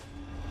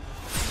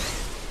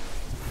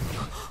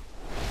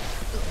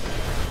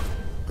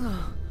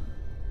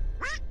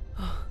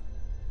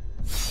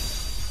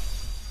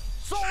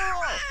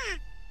 Sora!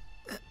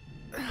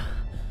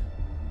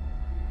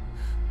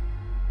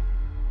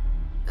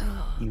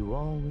 You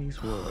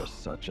always were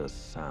such a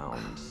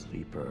sound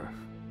sleeper.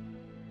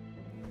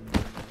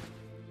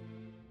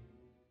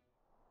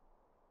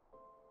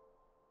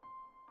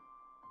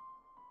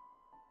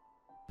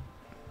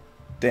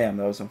 Damn,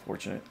 that was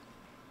unfortunate.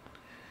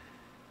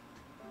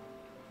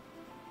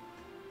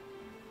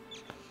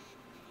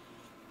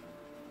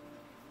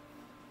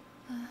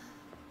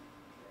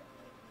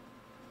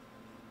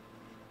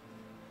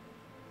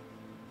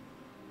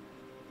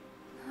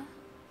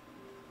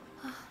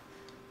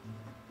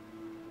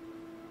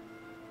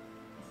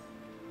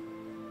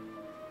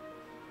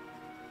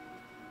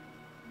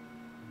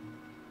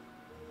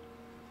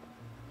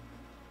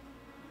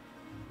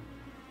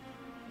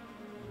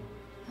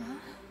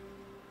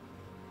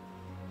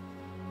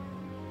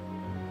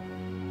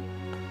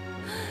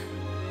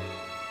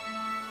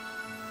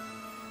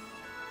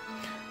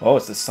 Oh,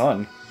 it's the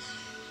sun.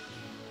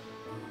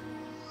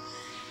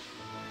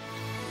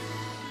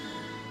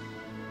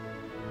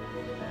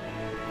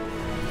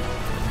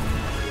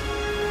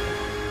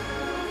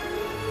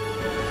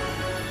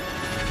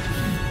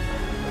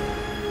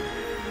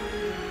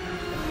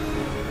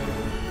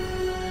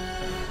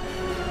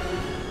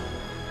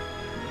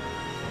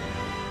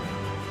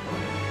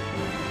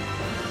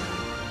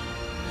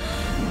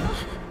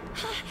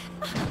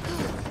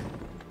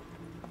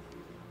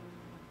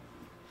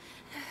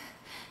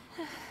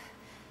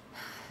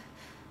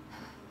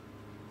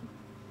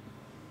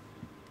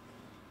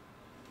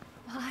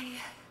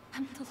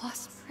 I'm the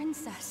lost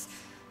princess.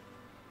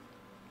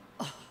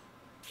 Oh,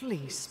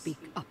 please speak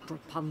up,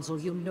 Rapunzel.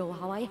 You know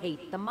how I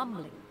hate the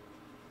mumbling.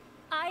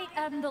 I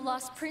am the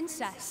lost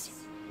princess,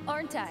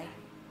 aren't I?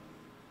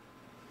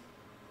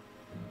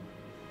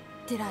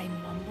 Did I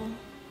mumble,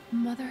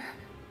 Mother?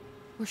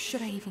 Or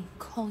should I even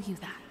call you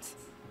that?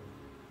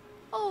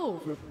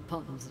 Oh,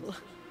 Rapunzel.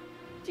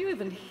 Do you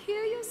even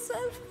hear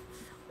yourself?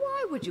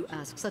 Why would you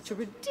ask such a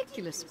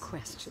ridiculous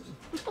question?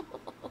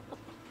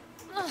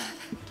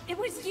 It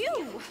was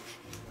you!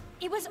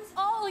 It was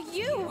all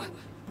you!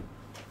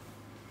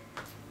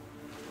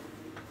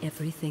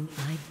 Everything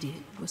I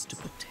did was to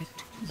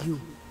protect you.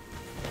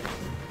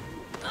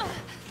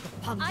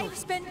 I've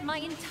spent my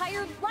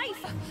entire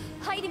life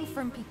hiding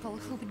from people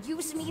who would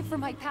use me for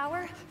my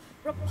power.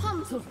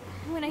 Rapunzel!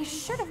 When I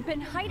should have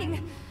been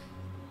hiding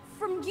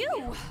from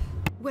you!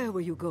 Where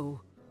will you go?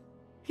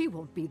 He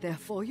won't be there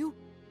for you.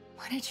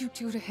 What did you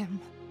do to him?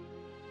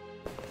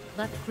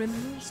 That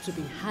criminal's to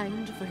be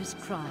hanged for his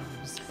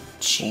crimes.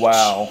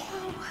 Wow.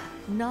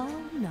 No.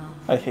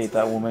 I hate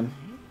that woman.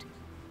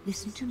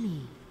 Listen to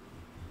me.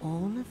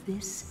 All of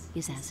this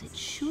is as it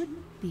should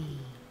be.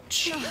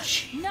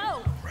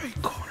 No!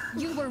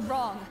 You were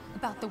wrong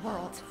about the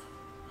world.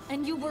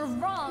 And you were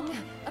wrong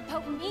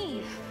about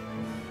me.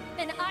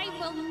 And I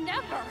will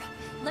never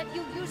let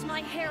you use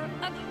my hair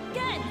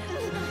again!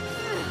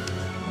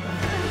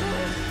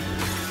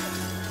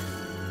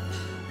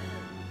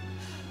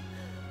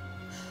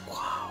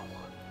 Wow.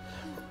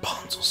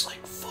 Rapunzel's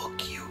like,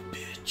 fuck you,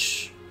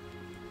 bitch.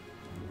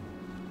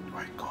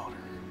 Right, Connor?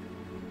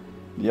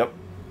 Yep.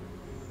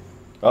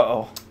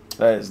 Uh-oh.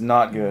 That is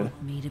not good.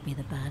 Want me to be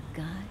the bad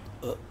guy?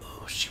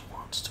 Uh-oh, she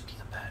wants to be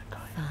the bad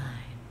guy. Fine.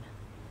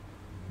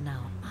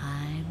 Now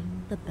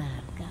I'm the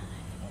bad guy.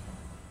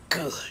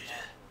 Good.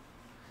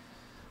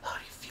 How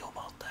do you feel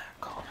about that,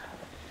 Connor?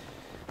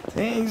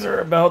 Things are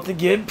about to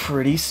get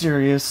pretty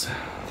serious.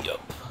 Yup.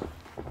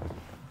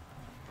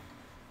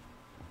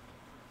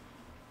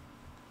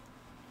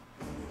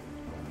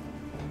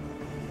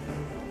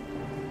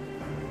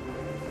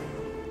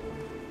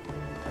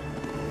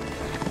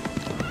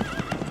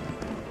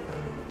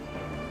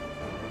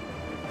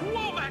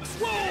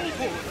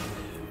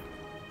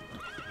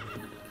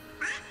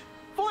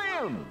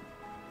 Flynn!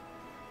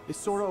 Is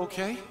Sora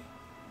okay?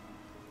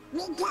 We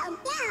don't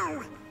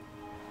know.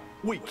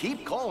 We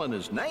keep calling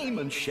his name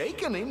and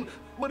shaking him,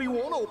 but he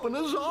won't open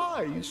his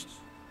eyes.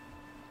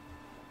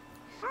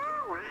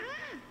 Sora!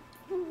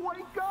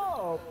 Wake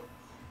up!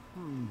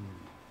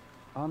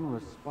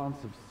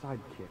 Unresponsive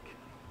sidekick.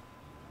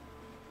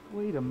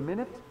 Wait a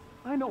minute.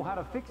 I know how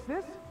to fix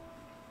this.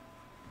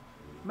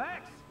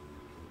 Max,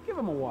 give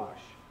him a wash.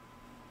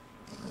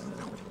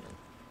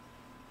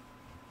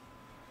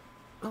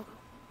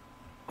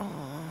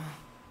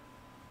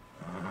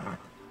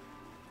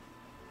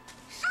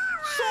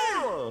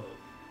 Sora!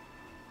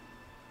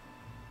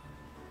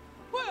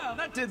 Well,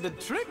 that did the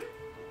trick.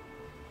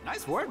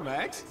 Nice work,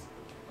 Max.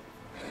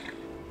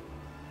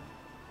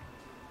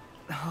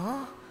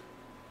 Huh?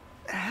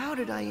 How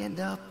did I end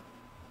up?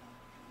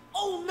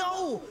 Oh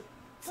no!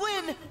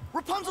 Flynn!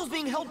 Rapunzel's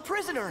being held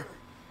prisoner!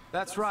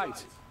 That's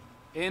right.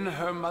 In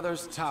her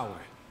mother's tower.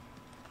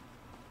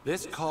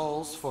 This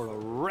calls for a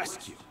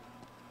rescue.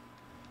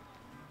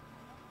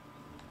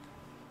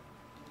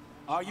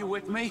 Are you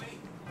with me?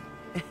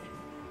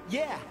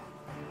 Yeah!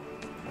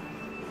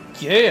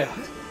 Yeah!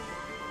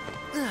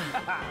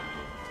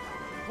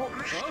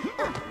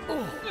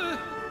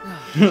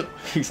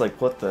 He's like,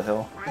 what the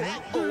hell?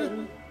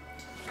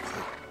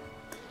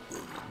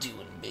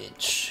 Doing,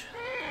 bitch.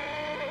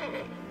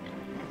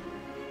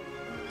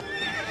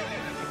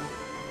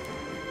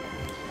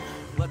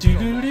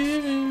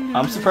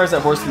 I'm surprised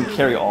that horse can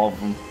carry all of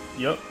them.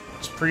 Yep,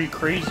 it's pretty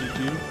crazy,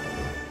 dude.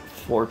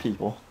 4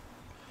 people.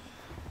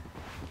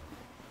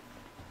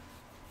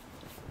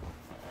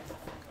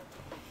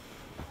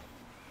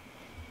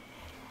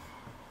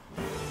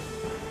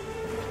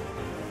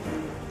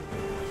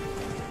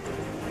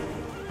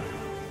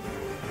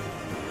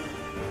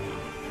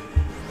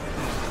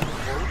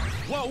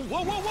 Whoa,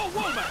 whoa, whoa, whoa,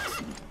 whoa,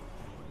 Max!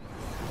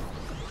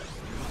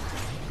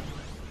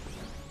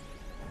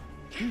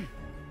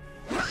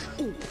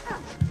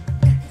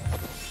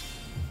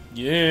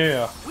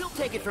 Yeah. We'll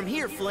take it from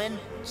here, Flynn.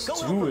 Go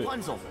help do it.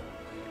 Rapunzel.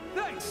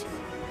 Thanks.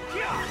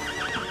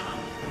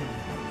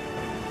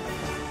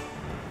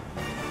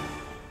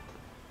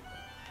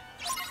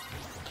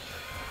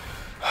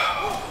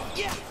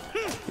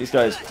 These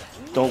guys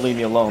don't leave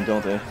me alone,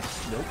 don't they?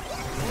 Nope.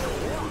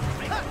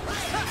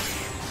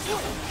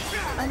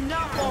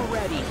 Enough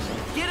already!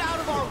 Get out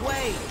of our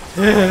way!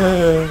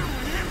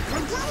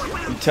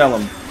 You tell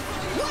them.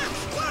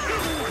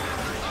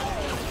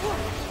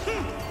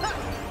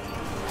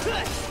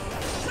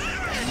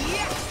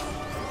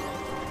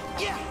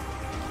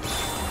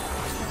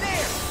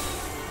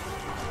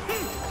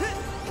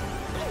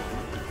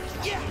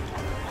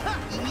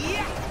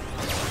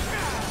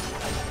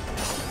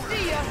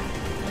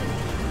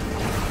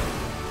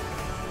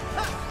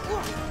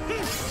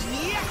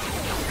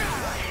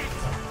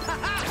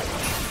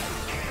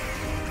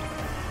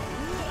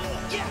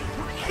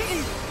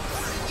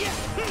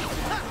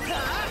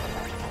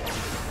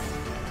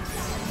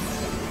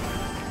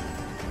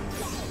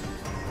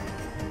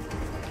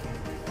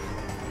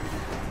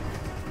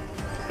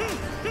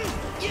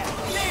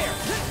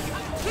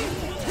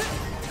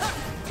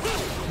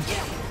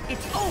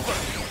 It's over!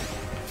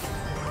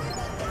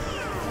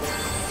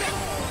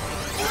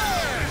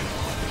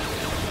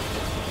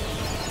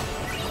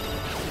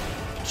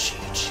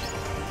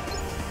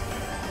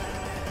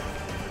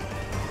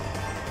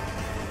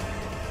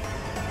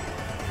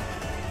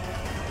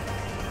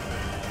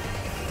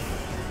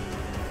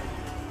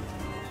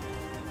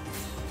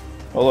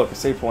 Oh look, a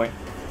save point.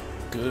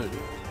 Good.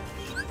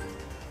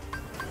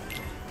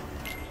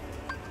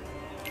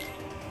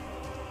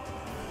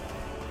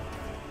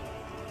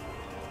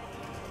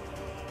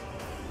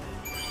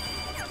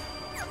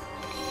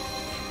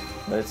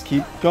 Let's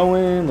keep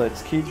going,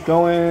 let's keep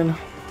going.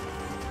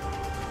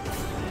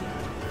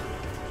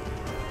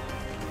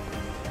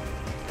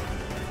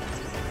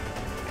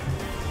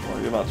 Well,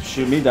 you're about to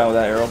shoot me down with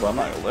that arrow, but I'm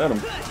not gonna let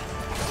him.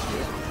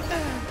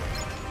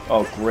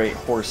 Oh great,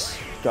 horse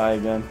guy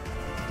again.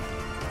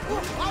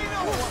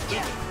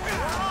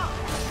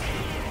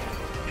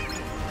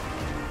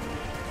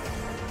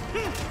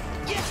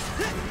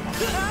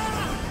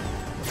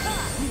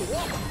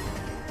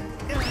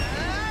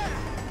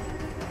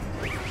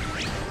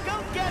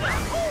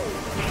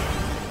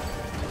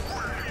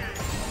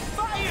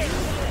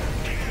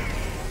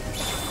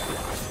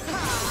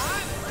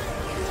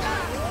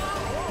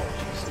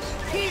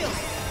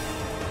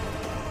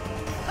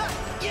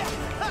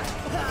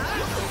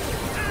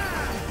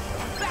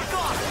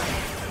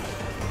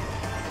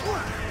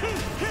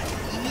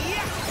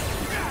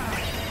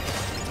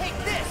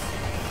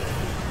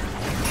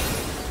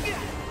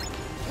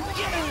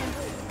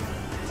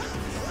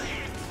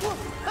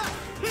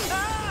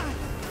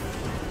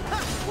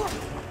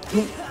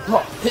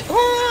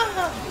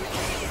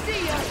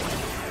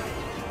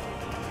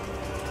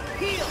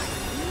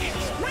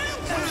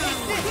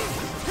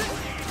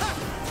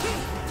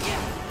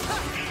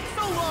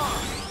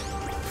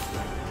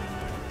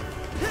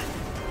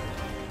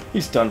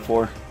 He's done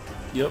for.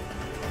 Yep.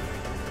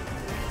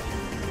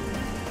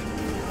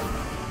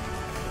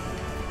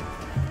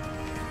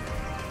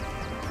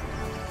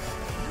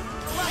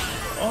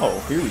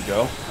 Oh, here we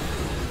go.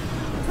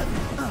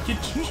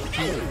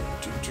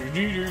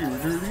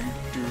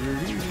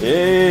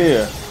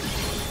 Yeah.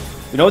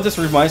 You know what this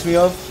reminds me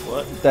of?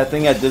 What? That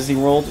thing at Disney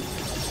World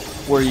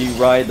where you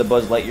ride the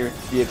Buzz Lightyear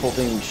vehicle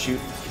thing and you shoot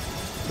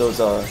those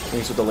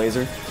things with the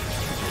laser.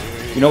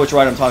 You know which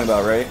ride I'm talking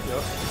about, right?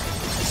 Yep.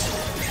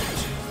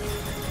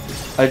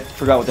 I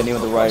forgot what the name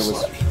of the ride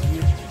was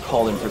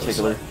called in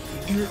particular.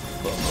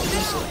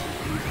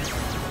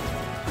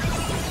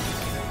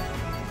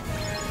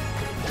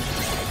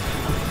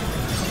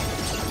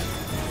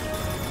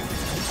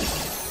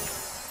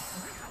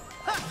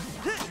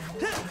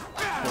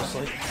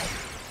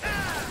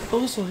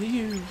 Buzz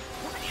Lightyear.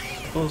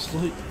 Buzz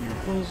Lightyear,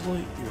 Buzz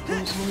Lightyear,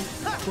 Buzz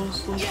Lightyear, Buzz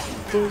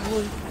Lightyear, Buzz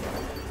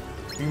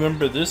Lightyear.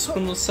 Remember this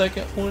from the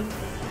second one?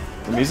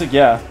 The music,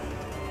 yeah.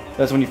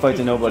 That's when you fight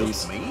the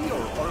nobodies. Me or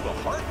are the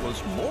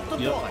Heartless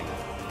multiplying?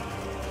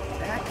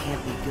 That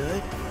can't be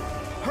good.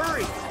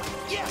 Hurry!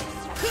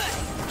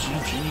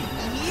 GG.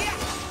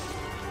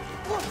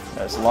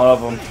 There's a lot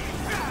of them.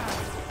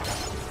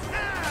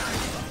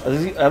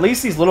 At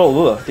least these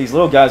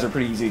little guys are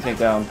pretty easy to take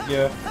down.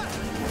 Yeah.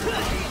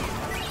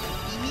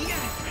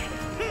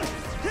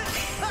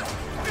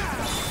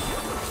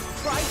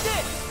 Try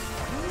this!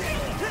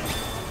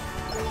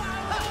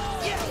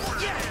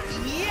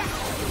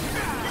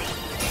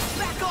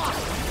 Back off!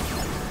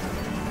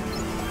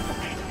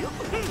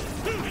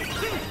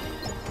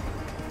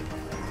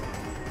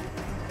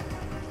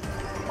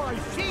 My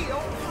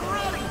shield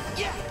ready!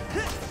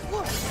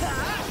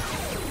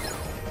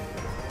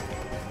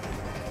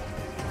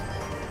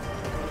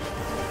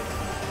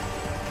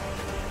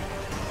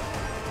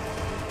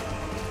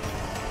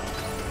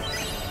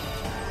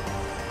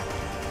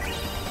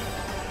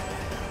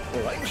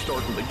 Well, I'm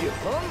starting to get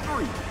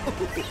hungry.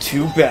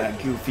 Too bad,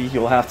 Goofy.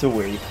 You'll have to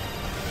wait.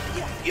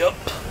 Yup.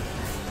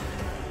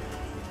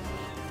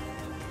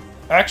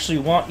 Actually,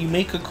 want you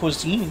make a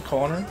cuisine,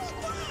 Connor?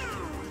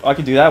 I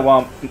can do that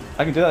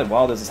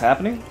while this is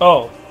happening.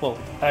 Oh, well,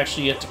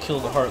 actually, you have to kill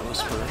the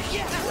Heartless first.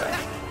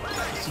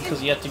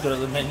 Because you have to go to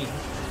the menu.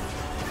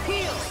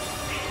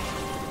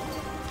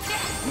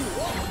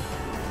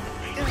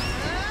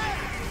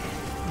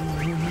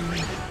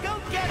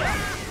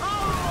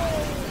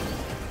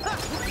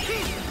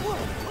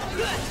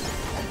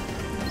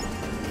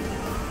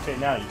 Okay,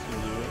 now you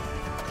can do it.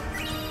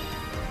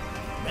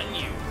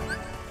 Menu.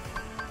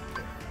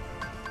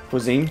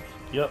 Cuisine?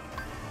 Yep.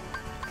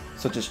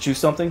 So just choose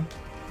something?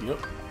 Yep.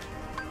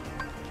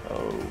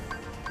 Oh.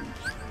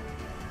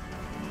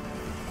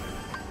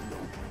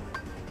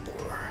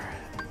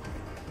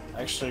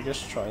 Actually, I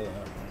guess try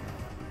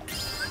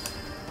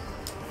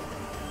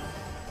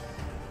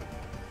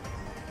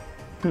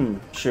that.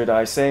 Should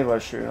I save or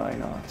should I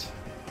not?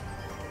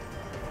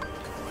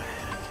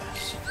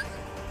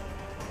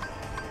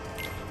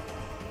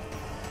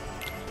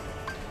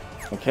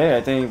 Okay,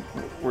 I think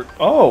we're...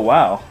 Oh,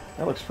 wow.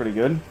 That looks pretty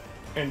good.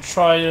 And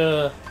try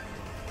to...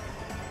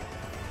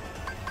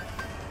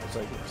 What was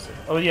I gonna say?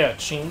 Oh yeah,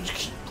 change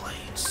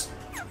keyblades.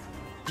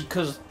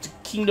 Because the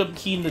Kingdom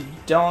Key and the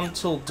Down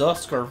Till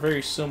Dusk are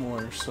very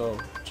similar, so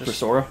just For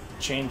Sora?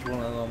 change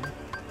one of them.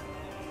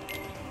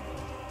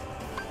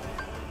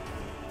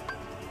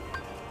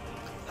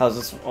 How's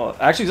this?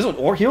 Actually, this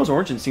one, Heroes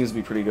Origin seems to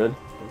be pretty good.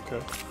 Okay.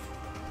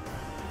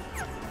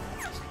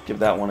 Give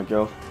that one a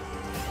go.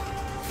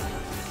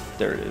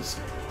 There it is.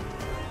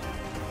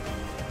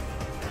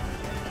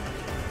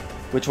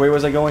 Which way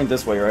was I going?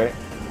 This way, right?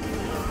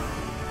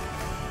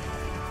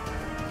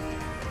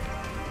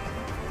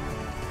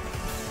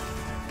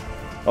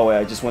 Oh wait,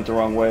 I just went the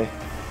wrong way.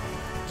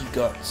 You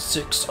got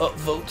 6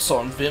 upvotes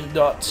on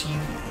Vim.tv.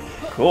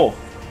 Cool.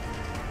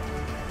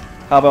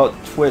 How about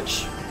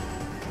Twitch?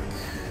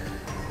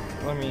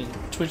 I mean,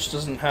 Twitch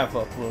doesn't have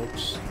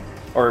upvotes.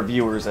 Or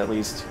viewers, at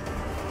least.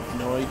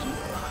 No idea.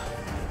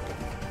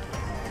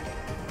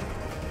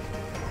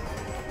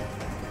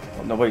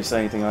 Well, nobody said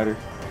anything either.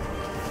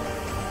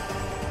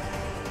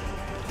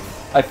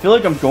 I feel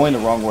like I'm going the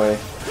wrong way.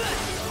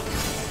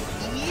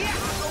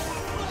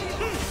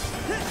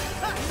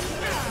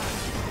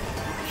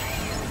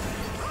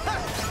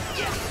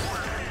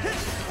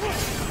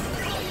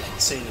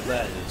 Say to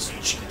that is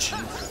GG.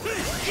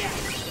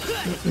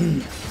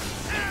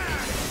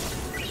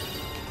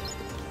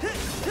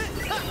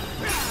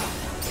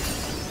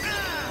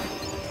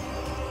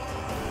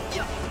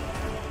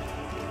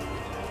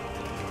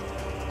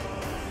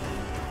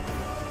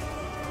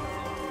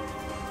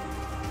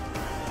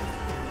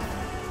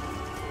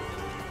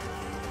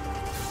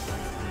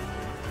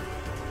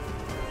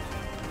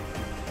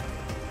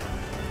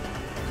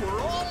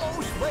 We're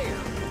almost there.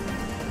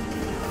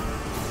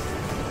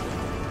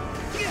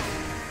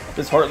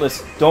 This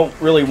Heartless don't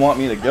really want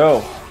me to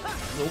go.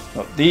 Nope.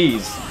 Oh,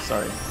 these.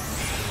 Sorry.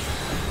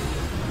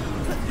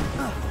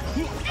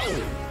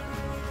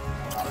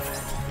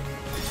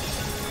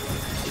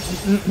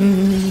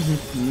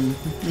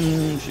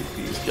 Shoot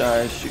these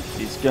guys. Shoot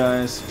these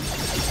guys.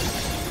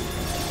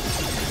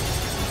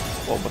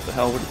 Whoa, what the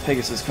hell? Where did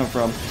Pegasus come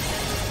from?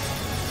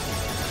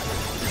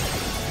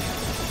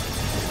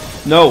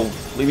 No!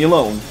 Leave me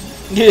alone.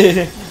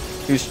 He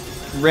was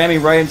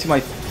ramming right into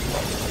my...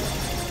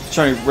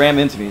 Trying to ram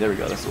into me. There we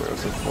go. That's the word I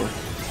was looking for.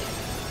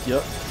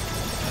 Yep.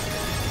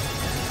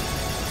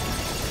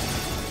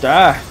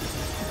 Die!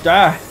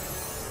 Die!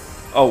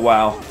 Oh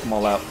wow. I'm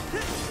all out.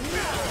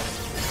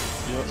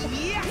 Yep.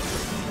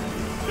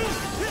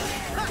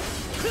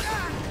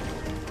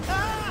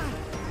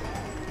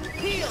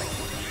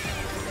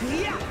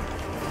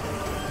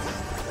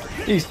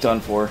 He's done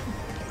for.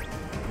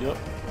 Yep.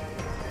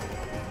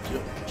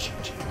 Yep.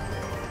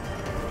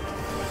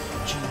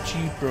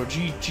 GG, bro.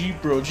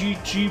 GG, bro.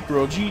 GG,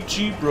 bro.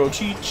 GG, bro.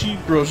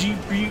 GG, bro.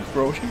 GG,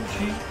 bro.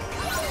 GG.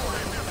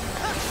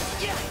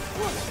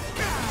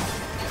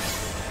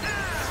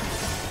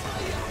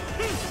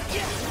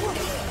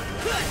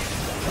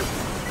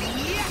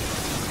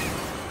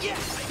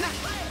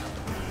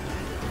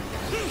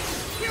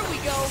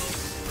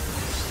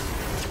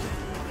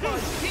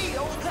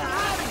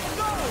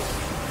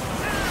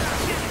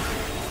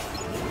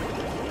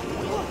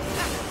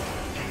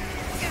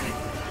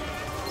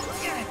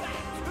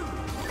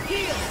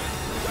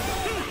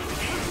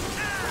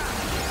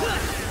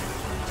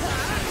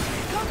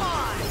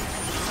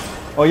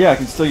 Oh yeah, I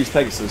can still use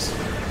Pegasus.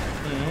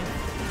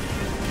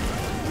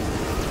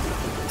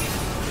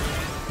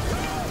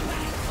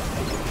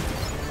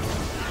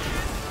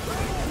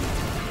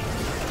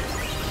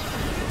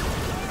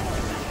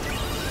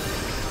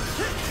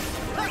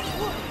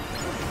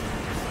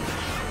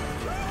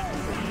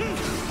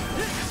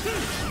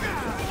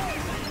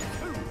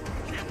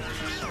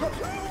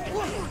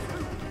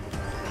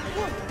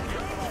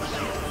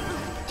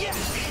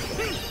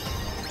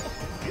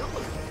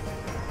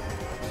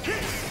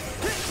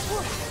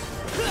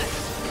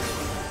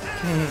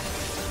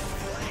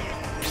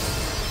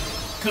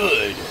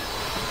 Good.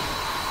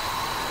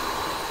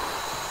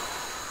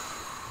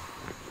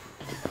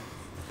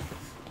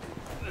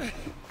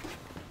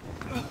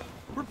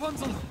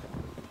 Rapunzel,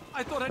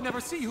 I thought I'd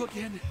never see you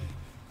again.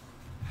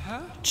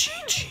 Huh?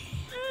 Chi-Chi.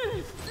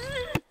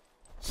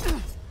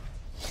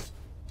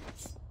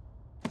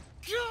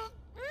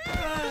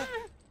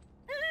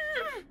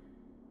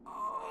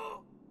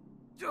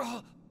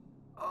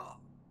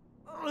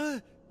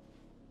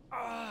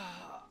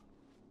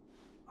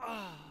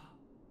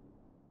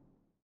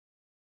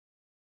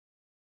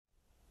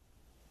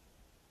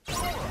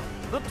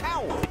 The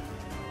tower!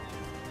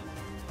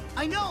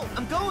 I know!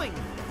 I'm going!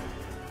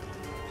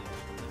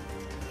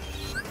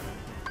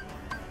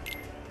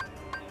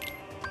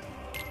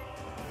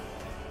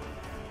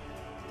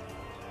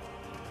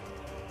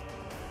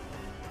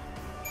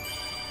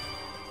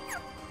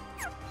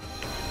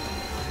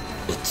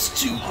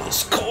 Let's do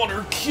this,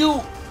 Connor.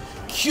 Kill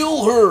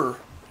her.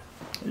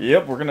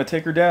 Yep, we're gonna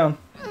take her down.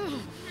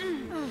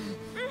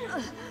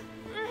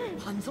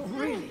 Rapunzel,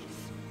 really?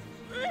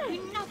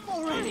 Enough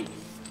already!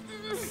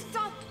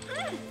 Stop!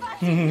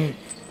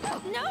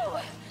 No!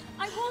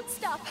 I won't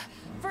stop.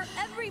 For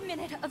every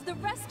minute of the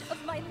rest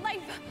of my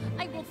life,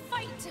 I will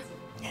fight.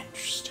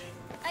 Interesting.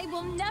 I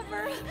will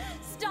never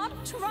stop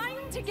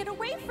trying to get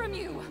away from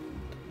you.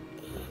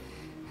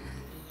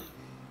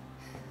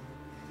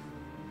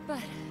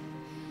 But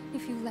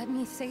if you let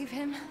me save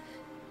him,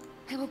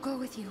 I will go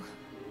with you.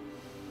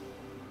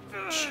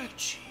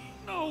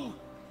 No!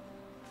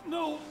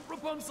 No,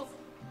 Rapunzel!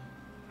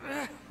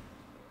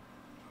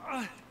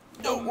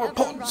 No,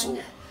 Rapunzel!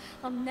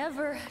 I'll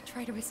never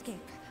try to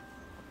escape.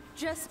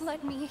 Just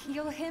let me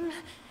heal him,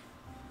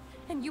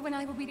 and you and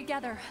I will be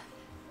together.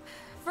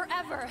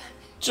 Forever.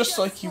 Just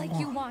like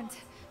you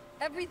want.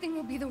 Everything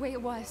will be the way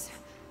it was.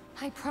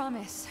 I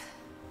promise.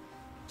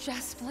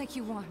 Just like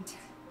you want.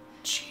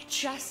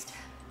 Just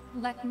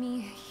let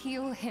me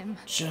heal him.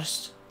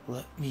 Just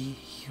let me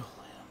heal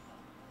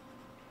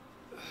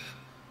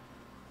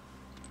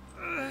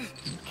him.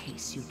 In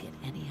case you get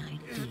any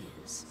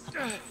ideas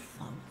about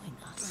following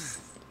us.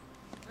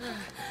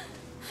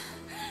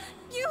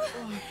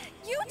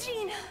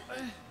 Eugene!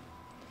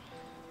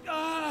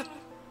 I'm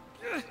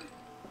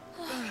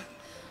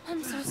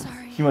so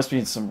sorry. He must be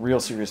in some real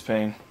serious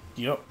pain.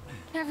 Yep.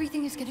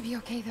 Everything is gonna be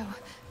okay, though.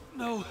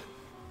 No,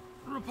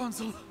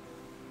 Rapunzel.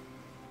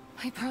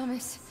 I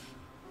promise.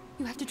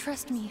 You have to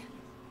trust me.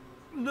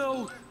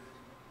 No,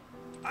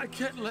 I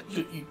can't let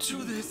you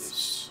do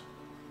this.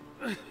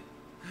 And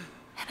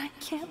I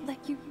can't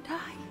let you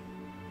die.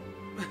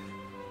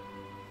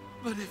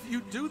 But if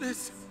you do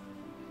this...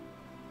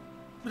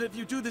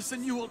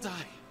 then you will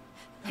die.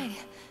 Hey,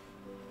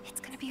 it's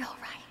gonna be all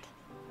right.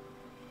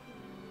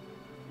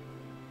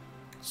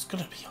 It's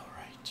gonna be all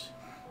right.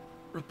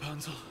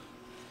 Rapunzel.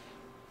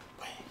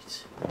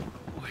 Wait.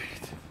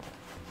 Wait.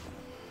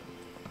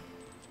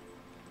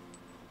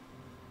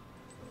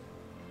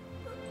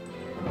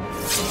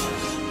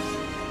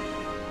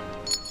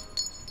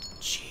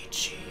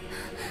 Chi-Chi.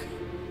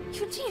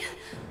 Eugene,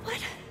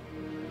 what?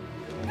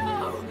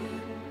 No!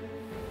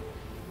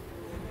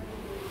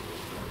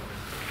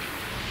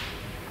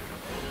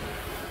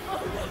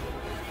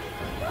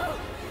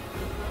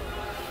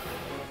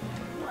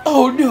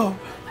 Oh no!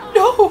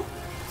 No!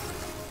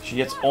 She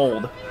gets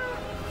old.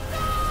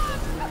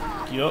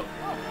 Yup.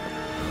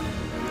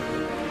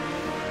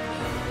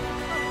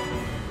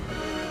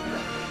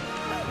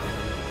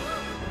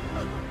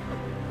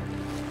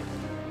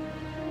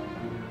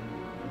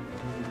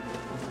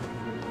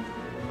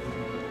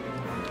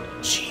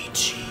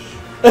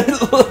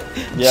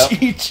 Yep.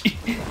 Chi-Chi.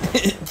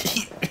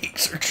 He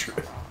makes her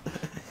trip.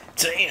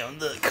 Damn,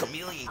 the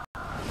chameleon.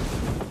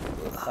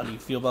 How do you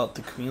feel about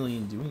the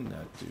chameleon doing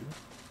that, dude?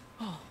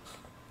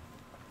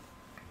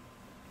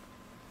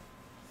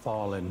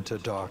 Fall into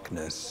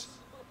darkness.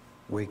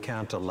 We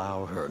can't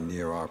allow her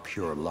near our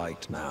pure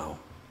light now.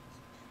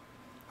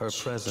 Her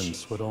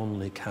presence would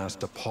only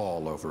cast a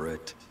pall over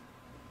it.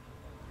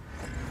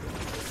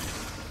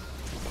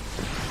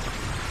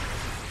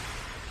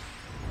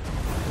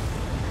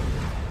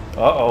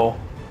 Uh-oh.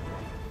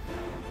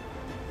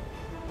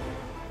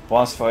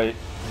 Boss fight.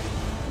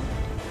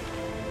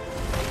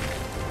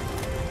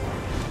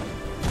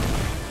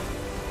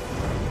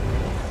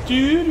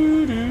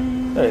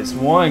 That is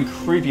one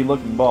creepy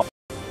looking boss.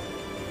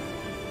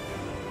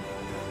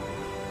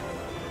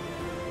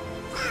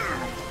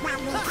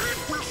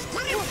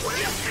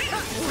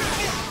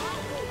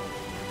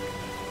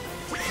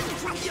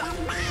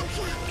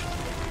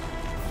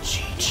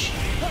 GG.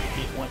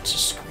 It went to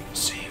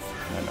screensaver.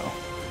 I know.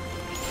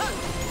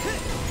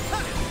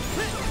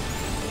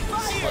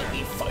 Let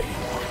me fight it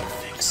while I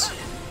fix it.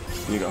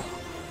 Here you go.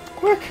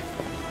 Quick!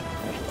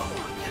 Oh,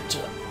 I get to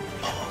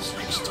pause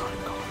next time,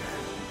 Connor.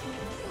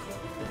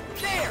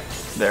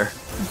 There.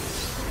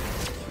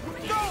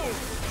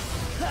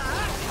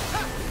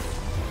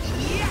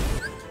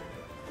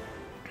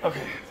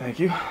 Okay, thank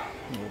you.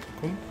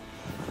 Welcome.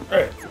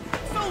 Alright.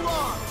 So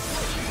long.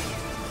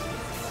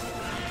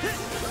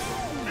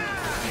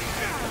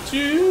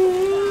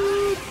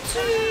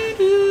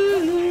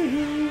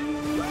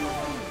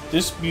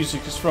 This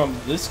music is from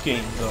this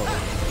game, though.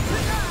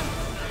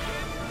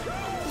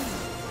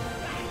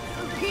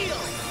 Heal.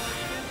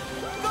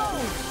 Go.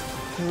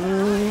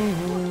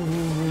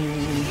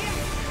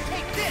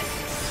 Take this.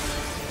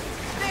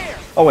 There.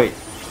 Oh wait.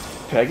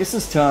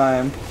 Pegasus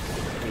time.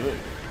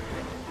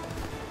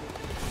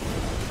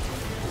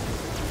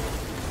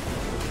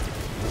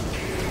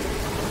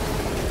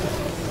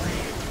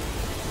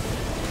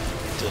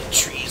 The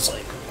tree's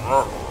like,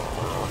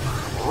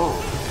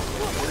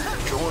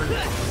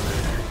 Jordan.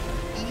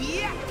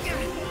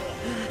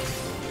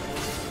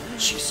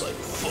 She's like,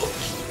 fuck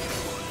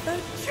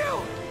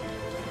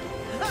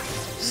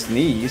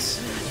Sneeze.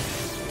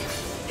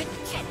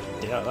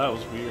 Yeah, that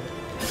was weird.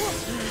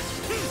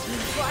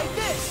 Try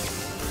this.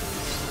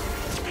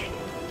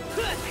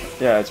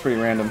 Yeah, it's pretty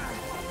random.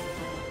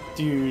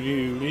 Do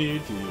do do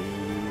do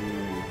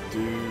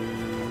do.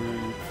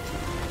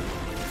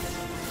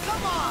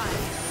 Come on.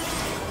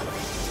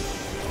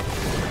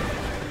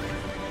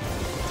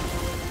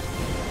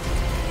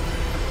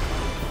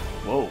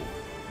 Whoa.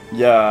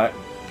 Yeah.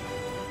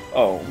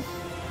 Oh.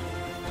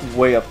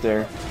 Way up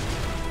there.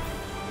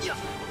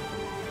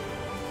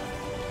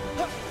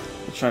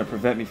 It's trying to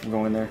prevent me from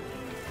going there.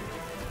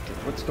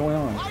 What's going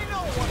on? I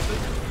know what's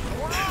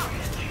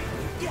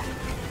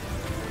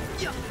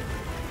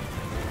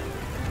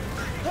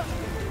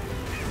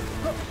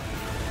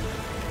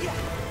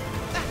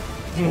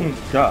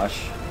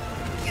Gosh.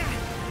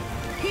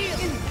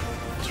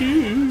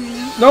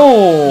 Jeez.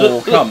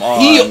 No! Come on.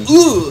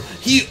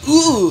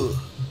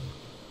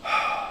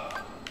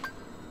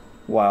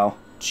 Wow.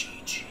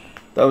 GG.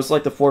 That was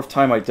like the 4th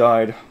time I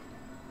died.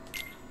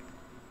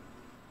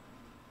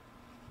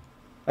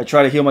 I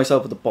try to heal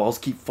myself, but the balls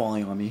keep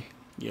falling on me.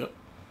 Yep.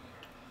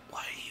 Why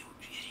are you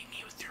hitting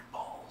me with your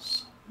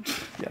balls?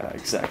 Yeah,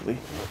 exactly.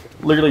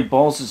 Literally,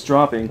 balls is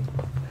dropping.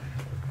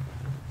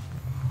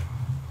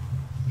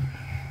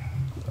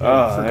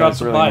 Forgot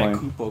to really buy annoying. a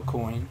Koopa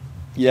coin.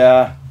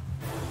 Yeah.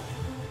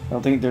 I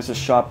don't think there's a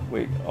shop.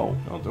 Wait, oh.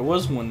 Oh, there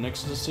was one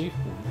next to the safe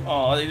one.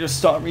 Oh, they just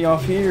stopped me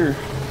off here.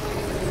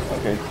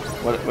 Okay,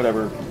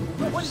 whatever.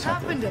 What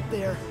happened up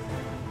there?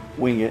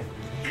 Wing it.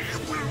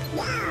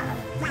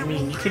 I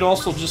mean, you could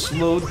also just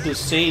load the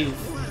save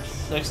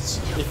next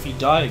if you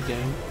die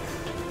again.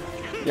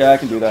 Yeah, I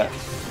can do that.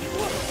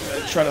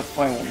 Try to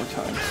find one more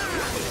time.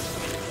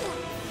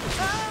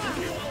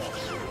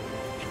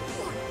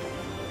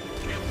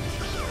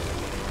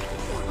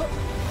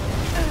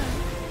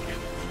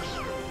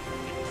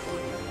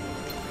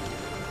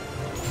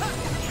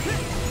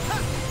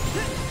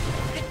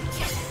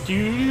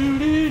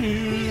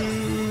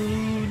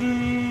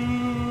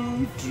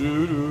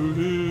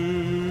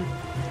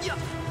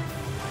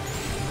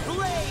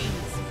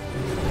 Blaze.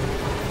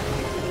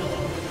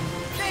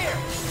 There.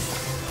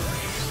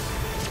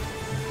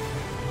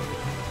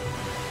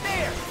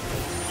 There.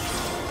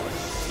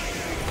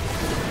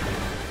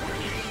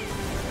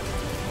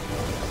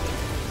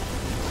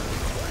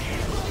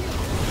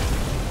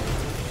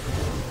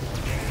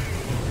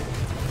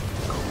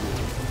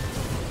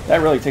 That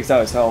really takes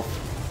out his health.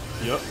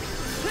 Yep.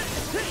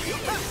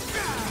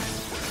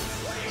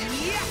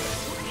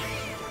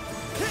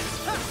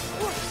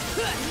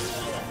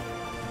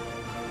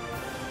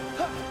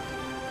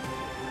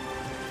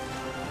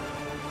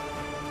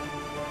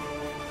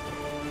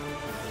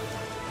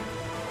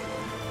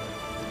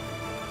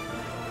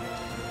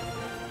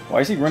 Why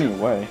is he running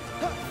away?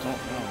 Don't know.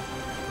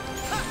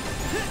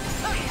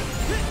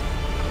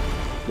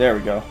 There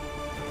we go.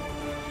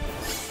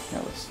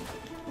 Now let's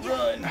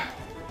run.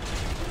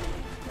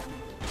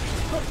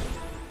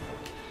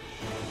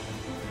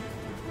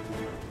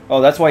 Oh,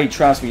 that's why he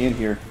traps me in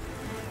here.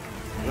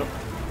 Yep.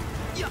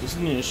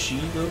 Isn't it a she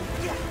though?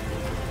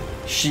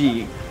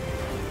 She.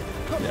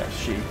 Yeah,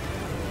 she.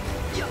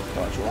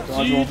 Dodge roll,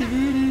 dodge roll.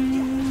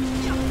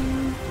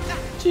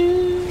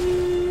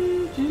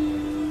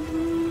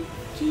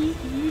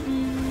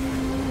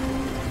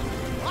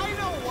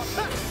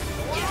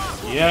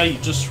 Yeah, you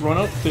just run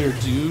up there,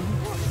 dude.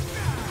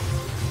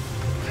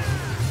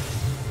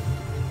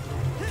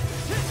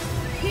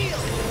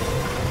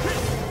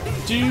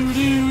 Do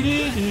do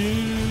do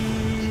do.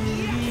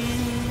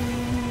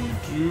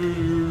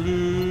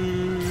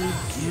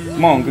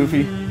 Come on,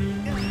 Goofy. Here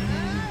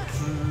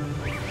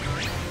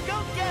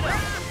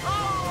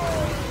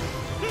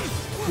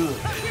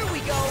we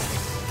go.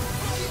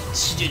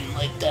 She didn't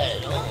like that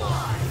at all.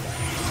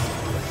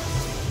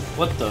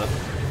 What the?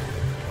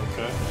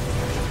 Okay.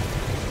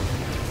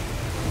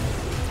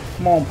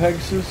 Come on,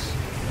 Pegasus.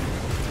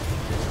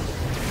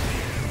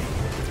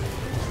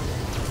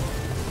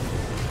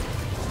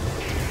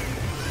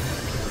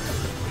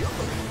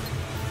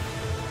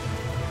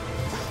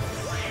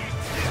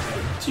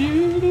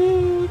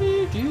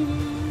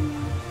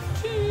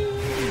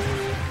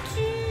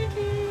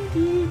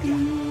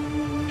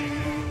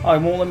 Oh, it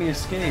won't let me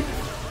escape.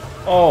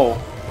 Oh.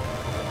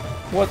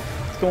 What's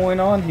going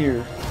on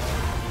here?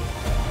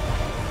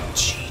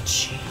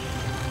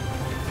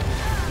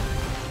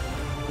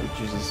 Oh,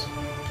 Jesus.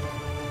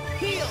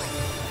 Heal.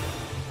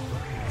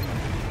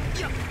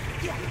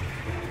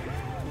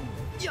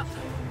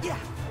 Yeah,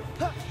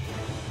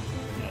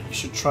 you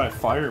should try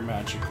fire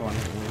magic on it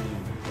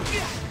when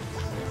you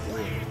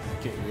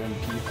get your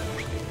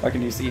MP. I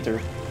can use ether.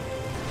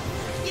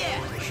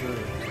 Sure.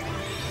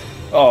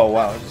 Oh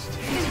wow, it just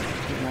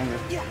takes longer.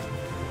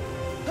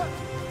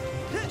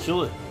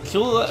 Kill it.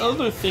 Kill that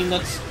other thing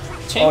that's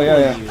Oh tangling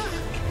yeah, you. yeah.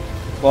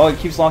 Well, it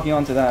keeps locking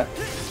onto that.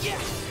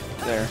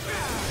 There.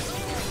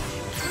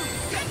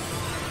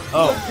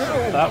 Oh,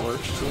 that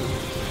works too.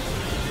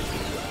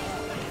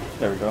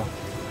 There we go.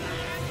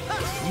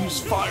 Use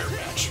fire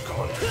magic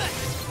on it.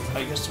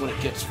 I guess when it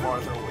gets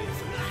farther away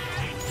from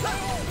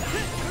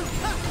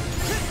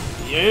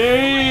you.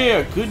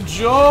 Yeah, good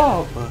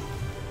job.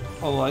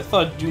 Oh, I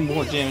thought it'd do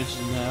more damage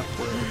than that.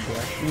 But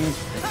okay.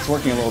 It's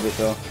working a little bit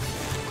though.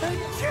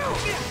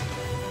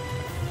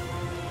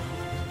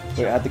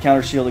 Wait, I have to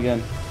counter shield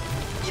again.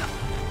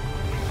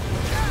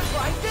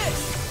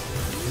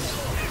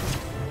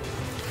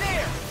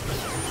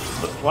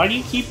 But why do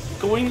you keep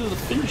going to the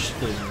finish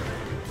thing?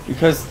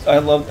 Because I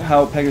love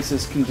how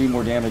Pegasus can do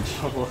more damage.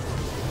 But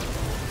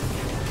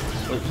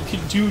you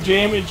could do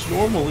damage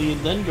normally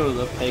and then go to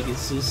the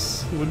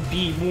Pegasus. It would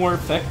be more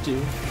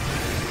effective.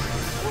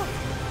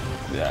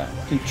 Yeah,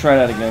 I can try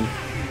that again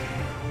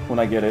when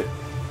I get it.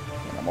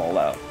 And I'm all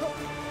out.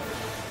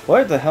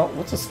 What the hell?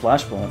 What's a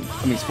splash run?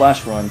 I mean,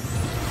 splash run. It's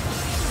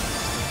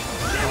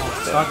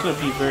not going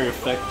to be very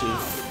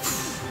effective.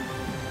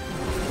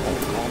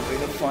 Long way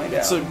to find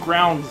It's out. a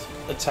ground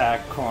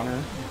attack,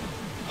 Connor.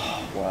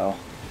 Wow.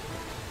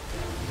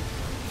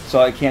 So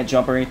I can't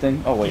jump or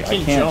anything? Oh wait,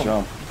 I can't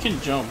jump. You can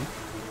jump,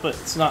 but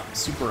it's not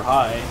super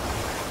high.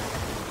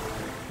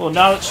 Well,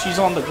 now that she's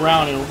on the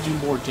ground, it'll do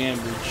more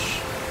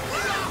damage.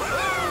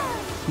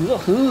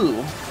 Woohoo!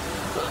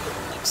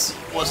 It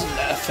wasn't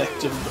that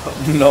effective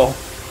though. No,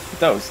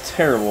 that was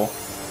terrible.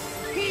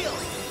 Use.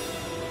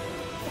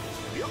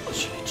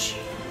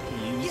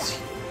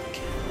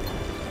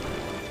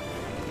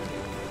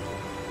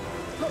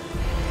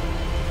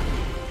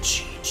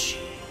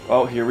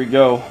 Oh, here we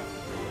go.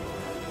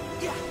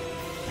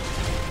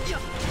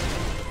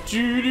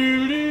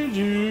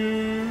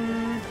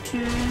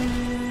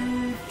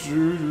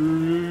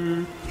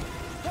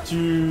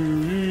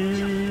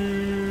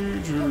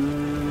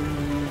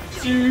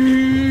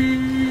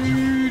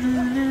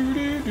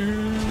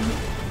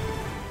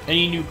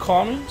 Any new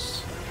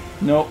comments?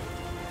 Nope.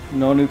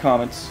 No new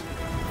comments.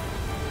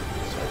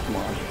 So, come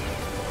on.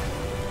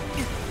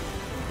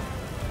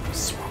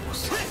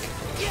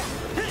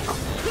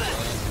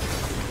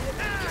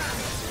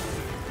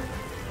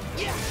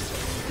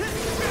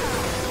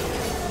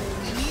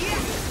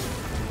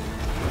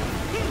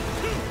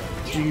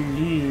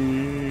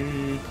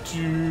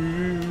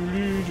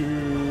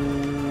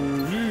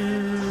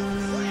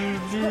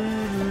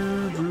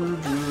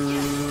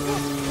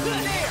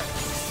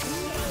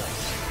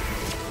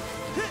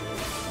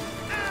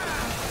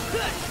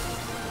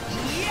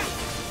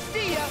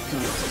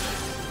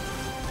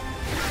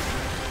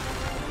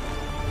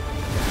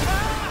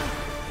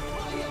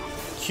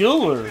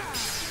 Killer.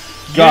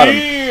 Got him.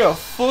 Yeah,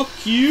 fuck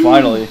you.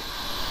 Finally.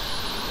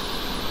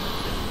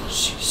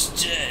 She's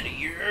dead,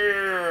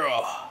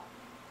 yeah.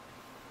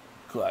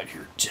 Glad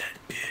you're dead,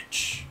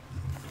 bitch.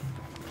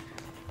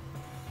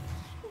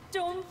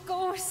 Don't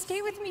go.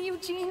 Stay with me,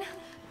 Eugene.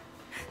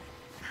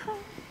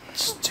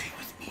 Stay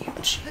with me,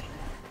 Eugene.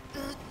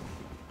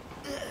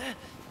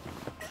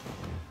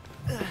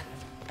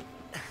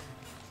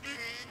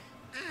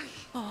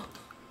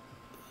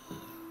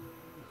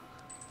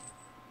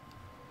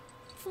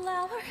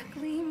 Flower,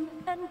 gleam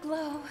and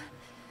glow.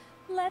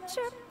 Let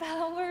your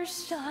power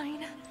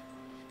shine.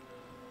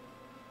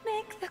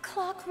 Make the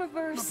clock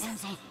reverse.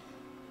 Rapunzel.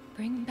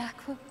 Bring back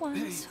what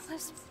once Hey.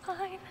 was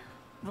mine.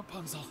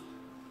 Rapunzel.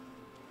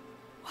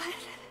 What?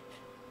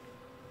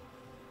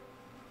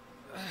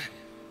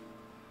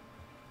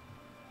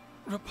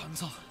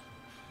 Rapunzel.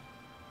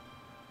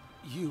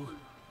 You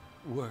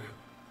were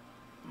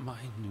my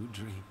new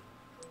dream.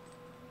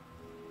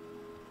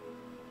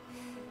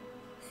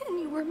 And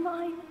you were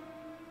mine.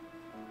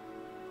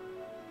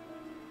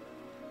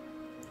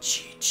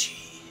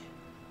 GG.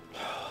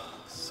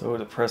 So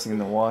depressing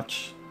to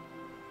watch.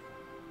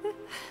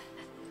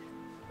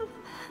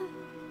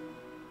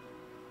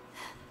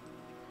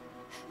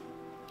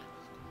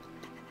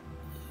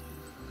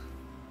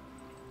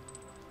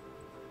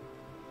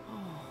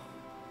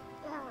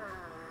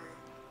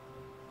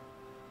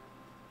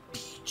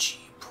 BG,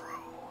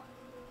 bro.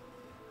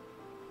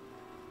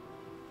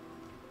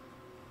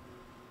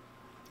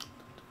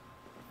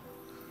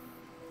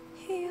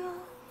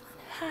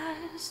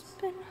 has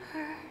been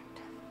hurt.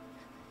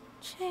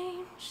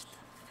 Change the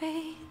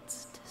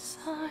fate's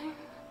design.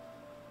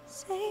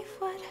 Save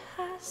what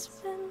has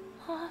been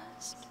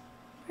lost.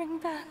 Bring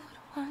back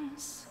what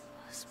once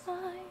was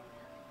mine.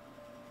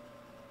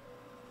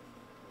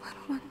 What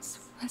once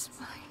was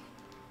mine.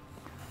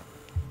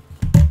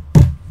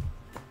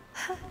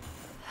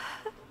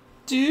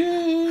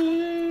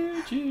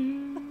 Do,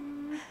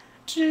 do,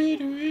 do,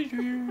 do,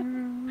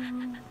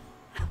 do.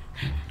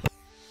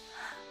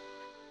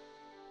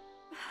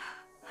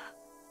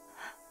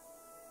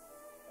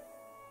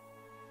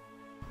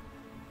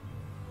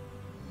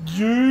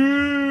 Yeah.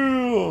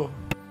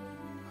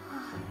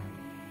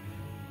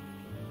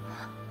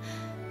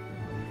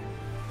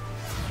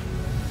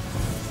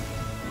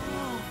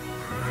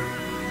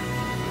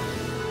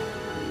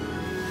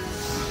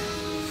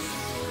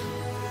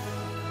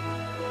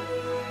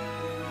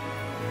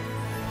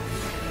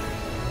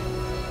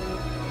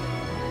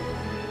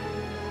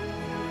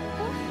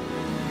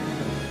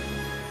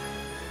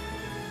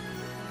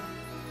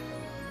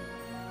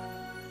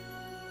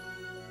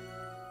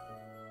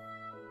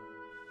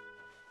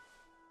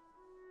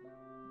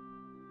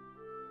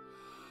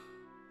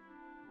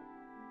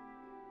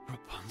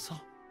 Rapunzel?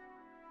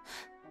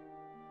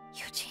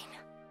 Eugene.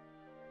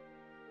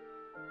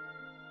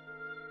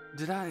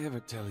 Did I ever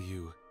tell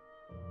you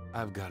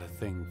I've got a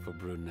thing for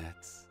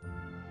brunettes?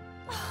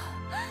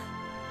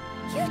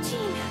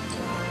 Eugene!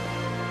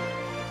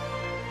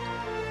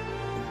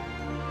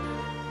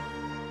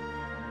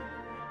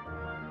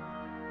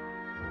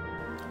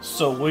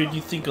 So, what did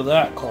you think of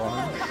that,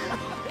 Colin?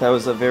 That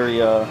was a very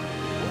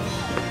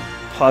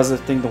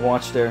positive thing to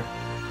watch there.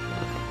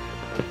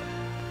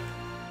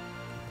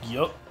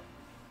 Yup.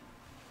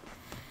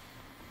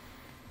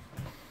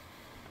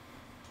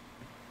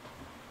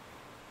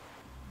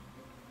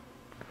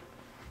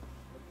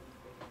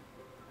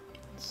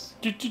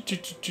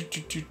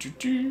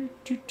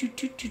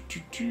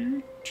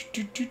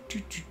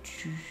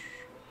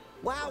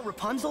 Wow,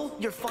 Rapunzel,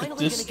 you're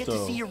finally gonna get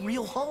to see your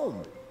real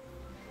home.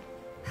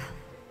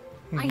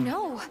 I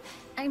know.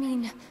 I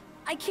mean,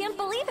 I can't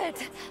believe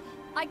it.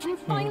 I can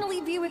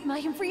finally be with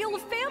my real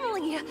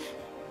family.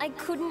 I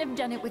couldn't have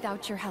done it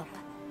without your help.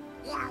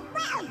 You're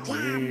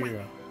welcome.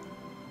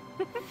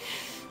 Yeah.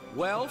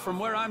 Well, from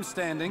where I'm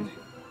standing,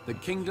 the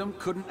kingdom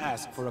couldn't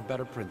ask for a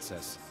better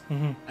princess.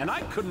 And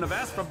I couldn't have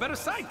asked for better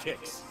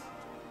sidekicks.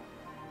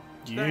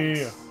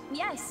 Yeah.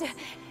 Yes,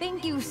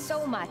 thank you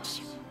so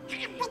much.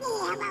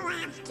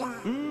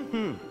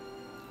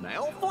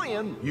 Now,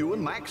 Flynn, you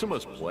and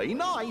Maximus play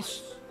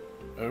nice.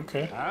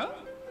 Okay. Huh?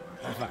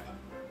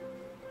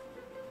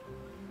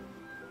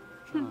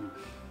 Fine.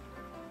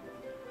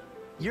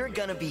 You're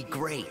gonna be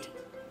great.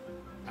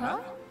 Huh?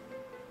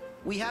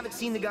 We haven't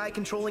seen the guy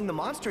controlling the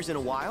monsters in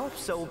a while,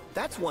 so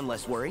that's one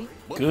less worry.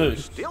 But Good.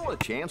 there's still a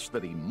chance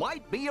that he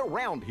might be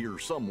around here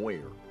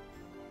somewhere.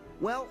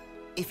 Well,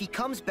 if he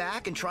comes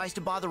back and tries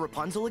to bother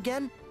Rapunzel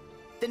again,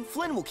 then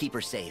Flynn will keep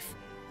her safe.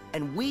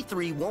 And we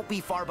three won't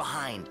be far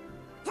behind.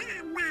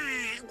 Come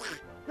on.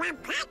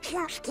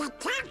 Rapunzel's the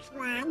tough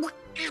one,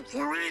 if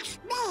you ask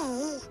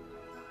me.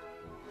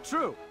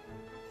 True.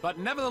 But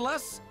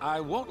nevertheless, I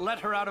won't let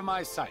her out of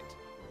my sight.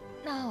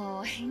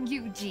 Oh,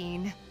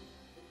 Eugene.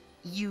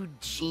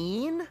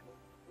 Eugene?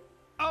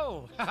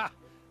 Oh,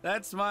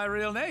 that's my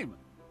real name.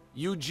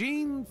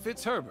 Eugene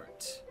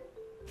Fitzherbert.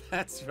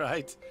 That's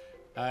right.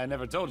 I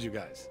never told you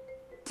guys.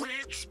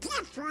 That's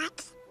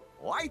different.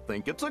 I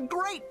think it's a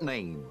great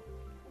name.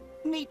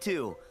 Me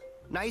too.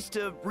 Nice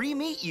to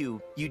re-meet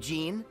you,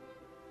 Eugene.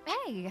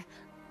 Hey,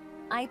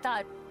 I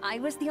thought I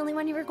was the only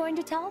one you were going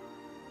to tell?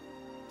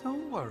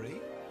 Don't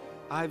worry.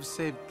 I've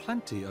saved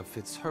plenty of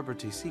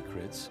Fitzherberty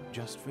secrets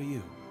just for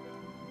you.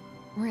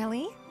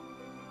 Really?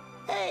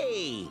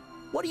 Hey!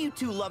 What are you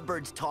two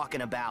lovebirds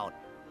talking about?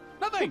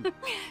 Nothing!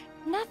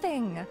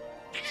 Nothing.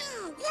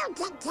 You can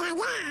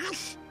tell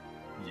us.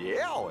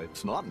 Yeah,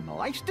 it's not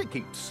nice to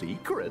keep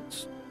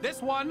secrets.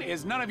 This one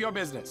is none of your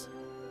business.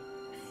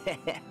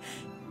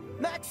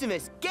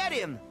 Maximus, get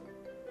him!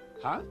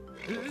 Huh?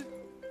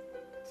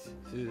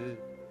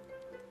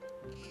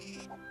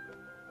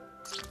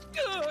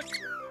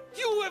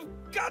 You have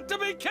got to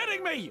be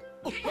kidding me!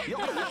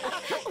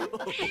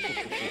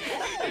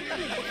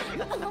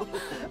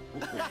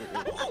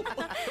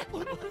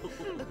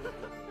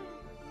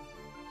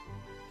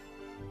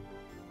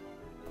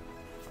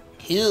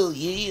 Hell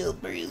yeah,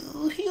 bro.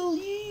 Hell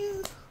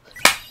yeah.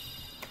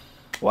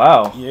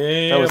 Wow.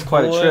 Yeah, that was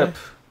quite boy. a trip.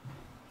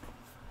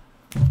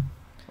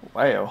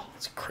 Wow.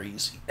 It's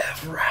crazy.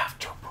 Ever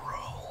after, bro.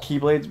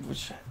 Keyblade,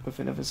 which with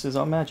an emphasis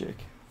on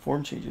magic.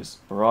 Form changes.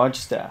 Barrage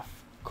staff.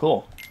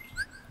 Cool.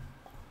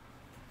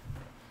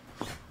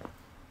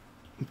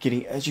 I'm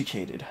getting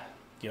educated.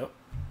 Yep.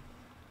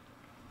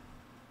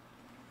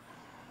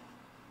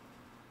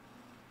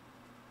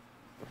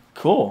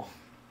 Cool.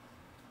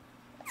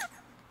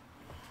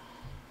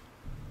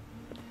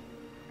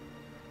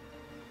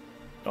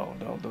 Oh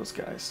no, those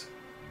guys.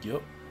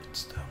 Yep.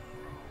 It's them.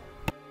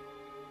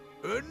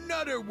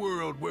 Another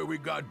world where we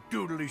got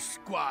doodly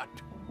squat.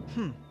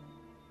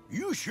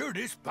 You sure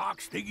this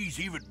box thingy's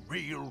even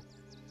real?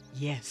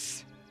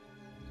 Yes.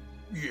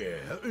 Yeah,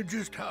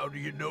 just how do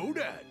you know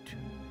that?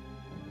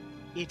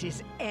 It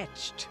is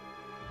etched.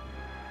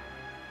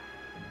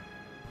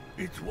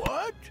 It's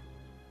what?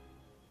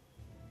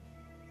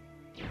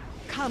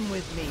 Come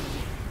with me.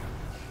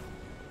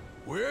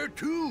 Where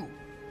to?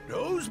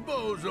 Those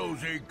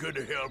bozos ain't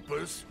gonna help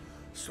us.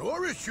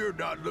 Sora's sure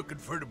not looking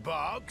for the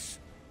box.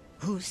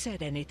 Who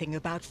said anything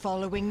about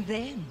following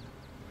them?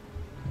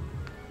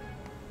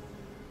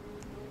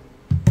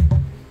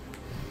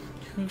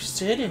 Who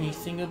said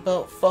anything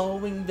about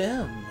following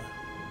them?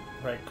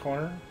 Right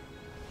corner.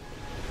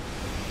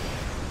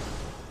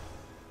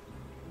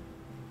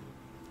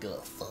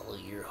 Gotta follow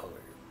your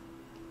heart.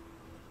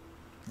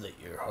 Let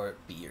your heart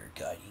be your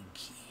guiding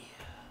key.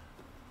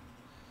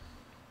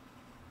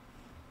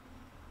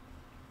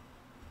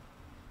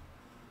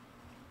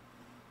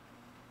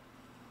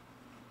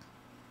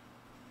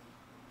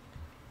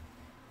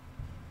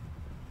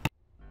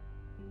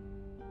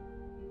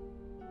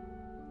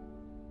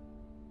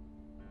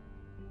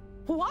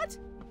 What?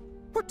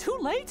 We're too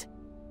late?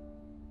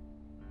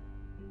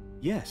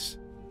 Yes.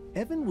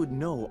 Evan would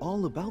know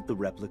all about the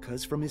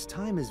replicas from his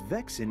time as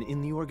Vexen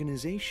in the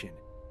organization.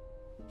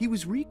 He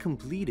was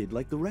recompleted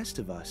like the rest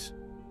of us,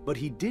 but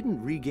he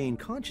didn't regain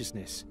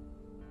consciousness.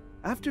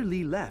 After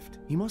Lee left,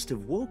 he must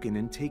have woken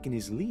and taken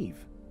his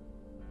leave.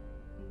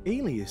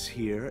 Alias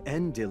here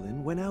and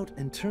Dylan went out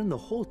and turned the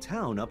whole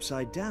town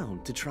upside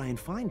down to try and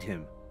find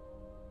him.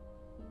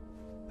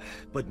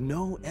 But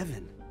no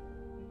Evan.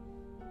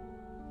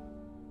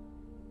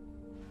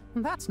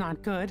 That's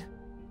not good.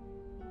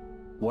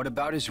 What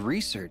about his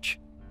research?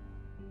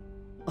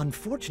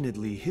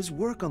 Unfortunately, his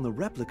work on the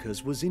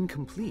replicas was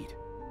incomplete.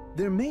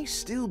 There may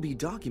still be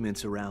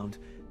documents around,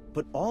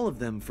 but all of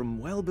them from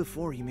well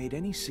before he made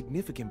any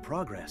significant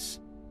progress.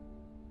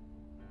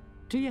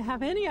 Do you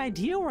have any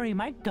idea where he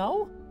might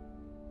go?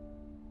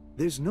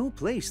 There's no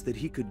place that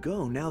he could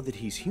go now that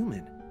he's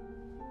human.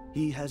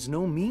 He has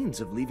no means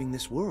of leaving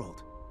this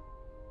world.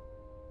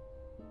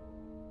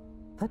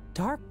 The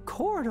dark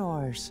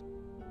corridors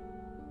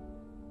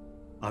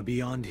are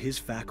beyond his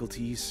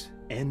faculties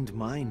and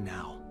mine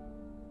now.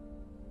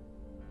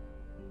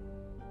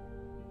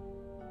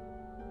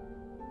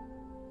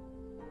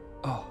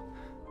 Oh,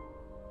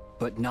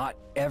 but not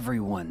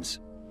everyone's.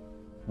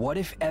 What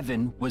if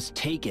Evan was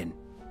taken?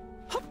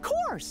 Of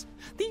course!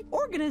 The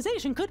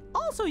organization could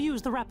also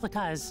use the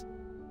replicas.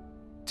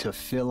 To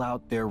fill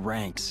out their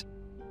ranks.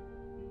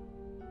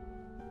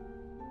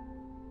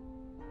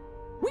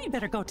 We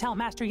better go tell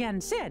Master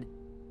Yen Sid.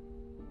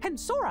 And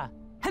Sora.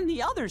 And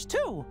the others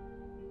too.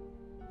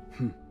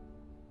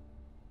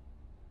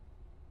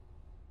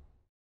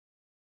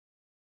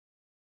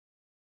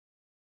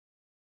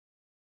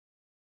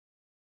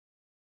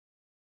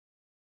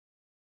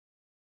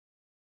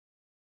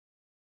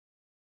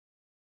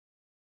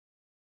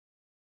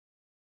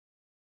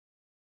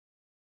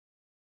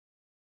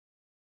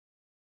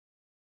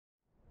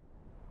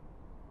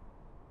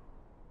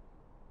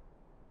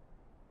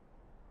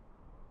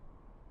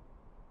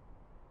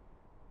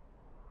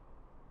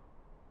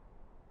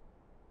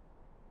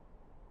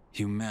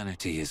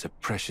 Humanity is a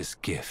precious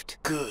gift.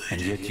 Good. And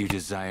yet you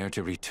desire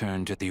to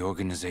return to the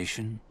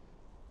organization?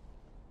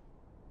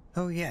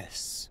 Oh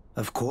yes,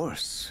 of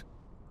course.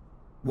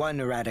 One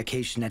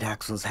eradication at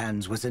Axel's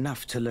hands was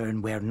enough to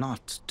learn where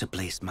not to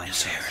place my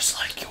His hair is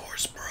like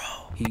yours,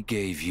 bro. He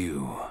gave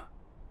you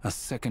a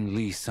second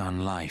lease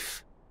on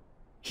life.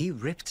 He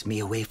ripped me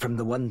away from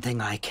the one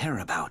thing I care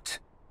about.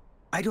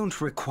 I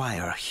don't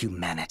require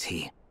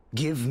humanity.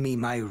 Give me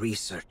my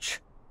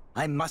research.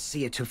 I must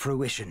see it to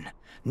fruition,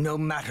 no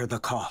matter the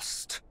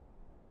cost.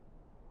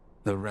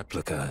 The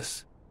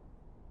replicas.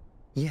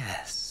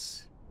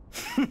 Yes.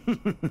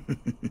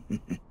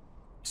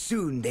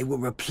 Soon they will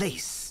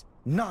replace,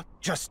 not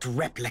just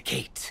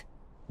replicate.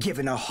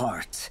 Given a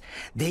heart,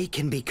 they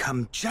can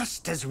become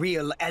just as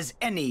real as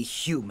any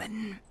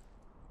human.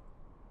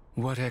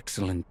 What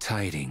excellent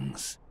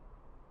tidings.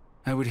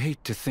 I would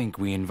hate to think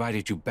we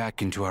invited you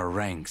back into our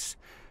ranks,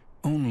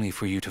 only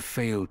for you to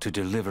fail to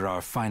deliver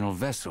our final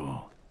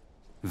vessel,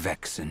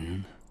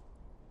 Vexen.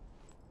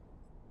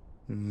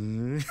 Hey, a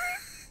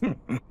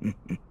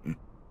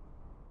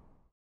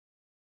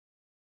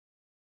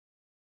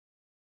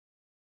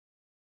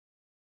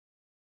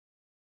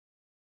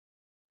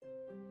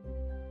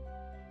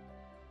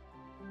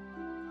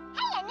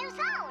new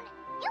zone!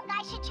 You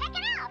guys should check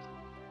it out!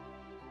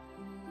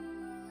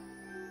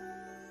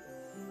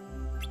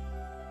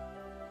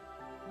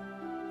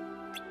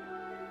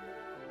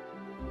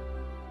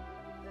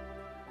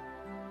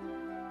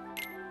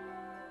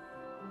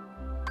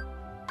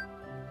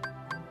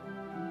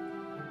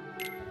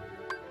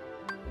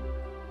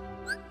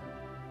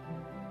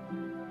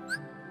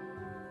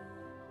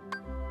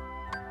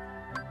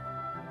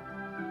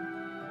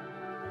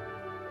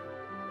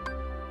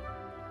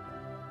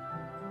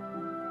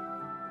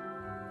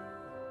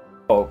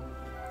 Oh.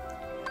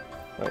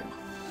 Right.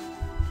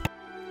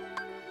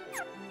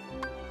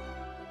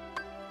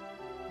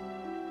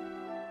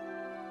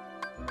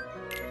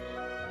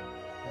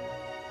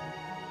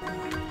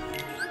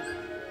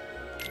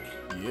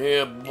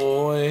 Yeah,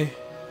 boy.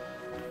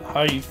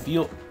 How you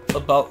feel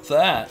about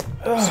that?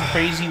 It's a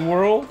crazy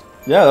world.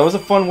 Yeah, that was a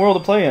fun world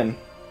to play in.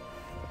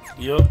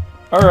 Yep.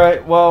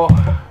 Alright, well,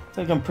 I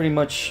think I'm pretty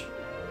much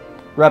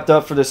wrapped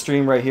up for this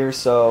stream right here,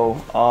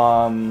 so,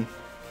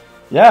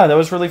 yeah, that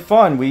was really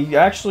fun. We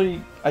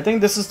actually, I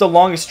think this is the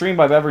longest stream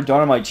I've ever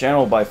done on my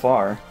channel by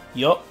far.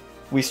 Yup.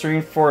 We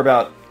streamed for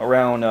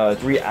around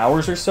 3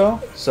 hours or so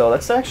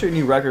that's actually a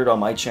new record on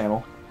my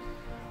channel.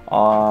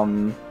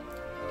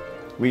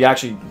 We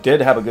actually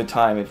did have a good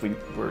time if we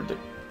were,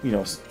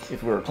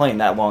 if we were playing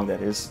that long,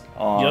 that is.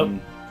 Yep.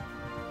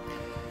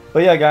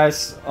 But yeah,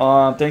 guys,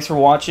 thanks for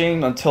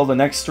watching. Until the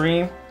next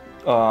stream,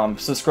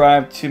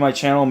 subscribe to my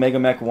channel,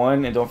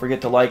 MegaMech1, and don't forget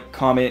to like,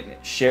 comment,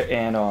 share,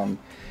 and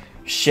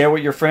share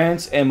with your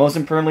friends. And most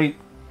importantly,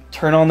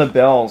 turn on the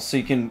bell so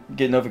you can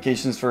get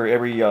notifications for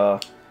every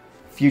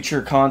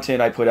future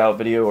content I put out,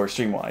 video or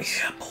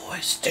stream-wise. Yeah,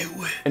 boys, do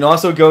it. And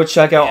also go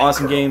check out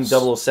Awesome Game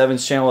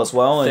 007's channel as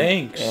well. And,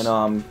 Thanks.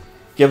 And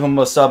give him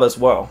a sub as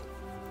well.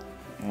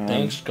 And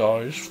Thanks,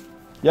 guys.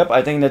 Yep,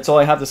 I think that's all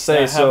I have to say.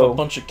 I have so a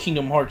bunch of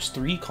Kingdom Hearts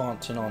 3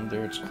 content on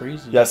there. It's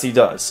crazy. Yes, he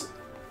does.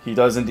 He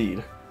does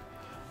indeed.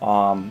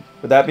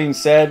 With that being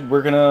said,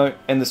 we're gonna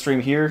end the stream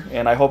here,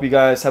 and I hope you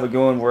guys have a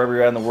good one wherever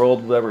you're at in the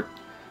world,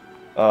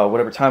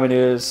 whatever time it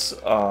is.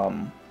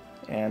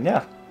 And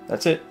yeah,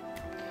 that's it.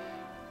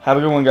 Have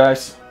a good one,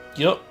 guys.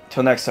 Yep.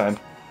 Till next time.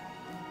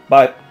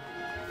 Bye.